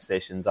 48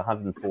 sessions,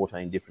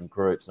 114 different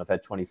groups, and I've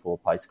had 24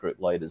 pace group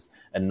leaders,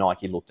 and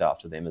Nike looked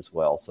after them as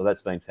well. So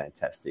that's been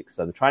fantastic.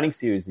 So the training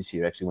series this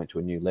year actually went to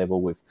a new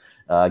level with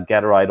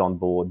Gatorade on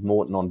board,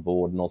 Morton on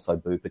board, and also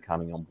Bupa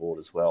coming on board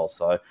as well.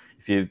 So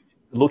if you're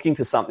looking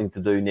for something to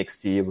do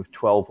next year with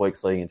 12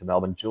 weeks leading into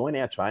Melbourne, join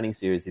our training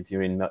series if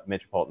you're in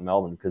metropolitan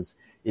Melbourne, because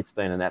it's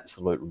been an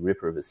absolute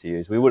ripper of a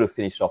series. We would have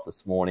finished off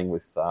this morning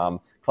with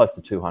close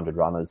to 200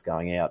 runners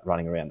going out,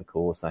 running around the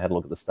course. They had a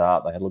look at the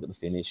start, they had a look at the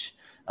finish,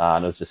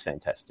 and it was just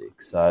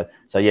fantastic. So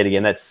yet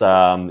again, that's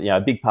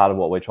a big part of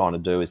what we're trying to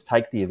do is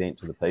take the event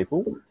to the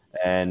people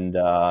and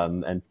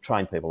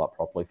train people up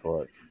properly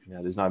for it.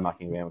 There's no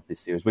mucking around with this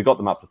series. We got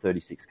them up to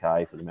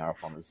 36K for the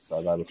marathoners,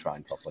 so they were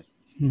trained properly.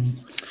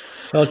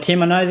 Well,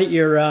 Tim, I know that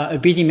you're a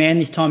busy man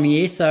this time of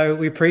year, so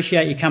we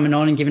appreciate you coming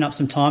on and giving up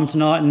some time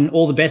tonight, and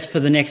all the best for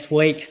the next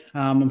week.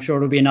 I'm sure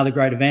it'll be another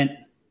great event.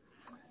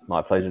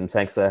 My pleasure, and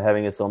thanks for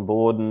having us on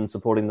board and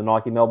supporting the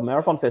Nike Melbourne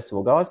Marathon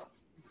Festival, guys.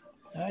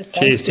 Nice,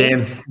 cheers,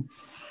 Tim.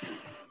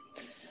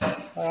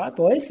 All right,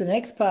 boys, the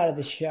next part of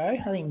the show,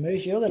 I think,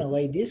 Moose, you're going to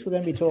lead this. We're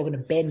going to be talking to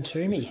Ben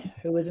Toomey,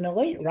 who was an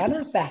elite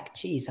runner back.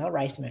 Geez, I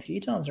raced him a few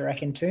times, I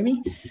reckon,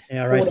 Toomey.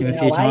 Yeah, I raced him a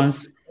few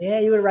times. Yeah,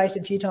 you would have raced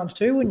him a few times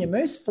too, wouldn't you,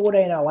 Moose?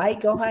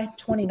 14:08 guy,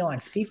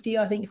 29.50,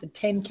 I think, for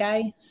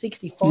 10K,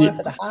 65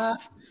 for the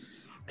half.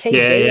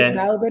 PB at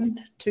Melbourne,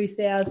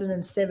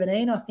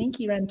 2017, I think.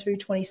 He ran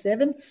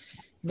 2:27.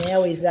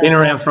 Now he's been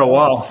around for a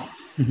while.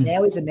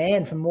 Now he's a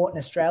man from Moreton,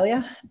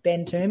 Australia.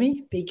 Ben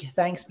Toomey, big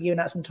thanks for giving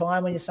up some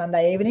time on your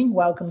Sunday evening.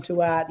 Welcome to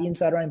the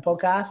Inside Running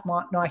Podcast,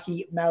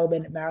 Nike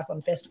Melbourne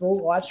Marathon Festival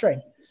live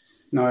stream.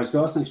 No worries,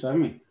 guys. Thanks for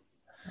having me.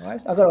 All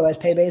right. I got all those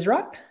PBs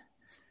right?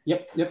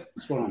 Yep.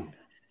 Spot on.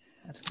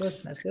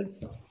 That's good.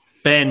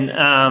 Ben,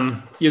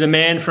 you're the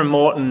man from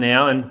Moreton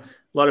now, and a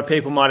lot of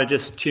people might have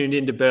just tuned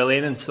into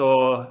Berlin and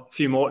saw a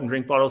few Moreton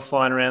drink bottles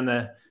flying around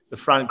the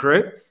front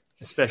group,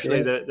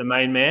 especially the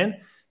main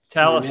man.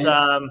 Tell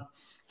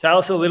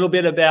us a little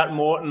bit about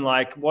Moreton.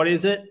 Like, what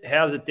is it?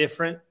 How's it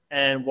different?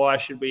 And why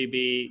should we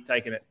be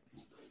taking it?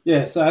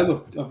 Yeah, so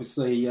look,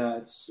 obviously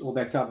it's all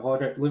about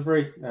carbohydrate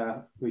delivery.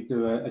 We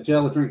do a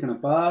gel, a drink and a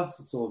bar.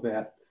 So it's all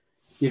about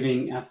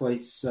giving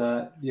athletes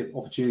the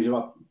opportunity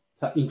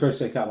to increase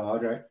their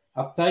carbohydrate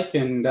uptake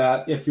and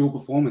fuel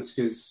performance,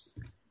 because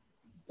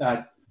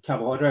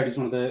carbohydrate is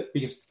one of the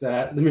biggest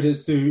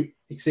limiters to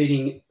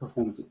exceeding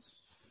performances.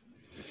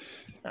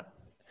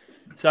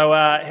 So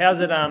how's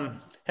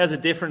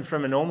it different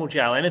from a normal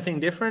gel? Anything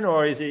different,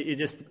 or is it you're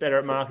just better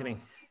at marketing?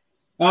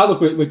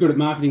 Look, we're good at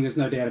marketing. There's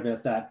no doubt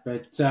about that.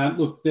 But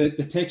look,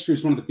 the texture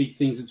is one of the big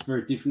things that's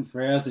very different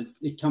for ours.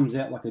 It comes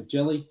out like a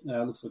jelly.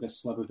 Looks like a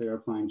slab of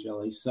aeroplane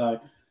jelly. So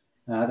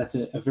that's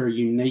a very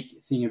unique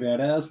thing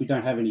about ours. We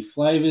don't have any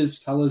flavours,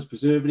 colours,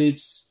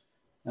 preservatives.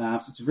 So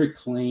it's a very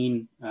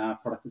clean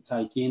product to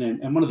take in.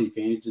 And one of the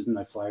advantages in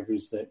no flavour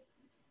is that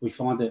we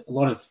find that a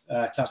lot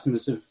of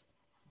customers have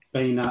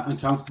been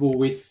uncomfortable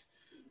with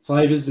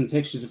flavours and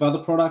textures of other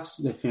products.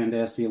 They've found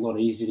ours to be a lot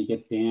easier to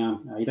get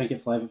down. You don't get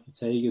flavour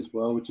fatigue as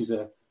well, which is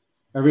a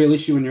real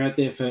issue when you're out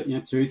there for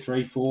 2,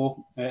 3,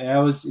 4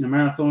 hours in a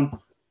marathon.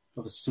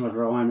 Obviously, some of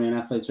our Ironman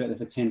athletes are out there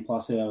for 10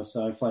 plus hours,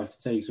 so flavour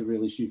fatigue is a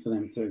real issue for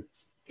them too.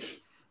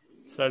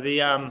 So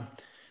the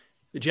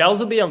gels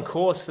will be on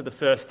course for the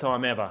first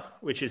time ever,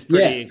 which is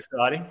pretty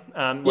exciting.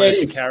 Where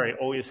you carry it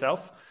all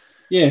yourself.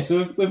 Yeah,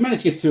 so we've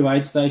managed to get 2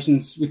 aid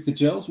stations with the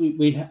gels.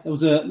 There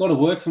was a lot of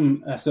work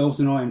from ourselves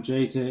and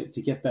IMG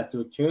to get that to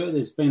occur.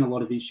 There's been a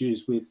lot of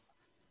issues with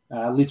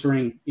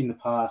littering in the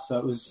past, so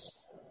it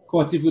was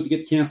quite difficult to get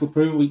the council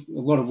approval. A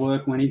lot of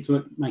work went into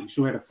it, making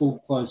sure we had a full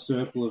closed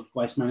circle of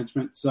waste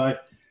management. So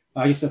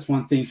I guess that's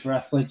one thing for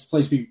athletes.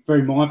 Please be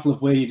very mindful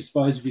of where you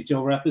dispose of your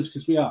gel wrappers,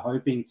 because we are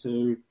hoping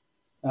to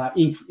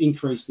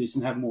increase this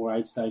and have more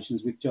aid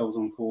stations with gels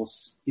on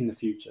course in the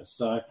future.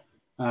 So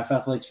if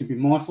athletes can be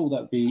mindful, that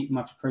would be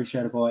much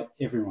appreciated by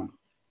everyone.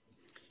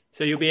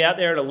 So you'll be out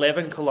there at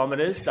 11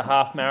 kilometres. The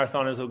half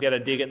marathoners will get a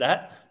dig at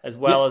that, as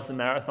well as the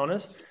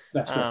marathoners.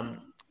 That's right.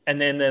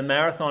 And then the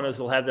marathoners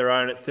will have their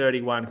own at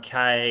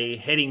 31K,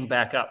 heading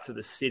back up to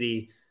the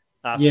city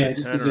after the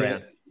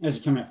turnaround. As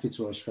you come out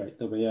Fitzroy Street,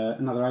 there'll be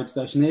another aid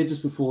station there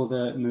just before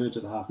the merge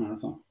of the half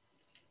marathon.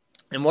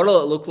 And what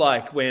will it look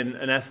like when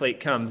an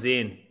athlete comes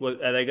in?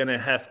 Are they going to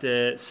have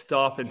to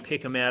stop and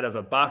pick them out of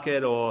a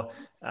bucket, or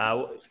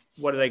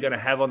what are they going to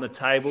have on the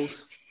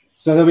tables?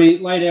 So they'll be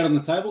laid out on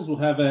the tables. We'll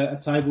have a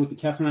table with the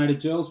caffeinated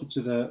gels, which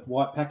are the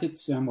white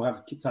packets, and we'll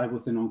have a table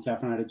with the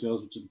non-caffeinated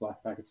gels, which are the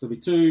black packets. There'll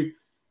be two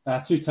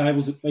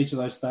tables at each of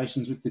those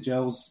stations with the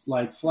gels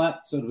laid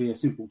flat. So it'll be a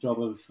simple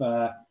job of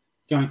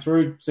going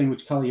through, seeing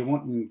which colour you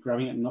want and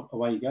grabbing it, and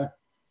away you go.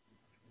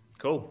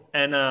 Cool.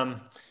 And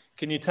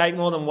can you take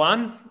more than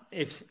one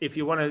if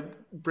you want to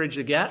bridge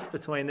the gap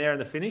between there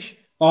and the finish?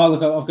 Oh,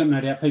 look, I've got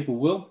no doubt people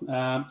will.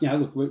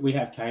 Look, we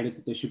have catered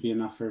that there should be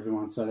enough for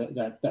everyone, so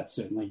that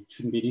certainly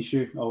shouldn't be an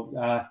issue.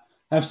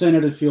 I've seen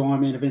it at a few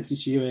Ironman events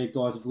this year where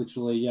guys have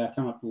literally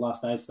come up to the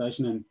last aid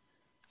station and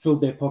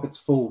filled their pockets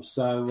full.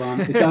 So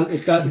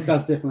it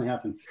does definitely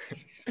happen.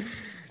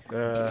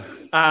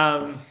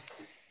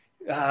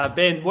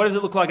 Ben, what does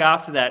it look like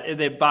after that? Are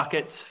there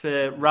buckets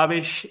for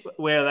rubbish?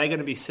 Where are they going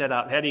to be set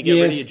up? How do you get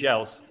rid of your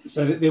gels?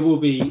 So there will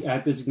be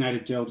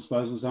designated gel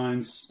disposal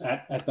zones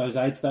at those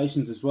aid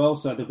stations as well.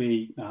 So there'll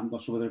be, I'm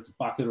not sure whether it's a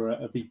bucket or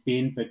a big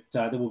bin, but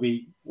there will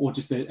be, or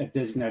just a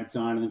designated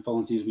zone, and then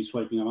volunteers will be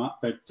sweeping them up.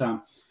 But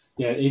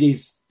it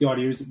is, the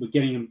idea is that we're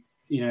getting them,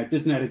 a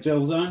designated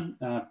gel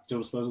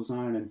disposal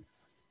zone, and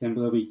then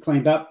they'll be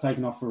cleaned up,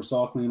 taken off for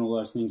recycling and all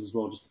those things as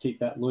well, just to keep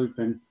that loop.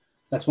 And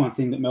that's one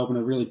thing that Melbourne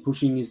are really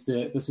pushing is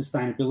the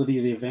sustainability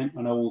of the event.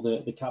 I know all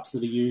the cups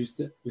that are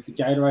used with the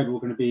Gatorade are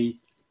going to be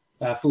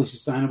fully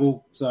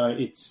sustainable. So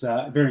it's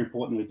very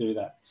important we do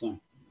that.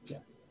 So, yeah.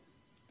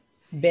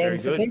 Ben,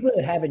 for people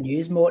that haven't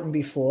used Moreton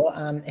before,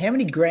 how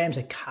many grams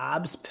of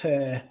carbs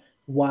per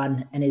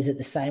one, and is it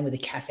the same with the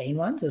caffeine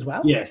ones as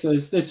well? Yeah, so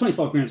there's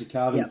 25 grams of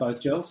carb in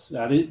both gels.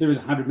 There is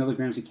 100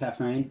 milligrams of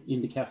caffeine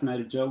in the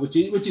caffeinated gel, which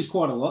is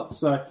quite a lot.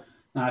 So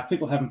if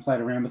people haven't played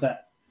around with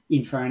that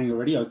in training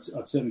already, I'd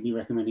certainly be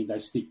recommending they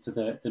stick to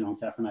the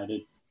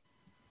non-caffeinated.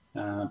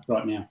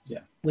 right now. Yeah.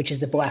 Which is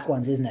the black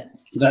ones, isn't it?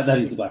 That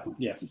is the black one.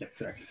 Yeah,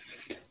 correct.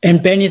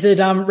 And Ben, is it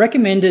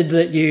recommended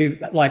that you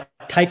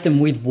take them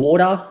with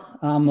water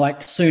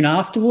soon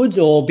afterwards,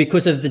 or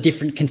because of the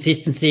different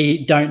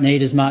consistency, don't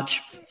need as much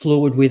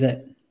fluid with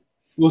it?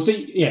 Well,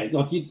 see, yeah,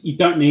 you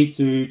don't need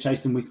to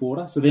chase them with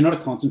water, so they're not a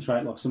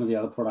concentrate like some of the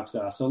other products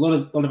are. So a lot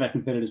of our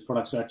competitors'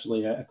 products are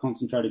actually a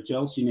concentrated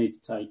gel, so you need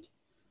to take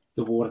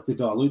the water to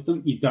dilute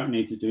them. You don't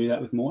need to do that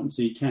with Maurten,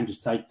 so you can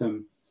just take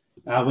them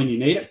when you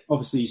need it.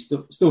 Obviously, it's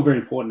still very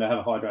important to have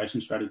a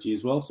hydration strategy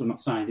as well. So I'm not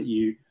saying that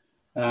you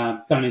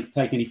don't need to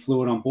take any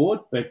fluid on board,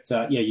 but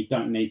you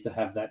don't need to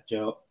have that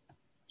gel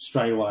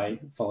straight away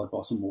followed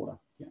by some water.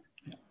 Yeah.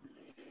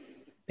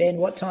 Ben,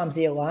 what time's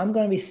the alarm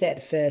going to be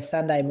set for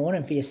Sunday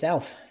morning for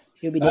yourself?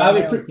 You'll be down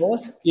there, of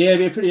course. Yeah, it'll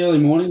be a pretty early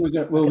morning.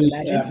 We'll be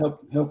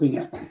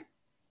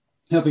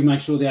helping make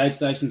sure the aid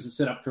stations are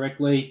set up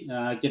correctly,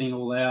 getting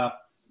all our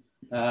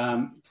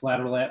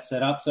collateral out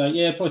set up. So,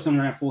 yeah, probably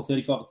somewhere around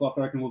 4:30, 5 o'clock,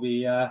 I reckon we'll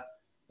be out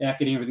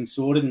getting everything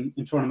sorted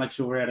and trying to make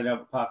sure we're out at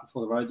Albert Park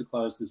before the roads are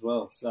closed as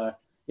well. So,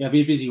 yeah, it'll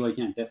be a busy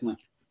weekend,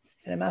 definitely.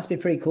 And it must be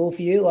pretty cool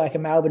for you, like a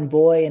Melbourne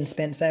boy and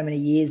spent so many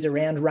years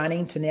around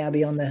running, to now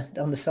be on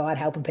the side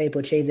helping people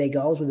achieve their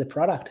goals with the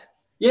product.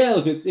 Yeah,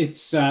 look,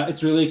 it's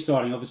really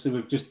exciting. Obviously,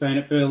 we've just been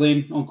at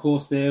Berlin on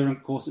course there and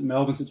of course at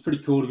Melbourne, so it's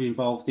pretty cool to be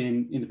involved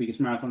in the biggest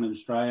marathon in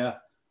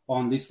Australia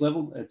on this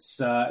level. It's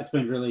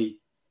been really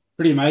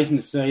pretty amazing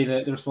to see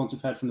the response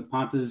we've had from the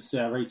punters.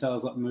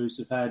 Retailers like Moose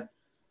have had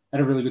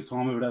a really good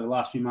time of it over the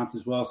last few months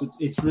as well. So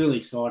it's really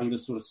exciting to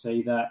sort of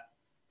see that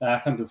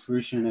come to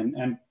fruition,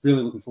 and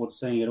really looking forward to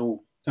seeing it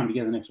all come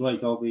together next week.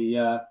 I'll be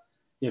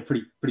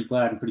pretty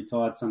glad and pretty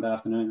tired Sunday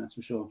afternoon, that's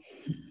for sure.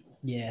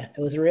 Yeah,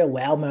 it was a real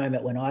wow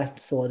moment when I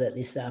saw that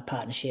this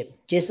partnership,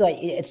 just like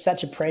it's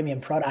such a premium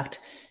product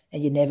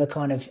and you never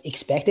kind of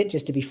expect it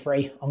just to be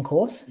free on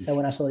course. So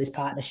when I saw this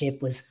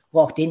partnership was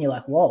locked in, you're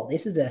like, whoa,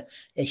 this is a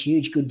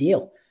huge good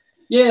deal.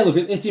 Yeah, look,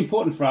 it's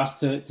important for us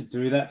to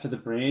do that for the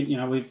brand. You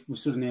know, we've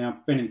sort of now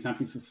been in the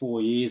country for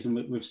 4 years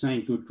and we've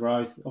seen good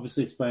growth.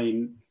 Obviously, it's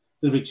been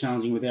a little bit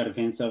challenging without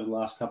events over the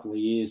last couple of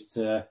years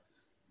to,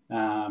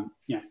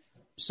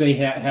 see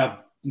how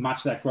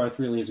much that growth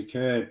really has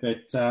occurred.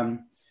 But,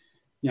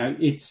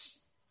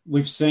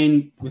 we've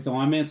seen with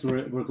Ironman, so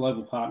we're a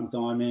global partner with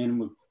Ironman, and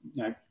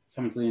we're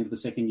coming to the end of the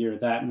second year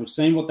of that, and we've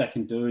seen what that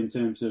can do in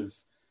terms of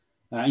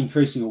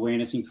increasing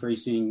awareness,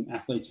 increasing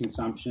athlete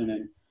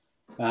consumption,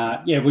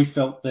 and we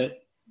felt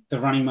that the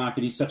running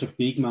market is such a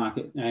big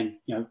market, and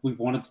we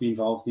wanted to be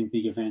involved in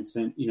big events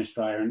in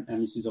Australia,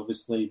 and this is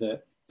obviously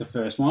the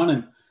first one,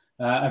 and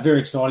a very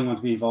exciting one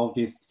to be involved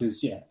with,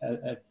 because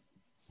I've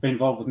been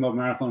involved with Melbourne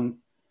Marathon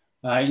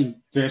in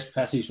various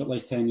capacities for at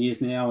least 10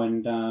 years now,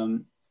 and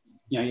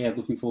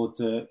looking forward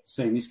to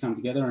seeing this come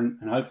together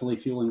and hopefully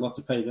fueling lots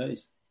of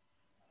PBs.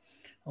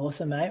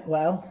 Awesome, mate.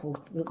 Well,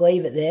 we'll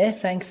leave it there.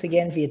 Thanks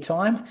again for your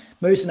time.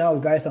 Moose and I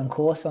were both on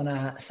course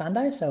on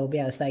Sunday, so we'll be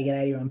able to say good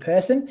day to you in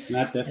person.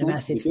 No, definitely. A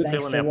massive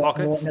thanks to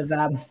Morten of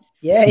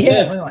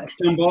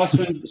come by,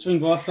 swing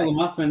by, fill them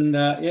up, and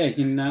you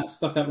can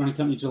stock up Running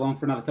Company Geelong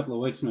for another couple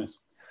of weeks, Moose.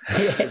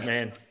 Good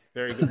man.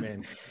 Very good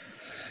man.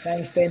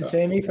 Thanks, Ben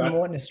Toomey from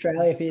Maurten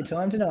Australia, for your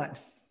time tonight.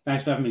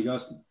 Thanks for having me,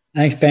 guys.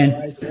 Thanks,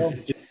 Ben.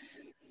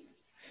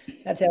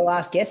 That's our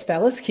last guest,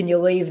 fellas. Can you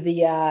leave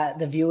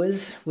the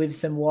viewers with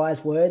some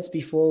wise words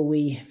before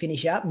we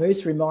finish up?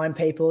 Moose, remind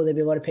people, there'll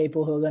be a lot of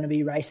people who are going to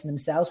be racing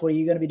themselves. What are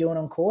you going to be doing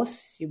on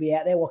course? You'll be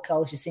out there. What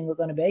colour's your singlet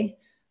going to be?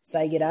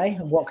 Say g'day.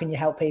 And what can you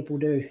help people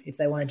do if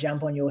they want to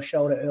jump on your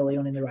shoulder early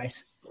on in the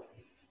race?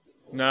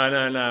 No.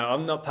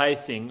 I'm not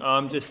pacing.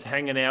 I'm just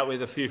hanging out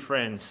with a few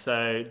friends.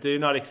 So do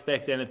not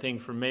expect anything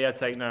from me. I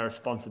take no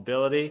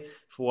responsibility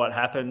for what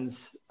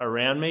happens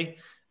around me.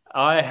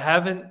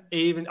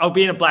 I'll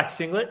be in a black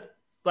singlet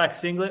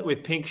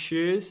with pink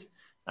shoes.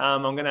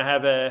 I'm going to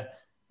have a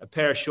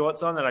pair of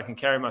shorts on that I can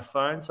carry my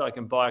phone so I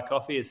can buy a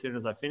coffee as soon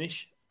as I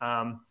finish.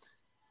 I'm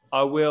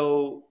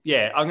going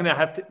to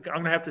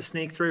have to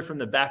sneak through from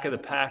the back of the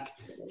pack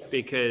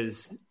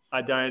because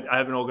I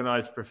haven't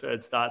organised preferred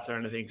starts or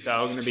anything. So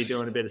I'm going to be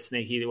doing a bit of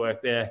sneaky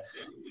work there,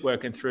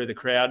 working through the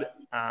crowd.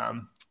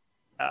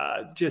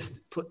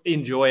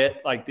 Enjoy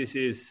it. This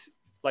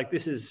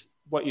is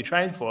what you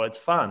train for. It's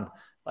fun.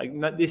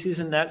 This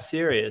isn't that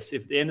serious.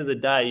 If at the end of the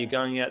day you're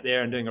going out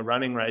there and doing a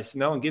running race,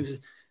 no one cares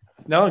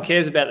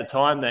about the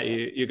time that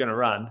you're going to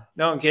run.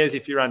 No one cares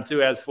if you run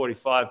 2 hours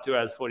 45, 2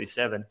 hours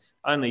 47.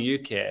 Only you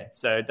care.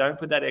 So don't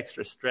put that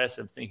extra stress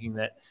of thinking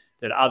that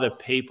other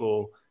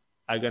people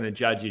are going to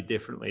judge you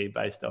differently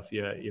based off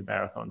your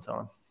marathon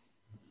time.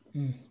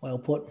 Well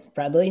put,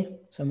 Bradley.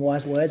 Some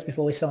wise words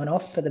before we sign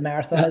off for the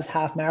marathoners,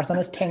 half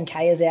marathoners,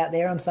 10Kers out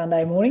there on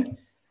Sunday morning.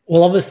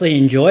 Well, obviously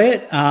enjoy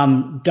it.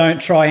 Don't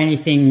try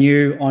anything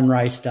new on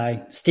race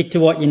day. Stick to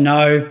what you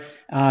know,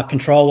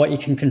 control what you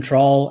can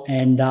control,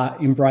 and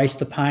embrace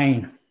the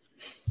pain.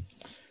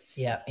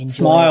 Yeah.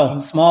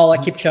 Smile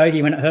like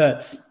Kipchoge when it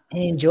hurts.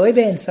 And enjoy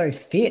being so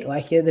fit.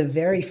 You're the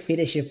very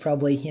fittest you've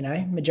probably,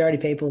 majority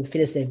of people, the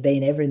fittest they've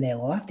been ever in their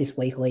life this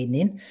week leading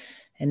in.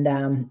 And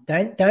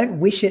don't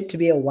wish it to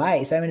be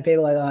away. So many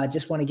people are like, I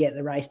just want to get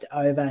the race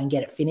over and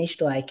get it finished.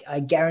 Like, I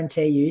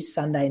guarantee you,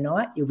 Sunday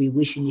night, you'll be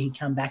wishing you could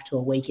come back to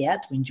a week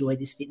out to enjoy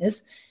this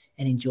fitness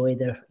and enjoy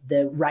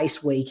the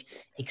race week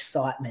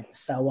excitement.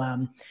 So,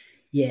 a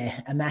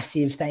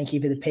massive thank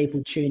you for the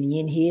people tuning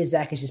in here.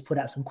 Zach has just put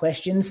up some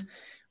questions.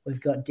 We've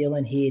got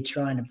Dylan here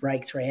trying to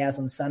break 3 hours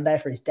on Sunday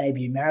for his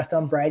debut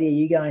marathon. Brady, are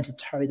you going to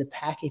toe the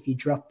pack if you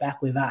drop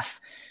back with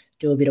us?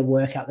 Do a bit of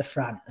work up the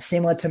front.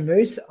 Similar to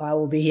Moose, I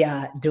will be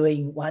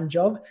doing one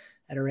job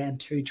at around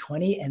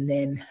 2:20, and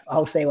then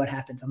I'll see what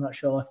happens. I'm not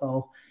sure if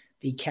I'll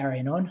be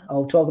carrying on.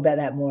 I'll talk about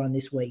that more on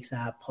this week's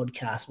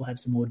podcast. We'll have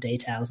some more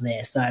details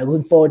there. So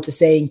looking forward to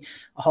seeing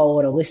a whole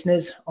lot of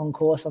listeners on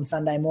course on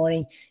Sunday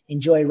morning.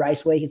 Enjoy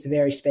race week. It's a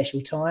very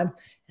special time.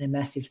 And a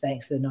massive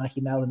thanks to the Nike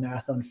Melbourne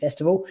Marathon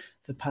Festival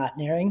for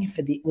partnering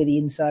with the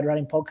Inside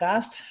Running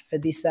podcast for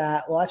this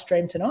live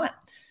stream tonight.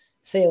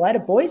 See you later,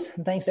 boys,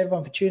 and thanks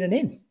everyone for tuning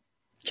in.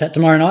 Chat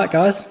tomorrow night,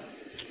 guys.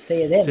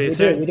 See you then. See you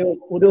soon.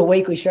 We'll do a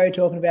weekly show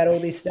talking about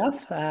all this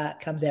stuff.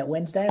 Comes out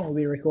Wednesday, and we'll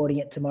be recording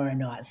it tomorrow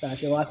night. So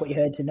if you like what you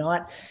heard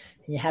tonight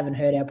and you haven't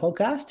heard our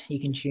podcast, you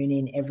can tune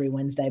in every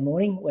Wednesday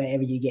morning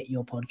wherever you get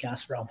your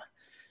podcast from.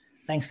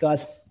 Thanks,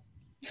 guys.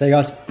 See you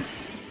guys.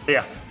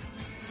 Yeah.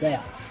 See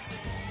ya.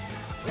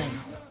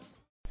 Thanks.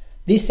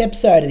 This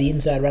episode of the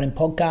Inside Running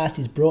podcast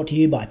is brought to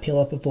you by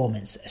Pillar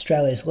Performance,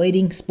 Australia's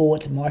leading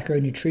sports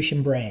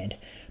micronutrition brand,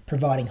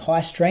 providing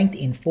high-strength,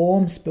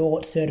 informed,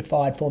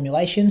 sport-certified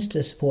formulations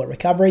to support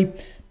recovery,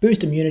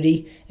 boost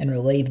immunity, and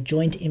relieve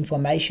joint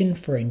inflammation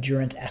for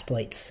endurance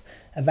athletes.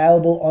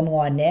 Available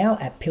online now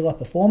at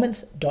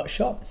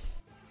pillarperformance.shop.